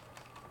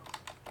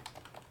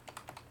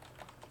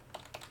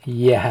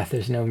 Yeah,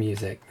 there's no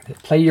music.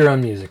 Play your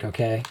own music,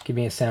 okay? Give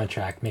me a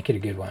soundtrack. Make it a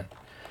good one.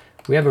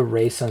 We have a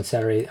race on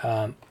Saturday.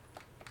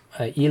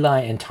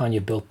 Eli and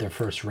Tanya built their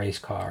first race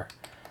car,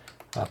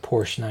 a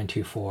Porsche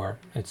 924.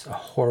 It's a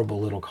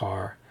horrible little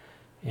car,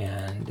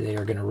 and they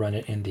are going to run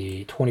it in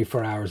the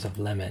 24 Hours of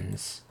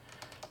Lemons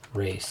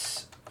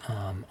race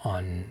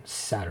on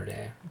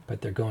Saturday. But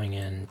they're going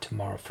in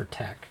tomorrow for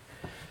tech.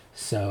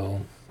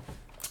 So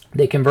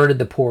they converted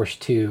the Porsche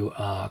to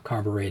a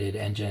carbureted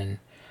engine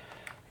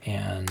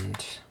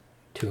and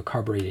to a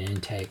carbureted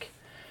intake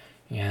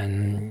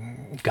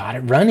and got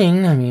it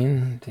running. I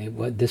mean,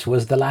 this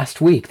was the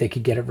last week they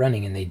could get it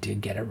running, and they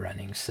did get it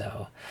running,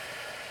 so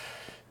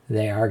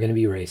they are going to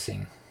be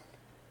racing.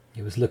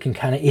 It was looking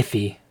kind of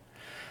iffy,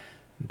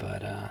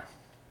 but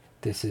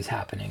this is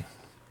happening.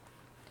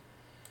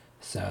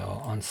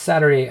 So on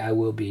Saturday I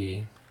will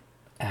be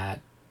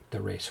at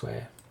the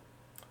raceway,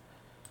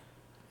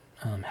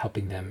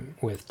 helping them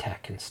with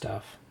tech and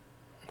stuff,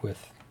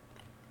 with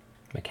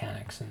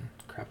mechanics and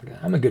crap like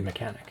that. I'm a good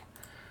mechanic.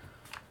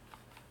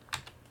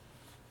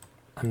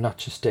 I'm not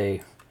just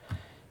a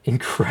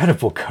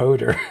incredible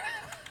coder.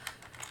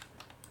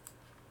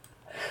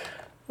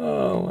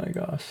 Oh my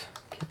gosh.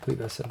 Can't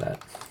believe I said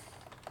that.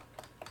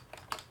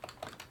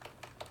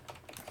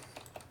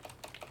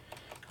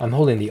 I'm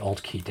holding the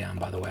Alt key down,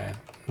 by the way.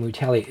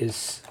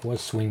 Mutali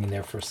was swinging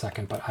there for a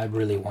second, but I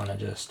really want to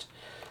just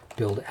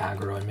build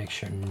aggro and make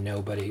sure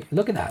nobody...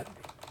 Look at that.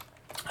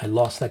 I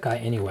lost that guy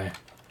anyway.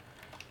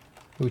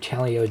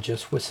 Mutalio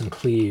just with some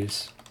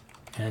cleaves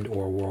and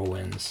or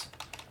whirlwinds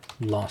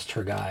lost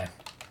her guy.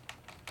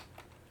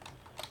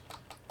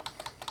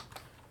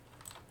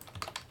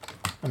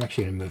 I'm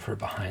actually going to move her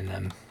behind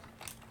them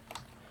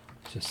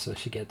just so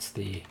she gets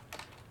the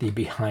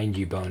behind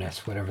you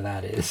bonus, whatever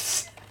that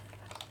is.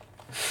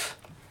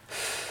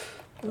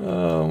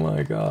 Oh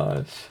my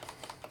gosh.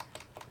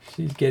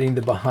 She's getting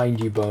the behind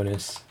you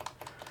bonus.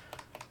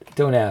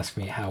 Don't ask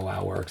me how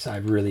WoW works. I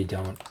really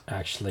don't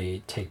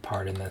actually take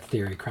part in the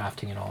theory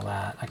crafting and all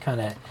that. I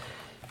kind of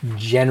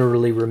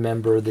generally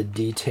remember the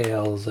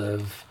details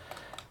of,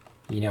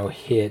 you know,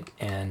 hit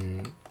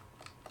and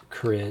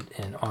crit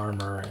and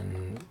armor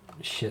and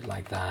shit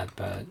like that,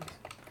 but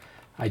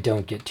I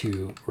don't get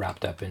too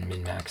wrapped up in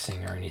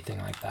min-maxing or anything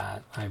like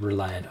that. I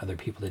rely on other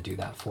people to do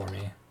that for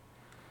me.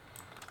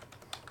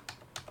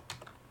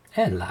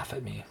 And laugh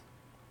at me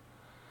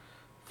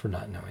for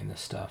not knowing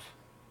this stuff.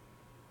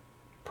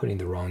 Putting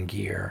the wrong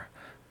gear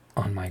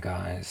on my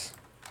guys.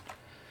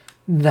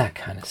 That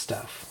kind of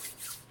stuff.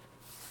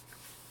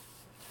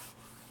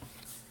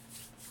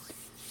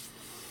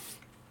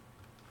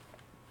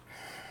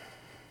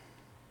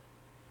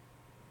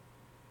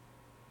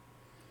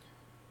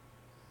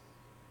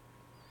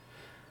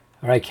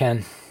 All right,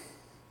 Ken.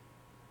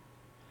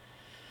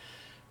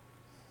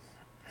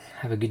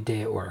 Have a good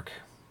day at work.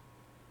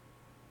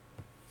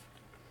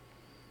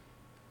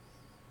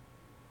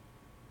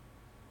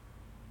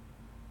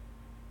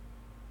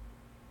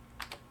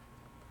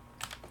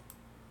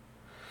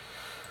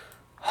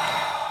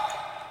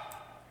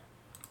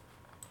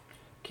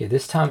 Okay,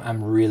 this time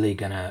I'm really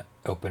gonna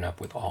open up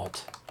with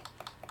Alt.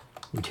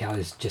 Mutal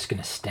is just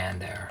gonna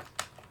stand there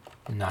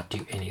and not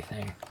do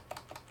anything.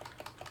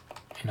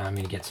 And now I'm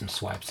gonna get some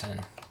swipes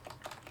in.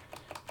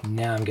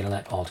 Now I'm gonna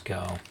let Alt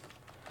go.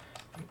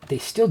 They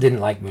still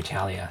didn't like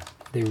Mutalia.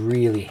 They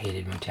really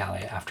hated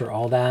Mutalia. After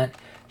all that,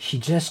 she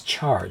just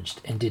charged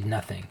and did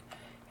nothing.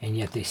 And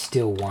yet they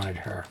still wanted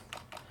her.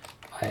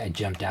 I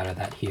jumped out of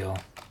that heal.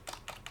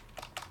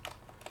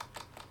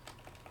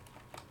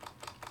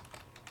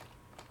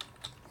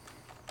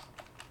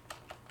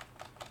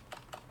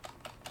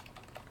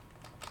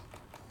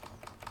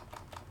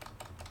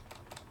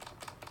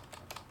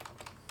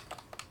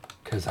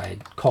 because I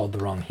called the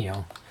wrong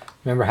heal.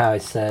 Remember how I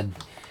said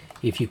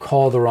if you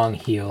call the wrong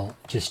heal,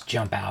 just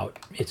jump out.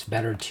 It's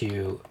better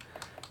to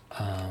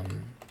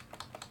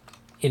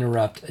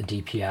interrupt a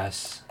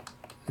DPS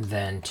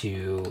than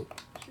to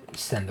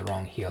send the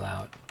wrong heal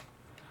out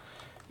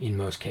in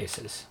most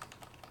cases.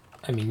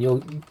 I mean,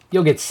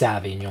 you'll get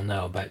savvy and you'll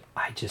know, but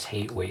I just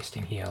hate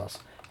wasting heals.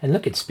 And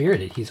look at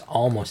Spirited, he's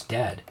almost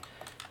dead.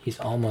 He's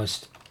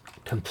almost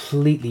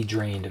completely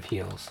drained of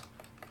heals.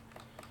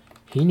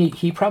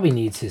 He probably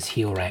needs his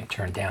heal rank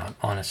turned down,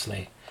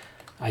 honestly.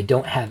 I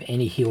don't have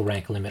any heal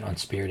rank limit on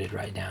Spirited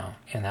right now,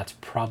 and that's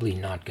probably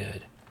not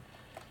good.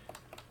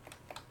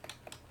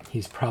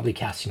 He's probably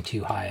casting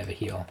too high of a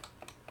heal.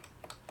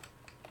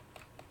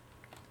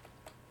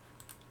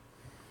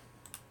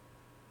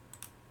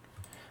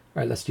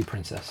 Alright, let's do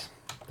Princess.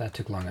 That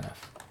took long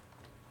enough.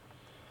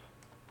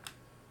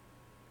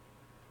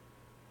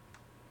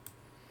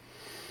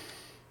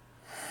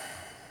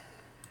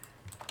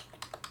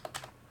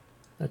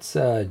 Let's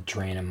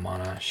drain a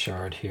mana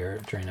shard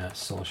here, drain a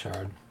soul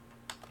shard.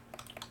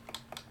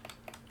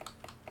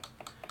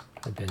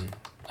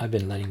 I've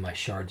been letting my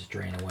shards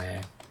drain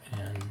away,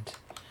 and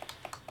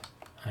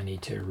I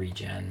need to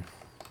regen.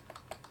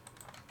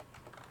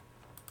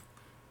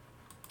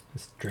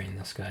 Let's drain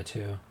this guy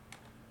too.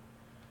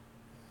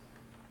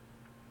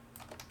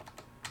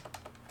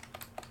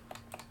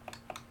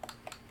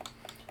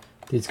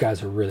 These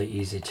guys are really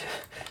easy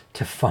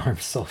to farm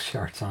soul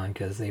shards on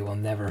because they will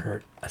never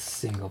hurt a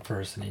single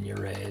person in your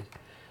raid.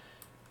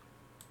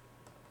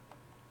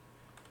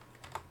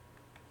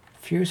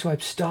 Fierce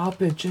Wipe,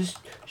 stop it. Just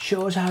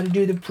show us how to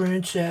do the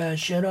princess.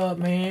 Shut up,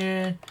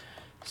 man.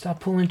 Stop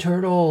pulling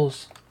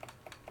turtles.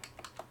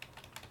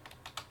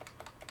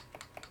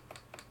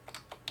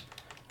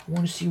 I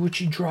want to see what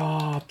she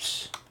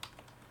drops.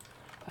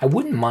 I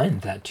wouldn't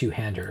mind that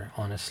two-hander,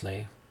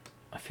 honestly.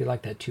 I feel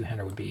like that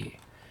two-hander would be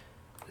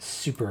a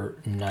super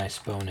nice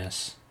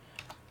bonus.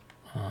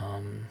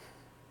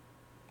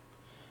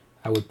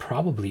 I would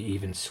probably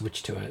even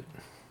switch to it.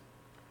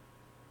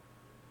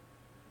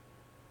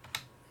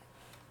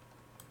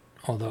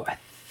 Although I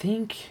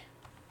think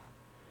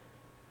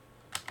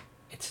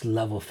it's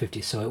level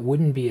 50, so it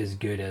wouldn't be as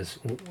good as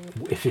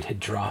if it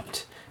had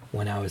dropped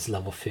when I was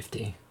level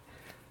 50.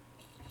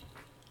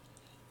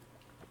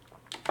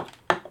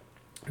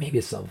 Maybe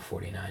it's level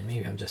 49.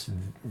 Maybe I'm just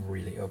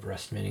really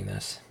overestimating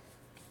this.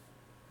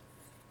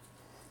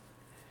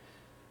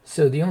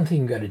 So the only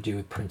thing you got to do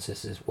with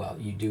Princess is, well,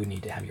 you do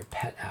need to have your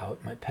pet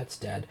out. My pet's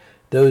dead.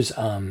 Those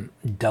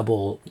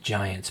double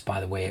giants,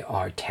 by the way,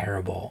 are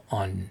terrible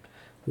on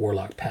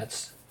Warlock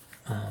pets.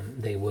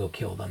 They will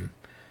kill them,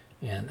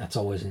 and that's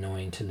always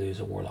annoying to lose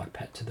a Warlock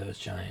pet to those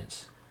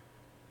giants.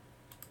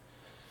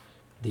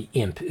 The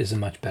Imp is a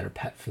much better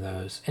pet for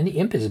those, and the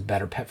Imp is a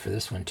better pet for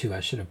this one too. I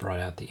should have brought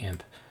out the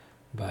Imp,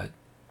 but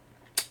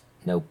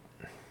nope,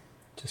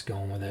 just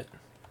going with it.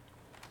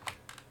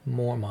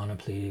 More mana,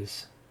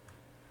 please.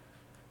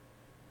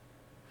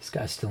 This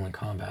guy's still in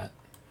combat.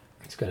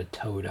 He's got a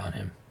toad on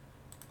him.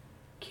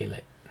 Kill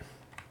it.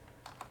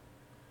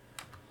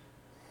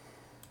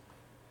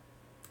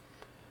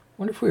 I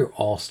wonder if we were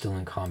all still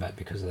in combat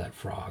because of that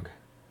frog.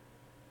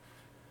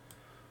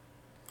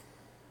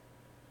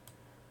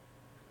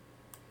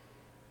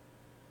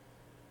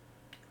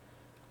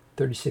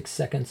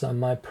 $36 on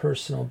my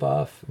personal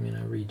buff. I'm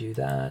going to redo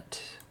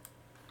that.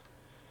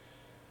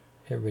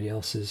 Everybody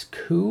else is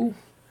cool.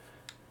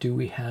 Do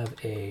we have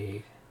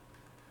a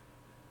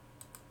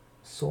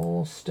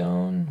soul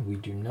stone? We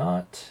do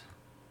not.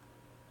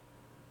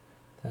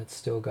 That's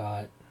still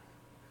got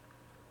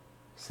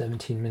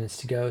 17 minutes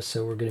to go,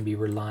 so we're going to be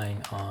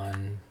relying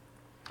on...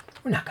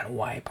 We're not going to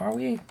wipe, are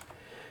we? We're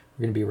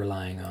going to be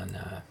relying on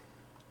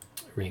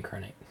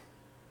reincarnate.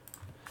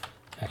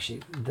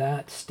 Actually,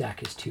 that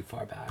stack is too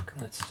far back.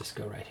 Let's just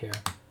go right here.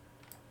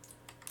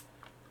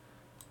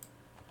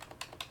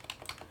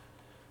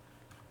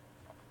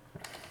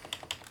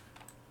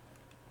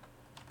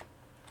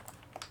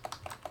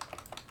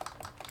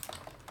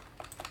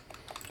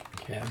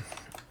 Okay,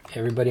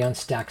 everybody on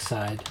stack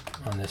side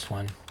on this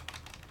one.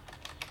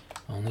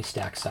 Only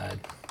stack side.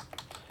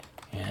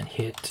 And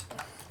hit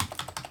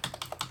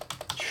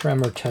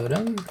Tremor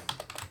Totem.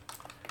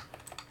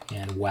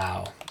 And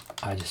wow,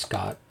 I just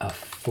got a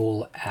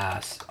full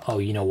ass. Oh,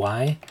 you know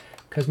why?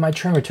 Because my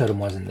Tremor Totem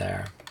wasn't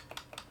there.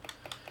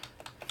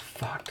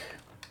 Fuck.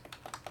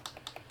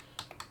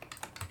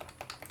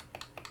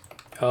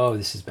 Oh,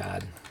 this is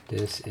bad.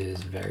 This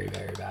is very,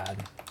 very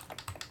bad.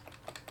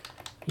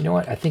 You know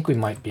what? I think we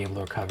might be able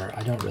to recover.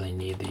 I don't really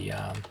need the...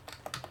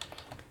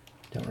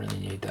 don't really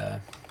need the...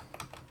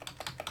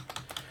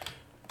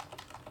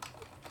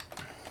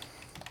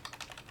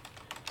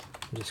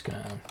 I'm just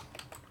gonna...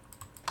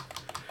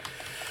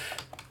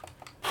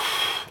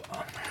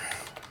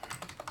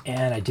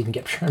 And I didn't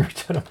get Tremor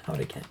Totem out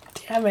again.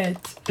 Damn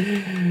it!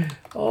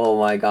 Oh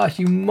my gosh,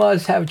 you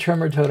must have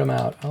Tremor Totem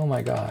out. Oh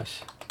my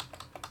gosh.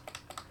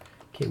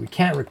 Okay, we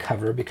can't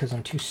recover because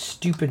I'm too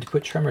stupid to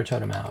put Tremor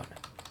Totem out.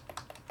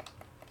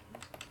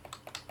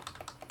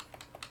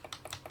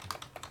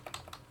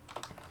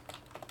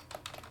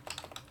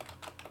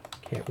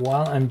 Okay,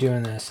 while I'm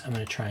doing this, I'm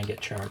going to try and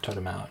get Tremor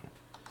Totem out.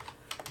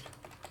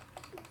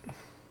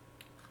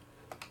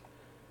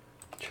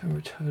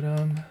 Tremor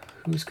Totem,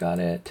 who's got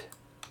it?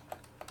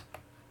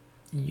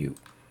 You.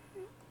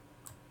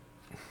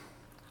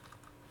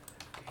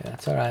 Okay,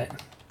 that's all right.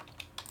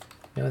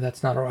 No,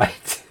 that's not all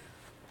right.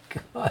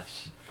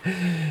 Gosh.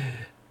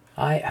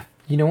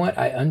 You know what?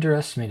 I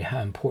underestimated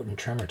how important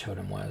Tremor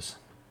Totem was.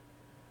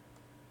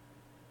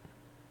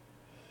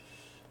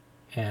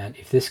 And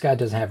if this guy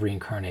doesn't have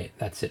Reincarnate,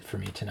 that's it for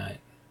me tonight.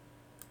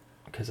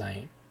 Because I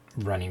ain't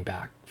running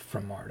back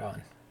from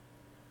Mardon.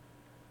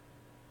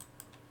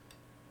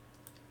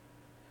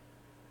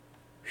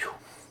 Whew.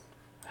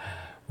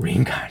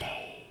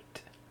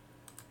 Reincarnate.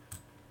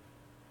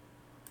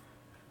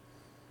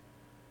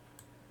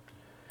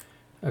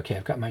 Okay,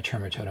 I've got my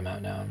Tremor Totem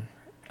out now.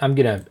 I'm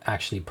going to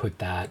actually put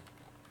that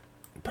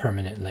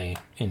permanently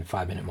in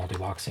 5-minute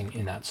multi-boxing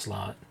in that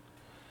slot.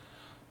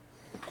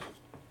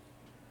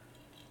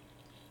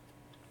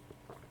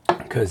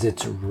 Because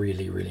it's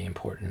really, really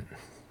important.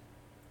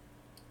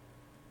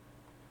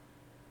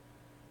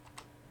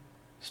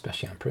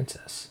 Especially on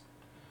Princess.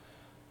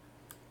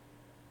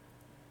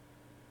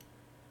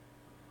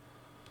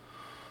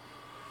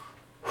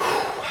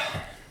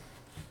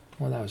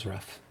 Well, that was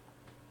rough.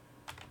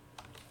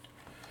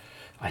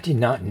 I did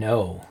not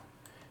know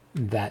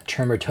that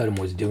Tremor Totem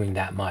was doing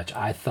that much.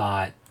 I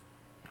thought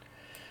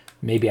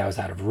maybe I was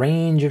out of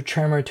range of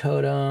Tremor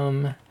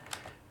Totem.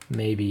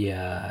 Maybe,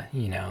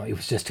 you know, it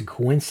was just a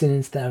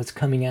coincidence that I was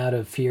coming out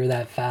of fear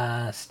that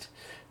fast.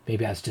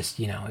 Maybe I was just,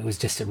 you know, it was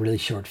just a really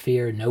short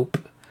fear. Nope.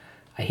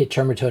 I hit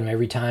Tremor Totem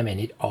every time, and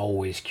it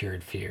always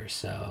cured fear.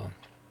 So,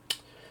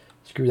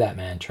 screw that,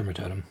 man. Tremor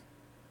Totem.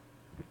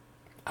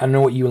 I don't know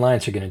what you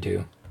Alliance are going to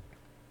do.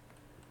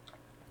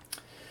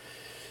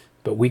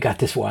 But we got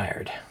this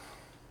wired.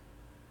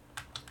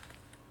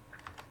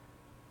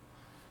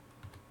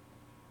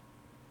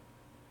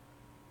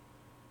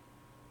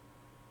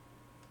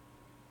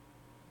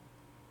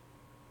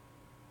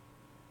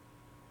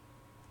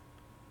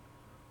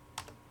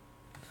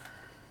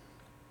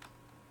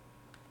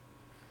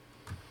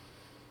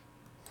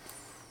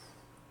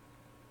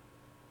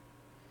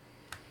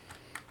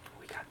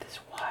 We got this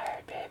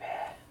wired, baby.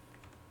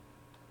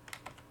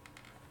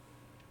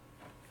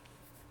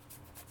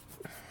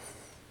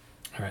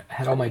 All right, I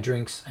had all my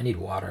drinks. I need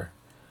water.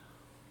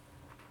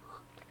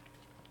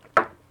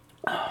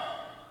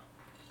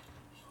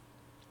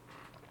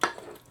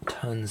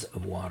 Tons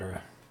of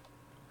water.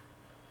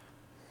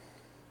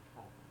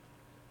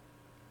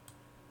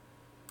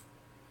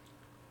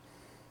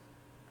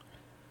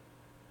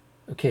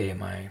 Okay,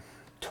 my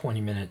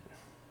 20-minute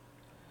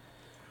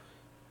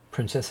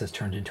princess has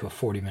turned into a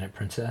 40-minute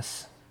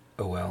princess.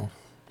 Oh well,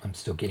 I'm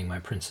still getting my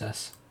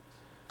princess.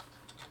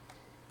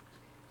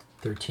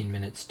 13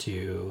 minutes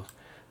to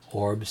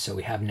orb, so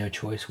we have no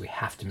choice. We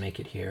have to make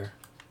it here.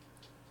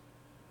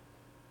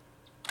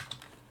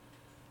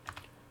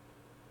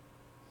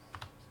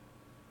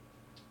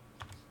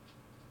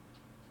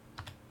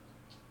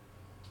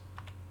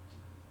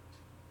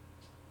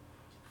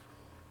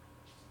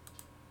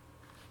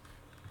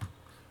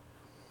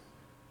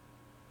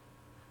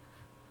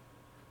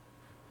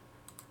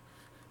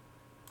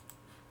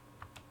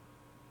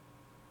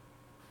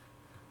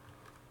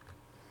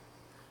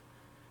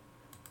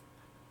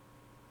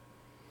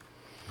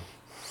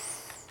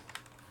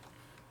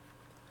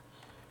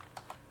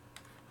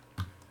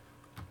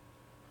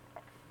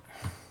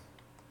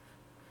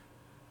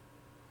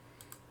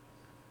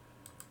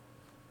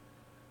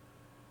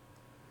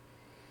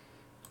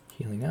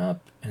 Healing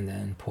up, and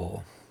then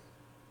pull.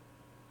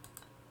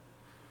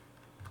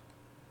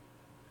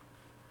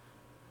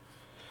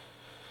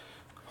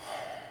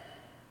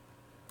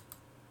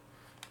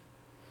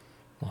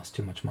 Lost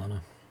too much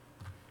mana.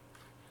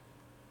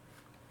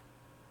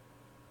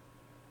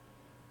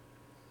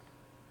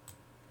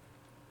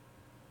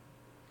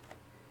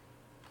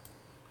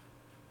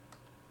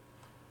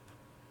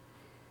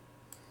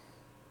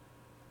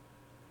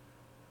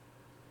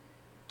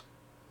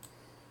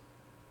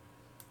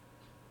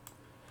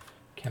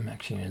 Okay, I'm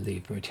actually going to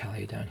leave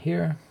Brutalia down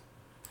here.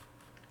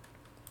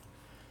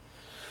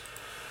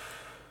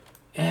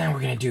 And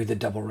we're going to do the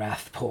double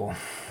Wrath pull.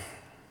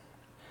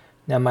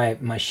 Now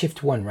my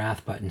Shift 1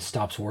 Wrath button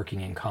stops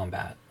working in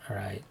combat.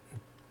 Alright,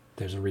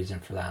 there's a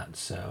reason for that.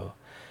 So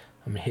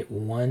I'm going to hit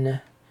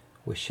 1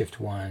 with Shift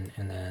 1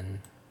 and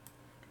then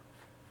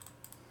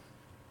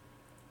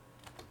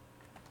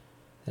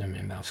I'm going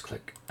to mouse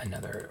click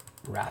another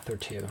Wrath or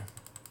two.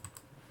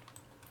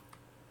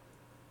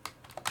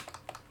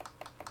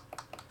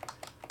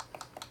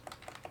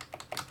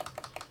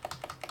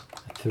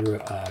 Threw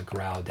a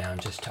growl down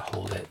just to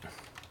hold it.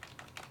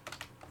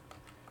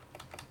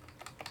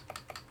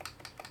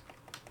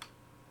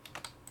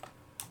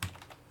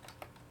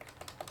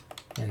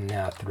 And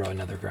now throw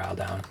another growl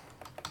down.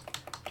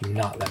 Do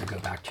not let it go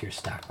back to your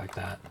stack like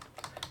that.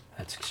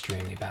 That's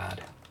extremely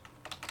bad.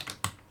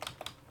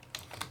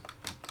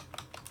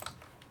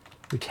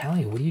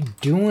 Brutalia, what are you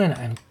doing?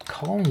 I'm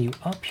calling you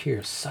up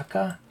here,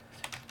 sucker.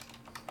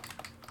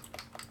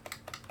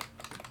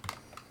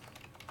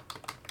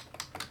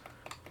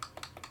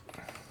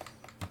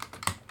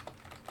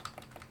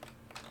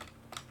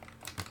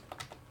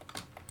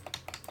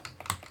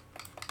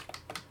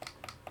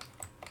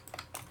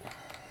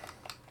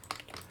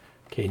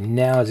 Okay,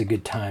 now is a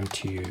good time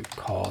to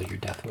call your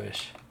death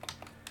wish.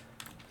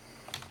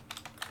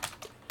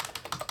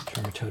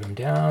 Tremor totem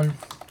down.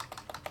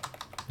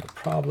 No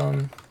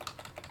problem.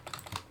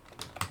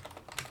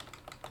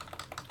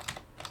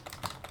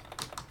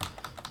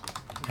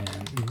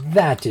 And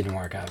that didn't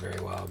work out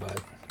very well,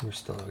 but we're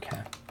still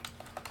okay.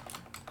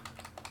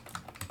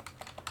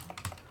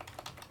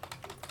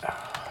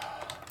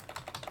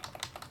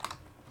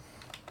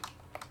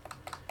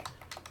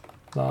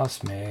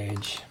 Lost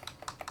mage.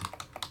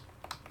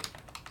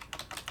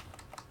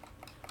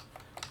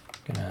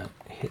 Gonna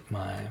hit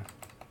my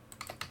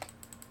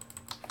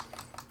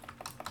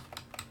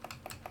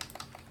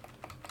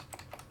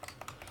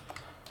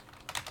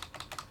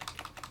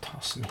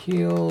toss some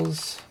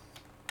heals.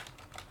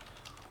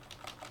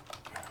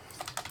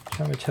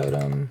 Tremor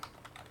totem.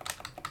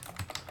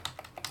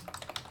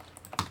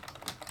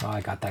 Oh, I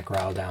got that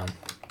growl down.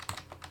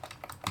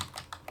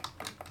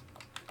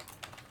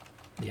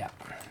 Yeah,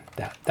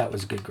 that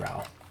was a good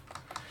growl.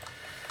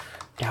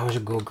 That was a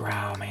good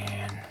growl,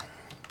 man.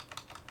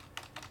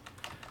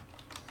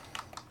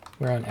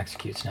 We're on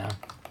executes now.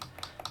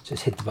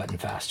 Just hit the button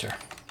faster.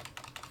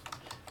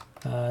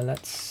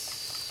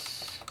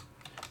 Let's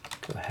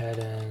go ahead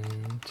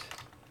and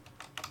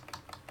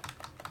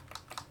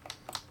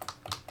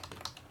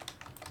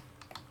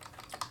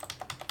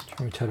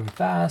Tremor totem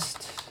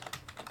fast.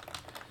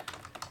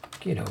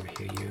 Get over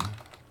here, you.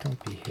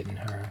 Don't be hitting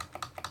her.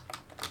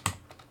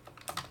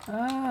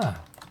 Ah!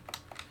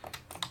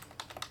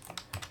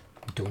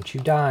 Don't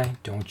you die.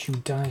 Don't you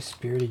die,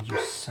 Spirited, you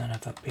son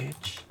of a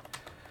bitch.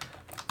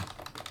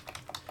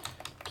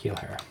 Kill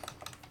her.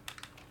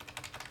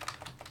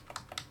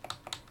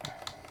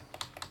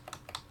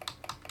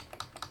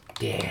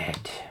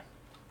 Dead.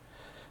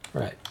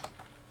 Right.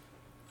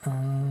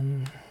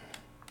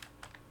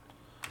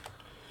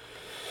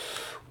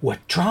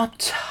 What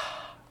dropped?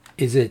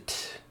 Is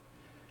it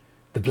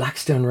the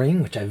Blackstone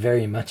Ring, which I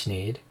very much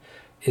need?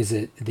 Is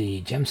it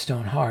the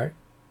Gemstone Heart,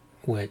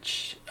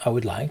 which I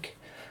would like?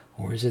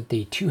 Or is it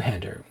the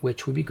Two-Hander,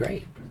 which would be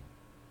great?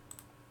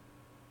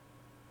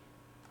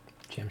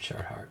 Gem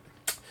Shard Heart.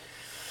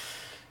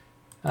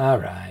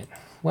 Alright.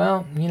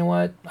 Well, you know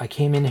what? I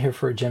came in here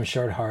for a Gem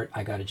Shard Heart.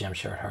 I got a Gem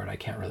Shard Heart. I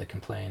can't really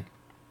complain.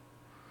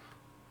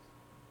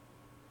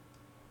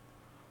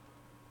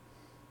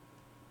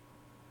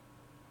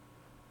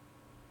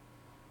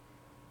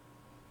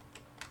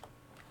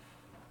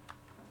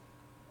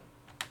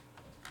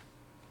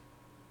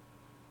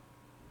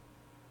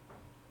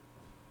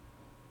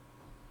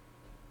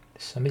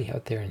 Somebody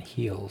out there in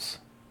heels.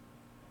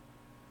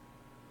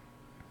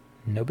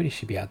 Nobody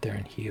should be out there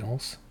in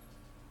heels.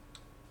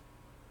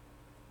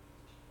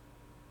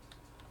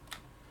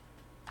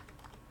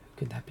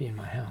 Who could that be in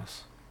my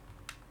house?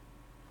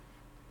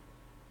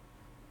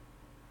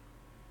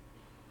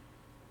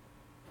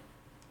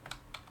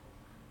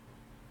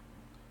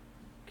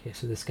 Okay,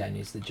 so this guy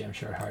needs the Gem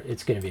Shard Heart.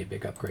 It's going to be a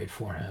big upgrade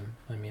for him.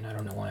 I mean, I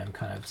don't know why I'm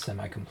kind of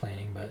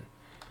semi-complaining, but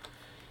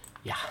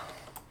yeah,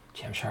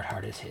 Gem Shard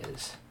Heart is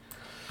his.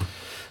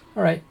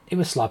 Alright, it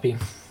was sloppy.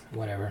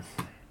 Whatever.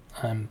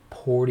 I'm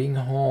porting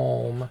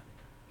home.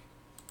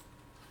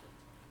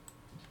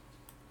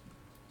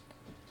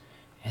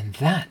 And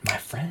that, my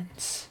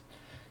friends,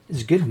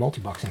 is a good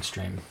multi-boxing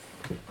stream,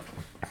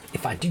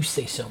 if I do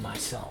say so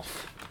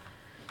myself.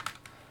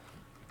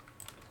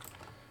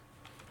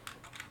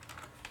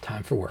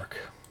 Time for work.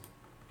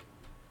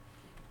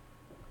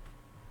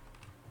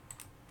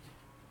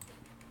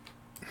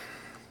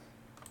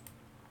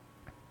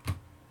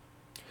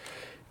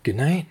 Good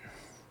night.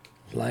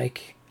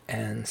 Like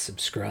and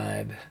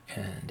subscribe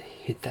and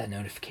hit that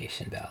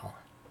notification bell.